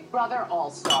Big Brother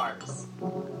All-Stars.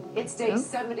 It's day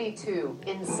 72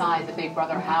 inside the Big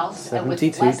Brother house. 72 and with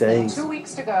less days. than 2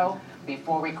 weeks to go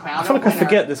before we crown I feel a like I winner,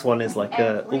 forget this one is like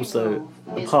also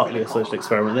partly a social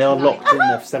experiment. They are locked in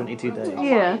there for 72 days.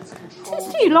 Yeah. It's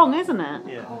too long, isn't it?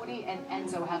 Yeah. Cody and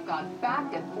Enzo have gone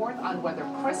back and forth on whether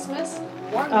Christmas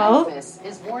or Oh. Memphis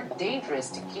is more dangerous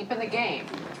to keep in the game.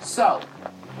 So,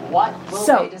 what will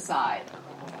So. they decide?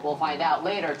 We'll find out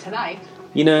later tonight.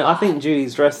 You know, I think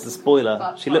Julie's dressed as a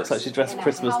spoiler. She looks like she's dressed for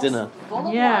Christmas dinner.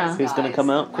 Yeah. Who's going to come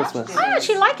out? Christmas. I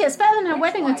actually like it. It's better than her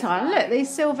wedding attire. Look, these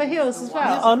silver heels as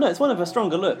well. Oh no, it's one of her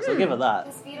stronger looks. I'll give her that.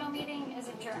 The Speedo meeting is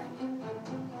adjourned.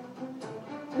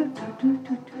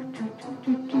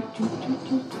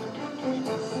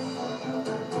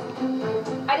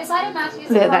 I decided not to use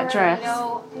Look the at that color. dress. You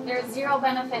know, there's zero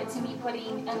benefit to me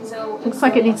putting Enzo. Looks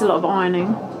like it needs a lot of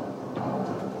ironing.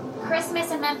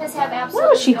 Christmas in Memphis have Where absolutely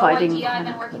was she no hiding? idea. I've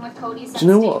been working with Cody since Do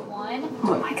you know day what? one.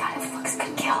 Oh my god, this looks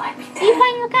could kill everything. Are you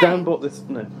playing your game? Dan bought this.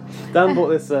 No, Dan bought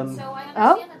this So I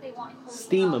understand that they want Cody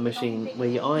steamer machine where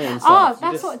you iron Oh, stuff. You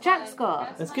that's just- what Jack's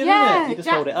got. It's good, Yeah, isn't it? You just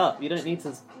Jack- hold it up. You don't need to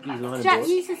use an iron Jack board.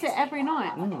 uses it every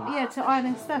night. Yeah, to iron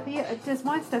his stuff. He does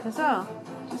my stuff as well.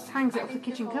 Just hangs it off the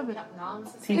kitchen cupboard.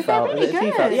 Teeth They're out. really Is it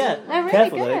teeth out? good. Yeah. They're really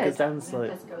Careful though, good. because Dan's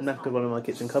like knackered one of my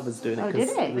kitchen cupboards doing it Oh, because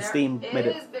did he? the steam made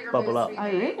it bubble up. Oh,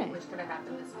 really? Which could have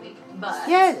happened this week. But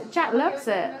Yeah, Jack loves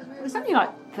it. It's only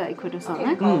like 30 quid or something.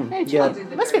 Yeah.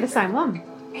 Must be the same one.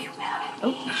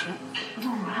 Oh,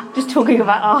 shit. Just talking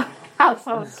about our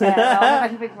household care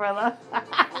and Big Brother.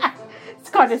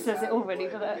 It kind of says it already,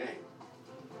 doesn't it?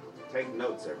 Take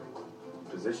notes, everyone.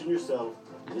 Position yourself.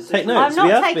 Take notes. I'm not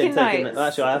we have taking been taking notes.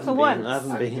 Actually, I haven't For been. once. I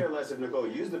haven't I been. care less if Nicole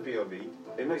used the POV.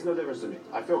 It makes no difference to me.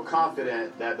 I feel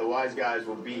confident that the wise guys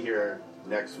will be here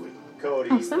next week. Cody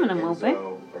Oh, some of them and will be.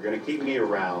 Enzo are going to keep me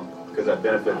around because I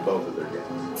benefit both of their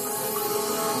games.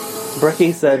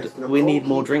 Brecky said we need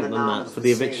more drink than that for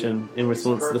the eviction in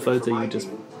response to the photo you just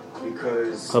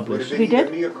published. Who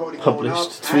did?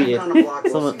 Published, tweeted.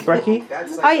 Someone, Brecky?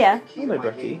 Oh, yeah. Hello,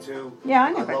 Brecky. Yeah,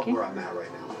 I know I love Brecky. where I'm at right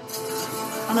now.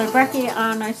 I know Brecky and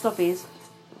I know Sloppies.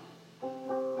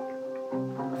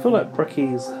 I feel like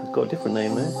Brecky's got a different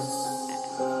name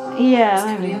though.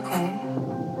 Yeah, maybe. Okay.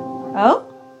 Oh?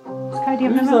 Is Cody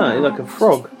having Who's a that? moment? He's like a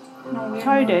frog.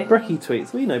 Cody. Brecky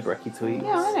tweets. We know Brecky tweets.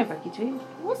 Yeah, I know Brecky too.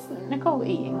 What's Nicole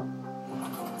eating?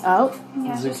 Oh.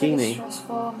 Yeah, it's just Zucchini. like a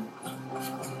stressful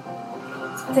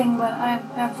thing, but I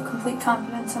have complete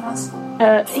confidence in us.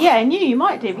 Yeah, and you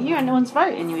might do, but you ain't the one's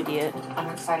voting, you idiot. I'm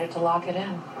excited to lock it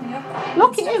in. Yep.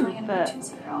 Lock It's it definitely in, gonna but... be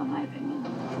 2-0 in my opinion.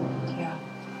 Yeah.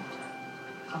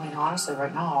 I mean, honestly,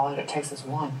 right now, all it takes is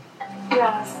one.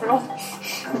 Yeah, that's true.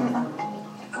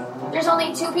 There's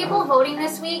only 2 people voting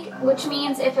this week, which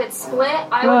means if it's split,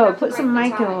 I would Whoa, have to put break some the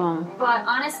makeup tie. on. But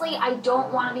honestly, I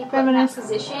don't want to be put in that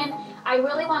position. I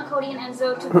really want Cody and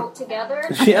Enzo to vote together.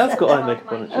 She has got eye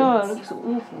makeup on it. Oh, it looks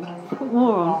awful. Put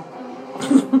more on.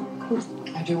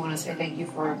 I do want to say thank you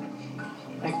for,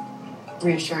 like,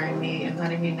 reassuring me and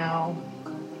letting me know.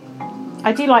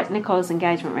 I do like Nicole's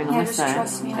engagement ring on Yeah, this just though.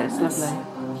 trust me on It's this.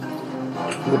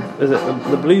 lovely. Is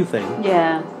it the blue thing?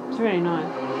 Yeah, it's really nice.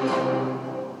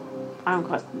 I'm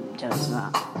quite jealous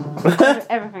of that.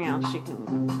 Everything else you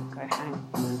can go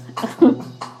hang.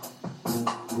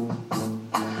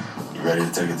 You ready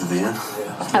to take it to the end?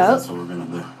 Yeah. Oh. That's what we're going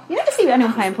to do. You never see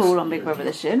anyone playing pool on Big Brother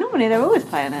this year. Normally they're always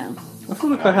playing it. I feel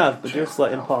like I have, but just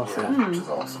like in passing.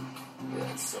 Awesome. Yeah,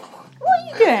 it's so fun. What are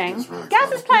you doing?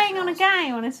 Gaz is playing on a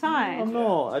game on his I'm phone.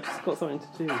 not. I just got something to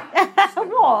do.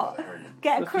 What?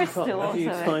 Get a crystal A or few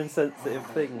something. time-sensitive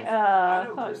things.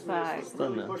 Fuck's sake. was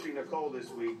really pushing Nicole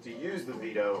this week to use the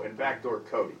veto and backdoor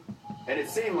Cody. And it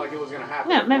seemed like it was going to happen.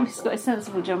 No, maybe she's got a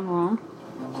sensible jumper on.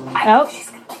 Oh.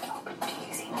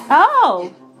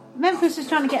 Oh! Memphis is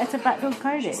trying to get her to backdoor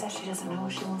Cody. She says she doesn't know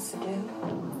what she wants to do.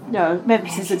 No,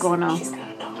 Memphis is a goner. She's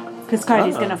gonna talk. Because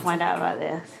Cody's Oh. going to find out about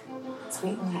this.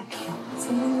 Sweeten that kill.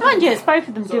 Mind you, it's both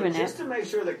of them So doing just it. to make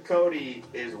sure that Cody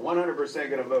is 100%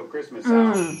 going to vote Christmas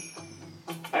out, Mm.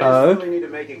 I just Oh. really need to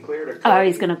make it clear to Cody Oh,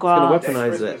 he's going to Gonna grab. that weaponize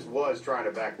Christmas it. was trying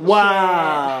to backdoor.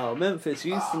 Wow, Memphis,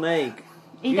 you snake.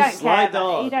 He You don't care. sly About,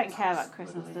 dog. he don't care about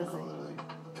Christmas, does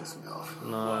he? Piss me off.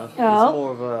 No, it's Oh.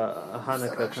 more of a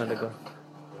Hanukkah kind of guy.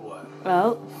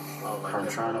 Oh. I'm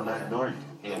trying to backdoor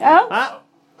you. Oh. Ah!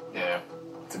 Yeah.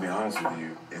 To be honest with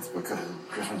you, it's because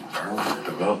Christmas burns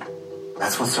the vote.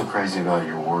 That's what's so crazy about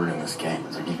your word in this game.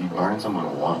 It's like if you burn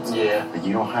someone once, like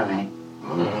you don't have any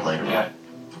move later. Yeah.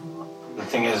 The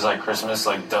thing is, like, Christmas,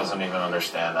 like, doesn't even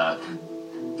understand that.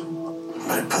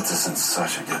 But it puts us in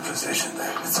such a good position, dude.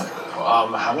 It's like,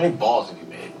 How many balls have you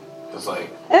made? It's like,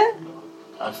 I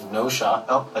have no shot.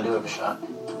 Oh, I do have a shot.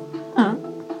 I'm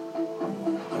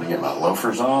gonna get my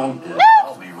loafers on. And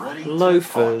I'll be ready.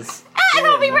 Loafers. And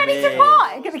I'll be ready to Me.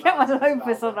 fight. I'm going to get my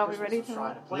loafers on. I'll be ready to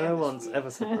fight. No one's ever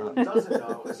said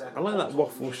that. I like that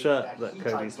waffle shirt that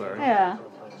Cody's wearing. Yeah.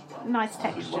 Nice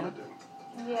texture.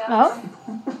 Yeah. Oh.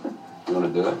 You wanna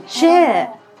do it? Shit.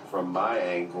 From my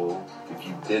angle, if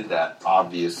you did that,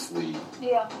 obviously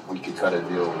Yeah. we could cut a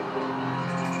deal.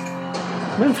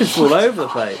 Memphis all over the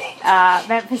place.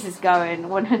 Memphis is going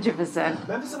 100%.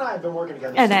 Memphis and I have been working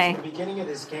together since the beginning of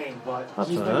this game, but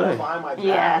he's been going behind my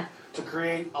back to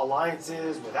create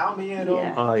alliances without me in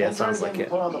them. Oh yeah, sounds like it.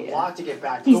 Put on the block to get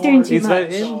back he's doing too he's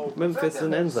much. He's voting Memphis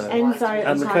and Enzo.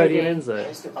 And Cody and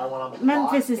Enzo.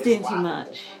 Memphis is doing too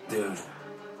much. Dude,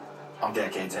 I'm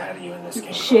decades ahead of you in this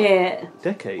game. Shit.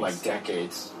 Decades? Like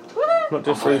decades. Not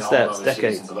just 3 steps,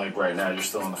 decades. Like right now, you're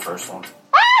still in the first one.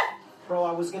 Bro,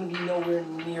 I was going to be nowhere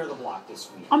near the block this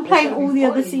week. I'm playing all the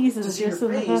other seasons just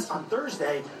on the first on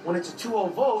Thursday when it's a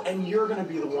 2-0 vote, and you're going to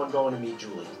be the one going to meet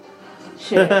Julie.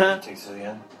 Shit. Takes to the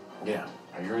end. Yeah.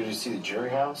 Are you ready to see the jury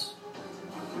house?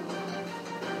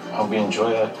 I hope you enjoy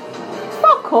that.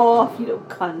 Fuck off, you little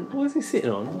cunt. What is he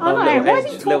sitting on? I don't know. Why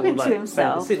is he talking to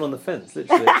himself? He's sitting on the fence,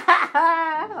 literally.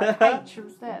 Like H from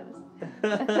Steps.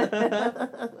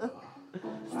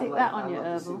 Stick that on your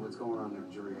herbal. What's going on in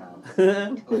the jury house?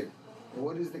 Like,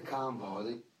 what is the combo? Are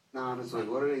they, honestly,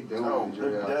 what are they doing in the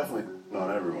jury house? Definitely not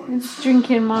everyone. He's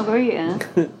drinking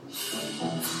margarita.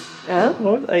 Oh?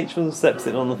 What? H from Steps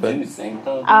sitting on the fence.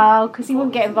 Oh, because he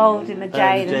wouldn't get involved in the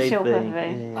Jade and Shilpa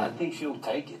thing. I think she'll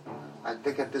take it. I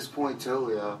think at this point,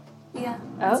 too, yeah. Yeah,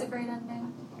 that's a great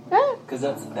ending. Because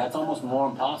that's almost more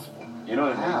impossible. You know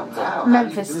what I mean? How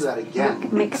Memphis do you do that again?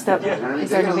 mixed up.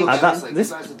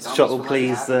 This shot will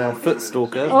please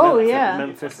Footstalker. Oh, yeah.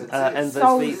 Memphis,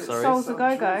 Enzo's feet, sorry. Souls a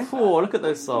go-go. Oh, look at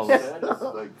those souls.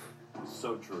 Like,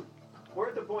 so true. We're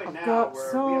at the point now got where we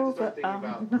have to soul, start thinking but,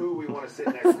 about who we want to sit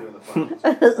next to in the finals.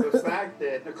 The fact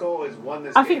that Nicole has won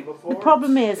this I game think before, the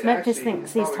problem is it Memphis actually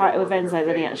thinks he's probably tighter with worked in her Enzo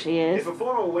than he favor. actually is. If a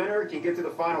former winner can get to the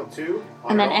final 2,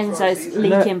 And then Enzo's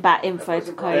leaking back info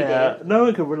to Cody. Yeah, no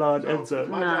one can rely on It's Enzo.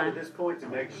 my job at this point to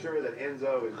make sure that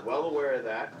Enzo is well aware of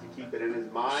that, to keep it in his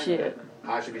mind. Shit. That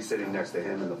I should be sitting next to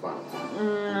him in the final.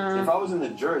 If I was in the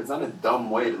jury, it's not a dumb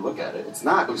way to look at it. It's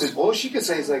not, because all she could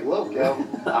say is like, look, yo,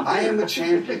 I am a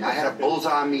champion. I had a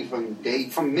bullseye on me from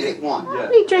minute 1. How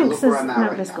many drinks Look has where I'm at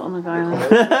Memphis right got on the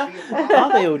go?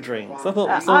 Are they all drinks? I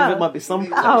thought some of it might be some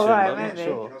protection, oh, right, but I'm not maybe.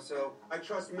 sure. So I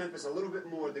trust Memphis a little bit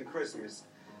more than Christmas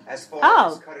as far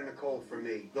Oh. as cutting a cold for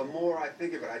me. The more I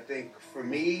think of it, I think for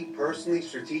me personally,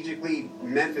 strategically,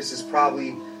 Memphis is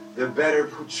probably the better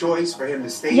choice for him to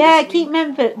stay. Yeah, this keep week.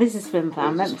 Memphis. This is Finn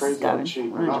Fan. Memphis is going.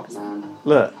 100%.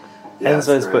 Look, Yeah, Enzo's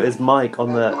that's put great. his mic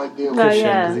on the cushion because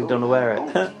yeah. he don't wear it.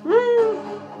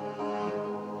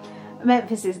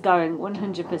 Memphis is going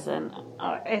 100%.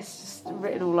 It's just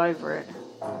written all over it.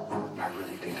 I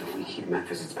really think if we keep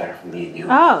Memphis, it's better for me and you.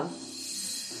 Oh.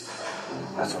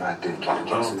 That's what I think. I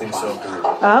don't think so.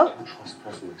 Oh. Trust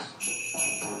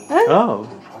Christmas. Oh.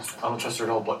 I don't trust her at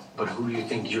all, but who do you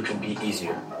think you can beat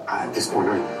easier? At this point,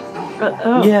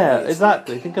 Oh. Yeah,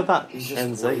 exactly. Think of that, He's just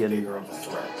Enzo way and bigger of a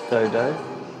threat. Dodo.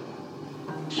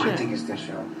 My thing is this,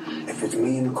 yo. If it's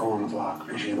me and Nicole on the block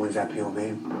and she wins that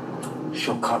POV,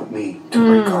 she'll cut me to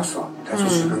break us up. That's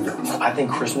what she's gonna do. I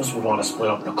think Christmas would want to split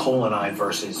up Nicole and I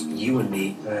versus you and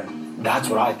me. That's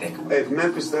what I think. If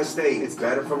Memphis does stay, it's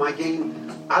better for my game.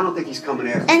 I don't think he's coming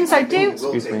after me. Enzo, I think he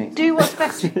will Excuse take me. it. do what's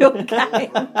best for your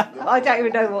game. I don't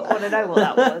even want to know what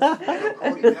that was. I know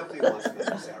Cody definitely wants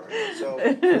Memphis out right now. So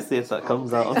Let's see if that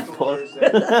comes out on the pod.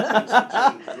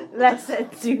 Less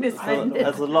said, soon as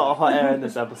There's a lot of hot air in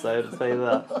this episode, I'll tell you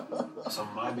that. So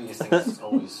my biggest thing is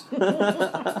always...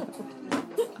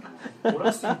 What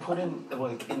else do you put in the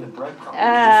breadcrumbs?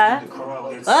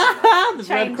 The The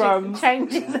breadcrumbs.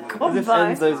 Changing the As combo. if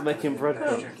Enzo's making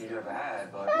breadcrumbs.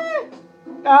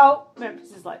 Oh,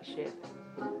 Memphis is like shit.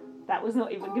 That was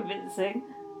not even convincing.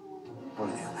 What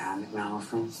are they,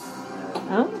 McMallison?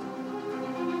 Huh?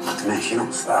 Man, she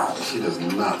don't stop. She does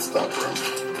not stop, bro.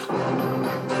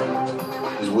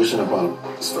 He's wishing upon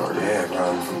a star. Yeah,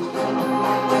 bro.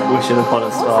 Wishing upon a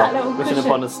that star. little Wishing cushion?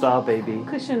 upon a star, baby.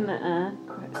 Cushion that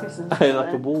Christmas.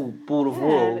 Like a ball of Yeah,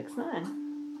 wool. looks nice.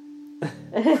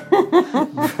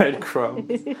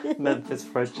 Breadcrumbs. Memphis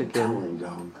fried chicken.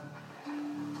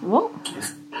 What?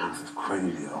 This house is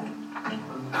crazy, though.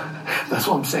 That's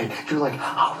what I'm saying. You're like,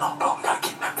 oh no, bro, we gotta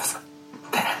keep Memphis.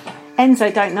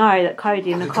 Enzo don't know that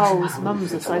Cody and Nicole's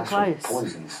mums are so close.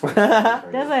 Does he?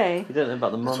 You don't know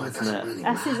about the mums, innit?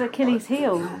 That's his Achilles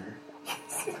heel.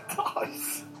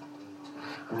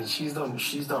 I mean, she's done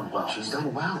well. She's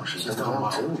done well. She's done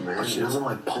well too, man. But she doesn't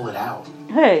like pull it out.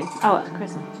 Who? Oh,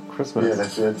 Christmas.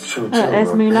 Christmas. Yeah, that's true. Oh, there's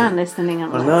Mulan listening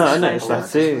up I there. know, I noticed that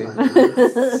too.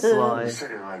 Sly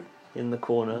Sitting like, in the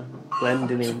corner,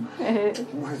 blending in.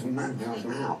 where's Memphis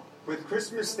now? With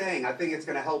Christmas staying, I think it's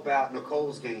going to help out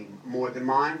Nicole's game more than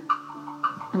mine.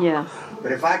 Yeah.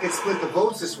 But if I could split the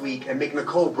votes this week and make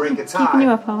Nicole break a tie, keeping you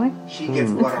up, are we? she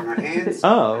gets blood on her hands,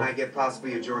 Oh. and I get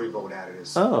possibly a jury vote out of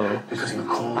this. Oh. Because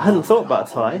Nicole, I hadn't thought about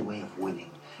a tie. The way of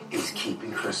winning is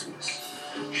keeping Christmas.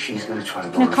 She's going to try to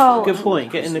go Nicole. Good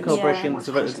point. Getting Nicole Yeah. breaking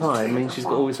into vote at the time means she's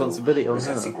got all responsibility on her.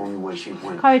 That's the only way she'd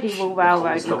win. Cody will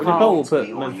railroad Nicole Nicole. will put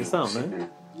Memphis down, no?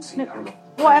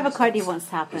 Whatever Cody wants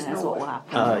to happen is what will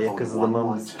happen. Oh, yeah, because of the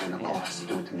mums.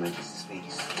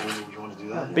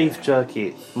 Beef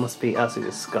jerky must be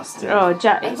absolutely disgusting. Oh,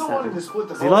 Jack eats Enzo that. wanted to split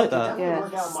the Does he vote like to that? Yeah.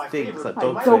 work out my Stinks like favorite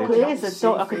dog fight. food. It is a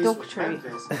dog- like a dog treat.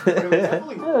 Memphis, but it was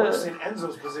definitely worse in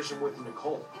Enzo's position with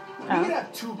Nicole. We could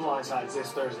have two blindsides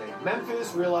this Thursday.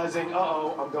 Memphis realizing,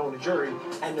 uh-oh, I'm going to jury,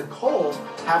 and Nicole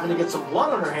having to get some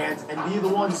blood on her hands and be the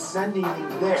one sending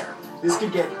him there. This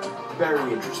could get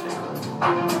very interesting.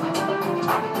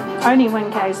 Only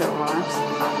when Kaiser arrives.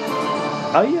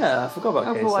 Oh yeah, I forgot about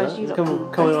Otherwise Kesa. you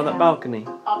Coming on that balcony.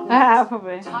 Up next,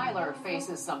 Probably. Tyler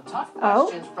faces some tough Oh.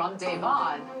 questions from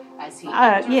Davon as he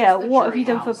Yeah, enters the what have you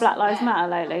jury done for house. Black Lives And Matter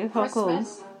lately? Fuck all.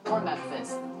 Christmas or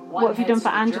Memphis? What have you done for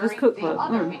One heads to the Angela's jury, cookbook? the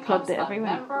other Plugged it becomes every a week.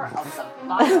 member of the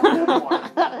final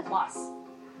four. Plus,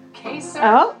 Kaiser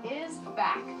Oh. is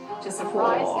back to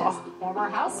surprise his former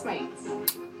housemates.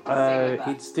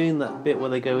 He's doing that bit where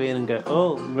they go in and go,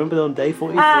 oh, remember on day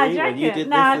 43 Ah, do you when you reckon? did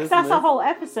Nah, this, because that's this, a whole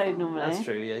episode normally. That's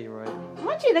true, yeah, you're right.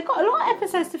 Mind you, they've got a lot of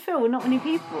episodes to fill with not many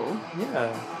people.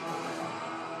 Yeah.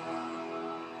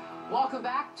 Welcome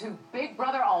back to Big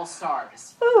Brother All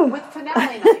Stars. Ooh. With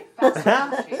finale night, Fast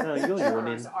and Oh, you're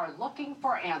jurors are looking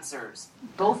for answers,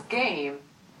 both game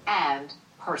and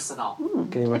personal.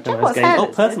 Game what's recognized game. that? Oh,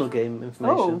 personal game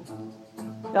information.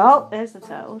 Oh, there's the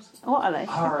turtles. What are they?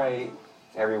 All right,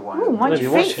 everyone. Ooh, mind Maybe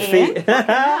your watch feet, your Ian. feet.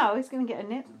 Now he's going to get a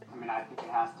nip. I mean, I think it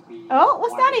has to be. Oh,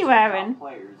 what's one of Danny the wearing? top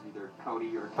Players, either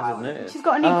Cody or I Tyler. don't know. She's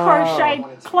got a new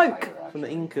crocheted cloak. From the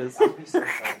Incas. No,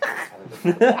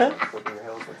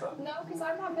 because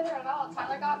I'm not bitter at all.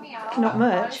 Tyler got me out. Not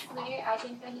much. Honestly, I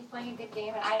think that he's playing a good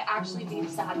game, and I'd actually be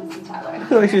sad to see Tyler.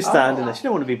 Oh, she's standing there. She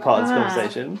don't want to be part of this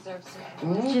conversation.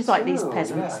 She's like these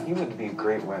peasants. Yeah, he would be a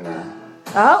great winner.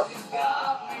 Oh,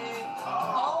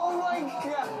 Oh my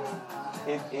god!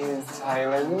 It is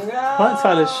Tyler. No! I like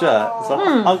Tyler's shirt. It's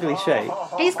an ugly shape.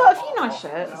 he's got a few nice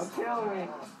shirts. Don't kill me.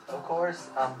 Of course,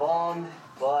 I'm bummed,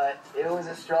 but it was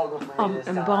a struggle for me this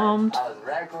time. Embalmed. I was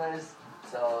reckless,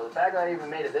 so the fact that I even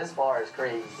made it this far is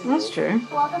crazy. That's true.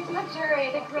 Welcome to the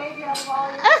jury, the graveyard of all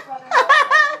your brothers.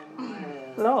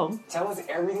 Long. Tell us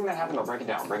everything that happened. I'll break it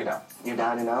down. Break it down. You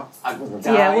down to know?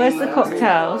 Yeah, where's the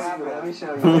cocktails? Let me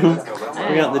show you. Let's go.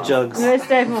 Bring out the jugs. Where's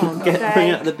Dave Moore?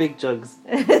 Bring out the big jugs.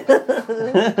 Alright,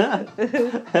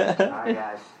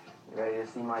 guys. You ready to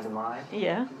see my demise?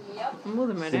 Yeah. Yep. I'm more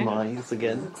than ready. Demise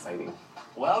again. Exciting.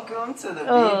 Welcome to the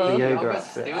Oh. The BB yoga Yoga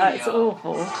outfit. Studio. That's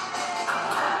awful.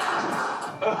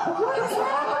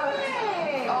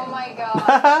 Oh my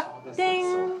god.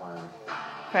 Ding.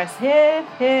 Press here,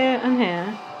 here, and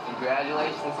here.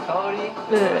 Congratulations, Cody.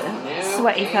 Ugh.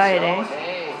 Sweaty Cody.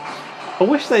 Hey. I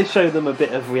wish they'd show them a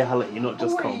bit of reality, not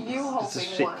just Who are comps. you It's just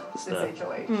hoping shit won stuff. this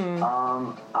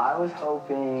HOH? I was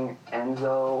hoping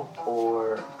Enzo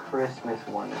or Christmas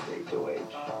won this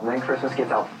HOH. And then Christmas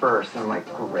gets out first, and I'm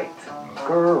like, great.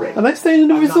 Great. Are they staying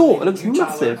in a resort? It looks You, Tyler,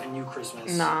 massive. and you,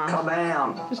 Christmas. Nah.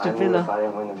 Kabam! Just a I knew villa. if I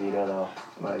didn't win the veto, though,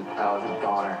 like, I was a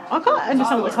goner. I can't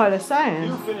understand what Tyler's saying.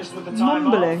 You finished with the time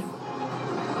Mumbling.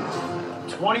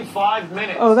 off. 25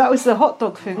 minutes. Oh, that was the hot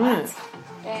dog thing, wasn't it?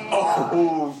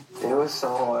 Oh, it was so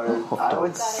hard. I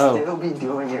would still be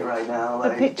doing it right now. The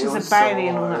Like, pictures it of was Bailey so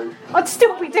and all that. hard. I'd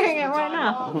still be doing it right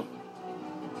now.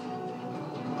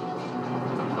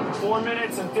 4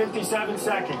 minutes and 57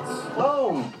 seconds.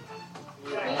 Boom!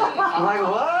 I'm like,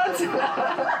 what?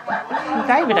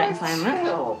 David ain't saying that.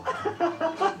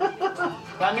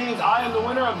 That means I am the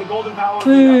winner of the Golden Power.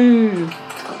 Boo.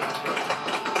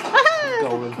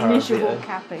 Golden Power Miserable veto.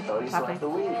 Cappy. Cody swept the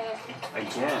week.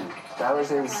 Again. That was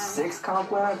his 6th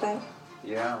comp win, I think.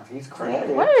 Yeah, he's Yeah, crazy.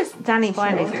 dude. Where is Danny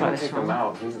buying He's these gonna clothes take him from?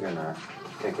 out. He's gonna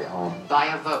take it home. By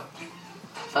a vote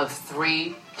of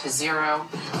 3-0,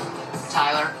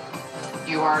 Tyler,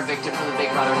 you are evicted from the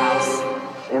Big Brother house.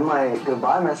 In my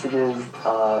goodbye messages,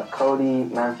 Cody,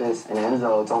 Memphis, and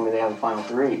Enzo told me they have a final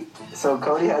 3. So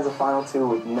Cody has a final 2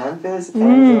 with Memphis,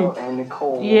 Enzo, and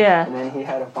Nicole. Yeah. And then he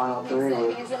had a final 3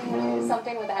 with He's me. in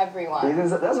something with everyone.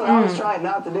 That's what I was trying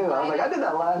not to do. I was like, I did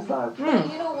that last time. But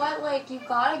you know what? Like, you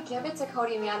gotta give it to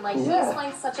Cody, man. Like, Yeah. he's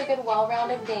playing such a good,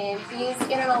 well-rounded game. He's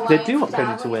in an alliance. They do want battle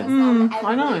Cody to with win. everybody.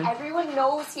 I know. Everyone everyone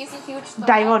knows he's a huge threat.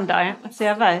 Davon don't. See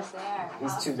how both.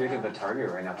 He's too big of a target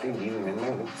right now. If they leave him in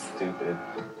there, that's stupid.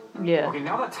 Yeah. Okay,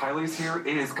 now that Tyler's here,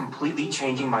 it is completely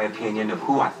changing my opinion of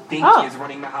who I think is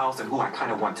running the house and who I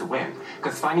kind of want to win.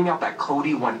 Because finding out that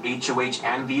Cody won HOH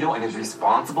and veto and is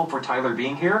responsible for Tyler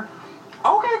being here.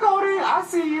 Okay, Cody, I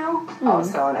see you. I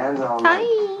was telling Enzo, I'm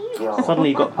like, yo, suddenly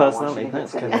you got personality.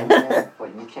 Thanks, Kevin.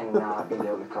 But you cannot be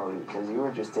there with Cody because you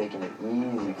were just taking it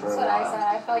easy for That's a what I while. said.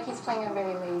 I feel like he's playing a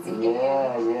very lazy game.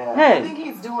 Yeah. I think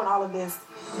he's doing all of this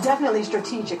definitely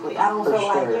strategically. I don't feel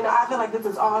like, I feel like this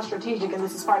is all strategic and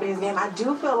this is part of his game. I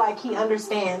do feel like he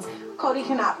understands Cody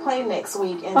cannot play next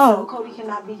week, and so Cody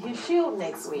cannot be his shield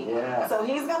next week. Yeah. So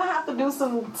he's going to have to do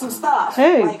some stuff.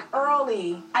 Who? Like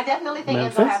early. I definitely think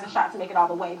Memphis? Enzo has a shot to make it all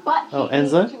the way. But he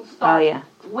Enzo? needs to start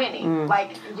winning. Mm.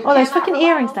 Like, you Oh, those cannot fucking rely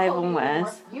earrings on Cody Davon wears.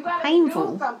 anymore. You gotta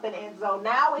Painful. do something, Enzo.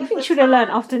 Now You is think the should have learned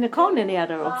time. after Nicole nearly had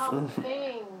her off.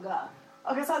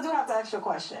 Okay, so I do have to ask you a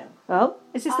question. Oh,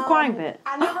 is this the crying bit?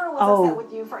 I never was upset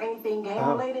with you for anything game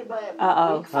related, but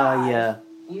week 5, yeah.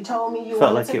 you told me you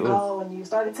Felt wanted like to it was- go and you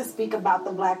started to speak about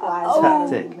the Black Lives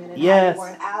Matter Tactic. movement and Yes. how you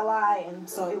were an ally, and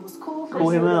so it was cool for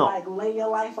Call you him to out. like lay your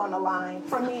life on the line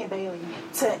for me and Bailey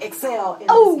to excel in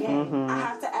this game. Mhm. I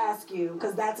have to ask you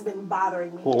because that's been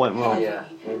bothering me. What went wrong? Yeah,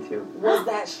 me too. Was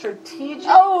that strategic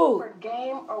for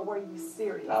game, or were you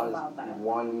serious I was about that?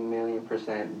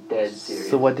 1,000,000% dead serious.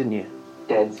 So why didn't you?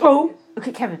 Dead serious. Oh, look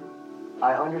at Kevin.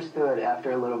 I understood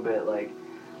after a little bit, like,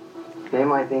 they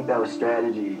might think that was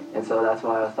strategy, and so that's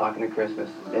why I was talking to Christmas.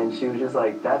 And she was just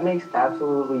like, that makes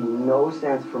absolutely no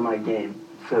sense for my game.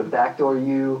 To backdoor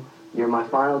you, you're my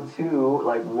final 2,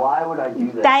 like, why would I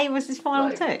do that? Dave was his final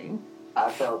Like, 2? I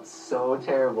felt so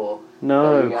terrible.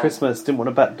 No, that you guys- Christmas didn't want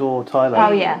to backdoor Tyler.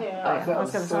 Oh, yeah. I felt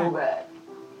so bad.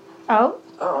 Oh.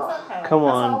 Come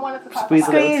on, squeeze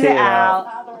a little Squeeze tear it out.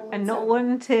 out. And not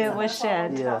one tear was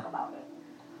shed. Yeah.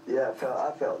 Yeah,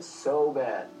 I felt so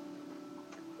bad.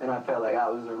 And I felt like I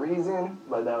was the reason,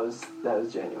 but that was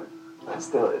genuine. It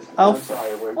still is. Oh, I'm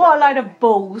sorry it worked what out. a load of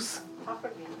balls.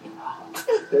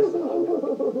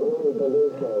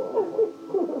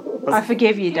 I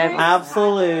forgive you, Dave.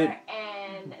 Absolute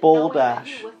ball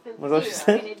dash. What was she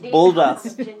said? Ball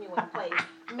dust.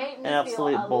 An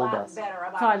absolute ball dust.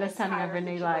 Tyler's turning over a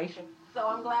new leg. So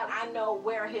I'm glad I know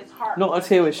where his heart Not a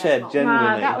tear was shed, genuinely.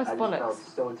 Nah, that was I just bollocks. felt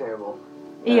so terrible.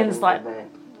 Ian's That like,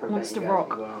 didn't wants to you guys rock.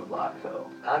 from going on the block, so.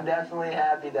 I'm definitely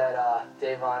happy that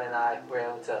Davon and I were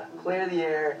able to clear the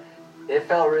air. It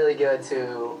felt really good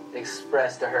to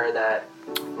express to her that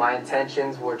my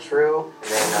intentions were true.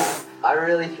 And I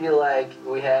really feel like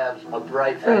we have a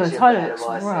bright friendship Tyler ahead of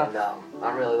looks us, rough. and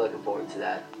I'm really looking forward to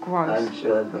that. Gross. I'm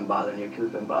sure that's been bothering you because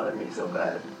it's been bothering me so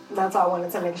bad. That's why I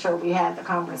wanted to make sure we had the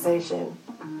conversation.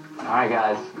 Alright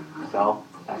guys, so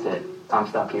that's it. I'm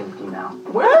stuck here with you now.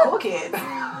 We're the cool kids.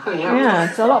 Yeah,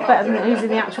 it's a lot better than who's in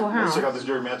the actual house. Check out this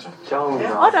Jerry Mansion. Show me,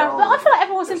 I don't, but I feel like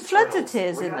everyone was in floods of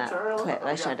tears in that clip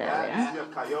they showed earlier. You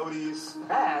have coyotes.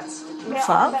 Bats.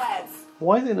 Fuck.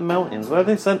 Why is it in the mountains? Where have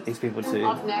they sent these people to?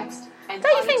 Up next. And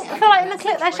Don't you think, I feel like in the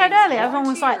clip they showed earlier, everyone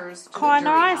was like crying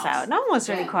their eyes out. No one was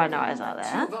really crying their eyes out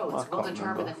there. votes will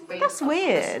determine the fate That's of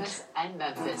weird. Christmas and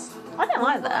Memphis. I don't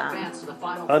like Who will that. advance to the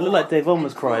final I look like four Davon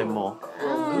was crying more.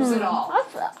 will lose it all.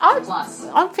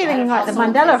 I'm feeling like the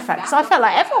Mandela effect, because I felt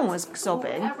like everyone was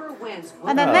sobbing.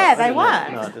 And then there they No,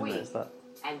 weren't. I didn't notice that.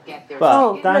 And get their But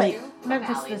Oh, Danny, look,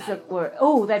 Memphis was worried.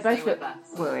 Oh, they both look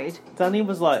worried. Danny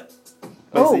was like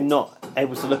basically not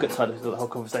able to look at Tyler through the whole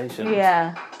conversation.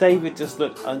 Yeah. David just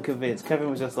looked unconvinced. Kevin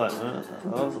was just like, I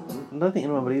don't think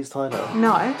anyone believes Tyler.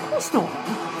 No, of course not.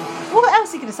 What else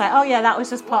are you going to say? Oh, yeah, that was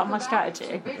just part of my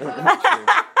strategy.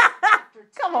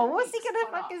 Come on, what's he going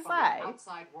to fucking say?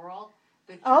 outside world,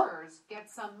 the Oh. jurors get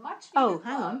some much Oh, needed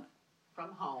hang on. love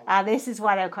from home. This is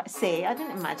why they're quite. See, I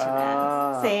didn't imagine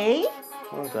Ah. that. See?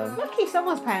 Well done. Lucky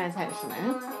someone's paying attention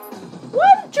now. Why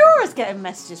are the jurors getting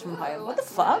messages from home? What the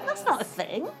fuck? That's not a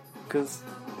thing. Because,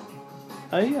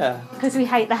 oh yeah. Because we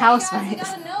hate the housemates.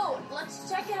 Let's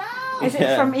check it out. Is it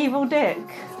Yeah. from Evil Dick?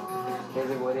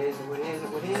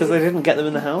 Because they didn't get them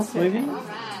in the house, maybe?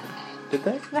 Did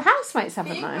they? The housemates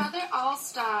haven't Big though. Brother All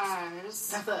Stars.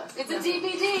 It's a I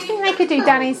DVD. think they could do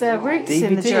Danny's roots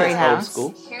in the DVD jury is old house.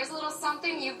 school. Here's a little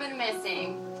something you've been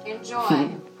missing. Enjoy.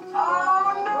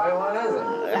 What is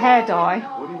it? Hair dye.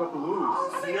 What are you about to lose?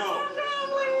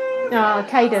 Oh,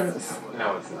 Cadence.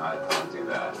 No, it's not. Don't do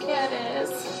that. Yeah, it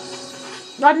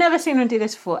is. I've never seen him do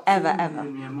this before, ever.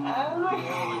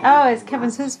 Oh, it's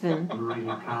Kevin's husband.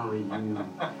 Probably a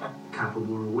couple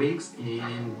more weeks,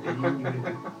 and then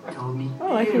you told me. Oh,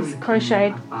 like his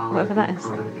crocheted, about whatever that is.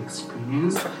 product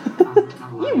experience.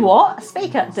 You what?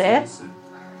 Speak up, dear.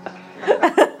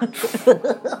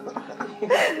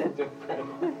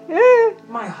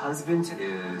 My husband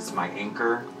is my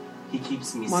anchor. He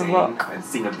keeps me My sane. rock. And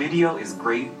seeing a video is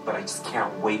great, but I just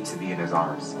can't wait to be in his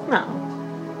arms. No.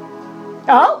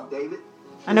 Oh!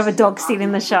 Another dog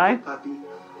stealing the show.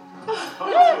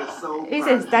 Who's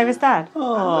this? David's dad? I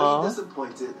know you're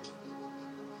disappointed,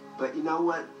 but you know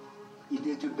what? You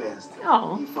did your best.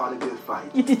 Oh. You fought a good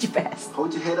fight. You did your best.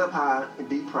 Hold your head up high and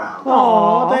be proud.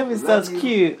 Oh, David's Love dad's you,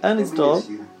 cute. And his we dog. miss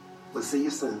you. We'll see you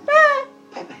soon.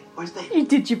 Pepe, where's David? You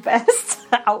did your best.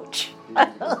 Ouch.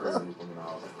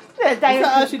 Is that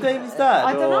actually David's dad?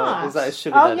 I don't or know. Is that his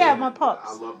sugar Oh, daddy? yeah, my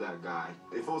pops. I love that guy.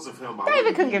 If it wasn't for him, I David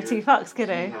wouldn't couldn't be give here. two fucks, could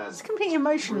he? has He's completely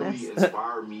emotionless. Really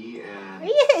inspired me and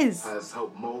He is. has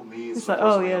helped mold me. He's like,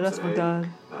 oh yeah, that's my dad.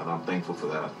 And I'm thankful for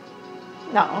that.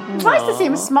 No. It's nice to see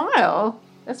him smile.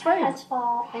 That's right.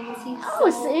 Fall, I miss you Oh,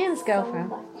 it's Ian's girlfriend.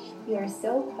 So much. You are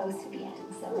so close to the end,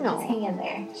 so No. just hang in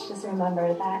there. Just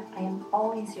remember that I am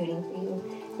always rooting for you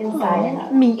inside and out of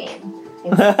the Meek. game.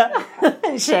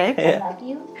 She? I love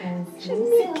you and see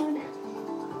you soon.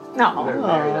 No.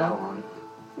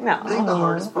 I think the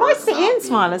hardest part Nice to see about Ian being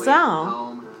smile as away from well.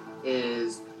 home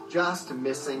is just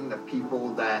missing the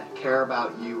people that care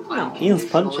about you Ian's unconditionally.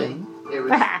 punching. It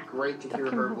was great to hear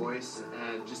her voice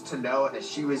and just to know that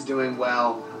she was doing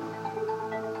well.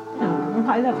 Oh,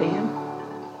 I love Ian.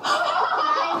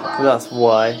 That's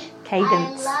why.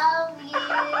 Cadence. love you.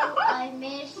 I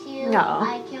miss you. No.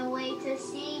 I can't wait to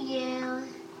see you.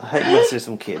 I hate messing with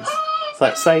some kids. It's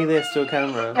like, say this to a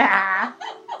camera. Ah,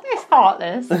 it's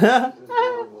heartless.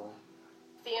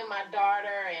 Seeing my daughter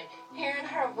and hearing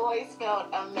her voice felt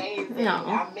amazing. No.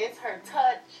 I miss her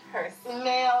touch, her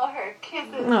smell, her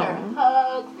kisses, No. her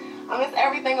hugs. I miss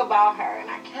everything about her, and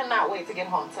I cannot wait to get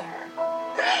home to her.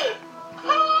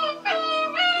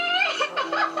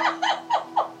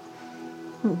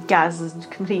 Gaz is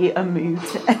completely unmoved.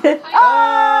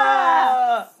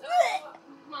 Ah!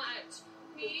 Much.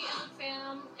 Me and the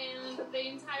fam and the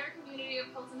entire community of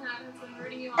Hilton Head has been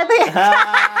rooting you on.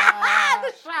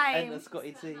 And the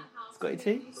Scotty T. Scotty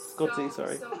T? Scotty,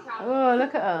 sorry. So proud. Oh,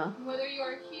 look at her. Whether you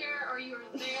are here or you are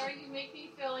there, you make me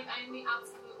feel like I am the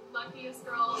absolute luckiest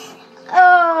girl.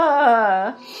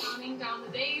 Counting down the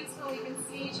days till we can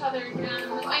see each other again.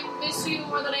 I miss you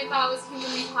more than I thought was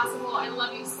humanly possible. I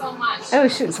love you so much. Oh,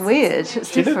 she looks weird. She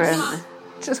looks different.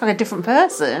 She looks like a different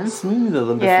person. Smoother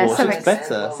than before. Yeah, She looks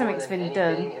better. Something's been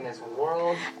done.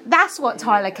 That's what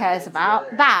Tyler cares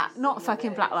about. That, not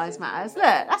fucking Black Lives Matters. Look,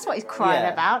 that's what he's crying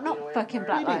Yeah. about, not fucking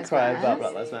Black He didn't Lives cry Matters. about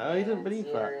Black Lives Matter. He didn't believe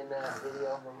that.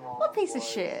 What piece of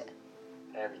shit?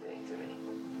 Everything to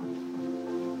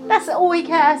me. That's all he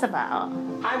cares about.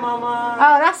 Hi, Mama.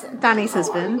 Oh, that's Danny's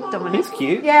husband, Dominic. He's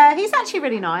cute. Yeah, he's actually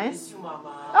really nice.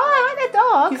 Oh, I like their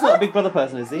dog. He's not a Big Brother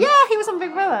person, is he? Yeah, he was on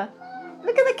Big Brother.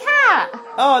 Look at the cat.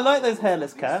 Oh, I like those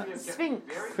hairless cats. Sphinx.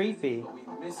 Creepy.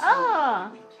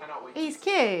 Oh, he's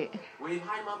cute.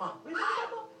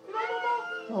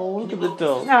 Oh, look at the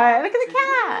dog. No, look at the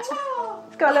cat.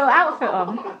 He's got a little outfit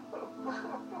on.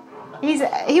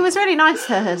 He was really nice,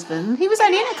 her husband. He was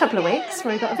only in a couple of weeks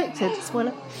where he got evicted.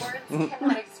 Spoiler. Words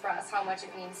cannot express how much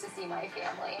it means to see my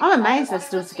family. I'm amazed they're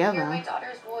still All I wanted was to hear together. my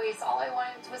daughter's voice. All I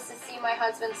wanted was to see my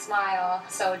husband smile.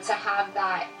 So to have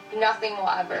that, nothing will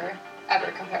ever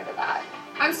compare to that.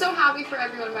 I'm so happy for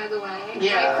everyone, by the way.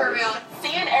 Yeah. Like, for real.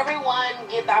 Seeing everyone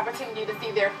get the opportunity to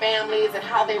see their families and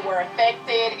how they were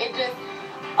affected, it just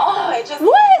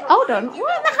What? Hold on.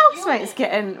 What are the housemates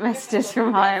getting messages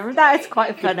from home? That is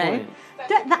quite funny.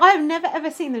 I've never ever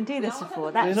seen them do this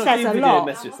before. That They're not says doing a video lot.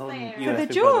 messages on For US the Big Brother.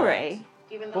 jewellery.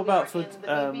 What about for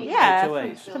Yeah,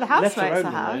 HOH? for the Left housemates alone,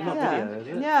 to have. though, not Yeah. video, is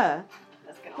it? Yeah.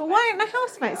 But why aren't the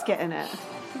housemates getting it?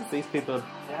 These people are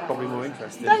probably more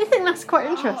interested. Don't you think that's quite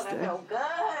interesting?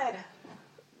 good.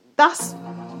 That's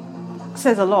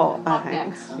says a lot, I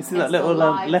think. You see that little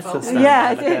letter stand? Yeah, I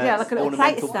like did. Yeah, like a little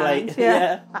plate ornamental stand. plate.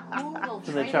 Yeah.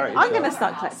 From the charity I'm shop. going to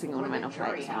start collecting ornamental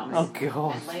plates. Oh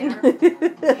god.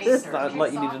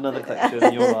 Like you need another collection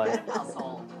in your life.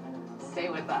 Stay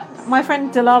with us. My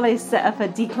friend Delali set up a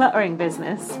decluttering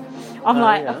business. I'm Oh,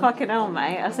 like, yeah. fucking hell,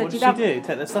 mate. I said, What did you'd she have... do?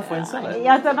 Take the stuff away and sell it?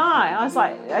 Yeah, I don't know. I was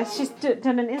like, she's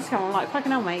done an Instagram. I'm like,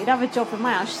 fucking hell, mate, you'd have a job in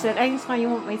my house. She said, anytime you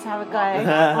want me to have a go.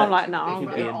 I'm like, no.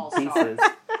 You'd be in pieces.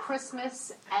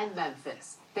 Christmas and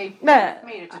Memphis. They Look,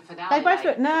 made it to finale they both night.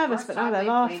 look nervous, The but now first they're time they played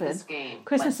laughing. this game.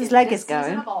 Christmas's But leg this is going.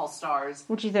 season of All-Stars,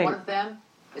 What do you think? one of them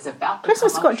is about to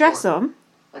Christmas come got up a dress short. on.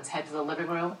 Let's head to the living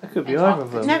room. It could be and either talk of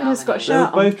to them. the Never's got a nominees. shirt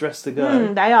on. They're both dressed to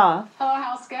go. They are. Hello,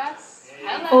 house guests.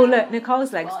 Hello. Oh, look,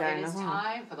 Nicole's leg's Well, going it is as well.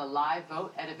 time for the live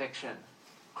vote and eviction.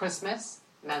 Christmas,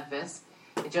 Memphis.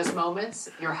 In just moments,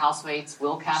 your housemates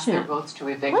will cast their Shit. votes to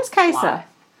evict Where's Kesa? live.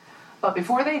 But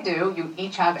before they do, you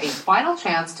each have a final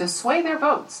chance to sway their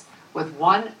votes with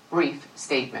one brief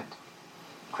statement.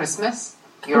 Christmas,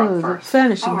 you're up first. The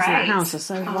furnishings in the house are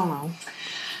so wild.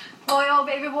 Loyal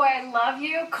baby boy, I love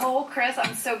you. Cole, Chris,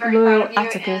 I'm so very Loyal proud of you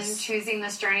Atticus. and choosing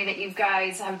this journey that you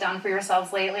guys have done for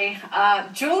yourselves lately.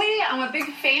 Julie, I'm a big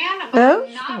fan, but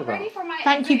I'm not ready for my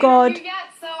Thank you, interview God. yet,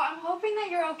 so I'm hoping that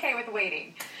you're okay with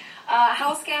waiting.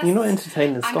 House guests, You're not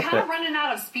entertaining. I'm Stop kind it. of running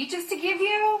out of speeches to give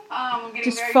you. I'm getting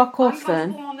Just very fuck off,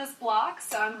 uncomfortable then. on this block,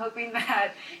 so I'm hoping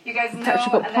that you guys know Perhaps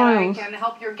you've got that piles. I can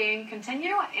help your game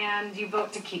continue and you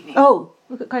vote to keep me. Oh,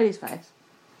 look at Cody's face.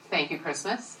 Thank you,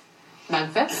 Christmas.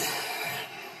 Memphis.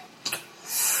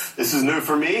 This is new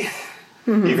for me,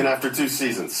 Mm-hmm. even after 2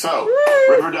 seasons. So,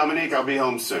 River Dominique, I'll be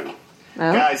home soon.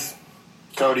 Oh. Guys,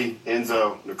 Cody,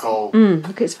 Enzo, Nicole, Look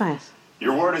at his face.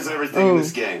 your word is everything in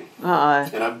this game. Uh-oh.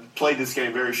 And I've played this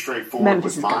game very straightforward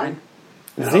Memphis with is mine. going.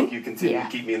 And I Is he? hope you continue Yeah. to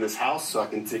keep me in this house so I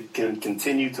can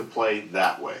continue to play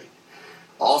that way.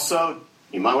 Also,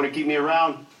 you might want to keep me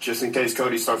around just in case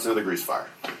Cody starts another grease fire.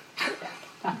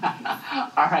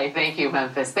 All right, thank you,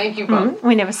 Memphis. Thank you both.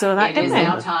 We never saw that, It did is we?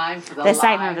 now time for the They're live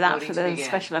saving over that voting for to the begin.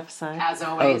 special episode. As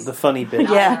Oh, always, the funny bit.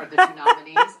 neither Yeah. of the two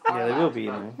nominees are Yeah, they will allowed be, to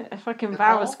you vote. know. A fucking Nicole,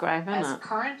 barrel scrape, as isn't it?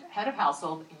 current head of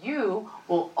household, you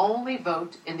will only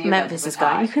vote in the Memphis event is of a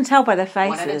tie. going. You can tell by their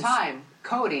One at a faces. time.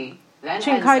 Cody, then Do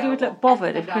you think Enzo Cody would look will bothered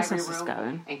enter if the Christmas diary was room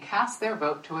going? and cast their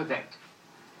vote to evict.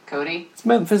 Cody,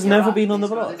 Memphis You're never up. been on the Please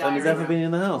go to block the and he's diary never room. been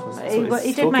in the house. That's what He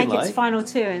he's did talking make like. its final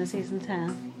 2 in season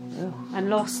 10 and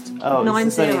lost Oh, it's only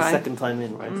 9-0. his second time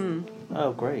in, right?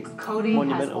 Oh, great. Cody has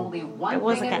Monumental. only one It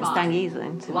was thing in against mind. Dan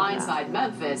Giesling, to be Blindside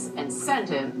Memphis and send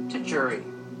him to jury.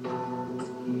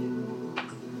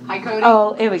 Hi, Cody.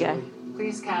 Oh, here we go.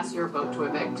 Please cast your vote to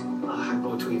evict. I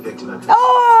vote to evict Memphis.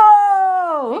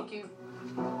 Oh! Thank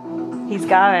you. He's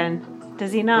going.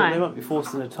 Does he Well, they know? might be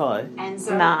forced in a tie.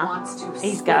 Enzo Nah, wants to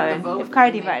he's split going. the vote If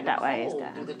Cody and voted make that way, he's Nicole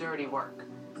going. do the dirty work.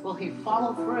 Will he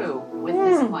follow through with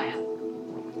his plan?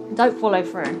 Don't follow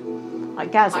through.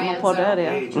 Like Gaz on Hi, my pod Enzo.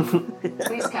 earlier.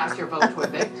 Please cast your vote to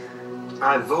evict.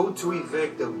 I vote to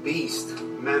evict the beast,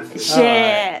 Memphis.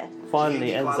 Shit.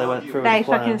 Finally, Enzo went through They his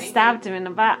fucking plan. stabbed him in the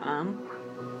back, man.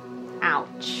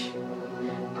 Ouch.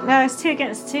 No, it's 2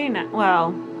 against 2 now.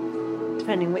 Well,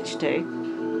 depending which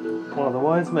 2. One of the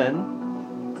wise men.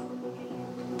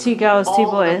 2 girls, 2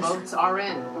 All boys. the votes are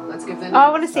in. Let's give the Oh, I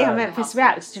want to names. see how Memphis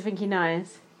reacts. Do you think he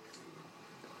knows?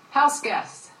 House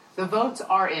guests, the votes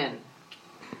are in.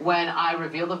 When I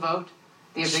reveal the vote,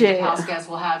 the evicted Shit. house guest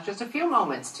will have just a few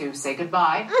moments to say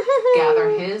goodbye, gather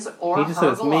his or He her just said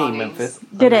it's me, belongings, Memphis.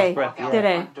 Did Under his he? breath, walk out Did the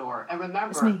he? front door. And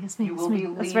remember, It's me, it's me, you it's will me. be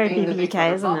That's leaving very the BBUK, Big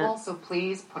Brother isn't it? bubble, so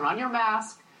please put on your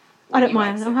mask. I when don't you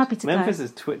mind. exit. I'm happy to Memphis go.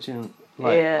 is twitching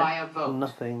like Yeah. By a vote.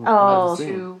 nothing. Oh. I've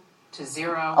ever seen.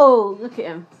 2-0. Oh, look at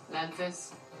him.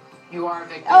 Memphis, you are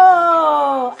evicted.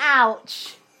 Oh,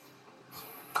 ouch.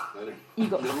 You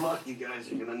got. Good luck, you guys.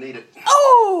 You're going to need it.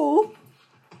 Oh!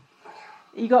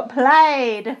 You got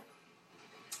played.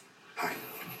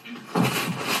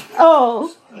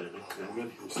 Oh,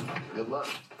 Good luck.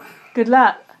 good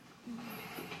luck.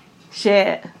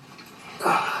 Shit.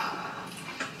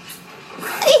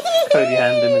 Cody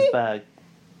handed him his bag.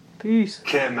 Peace.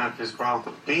 Kid, Memphis, bro.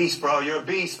 Beast, bro. You're a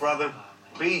beast, brother.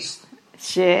 Beast.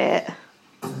 Shit.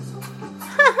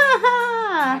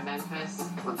 Hi, Memphis.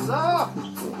 What's up?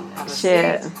 Have a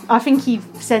Shit. seat. I think he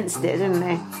sensed it, didn't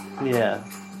he? Yeah.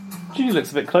 Judy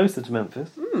looks a bit closer to Memphis.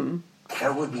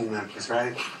 That would be Memphis,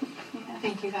 right?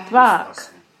 Thank you, guys. Fuck.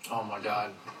 Oh my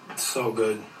god. So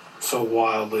good. So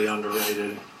wildly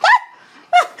underrated.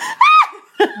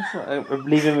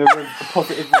 Leaving him a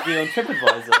positive review on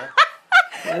TripAdvisor.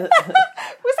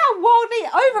 Was that wildly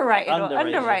overrated or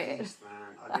Underrated. underrated? Beast, man.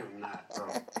 I'll give him that, bro.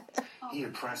 He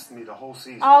impressed me the whole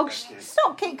season. Oh, that kid.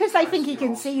 stop, because they think he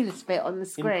can see this bit on the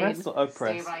screen. Impressed or Stay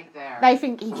oppressed? right there. They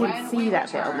think he can When see we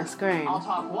that bit on return, the screen. I'll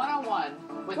talk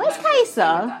one-on-one with Where's Memphis. Stay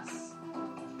Kesa? with us.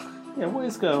 Yeah, what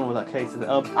is going on with that case? I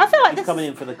feel like he's this coming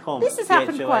is- in for the comp. This has the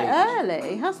happened HOH. quite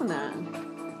early, hasn't it?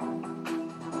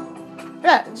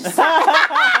 Yeah, just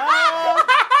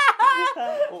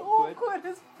awkward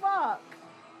as fuck.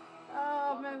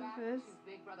 Oh, Welcome back Memphis. to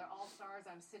Big Brother All-Stars.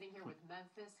 I'm sitting here with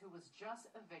Memphis, who was just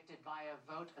evicted by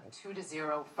a vote of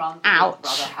 2-0 from the Ouch. Big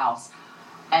Brother house.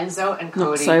 Enzo and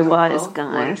Cody so wise, both voted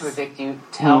guys. to evict you.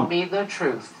 Tell me the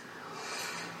truth.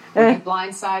 Were you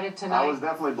blindsided tonight? I was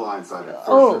definitely blindsided.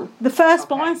 For Oh, sure. the first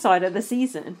blindside of the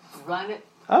season. Run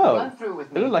Oh, through with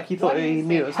it me. looked like he thought What do you he knew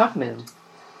think it was happening.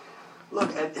 Look,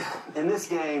 in this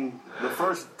game, the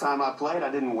first time I played,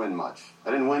 I didn't win much.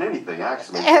 I didn't win anything,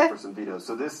 actually, except for some vetoes.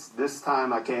 So this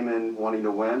time I came in wanting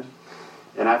to win.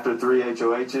 And after 3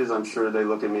 HOHs, I'm sure they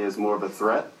look at me as more of a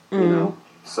threat. You know,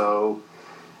 so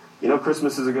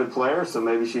Christmas is a good player, so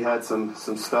maybe she had some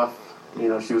stuff.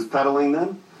 She was peddling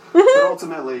them. But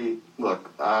ultimately,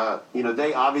 look,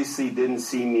 they obviously didn't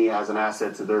see me as an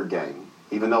asset to their game,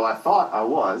 even though I thought I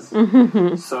was.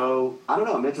 So I don't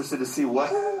know. I'm interested to see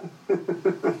what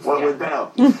went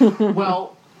down.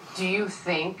 Well, do you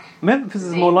think Memphis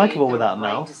is more likable without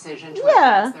Mel?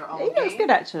 Yeah, he looks good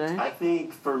actually. I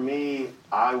think for me,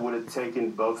 I would have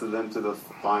taken both of them to the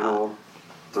final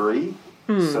 3.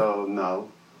 So no.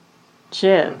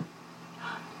 Shit.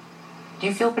 Do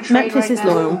you feel betrayed Memphis right is now?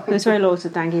 loyal. He's very loyal to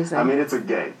Dan Gizzo. I mean, it's a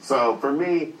game. So for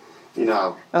me,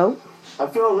 I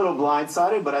feel a little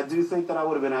blindsided, but I do think that I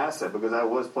would have been an asset because I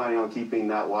was planning on keeping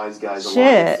that wise guys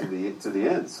alive to the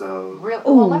end. So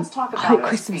Well, let's talk about I hope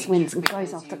Christmas wins and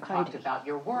goes after Cody. About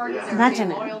your word. Yeah.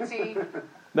 Imagine it. Loyalty.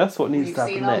 That's what needs to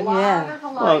happen next. Yeah.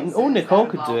 Well, or Nicole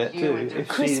could do it too. If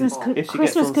Christmas she could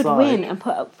gets on could side. win and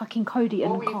put up fucking Cody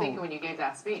and What were you Nicole. thinking when you gave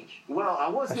that speech? Well, I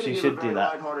was going to She give should a very do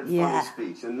that. lighthearted, Yeah. funny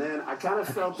speech, and then I kind of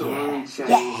felt the room change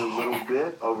a little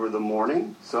bit over the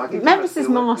morning. So I can Memphis'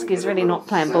 mask is really not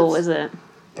playing ball, is it?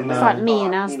 It's like me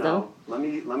and Asdell. Let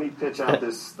me pitch out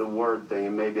the word thing,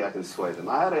 and maybe I can sway them.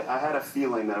 I had a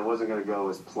feeling that it wasn't going to go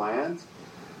as planned.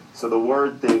 So the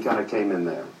word thing kind of came in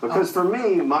there. Because for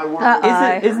me, my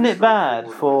word... Isn't it bad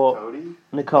for Cody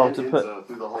Nicole to and put Enzo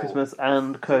through the whole- Christmas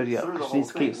and Cody up? through the Because she whole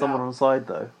needs to keep thing. someone Now, on side,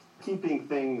 though. Keeping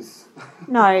things...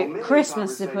 No,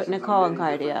 Christmas to put Nicole and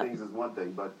Cody up. Things is one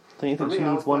thing, but Don't you for think she me,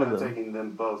 I needs was one of planning on them, taking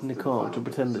them both Nicole, to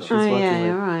pretend that she's Oh working yeah, with?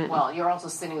 you're right. Well, you're also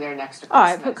sitting there next to Christmas.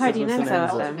 All right, put Cody and Christmas Enzo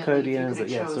up then. Cody and You Enzo, could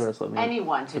yeah, have sorry, chose that's what I mean.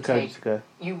 anyone to For Cody take. to go.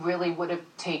 You really would have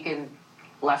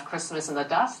left Christmas in the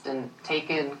dust and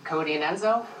taken Cody and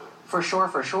Enzo? For sure.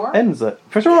 Enzo.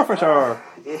 For sure.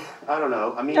 I don't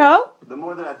know. I mean, No? the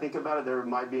more that I think about it, there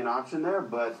might be an option there,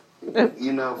 but, for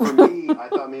me, I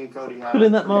thought me and Cody had Put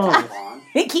in that mask.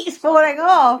 It keeps falling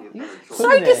off. So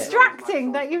Put in it.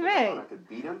 distracting, don't you think? I could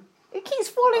beat him. It keeps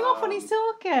falling off when he's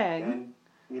talking. And,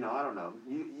 I don't know.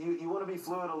 You want to be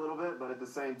fluid a little bit, but at the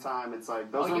same time, it's like...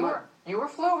 those Oh, are you were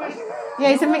fluid. Yeah,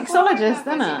 he's a You were mixologist, fluid, isn't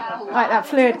it? Memphis. You had a Like lot that of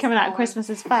fluid coming out of influence.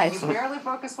 Christmas's face. You barely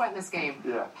broke a sweat in this game.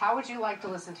 Yeah. How would you like to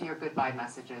listen to your goodbye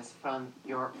messages from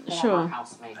your former Sure.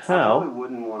 housemates? I How? probably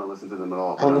wouldn't want to listen to them at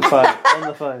all. On the phone. On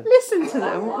the phone. Listen to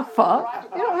them. What the fuck?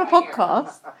 You're not on a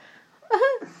podcast.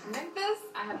 Memphis,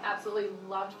 I have absolutely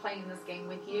loved playing this game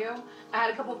with you. I had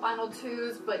a couple final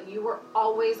 2s, but you were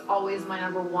always my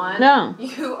number 1. No.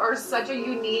 You are such a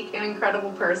unique and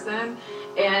incredible person,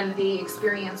 and the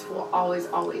experience will always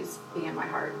be in my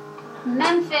heart.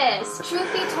 Memphis,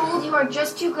 truth be told, you are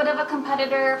just too good of a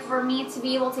competitor for me to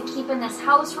be able to keep in this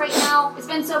house right now. It's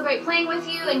been so great playing with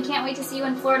you, and can't wait to see you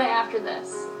in Florida after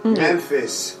this.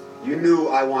 Memphis, you knew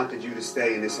I wanted you to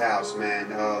stay in this house,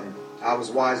 man. I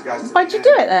was wise guys. Why'd you do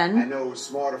it then? I know it was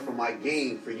smarter for my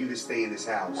game for you to stay in this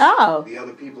house. Oh. The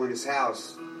other people in this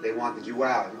house, they wanted you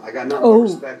out. I got nothing but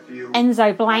respect for you.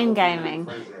 Enzo blame gaming.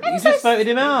 You just voted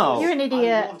him out. You're an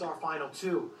idiot. I loved our final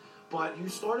 2, but you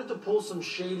started to pull some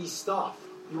shady stuff.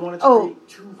 You wanted to create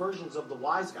 2 versions of the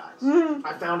wise guys. Mhm.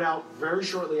 I found out very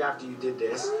shortly after you did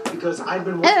this because I've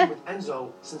been working with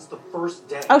Enzo since the first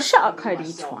day. Oh, shut up, Giving Cody,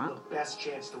 you myself twat. the best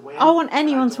chance to win. I want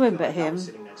anyone And to win feel but like I him. was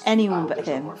sitting next to you. Anyone I hope but there's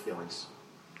no him. hard feelings.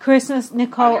 Christmas,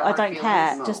 Nicole, I don't feelings?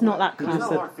 care. No, Just not that You kind. just No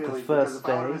said hard feelings, the because first if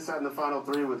I would day. have sat in the final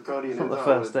 3 with Cody and It's not the Enzo, I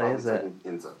first would've day, is probably it?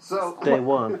 taken Enzo. So Day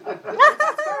 1. That's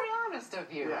very honest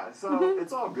of you. yeah, so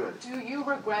it's all good. Do you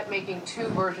regret making 2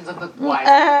 versions of the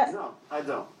wise? No, I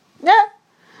don't. No.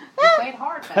 You played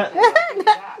hard, Memphis. I'll give you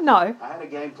that. No. I had a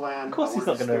game plan. Of course I he's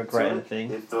wanted not gonna stick to regret it.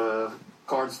 anything. If the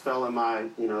cards fell in my,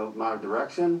 my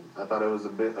direction, I thought it was a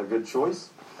good choice.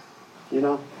 It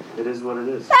is what it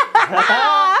is.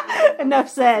 Enough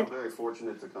said. I'm very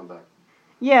fortunate to come back.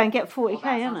 Yeah, and get 40k, Well, that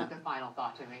sounds innit? like a final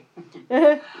thought to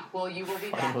me. Well, you will be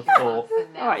back Final here thought. on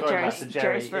Finale All right, Sorry, Jerry. Mr. Jerry,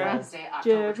 Jerry's for yeah. Wednesday,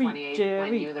 October Jerry, 28th,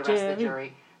 when you and the rest of Jerry. the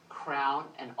jury crown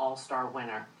an all-star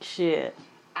winner. Shit.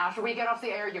 After we get off the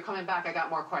air, you're coming back. I got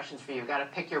more questions for you. Got to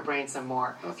pick your brain some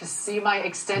more. To see my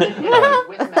extended interview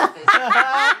with Memphis.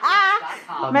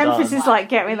 I'm Memphis done. is like,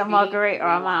 get me the margarita,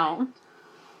 I'm out.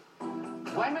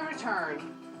 When we return,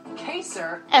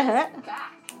 Kaser Uh-huh. is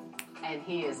back. And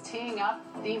he is teeing up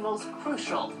the most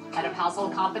crucial head of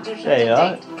household competition There to you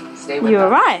are. date. Stay with You were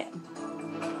us. right.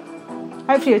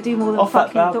 Hopefully you'll do more than Off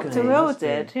that fucking balcony, Dr. Will must be.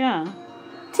 did, yeah.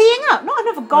 Teeing up, not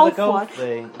another golf, golf one.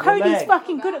 thing. Your Cody's leg.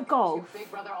 fucking good at golf. Big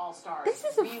Brother All-Stars. This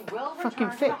is a We will fucking return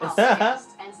to fit. the house guest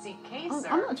and see I'm Kaser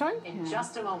not joking. in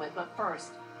just a moment. But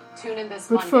first, Tune in this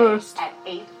But Monday first- at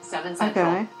 8, 7 Central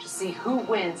Okay. to see who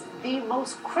wins the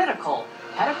most critical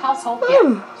head of household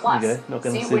gift. Plus, There you go. Not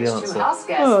gonna see see which the two answer. house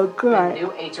guests Oh, the great.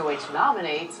 new HOH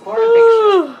nominates for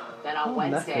eviction. Then on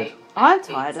Wednesday, I'm at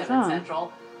 8, tired as 7 well.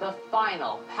 Central, the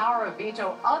final Power of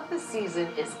Veto of the season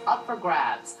is up for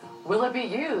grabs. Will it be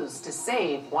used to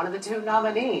save one of the two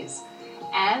nominees?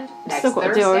 And next Still got to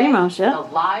Thursday, do our emails yet. the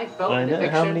live vote I in know.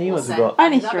 eviction How many will emails we send got?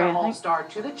 Only another 3, I think. All-Star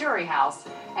to the jury house,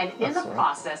 and in the all right.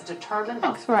 process determine the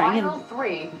Thanks for writing final in.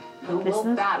 3 who will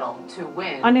Listeners. battle to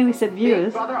win. I nearly said viewers.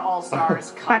 Big Brother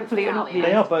All-Stars Thankfully you're not finale.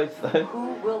 They are both, though. Who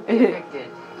will be evicted?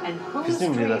 And whose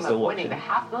Presumably dream they're of still winning the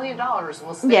watching. $500,000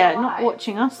 will stay Yeah, alive? not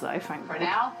watching us though, thankfully. For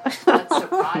now, let's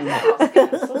surprise the house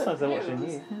guests. Sometimes they're watching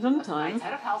you. Sometimes.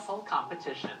 Head of household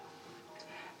competition.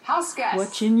 House guests.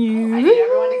 Watching you. I need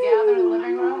everyone to gather in the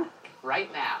living room right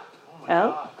now.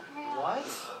 Oh.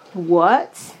 What?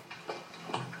 What?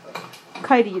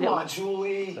 Cody, you Come on, don't.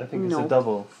 Julie. I think it's No. a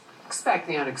double. Expect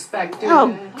the unexpected.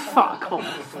 Oh, fuck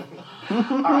off.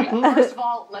 All right, first of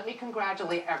all, let me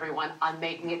congratulate everyone on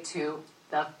making it to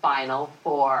the Final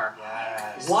Four.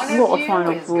 Yes. One What of a you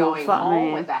Final is Four, going fuck home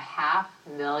me. with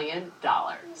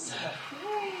 $500,000.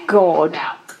 God.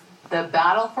 Now, the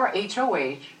battle for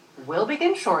HOH will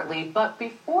begin shortly, but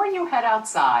before you head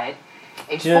outside,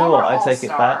 a Do you know what? former I take it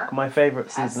All-Star back. My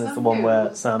favourite season is the one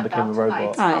where Sam became a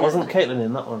robot. Oh, yeah. Wasn't Caitlin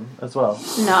in that one as well?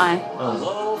 No.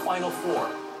 Hello, Final Four.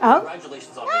 Oh.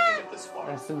 Congratulations on making it this far.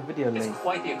 It's in the video It's link.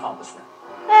 quite the accomplishment.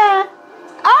 Oh!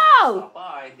 Stop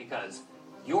by because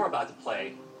you're about to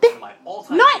play one of my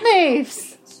all-time Night favorite moves!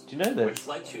 competitions, Do you know this? which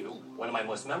led to one of my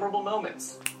most memorable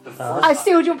moments. The first I time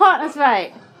sealed your partner's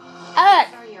fate.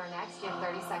 You're next. You have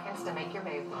 30 seconds to make your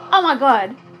move. Oh my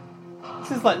god.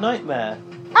 This is like Nightmare.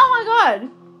 Oh my god.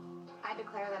 I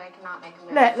declare that I cannot make a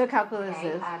move. Look how cool this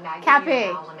is. Maggie, Cappy.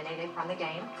 you're now eliminated from the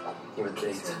game. You were the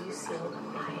date. So you sealed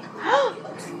my...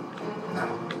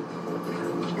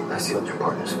 I sealed your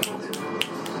partner's fate.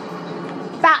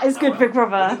 That is good, Big winning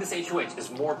Brother. this HOH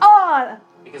is more Oh!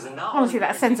 because not Honestly,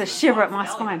 that sends a shiver up my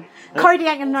spine. Cody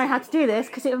ain't gonna know how to do this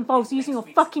because it involves using your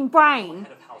fucking brain.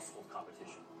 head of household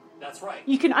competition. That's right.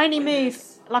 You can only move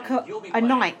like a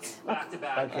knight, like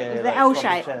Okay, the like L from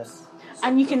shape, chess.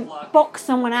 and you can box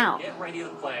someone out. Get ready to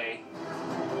play.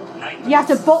 Night You have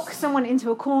to box someone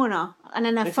into a corner, and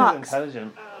then they're This is fucked.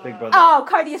 intelligent, Big Brother. Oh,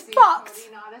 Cody is fucked.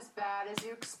 Maybe not as bad as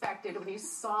you expected when you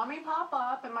saw me pop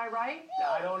up. Am I right?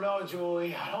 I don't know,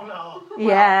 Julie. I don't know.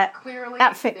 Yeah, Clearly,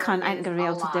 that fit there cunt ain't is gonna be a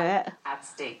able to do lot it. At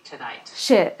stake tonight.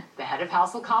 Shit. The head of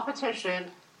household competition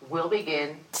will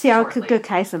begin. See how shortly. good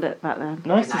Case looked back then.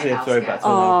 Nice to see a throwback to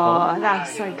Oh, the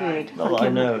that's so good. Not that I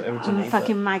know originally. And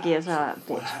fucking Maggie as well.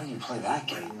 Boy, how do you play that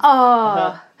game?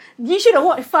 Oh, you should have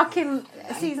watched fucking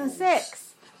season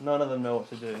 6. None of them know what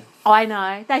to do. I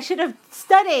know. They should have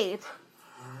studied.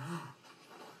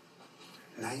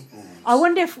 Night moves. I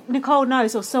wonder if Nicole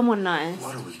knows or someone knows.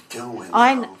 What are we doing?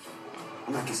 I now?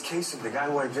 I'm like, is Casey, the guy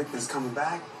who I evicted, is coming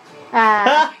back?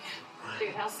 Dude,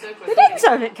 how stoked was They didn't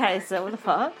serve it Case, what the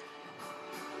fuck?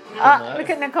 know. Look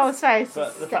at Nicole's face.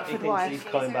 But the fact he Stepford thinks wife. he's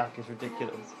coming back is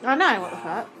ridiculous. I know, what the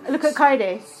fuck? Look at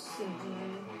Cody.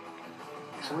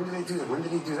 So when did they do that? When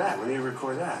did he do that? When did he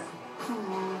record that?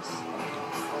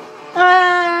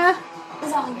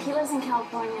 He lives in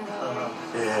California though.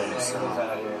 Yeah, so.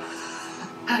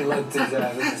 He looked his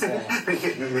ass.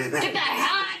 Get that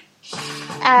hat!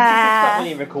 That's when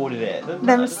he recorded it.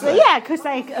 Yeah, because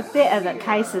they are bitter that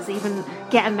Case is even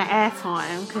getting the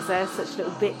airtime because they're such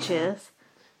little bitches.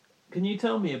 Can you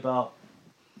tell me about...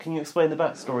 Can you explain the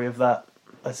backstory of that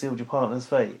I sealed your partner's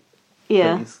fate?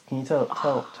 Yeah. Please? Can you tell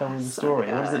me the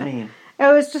story? What does it mean? It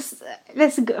was just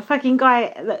this fucking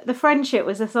guy. The friendship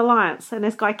was this alliance, and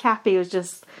this guy Cappy was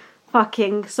just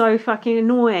so fucking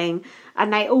annoying.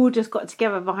 And they all just got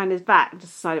together behind his back and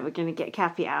just decided we're going to get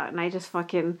Cappy out, and they just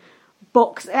fucking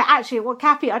boxed. Actually,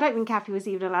 Cappy, I don't think Cappy was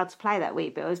even allowed to play that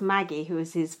week, but it was Maggie who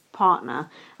was his partner,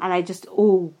 and they just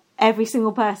every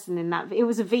single person in that. It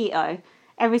was a veto.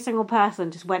 Every single person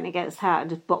just went against her and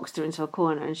just boxed her into a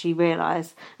corner, and she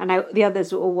realised, and the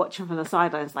others were all watching from the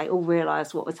sidelines, they all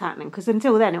realised what was happening, because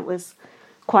until then it was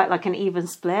quite like an even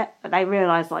split, but they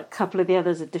realised like a couple of the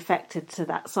others had defected to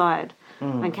that side,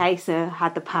 and Kaysa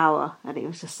had the power, and it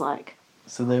was just like...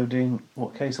 So they were doing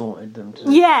what Kaysa wanted them to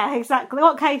do? Yeah, exactly.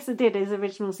 What Kaysa did in his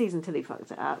original season till he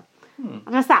fucked it up. And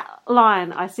just that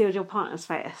line, I sealed your partner's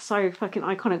fate, is so fucking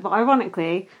iconic, but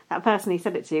ironically, that person he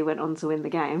said it to went on to win the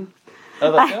game.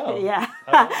 Oh, that girl? Yeah.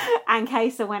 Oh. And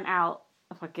Kaysa went out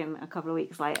fucking a couple of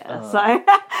weeks later. Oh. So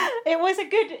It was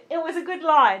a good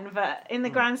line, but in the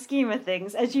grand scheme of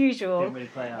things, as usual, Didn't really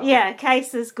play out. Yeah,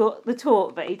 Case has got the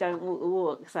talk, but he don't walk the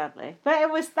walk, sadly.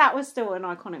 But that was still an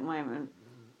iconic moment.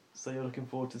 So you're looking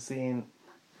forward to seeing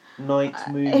Night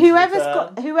Moves.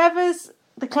 Whoever's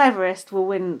the cleverest will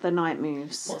win the Night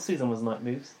Moves. What season was Night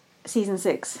Moves? Season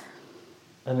 6.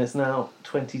 And it's now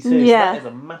 22. Yeah. So that is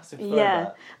a massive throwback.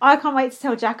 Yeah. I can't wait to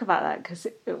tell Jack about that because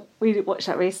we watched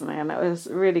that recently and that was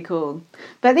really cool.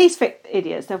 But these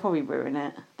idiots, they'll probably ruin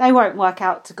it. They won't work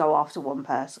out to go after one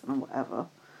person or whatever.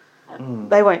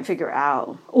 They won't figure it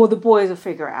out. Or the boys will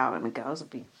figure it out and the girls will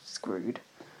be screwed.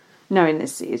 Knowing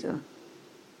this season.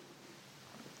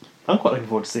 I'm quite looking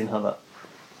forward to seeing how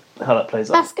that plays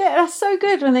out. That's good. That's so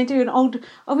good when they do an old...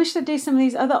 I wish they'd do some of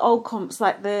these other old comps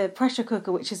like the pressure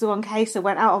cooker, which is the one Kesa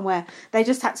went out on where they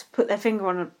just had to put their finger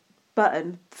on a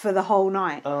button for the whole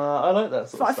night. I like that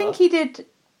sort of I think he did...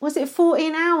 Was it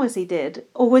 14 hours he did?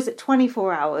 Or was it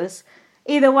 24 hours?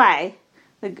 Either way,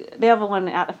 the other one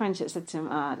at the friendship said to him,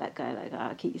 let go,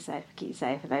 I'll keep you safe.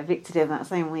 And they evicted him that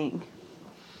same week.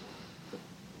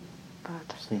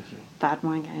 Bad. Sneaky. Bad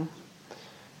mind game.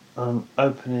 I'm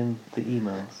opening the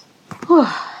emails.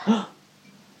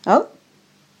 Oh?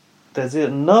 There's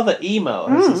another email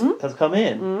has come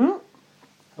in.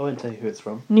 I won't tell you who it's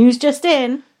from. News just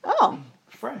in. Oh.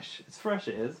 Fresh. It's fresh,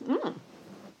 it is.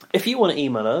 If you want to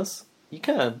email us, you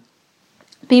can.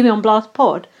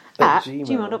 bbonblastpod at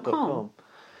gmail.com.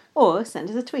 Or send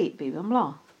us a tweet,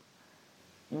 bbonblast.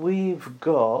 We've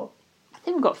got... I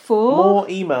think we've got 4. More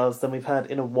emails than we've had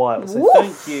in a while. So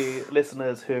thank you,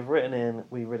 listeners who have written in.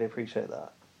 We really appreciate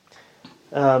that.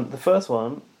 The first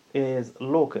one is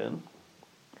Lorcan.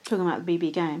 Talking about the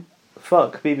BB game.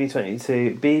 Fuck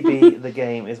BB22. BB the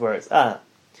game is where it's at.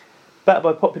 Backed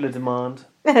by popular demand,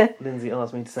 Lindsay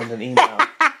asked me to send an email.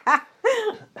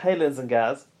 Hey, Linz and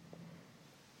Gaz.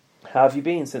 How have you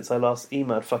been since I last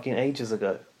emailed fucking ages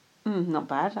ago? Not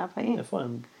bad. How about you? Yeah, fine.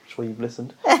 I'm sure you've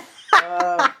listened.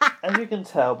 As you can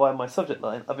tell by my subject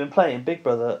line, I've been playing Big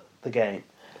Brother, the game.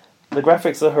 The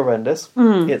graphics are horrendous,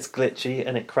 it's glitchy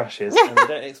and it crashes, and they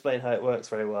don't explain how it works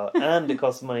very well, and it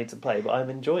costs money to play, but I'm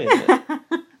enjoying it.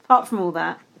 Apart from all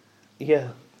that. Yeah,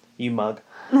 you mug.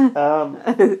 I'm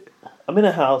in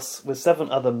a house with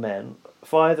 7 other men,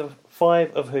 5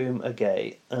 of whom are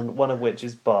gay, and 1 of which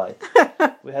is bi.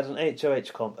 We had an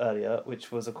HOH comp earlier,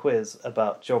 which was a quiz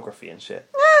about geography and shit.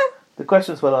 The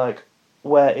questions were like,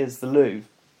 where is the Louvre?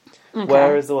 Okay.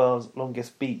 Where is the world's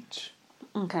longest beach?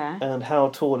 Okay. And how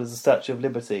tall is the Statue of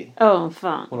Liberty? Oh,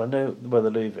 fun. Well, I know where the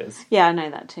Louvre is. Yeah, I know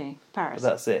that too. Paris. But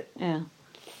that's it.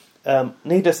 Yeah.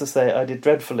 Needless to say, I did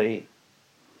dreadfully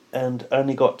and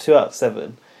only got 2 out of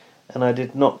 7, and I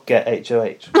did not get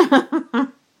HOH.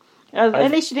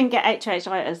 At least you didn't get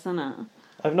HOH-itis, isn't it?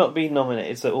 I've not been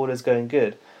nominated, so all is going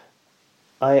good.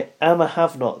 I am a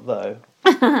have-not, though.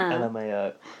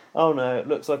 LMAO. Oh no,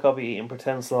 looks like I'll be eating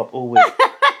pretend slop all week.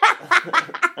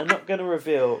 I'm not going to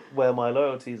reveal where my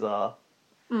loyalties are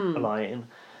lying.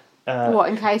 What,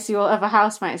 in case your other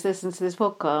housemates listen to this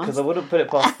podcast? Because I wouldn't put it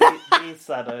past these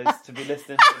saddos to be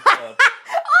listening to the club.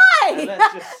 And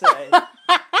let's just say,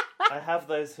 I have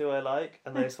those who I like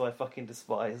and those who I fucking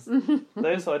despise.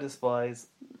 Those who I despise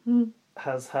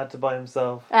has had to buy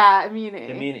himself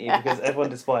immunity because everyone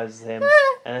despises him,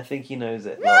 and I think he knows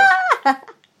it.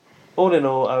 All in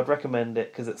all, I would recommend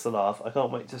it because it's a laugh. I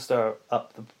can't wait to stir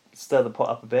the pot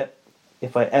up a bit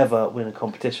if I ever win a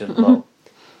competition. Lol.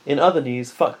 In other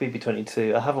news, fuck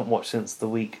BB22. I haven't watched since the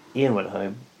week Ian went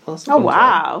home. Oh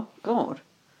wow, God.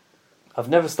 I've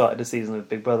never started a season of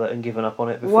Big Brother and given up on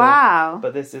it before. Wow.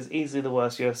 But this is easily the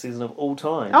worst US season of all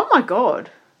time. Oh my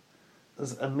God.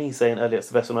 And me saying earlier it's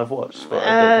the best one I've watched, but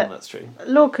I don't think that's true.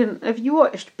 Lorcan, have you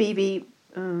watched BB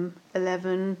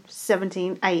 11,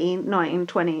 17, 18, 19,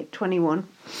 20, 21?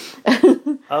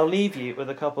 I'll leave you with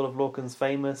a couple of Lorcan's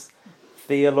famous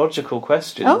theological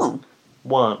questions. Oh.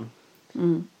 1.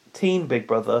 Teen Big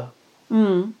Brother,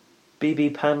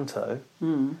 BB Panto,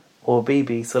 or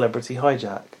BB Celebrity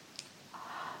Hijack?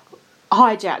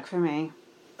 Hijack for me.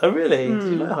 Oh really? Did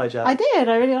you like Hijack? I did,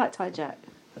 I really liked Hijack.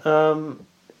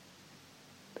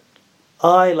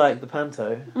 I like the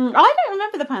Panto. I don't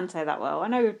remember the Panto that well. I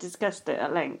know we've discussed it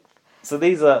at length. So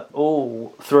these are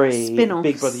all 3 spin-offs.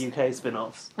 Big Brother UK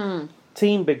spin-offs.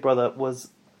 Teen Big Brother was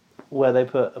where they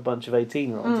put a bunch of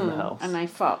 18-year-olds in the house. And they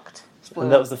fucked. Spoiled.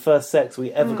 And that was the first sex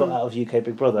we ever got out of UK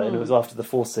Big Brother, and it was after the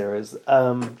 4th series.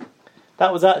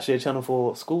 That was actually a Channel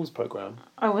 4 schools programme.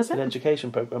 Oh, was it? An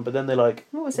education programme, but then they What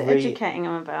was it educating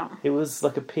them about? It was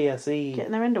like a PSE...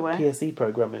 Getting their underwear. PSE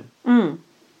programming.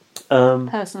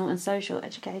 Personal and social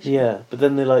education. Yeah, but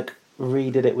then they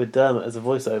redid it with Dermot as a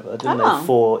voiceover, didn't they?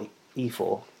 For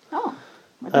E4. Oh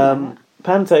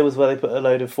Panto was where they put a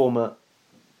load of former...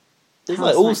 It's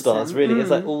like All-Stars, really. It's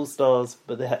like All-Stars,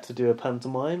 but they had to do a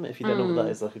pantomime. If you don't know what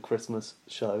that is, like a Christmas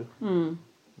show.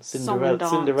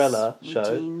 Cinderella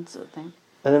show. Sort of thing.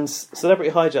 And then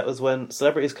Celebrity Hijack was when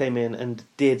celebrities came in and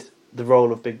did the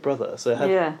role of Big Brother. So it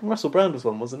had Russell Brand was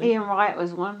one, wasn't he? Ian Wright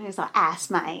was one. He was like, ass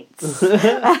mates.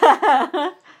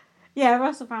 Yeah,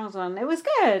 Russell Brand was one. It was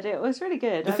good. It was really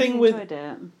good. The thing with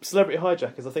Celebrity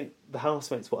Hijack is I think the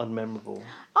housemates were unmemorable.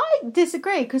 I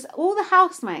disagree, because all the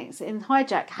housemates in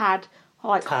Hijack had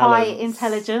like high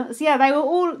intelligence. Yeah, they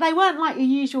weren't like your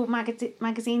usual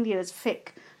magazine dealers,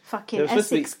 thick fucking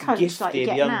Essex coach like you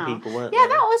get young now. People, weren't yeah, they?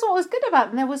 that was what was good about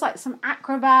them. There was like some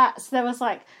acrobats. There was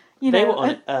like they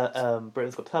were on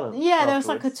Britain's Got Talent. Yeah, there was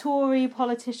like a Tory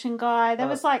politician guy. There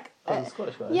was like the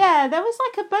Scottish guy. Yeah, there was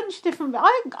like a bunch of different.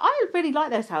 I really like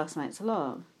those housemates a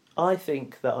lot. I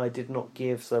think that I did not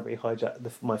give Celebrity Hijack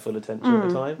my full attention at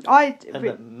the time.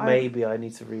 Maybe I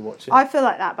need to rewatch it. I feel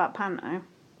like that about Panto.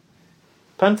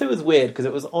 Panto was weird because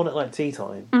it was on at like tea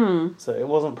time, so it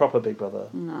wasn't proper Big Brother.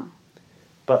 No.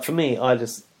 But for me, I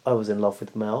was in love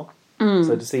with Mel,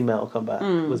 so to see Mel come back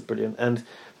was brilliant. And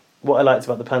what I liked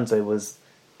about the Panto was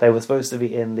they were supposed to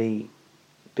be in the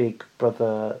Big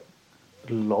Brother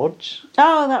lodge.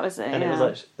 Oh, that was it. And it was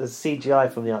like there's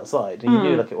CGI from the outside, and you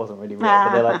knew like it wasn't really real,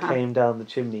 but they like came down the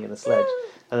chimney in a sledge,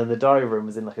 and then the diary room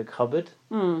was in like a cupboard,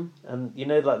 and you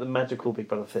know, like the magical Big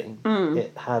Brother thing,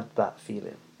 it had that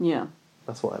feeling. Yeah,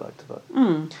 that's what I liked about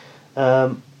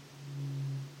it.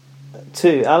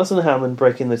 2, Alison Hammond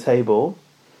breaking the table,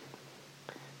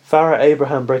 Farrah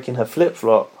Abraham breaking her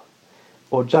flip-flop,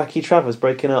 or Jackie Travers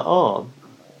breaking her arm.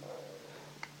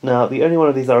 Now, the only one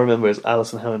of these I remember is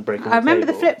Alison Hammond breaking the table. I remember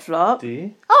the flip-flop. Do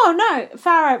you? Oh, no,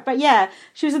 Farrah, but yeah,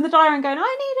 she was in the diary and going,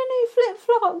 I need a new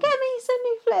flip-flop, get me some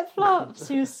new flip-flops.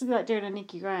 She was like doing a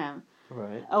Nikki Graham.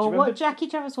 Right. Oh, what, Jackie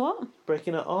Travers what?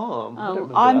 Breaking her arm.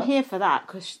 Oh, I'm here for that,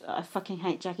 because I fucking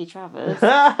hate Jackie Travers.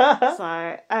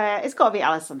 So, it's got to be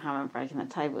Alison Hammond breaking the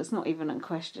table. It's not even a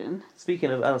question.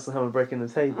 Speaking of Alison Hammond breaking the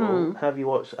table, have you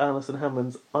watched Alison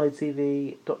Hammond's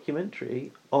ITV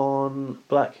documentary on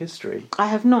Black history? I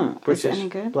have not. British, is it any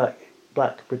good?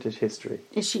 Black British history.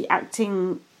 Is she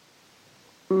acting...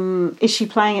 is she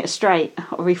playing it straight?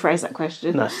 I'll rephrase that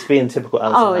question. No, she's being typical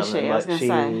Alison Hammond. Oh, is she? I was going to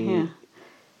say, yeah.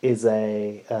 Is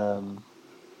a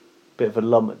bit of a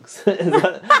lummox. She's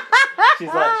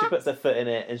like, she puts her foot in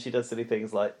it and she does silly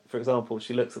things like, for example,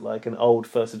 she looks at like an old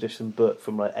first edition book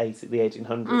from like the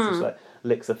 1800s and she like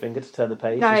licks her finger to turn the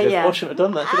page. And she goes, I shouldn't have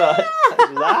done that, should I?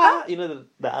 She's like, you know,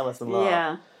 the Alison laugh.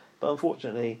 Yeah. But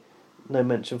unfortunately, no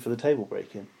mention for the table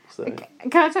breaking. So.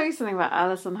 Can I tell you something about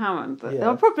Alison Hammond?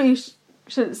 I probably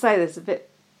shouldn't say this a bit.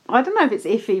 I don't know if it's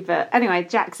iffy, but anyway,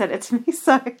 Jack said it to me,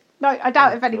 so... No, I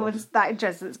doubt if anyone's that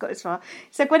interested that's got this far. He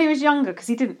said when he was younger, because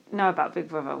he didn't know about Big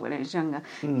Brother when he was younger,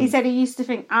 he said he used to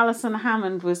think Alison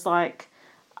Hammond was like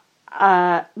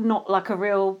not like a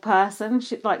real person.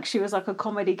 She was like a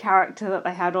comedy character that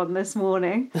they had on This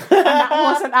Morning, and that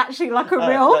wasn't actually like a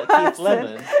real like person. Keith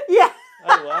Lemon. Yeah.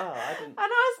 Oh wow! And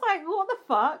I was like, what the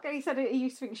fuck? And he said he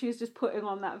used to think she was just putting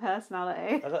on that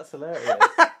personality. Oh, that's hilarious.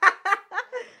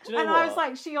 Do you know and what? I was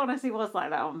like, she honestly was like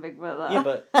that on Big Brother. Yeah,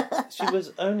 but she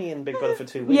was only in Big Brother for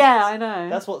 2 weeks. Yeah, I know.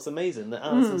 That's what's amazing, that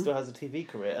Alison still has a TV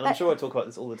career. And I'm sure I talk about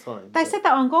this all the time. They said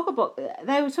that on Gogglebox.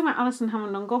 They were talking about Alison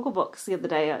Hammond on Gogglebox the other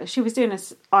day. She was doing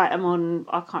this item on,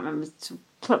 I can't remember,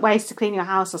 ways to clean your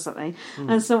house or something.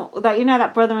 And so, you know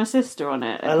that brother and sister on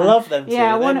it? I love them too.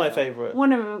 Yeah, they're my favourite.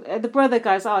 One of them, the brother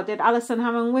goes, oh, did Alison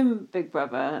Hammond win Big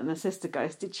Brother? And the sister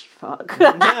goes, did she fuck?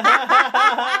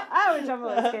 Which I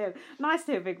thought was good. Nice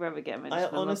to hear Big Brother get mentioned.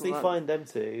 I honestly find them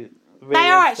two really they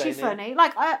are actually funny.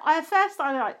 Like, at first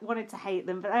I wanted to hate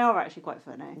them, but they are actually quite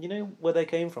funny. You know where they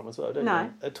came from as well, don't No.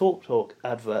 you? A Talk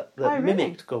advert that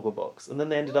mimicked Gogglebox, and then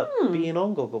they ended up being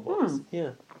on Gogglebox.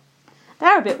 Yeah.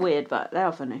 They're a bit weird, but they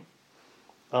are funny.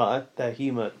 Their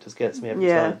humour just gets me every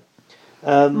time.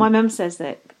 My mum says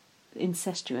they're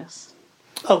incestuous.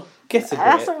 Oh, get a grip.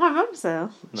 That's what my mum said.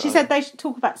 No. She said they should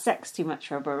talk about sex too much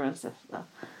for her brother and stuff.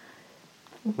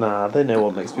 Nah, they know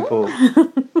what makes people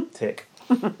tick.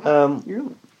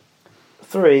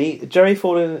 3, Jerry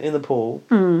falling in the pool,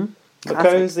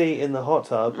 Makosi in the hot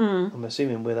tub, I'm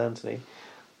assuming with Anthony,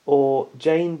 or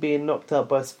Jane being knocked out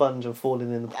by a sponge and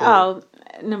falling in the pool. Oh,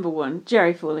 number 1,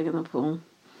 Jerry falling in the pool.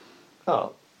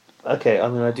 Oh, okay. I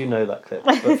mean, I do know that clip,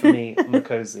 but for me,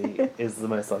 Makosi is the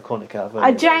most iconic out of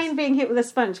any of Jane those. being hit with a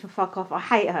sponge can fuck off. I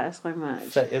hate her so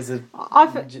much. Is a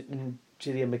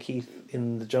Gillian McKeith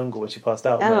in the jungle when she passed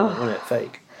out, wasn't it?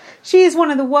 Fake. She is one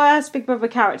of the worst Big Brother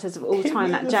characters of all time,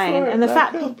 that Jane. And the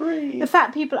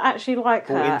fact people actually like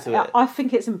her, I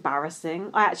think it's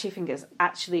embarrassing. I actually think it's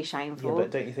actually shameful. Yeah,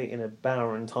 but don't you think in a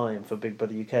barren time for Big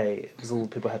Brother UK, it was all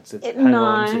people had to hang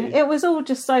on to? No, it was all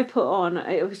just so put on.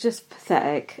 It was just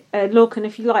pathetic. Lorcan,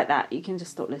 if you like that, you can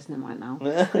just stop listening right now.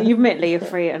 You admittedly, you're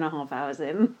 3.5 hours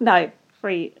in. No,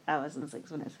 3 hours and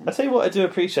 6 minutes in. I tell you what I do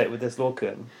appreciate with this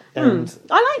Lorcan. And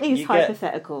I like these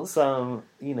hypotheticals. Some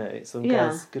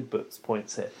Gaz Good Books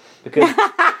points here. Because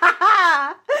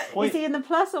is he in the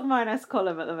plus or minus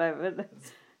column at the moment?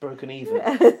 Broken even.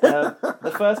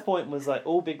 The first point was like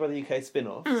all Big Brother UK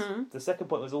spin-offs. The second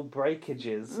point was all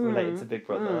breakages related to Big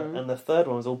Brother. And the third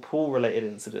one was all pool-related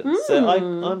incidents. So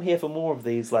I'm here for more of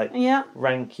these, like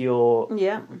rank your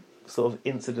sort of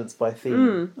incidents by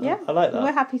theme. I like that.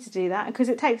 We're happy to do that because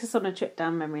it takes us on a trip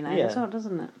down memory lane as well,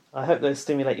 doesn't it? I hope those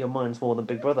stimulate your minds more than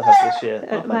Big Brother has this year.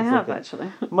 They have,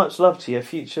 actually. Much love to you,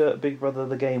 future Big Brother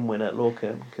the Game winner,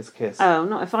 Lorcan. Kiss, kiss. Oh,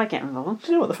 not if I get involved. Do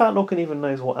you know what? The fact Lorcan even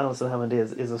knows what Alison Hammond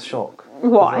is a shock.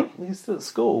 Why? He's still at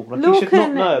school. Like, he should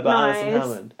not know about Alison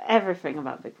Hammond. Everything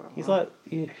about Big Brother. He's like,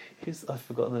 I've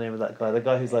forgotten the name of that guy. The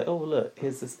guy who's like, oh, look,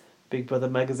 here's this Big Brother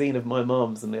magazine of my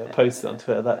mum's, and they post it on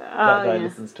Twitter. That guy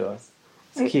listens to us.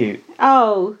 It's cute.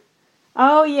 Oh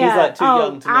yeah. He's like too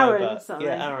young to know Aaron about. something.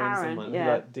 Yeah, Aaron someone. He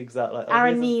like digs out like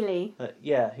Aaron Neely.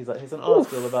 He's like, here's an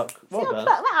article about. Well done. Put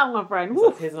that on my brain.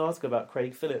 Like, here's an article about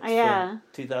Craig Phillips from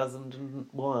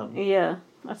 2001. Yeah,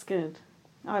 that's good.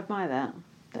 I admire that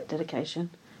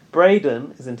dedication.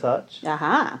 Braden is in touch.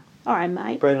 Aha. All right,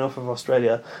 mate. Braden off of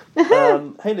Australia.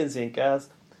 Hey, Lindsay and Gaz.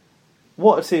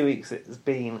 What a 2 weeks it's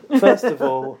been. First of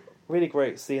all, really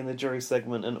great seeing the jury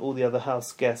segment and all the other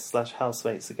house guests /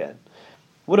 housemates again.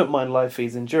 Wouldn't mind live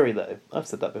feeds in jury though. I've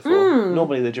said that before.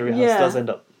 Normally the jury house does end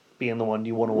up being the one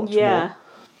you want to watch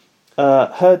more.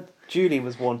 Heard Julie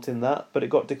was wanting that, but it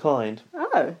got declined.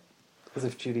 Oh. As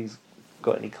if Julie's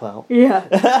got any clout.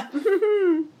 Yeah.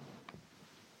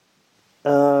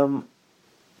 In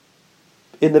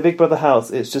the Big Brother house,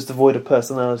 it's just devoid of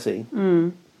personality.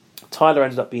 Tyler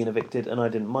ended up being evicted and I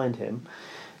didn't mind him.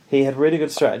 He had really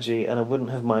good strategy, and I wouldn't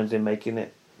have minded him making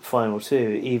it final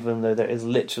 2, even though there is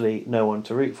literally no one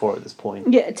to root for at this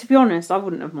point. Yeah, to be honest, I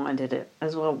wouldn't have minded it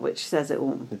as well, which says it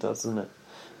all. It does, doesn't it?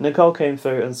 Nicole came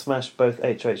through and smashed both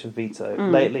HOH and Vito.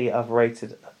 Lately, I've read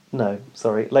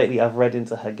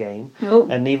into her game,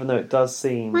 and even though it does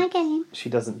seem she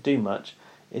doesn't do much,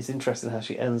 it's interesting how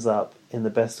she ends up in the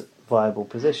best viable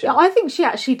position. Yeah, I think she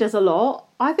actually does a lot.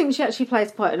 I think she actually plays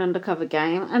quite an undercover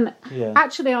game. And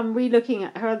actually, I'm re-looking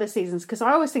at her other seasons because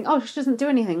I always think, oh, she doesn't do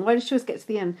anything. Why does she always get to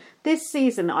the end? This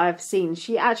season, I've seen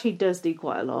she actually does do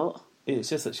quite a lot. It's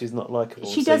just that she's not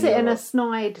likeable. She does it in a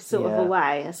snide sort of a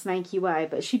way, a snaky way,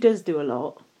 but she does do a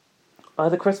lot.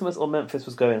 Either Christmas or Memphis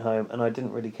was going home, and I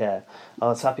didn't really care. I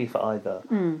was happy for either.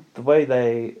 The way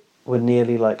they were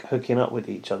nearly like hooking up with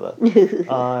each other.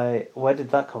 Where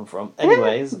did that come from?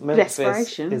 Anyways,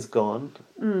 Memphis is gone,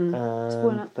 and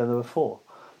then there were 4.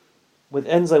 With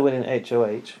Enzo winning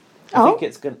HOH, I think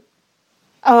it's going.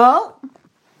 Oh,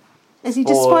 has he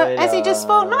just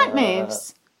spoiled night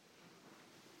moves?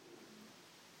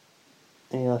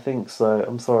 Yeah, I think so.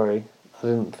 I'm sorry. I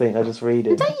didn't think. I just read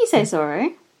it. Don't you say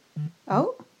sorry?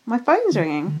 Oh, my phone's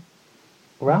ringing.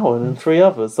 Rowan and 3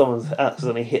 others. Someone's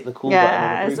accidentally hit the call button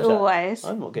on a group as always.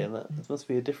 I'm not getting that. This must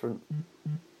be a different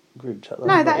group chat.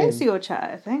 No, that is your chat,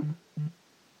 I think.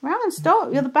 Rowan,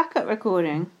 stop. You're the backup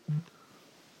recording.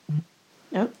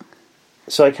 Nope.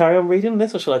 Shall I carry on reading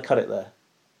this or shall I cut it there?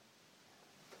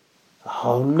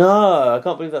 Oh no! I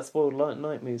can't believe that spoiled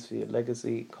night moves for you.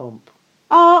 Legacy comp.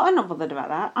 Oh, I'm not bothered about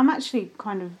that. I'm actually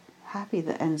kind of happy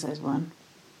that Enzo's won.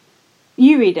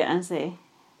 You read it and see.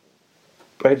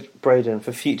 Braden,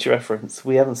 for future reference,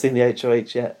 we haven't seen the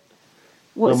HOH yet.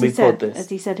 What's he said? Has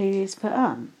he said who he's put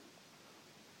on?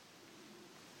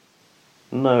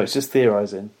 No, it's just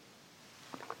theorising.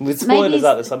 With spoilers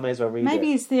out this, I may as well read it. Maybe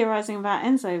he's theorising about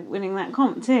Enzo winning that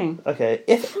comp too. Okay,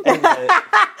 if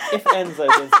Enzo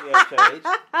wins the HOH,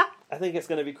 I think it's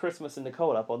going to be Christmas and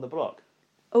Nicole up on the block.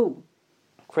 Oh.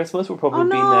 Christmas will probably be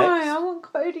next. I want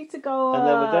Cody to go And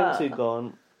then with them 2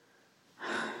 gone,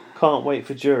 can't wait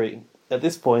for jury. At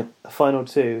this point, a final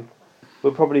 2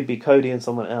 would probably be Cody and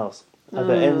someone else,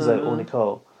 either Enzo or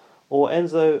Nicole. Or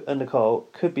Enzo and Nicole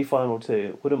could be final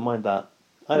 2, wouldn't mind that.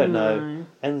 I don't know.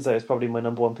 Enzo is probably my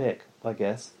number 1 pick, I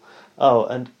guess. Oh,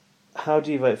 and how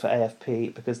do you vote for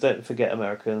AFP? Because don't forget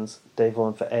Americans,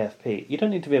 Davon for AFP. You don't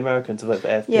need to be American to vote for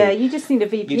AFP. Yeah, you just need a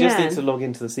VPN. You just need to log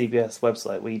into the CBS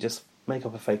website where you just make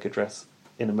up a fake address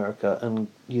in America and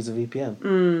use a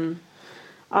VPN.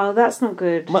 Oh, that's not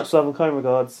good. Much love and kind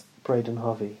regards, Braden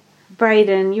Harvey.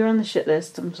 Braden, you're on the shit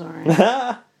list. I'm sorry.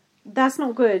 That's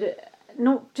not good.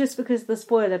 Not just because of the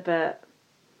spoiler, but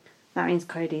that means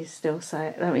Cody's still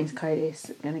safe. That means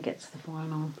Cody's going to get to the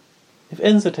final. If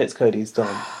Enzo takes Cody, he's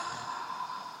done.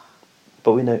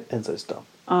 But we know Enzo's done.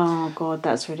 Oh, God,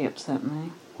 that's really upset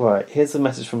me. Right, here's a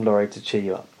message from Laurie to cheer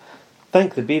you up.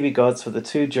 Thank the BB gods for the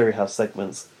 2 Jury House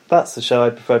segments. That's the show I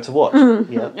prefer to watch.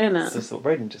 Yeah, that's what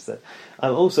Braden just said.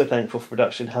 I'm also thankful for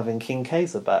production having King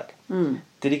Kaiser back.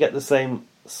 Did he get the same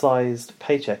sized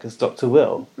paycheck as Dr.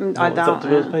 Will? I doubt Dr.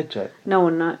 Will's paycheck? No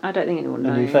one knows. I don't think anyone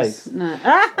knows. A new face? No.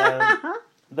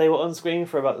 They were on screen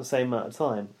for about the same amount of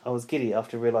time. I was giddy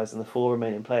after realising the 4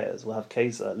 remaining players will have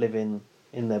Kaiser living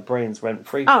in their brains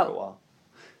rent-free for a while.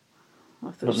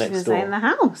 I thought she was going to say in the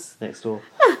house. Next door.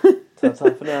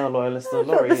 Ta-ta for now, loyal listener.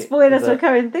 Laurie. The spoilers were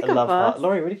coming thick of us.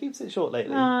 Laurie really keeps it short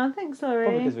lately. Oh, thanks, Laurie.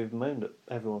 Probably because we've moaned at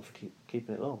everyone for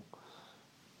keeping it long.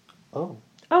 Oh,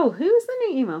 who was the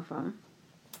new email from?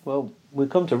 Well, we'll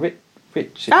come to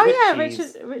Richie's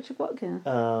Richard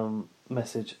Watkins.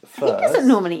 Message first. He doesn't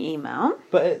normally email.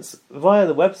 But it's via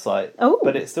the website. Oh.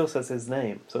 But it still says his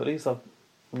name. So at least I've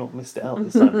not missed it out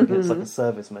this time because it's like a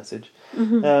service message.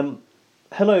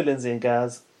 Hello, Lindsay and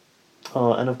Gaz.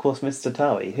 And of course, Mr.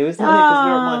 Towie, who is not here because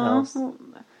we're at my house.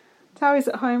 Towie's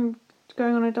at home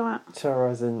going on a diet.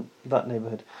 Terrorising that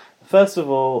neighbourhood. First of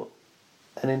all,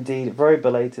 and indeed very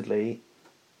belatedly,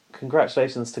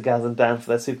 congratulations to Gaz and Dan for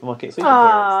their supermarket sweep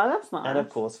appearance. That's nice. And of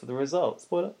course for the results.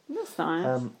 Spoiler. That's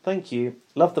nice. Thank you.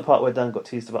 Love the part where Dan got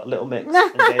teased about Little Mix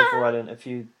and gave Rylan a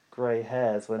few grey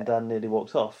hairs when Dan nearly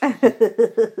walked off.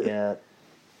 Yeah.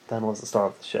 Dan was the star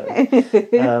of the show.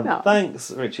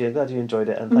 Thanks, Richie. I'm glad you enjoyed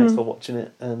it, and thanks for watching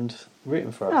it and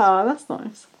rooting for us. Oh, that's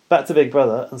nice. Back to Big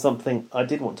Brother, and something I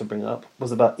did want to bring up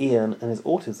was about Ian and his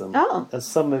autism. Oh. As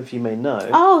some of you may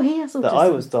know, he has autism. That I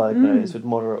was diagnosed with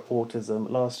moderate autism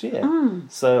last year,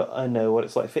 so I know what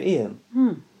it's like for Ian.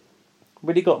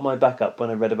 Really got my back up when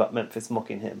I read about Memphis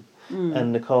mocking him,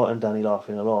 and Nicole and Danny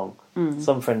laughing along.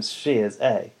 Some friends cheers,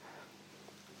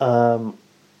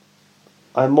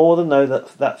 I more than know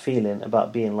that feeling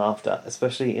about being laughed at,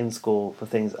 especially in school for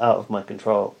things out of my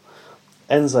control.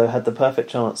 Enzo had the perfect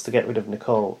chance to get rid of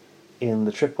Nicole in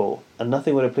the triple, and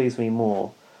nothing would have pleased me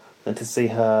more than to see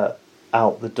her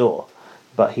out the door.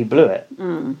 But he blew it.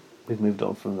 We've moved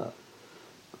on from that.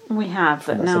 We have,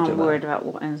 but now I'm worried about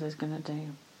what Enzo's going to do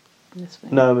this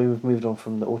week. No, we've moved on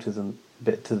from the autism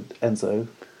bit to Enzo.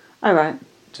 Oh, right.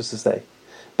 Just to say.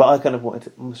 But I kind of wanted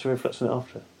to... Should we reflect on it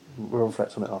after? We'll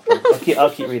reflect on it after. I'll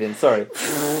keep reading. Sorry,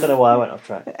 don't know why I went off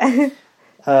track.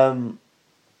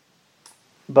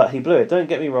 But he blew it. Don't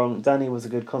get me wrong. Danny was a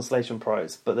good consolation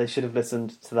prize, but they should have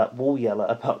listened to that wall yeller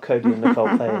about Cody and Nicole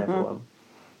playing everyone.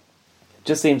 It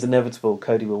just seems inevitable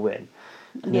Cody will win,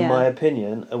 and in my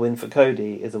opinion, a win for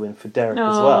Cody is a win for Derek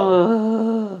as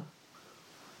well.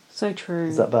 So true.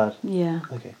 Is that bad? Yeah.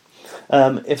 Okay.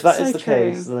 If that is the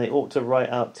case, then they ought to write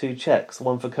out 2 checks: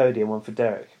 one for Cody and one for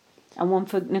Derek. And one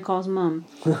for Nicole's mum.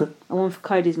 And one for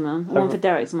Cody's mum. And one for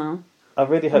Derek's mum. I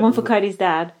really hope. And one for Cody's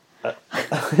dad. I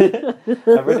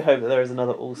really hope that there is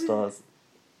another All-Stars.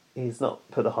 He's not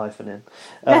put the hyphen in.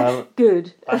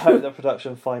 Good. I hope that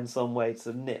production finds some way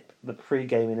to nip the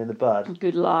pre-gaming in the bud.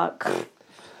 Good luck.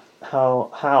 How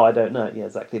I don't know. Yeah,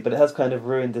 exactly. But it has kind of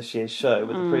ruined this year's show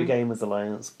with the pre-gamers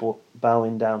alliance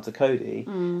bowing down to Cody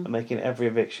and making every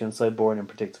eviction so boring and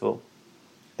predictable.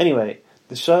 Anyway.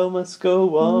 The show must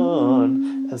go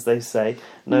on, as they say.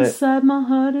 No, inside my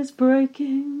heart is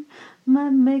breaking, my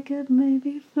makeup may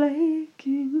be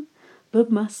flaking, but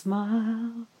my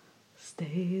smile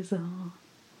stays on.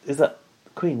 Is that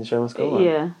Queen, The Show Must Go On?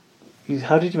 Yeah.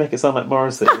 How did you make it sound like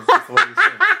Morrissey? Is that the way you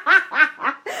sing?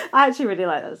 I actually really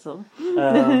like that song.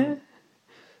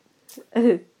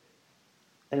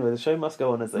 Anyway, the show must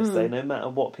go on, as they say, no matter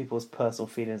what people's personal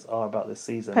feelings are about this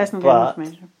season. But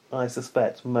I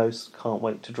suspect most can't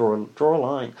wait to draw a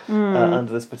line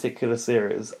under this particular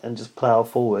series and just plough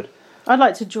forward. I'd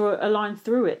like to draw a line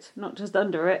through it, not just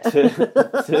under it.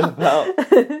 to about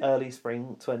early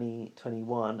spring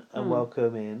 2021 and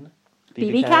welcome in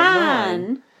BB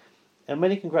Can. And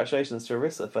many congratulations to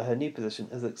Arissa for her new position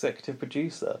as executive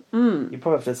producer. You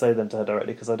probably have to say them to her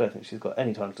directly because I don't think she's got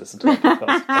any time to listen to our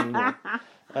podcast anymore.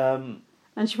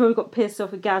 And she probably got pissed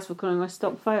off with Gaz for calling her a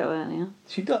stock photo earlier.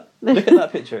 She got. Look at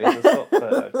that picture. It's a stock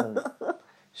photo.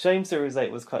 Shame Series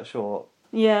 8 was cut short.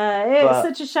 Yeah, it was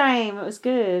such a shame. It was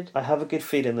good. I have a good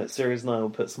feeling that Series 9 will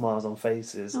put smiles on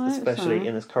faces, especially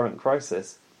in this current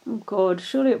crisis. Oh God,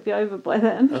 surely it'll be over by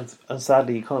then. And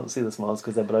sadly, you can't see the smiles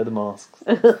because they're below the masks.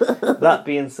 That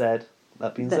being said,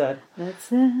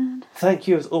 thank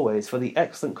you as always for the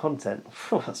excellent content.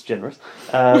 Oh, that's generous.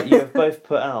 You have both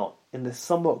put out in this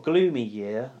somewhat gloomy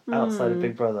year outside of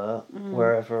Big Brother,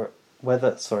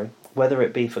 whether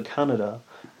it be for Canada,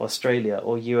 Australia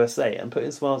or USA, and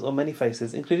putting smiles on many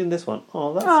faces, including this one.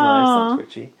 Oh, that's nice.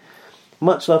 Thanks, Richie.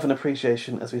 Much love and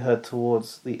appreciation as we head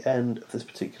towards the end of this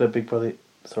particular Big Brother...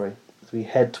 as we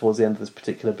head towards the end of this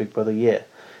particular Big Brother year.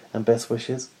 And best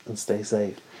wishes, and stay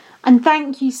safe. And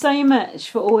thank you so much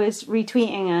for always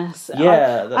retweeting us.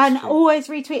 Yeah, that's true. Always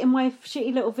retweeting my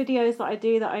shitty little videos that I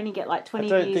do that only get like 20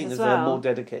 views as well. I don't think there's a more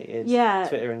dedicated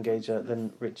Twitter engager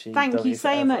than Richie. Thank you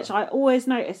so much. I always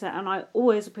notice it and I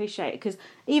always appreciate it because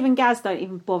even Gaz don't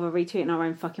even bother retweeting our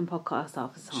own fucking podcast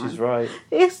half the time. She's right.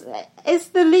 It's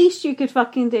the least you could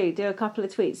fucking do. Do a couple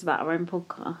of tweets about our own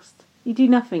podcast. You do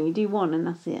nothing. You do one and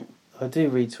that's it. I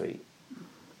do retweet.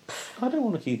 I don't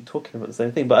want to keep talking about the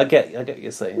same thing, but I get what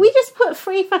you're saying. We just put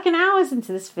 3 fucking hours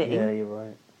into this thing. Yeah, you're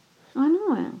right. I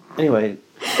know. Anyway,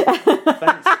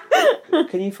 thanks.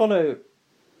 Can you follow...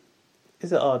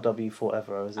 Is it RW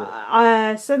Forever or is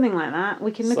it... something like that.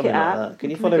 We can look it up. Can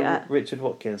you follow Richard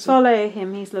Watkins? Follow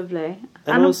him, he's lovely.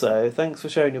 And also, thanks for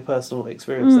sharing your personal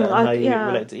experience there and how you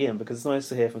relate to Ian, because it's nice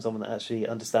to hear from someone that actually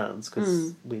understands,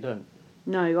 because we don't.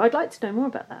 No, I'd like to know more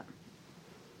about that.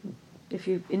 If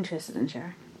you're interested in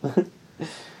sharing.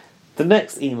 The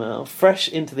next email, fresh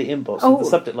into the inbox with the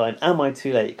subject line, "Am I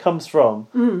too late?" comes from...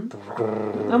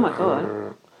 Oh my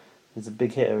god. He's a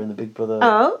big hitter in the Big Brother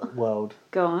world.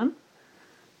 Go on.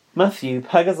 Matthew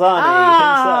Pagazzani himself.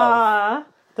 I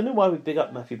don't know why we big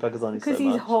up Matthew Pagazzani so much. Because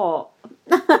he's hot.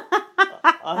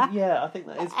 I think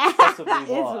that is possibly that is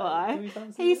why.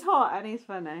 He's hot and he's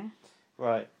funny.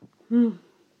 Right.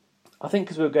 I think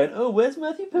because we were going, oh, where's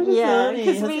Matthew Pagazzani? Yeah,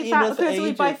 because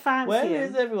we both fancy Where him.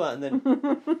 is everyone? And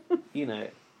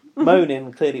then,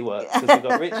 moaning clearly works because we've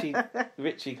got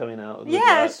Richie coming out.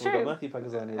 It's true. We've got Matthew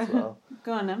Pagazzani as well.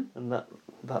 Go on then. And that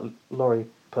Laurie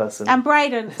person. And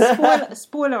Brayden,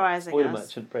 spoilerising Spoiler us.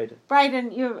 merchant, Brayden.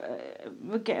 Brayden,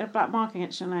 we're getting a black mark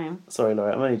against your name. Sorry,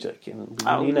 Laurie, I'm only joking.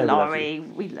 Laurie,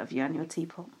 we love you and your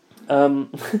teapot.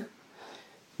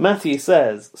 Matthew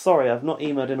says, "Sorry, I've not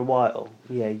emailed in a while."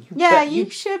 You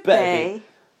should be.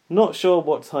 Not sure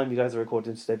what time you guys are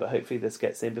recording today, but hopefully this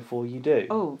gets in before you do.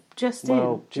 Oh,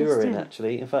 during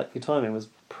actually. In fact, your timing was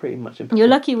pretty much impeccable. You're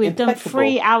lucky we've done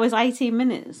 3 hours 18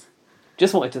 minutes.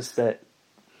 Just wanted to say,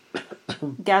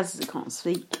 Gaz can't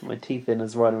speak. My teeth in,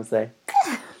 as Ryan would say.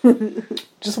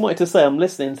 Just wanted to say I'm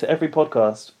listening to every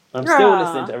podcast. I'm still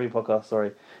listening to every podcast.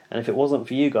 Sorry. And if it wasn't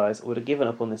for you guys, I would have given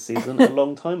up on this season a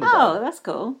long time ago. Oh, that's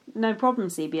cool. No problem,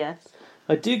 CBS.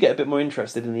 I do get a bit more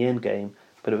interested in the end game,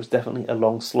 but it was definitely a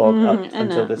long slog up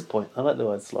until this point. I like the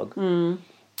word slog.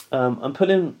 I'm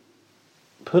pulling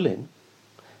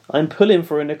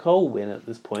for a Nicole win at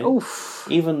this point. Oof.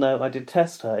 Even though I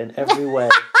detest her in every way.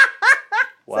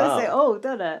 Wow. Says it all,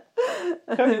 doesn't it?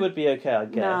 Cody would be okay, I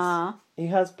guess. Nah. He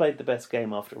has played the best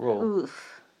game after all.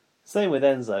 Oof. Same with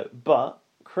Enzo, but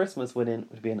Christmas winning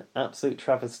would be an absolute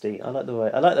travesty. I like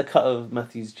the cut of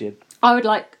Matthew's jib. I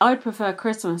would prefer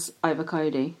Christmas over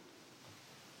Cody.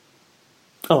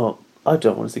 Oh, I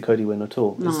don't want to see Cody win at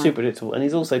all. No. It's too predictable, and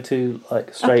he's also too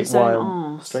straight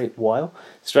white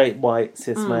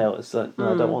cis male. It's like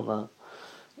no, I don't want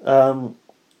that.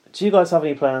 Do you guys have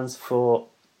any plans for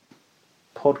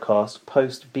podcast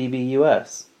post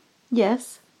BBUS?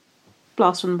 Yes,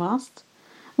 Blast from the Past.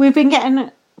 We've been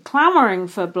getting clamouring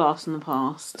for Blast from the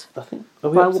Past. I think by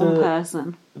one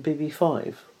person.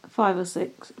 BB5. 5 or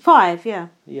 6. 5, yeah.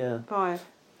 Yeah. 5.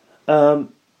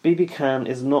 BB Can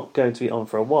is not going to be on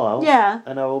for a while. Yeah.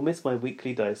 And I will miss my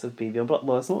weekly dose of BB on Block.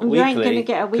 Well, it's not you weekly. You ain't going to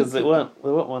get a weekly. Because there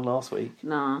weren't one last week.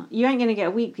 Nah. You ain't going to get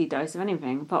a weekly dose of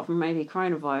anything, apart from maybe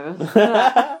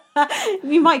coronavirus.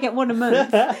 You might get one a month,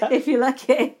 if you're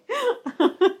lucky.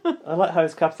 I like how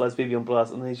it's capitalised BB on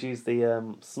Blast, and he's used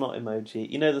the snot emoji.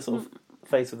 You know, the sort of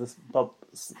face with this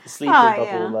sleepy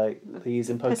bubble like they use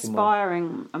in Pokemon.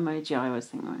 Perspiring emoji, I always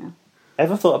think that.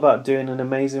 Ever thought about doing an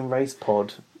Amazing Race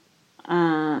pod?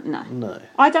 No.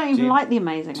 I don't even like the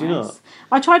Amazing Race. Not?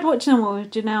 I tried watching them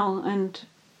with Janelle and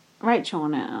Rachel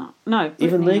on it. No.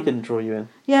 Even they couldn't draw you in.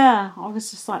 Yeah, I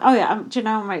was just like,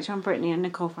 Janelle and Rachel and Brittany and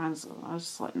Nicole fans. I was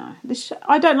just like, no.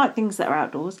 I don't like things that are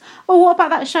outdoors. Oh, what about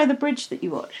that show, The Bridge, that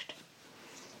you watched?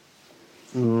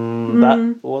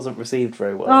 That wasn't received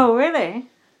very well. Oh, really?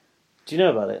 Do you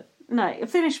know about it? No.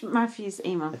 Finish Matthew's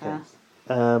email first.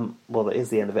 Well, that is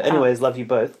the end of it. Anyways, love you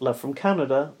both. Love from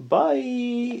Canada.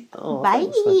 Bye. Oh, bye.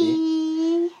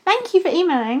 Thank you for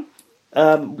emailing.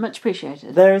 Much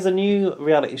appreciated. There is a new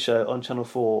reality show on Channel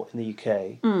 4 in the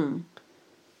UK. And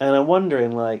I'm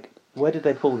wondering, where did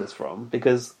they pull this from?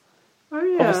 Because,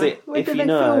 obviously, if you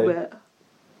know,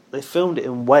 they filmed it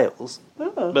in Wales.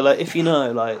 Oh. But, if you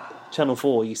know, Channel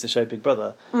 4 used to show Big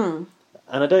Brother. And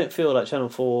I don't feel like Channel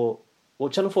 4... Well,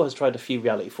 Channel 4 has tried a few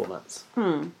reality formats.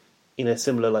 In a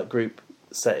similar, like, group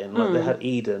setting. Like, they had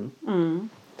Eden.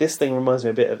 This thing reminds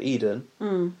me a bit of Eden.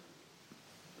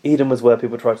 Eden was where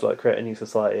people tried to, like, create a new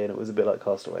society, and it was a bit like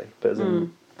Castaway. But it was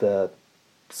in the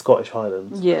Scottish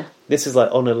Highlands. Yeah. This is,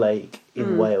 like, on a lake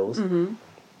in Wales.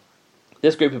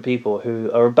 This group of people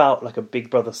who are about, like, a Big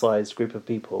Brother-sized group of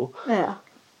people... Yeah.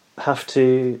 have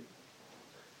to...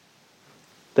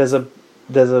 There's a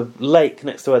lake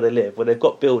next to where they live where they've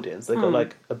got buildings. They've got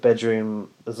like a bedroom.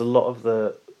 There's a lot of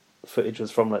the footage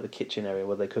was from like the kitchen area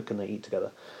where they cook and they eat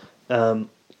together.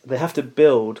 They have to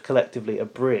build collectively a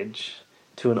bridge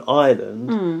to an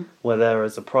island where there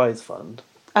is a prize fund.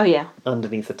 Oh yeah.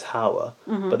 Underneath a tower,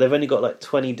 but they've only got like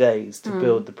 20 days to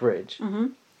build the bridge.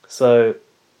 So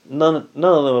none of them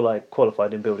are like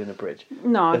qualified in building a bridge.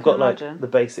 No, they've got like the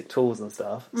basic tools and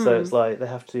stuff. So it's like they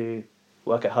have to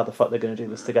work out how the fuck they're going to do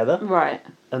this together. Right.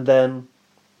 And then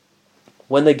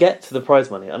when they get to the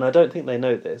prize money, and I don't think they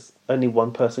know this, only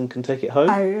one person can take it home.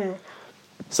 Oh, really?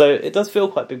 So it does feel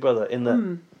quite Big Brother in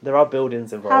that there are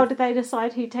buildings involved. How do they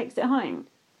decide who takes it home?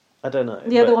 I don't know.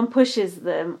 The other one pushes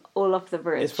them all off the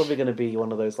bridge. It's probably going to be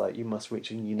one of those like you must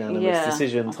reach a unanimous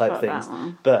decision type things.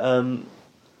 But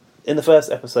in the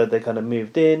first episode, they kind of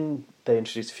moved in. They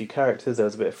introduced a few characters. There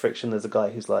was a bit of friction. There's a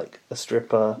guy who's like a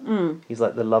stripper. He's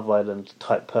like the Love Island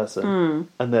type person.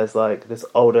 And there's like this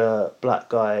older black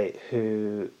guy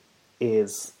who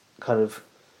is kind of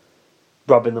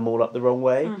rubbing them all up the wrong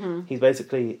way. He's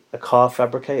basically a car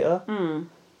fabricator.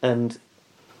 And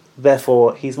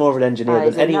therefore, he's more of an engineer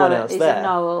than anyone else there.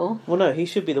 Well, no, he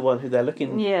should be the one who they're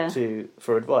looking to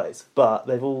for advice. But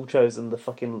they've all chosen the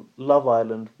fucking Love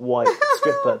Island white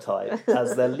stripper type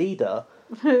as their leader.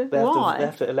 They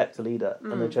have to elect a leader,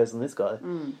 and they've chosen this guy.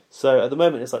 So at the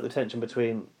moment, it's like the tension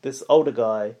between this older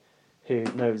guy who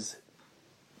knows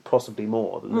possibly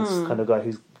more than this kind of guy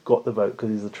who's got the vote because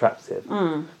he's attractive.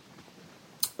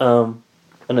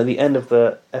 And at the end of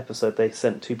the episode, they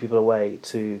sent two people away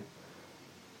to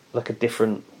like a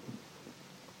different...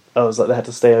 Oh, it was like they had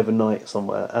to stay overnight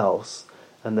somewhere else.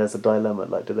 And there's a dilemma,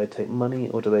 like, do they take money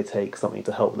or do they take something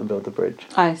to help them build the bridge?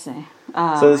 I see.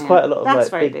 So there's quite a lot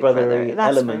of like Big Brother-y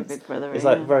elements. It's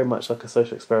like very much like a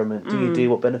social experiment. Do you do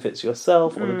what benefits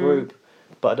yourself or the group?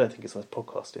 But I don't think it's worth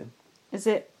podcasting. Is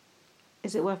it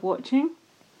worth watching?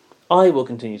 I will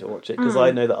continue to watch it because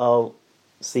I know that I'll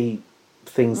see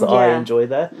things that I enjoy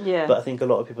there. Yeah. But I think a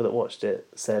lot of people that watched it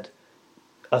said...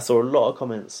 I saw a lot of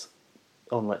comments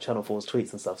on like Channel 4's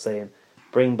tweets and stuff saying,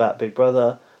 bring back Big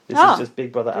Brother. This is just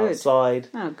Big Brother outside.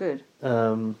 Oh, good.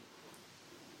 And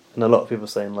a lot of people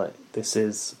saying like, this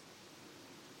is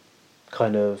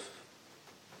kind of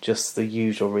just the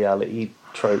usual reality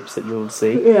tropes that you'll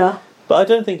see. Yeah. But I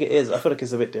don't think it is. I feel like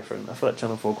it's a bit different. I feel like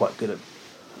Channel 4 are quite good at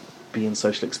being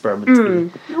social experimental.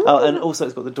 Oh, and also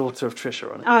it's got the daughter of Trisha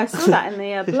on it. Oh, I saw that in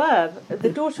the blurb. The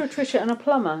daughter of Trisha and a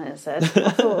plumber, it said. I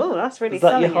thought, oh, that's really Is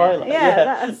that selling your highlight? it. Yeah,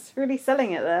 that's really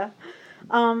selling it there.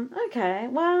 Okay,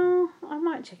 well, I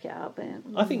might check it out. But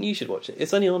I think you should watch it.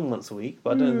 It's only on once a week,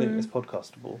 but I don't think it's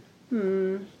podcastable.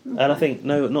 Okay. And I think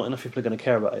not enough people are going to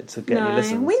care about it to get any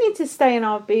listens. We need to stay in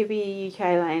our BB UK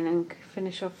lane and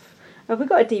finish off. Have we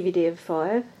got a DVD of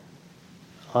 5?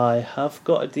 I have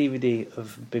got a DVD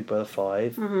of Big Brother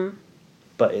 5,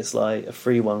 but it's like a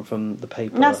free one from the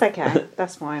paper. That's okay.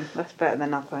 That's fine. That's better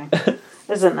than nothing,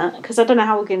 isn't it? Because I don't know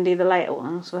how we're going to do the later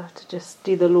ones. We'll have to just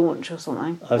do the launch or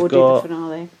something, do the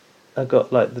finale. I've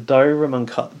got like the Diary Room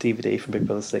Uncut DVD from Big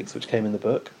Brother 6, which came in the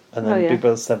book, and then Big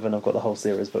Brother 7. I've got the whole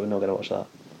series, but we're not going to watch that.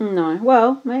 No.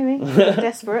 Well, maybe. We're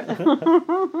desperate.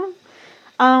 So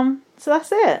that's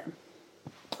it.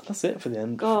 That's it for the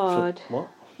end. God.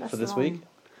 For this week?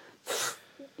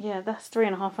 Yeah, that's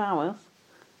 3.5 hours.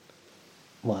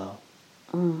 Wow.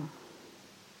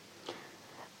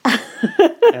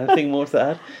 Anything more to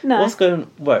add? No. What's going...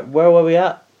 Where were we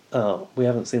at? Oh, we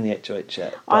haven't seen the HOH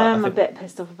yet. I am a bit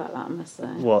pissed off about that, I must say.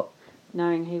 What?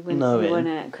 Knowing who won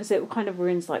it. Because it kind of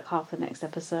ruins like half the next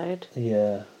episode.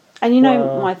 Yeah. And you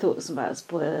know my thoughts about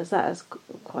spoilers. That has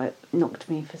quite knocked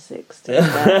me for 6. I think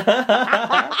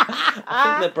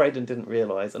that Brayden didn't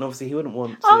realise, and obviously he wouldn't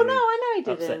want to I know he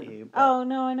didn't. upset you. But... Oh,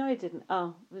 no, I know he didn't.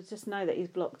 Oh, just know that he's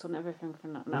blocked on everything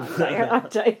from that. No, I'm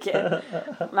joking.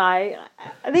 No,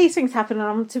 these things happen,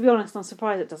 and to be honest, I'm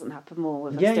surprised it doesn't happen more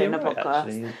with us doing a podcast.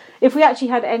 Actually. If we actually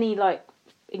had any, like,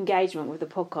 engagement with the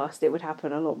podcast, it would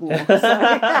happen a lot more. So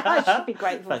I should be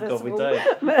grateful. Thank God we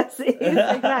don't. Mercy,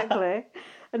 exactly.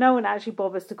 And no one actually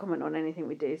bothers to comment on anything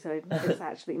we do, so it's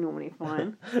actually normally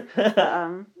fine. But,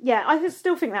 I just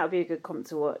still think that would be a good comp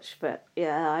to watch. But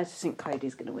yeah, I just think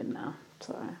Cody's going to win now.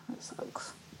 So that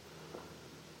sucks.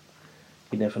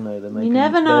 You never know. You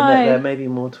never know. There may be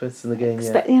more twists in the game.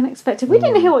 Expect the unexpected. We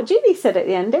didn't hear what Julie said at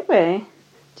the end, did we?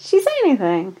 Did she say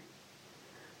anything?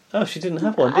 Oh, she didn't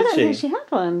have one, did she? I don't think she had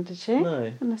one, did she?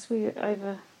 No. Unless we spoke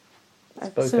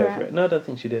over it. No, I don't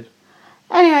think she did.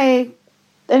 Anyway,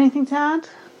 anything to add?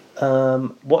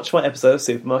 Watch my episode of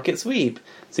Supermarket Sweep.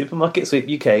 Supermarket Sweep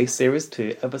UK Series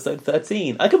 2, Episode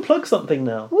 13. I can plug something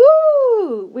now.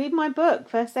 Woo! Read my book,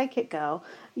 First Aid Kit Girl.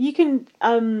 You can...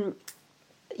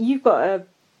 You've got a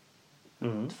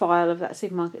file of that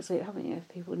Supermarket Sweep, haven't you, if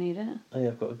people need it? Oh yeah,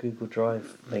 I've got a Google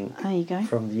Drive link. There you go.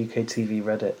 From the UK TV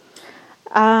Reddit.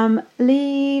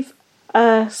 Leave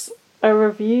us a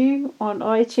review on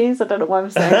iTunes. I don't know why I'm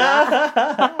saying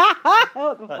that.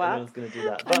 What the fuck? Everyone's going to do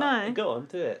that. But know. Go on,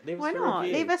 do it. Leave Why us a not?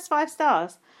 review. Leave us 5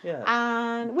 stars. Yeah.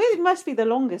 And we must be the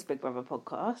longest Big Brother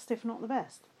podcast, if not the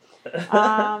best.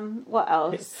 What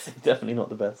else? Definitely not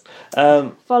the best.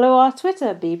 Follow our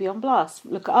Twitter, BB on Blast.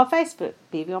 Look at our Facebook,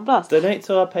 BB on Blast. Donate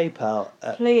to our PayPal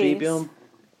at Please.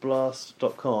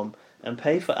 bbonblast.com and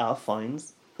pay for our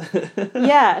fines.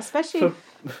 Yeah, especially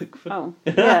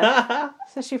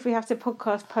especially if we have to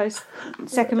podcast post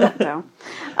second lockdown.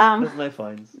 There's no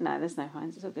fines. No, there's no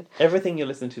fines. It's all good. Everything you're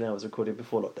listening to now was recorded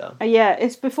before lockdown. Yeah,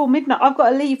 it's before midnight. I've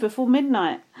got to leave before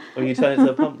midnight. Or you turn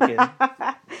into a pumpkin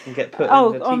and get put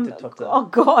in a teeter totter. Oh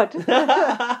God,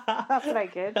 that's very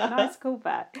good. Nice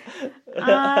callback.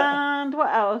 And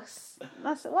what else?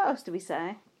 What else do we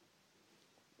say?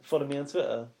 Follow me on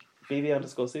Twitter.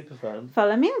 BB_superfan.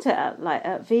 Follow me on Twitter,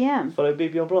 at VM. Follow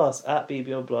BB on Blast at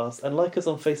BB on Blast, and like us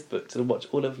on Facebook to watch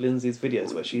all of Lindsay's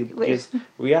videos where she gives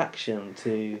reaction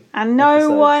to. And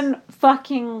no one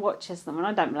fucking watches them, and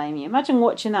I don't blame you. Imagine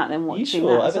watching that then watching. You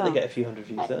sure? That I bet they get a few hundred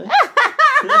views, don't they?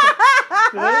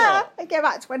 I get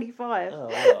about 25. Oh,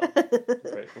 wow.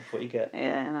 I'm grateful for what you get.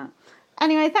 Yeah, no.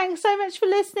 Anyway, thanks so much for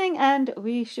listening, and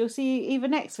we shall see you either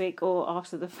next week or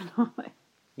after the finale.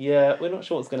 Yeah, we're not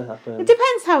sure what's going to happen. It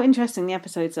depends how interesting the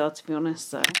episodes are, to be honest.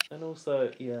 So. And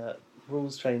also, yeah,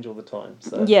 rules change all the time.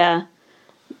 So. Yeah,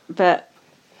 but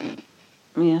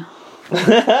yeah.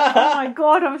 Oh my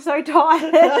God, I'm so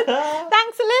tired.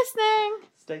 Thanks for listening.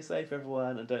 Stay safe,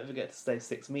 everyone, and don't forget to stay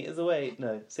 6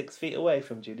 feet away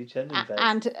from Julie Chen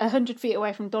and 100 feet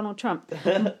away from Donald Trump.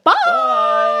 Bye.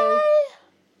 Bye.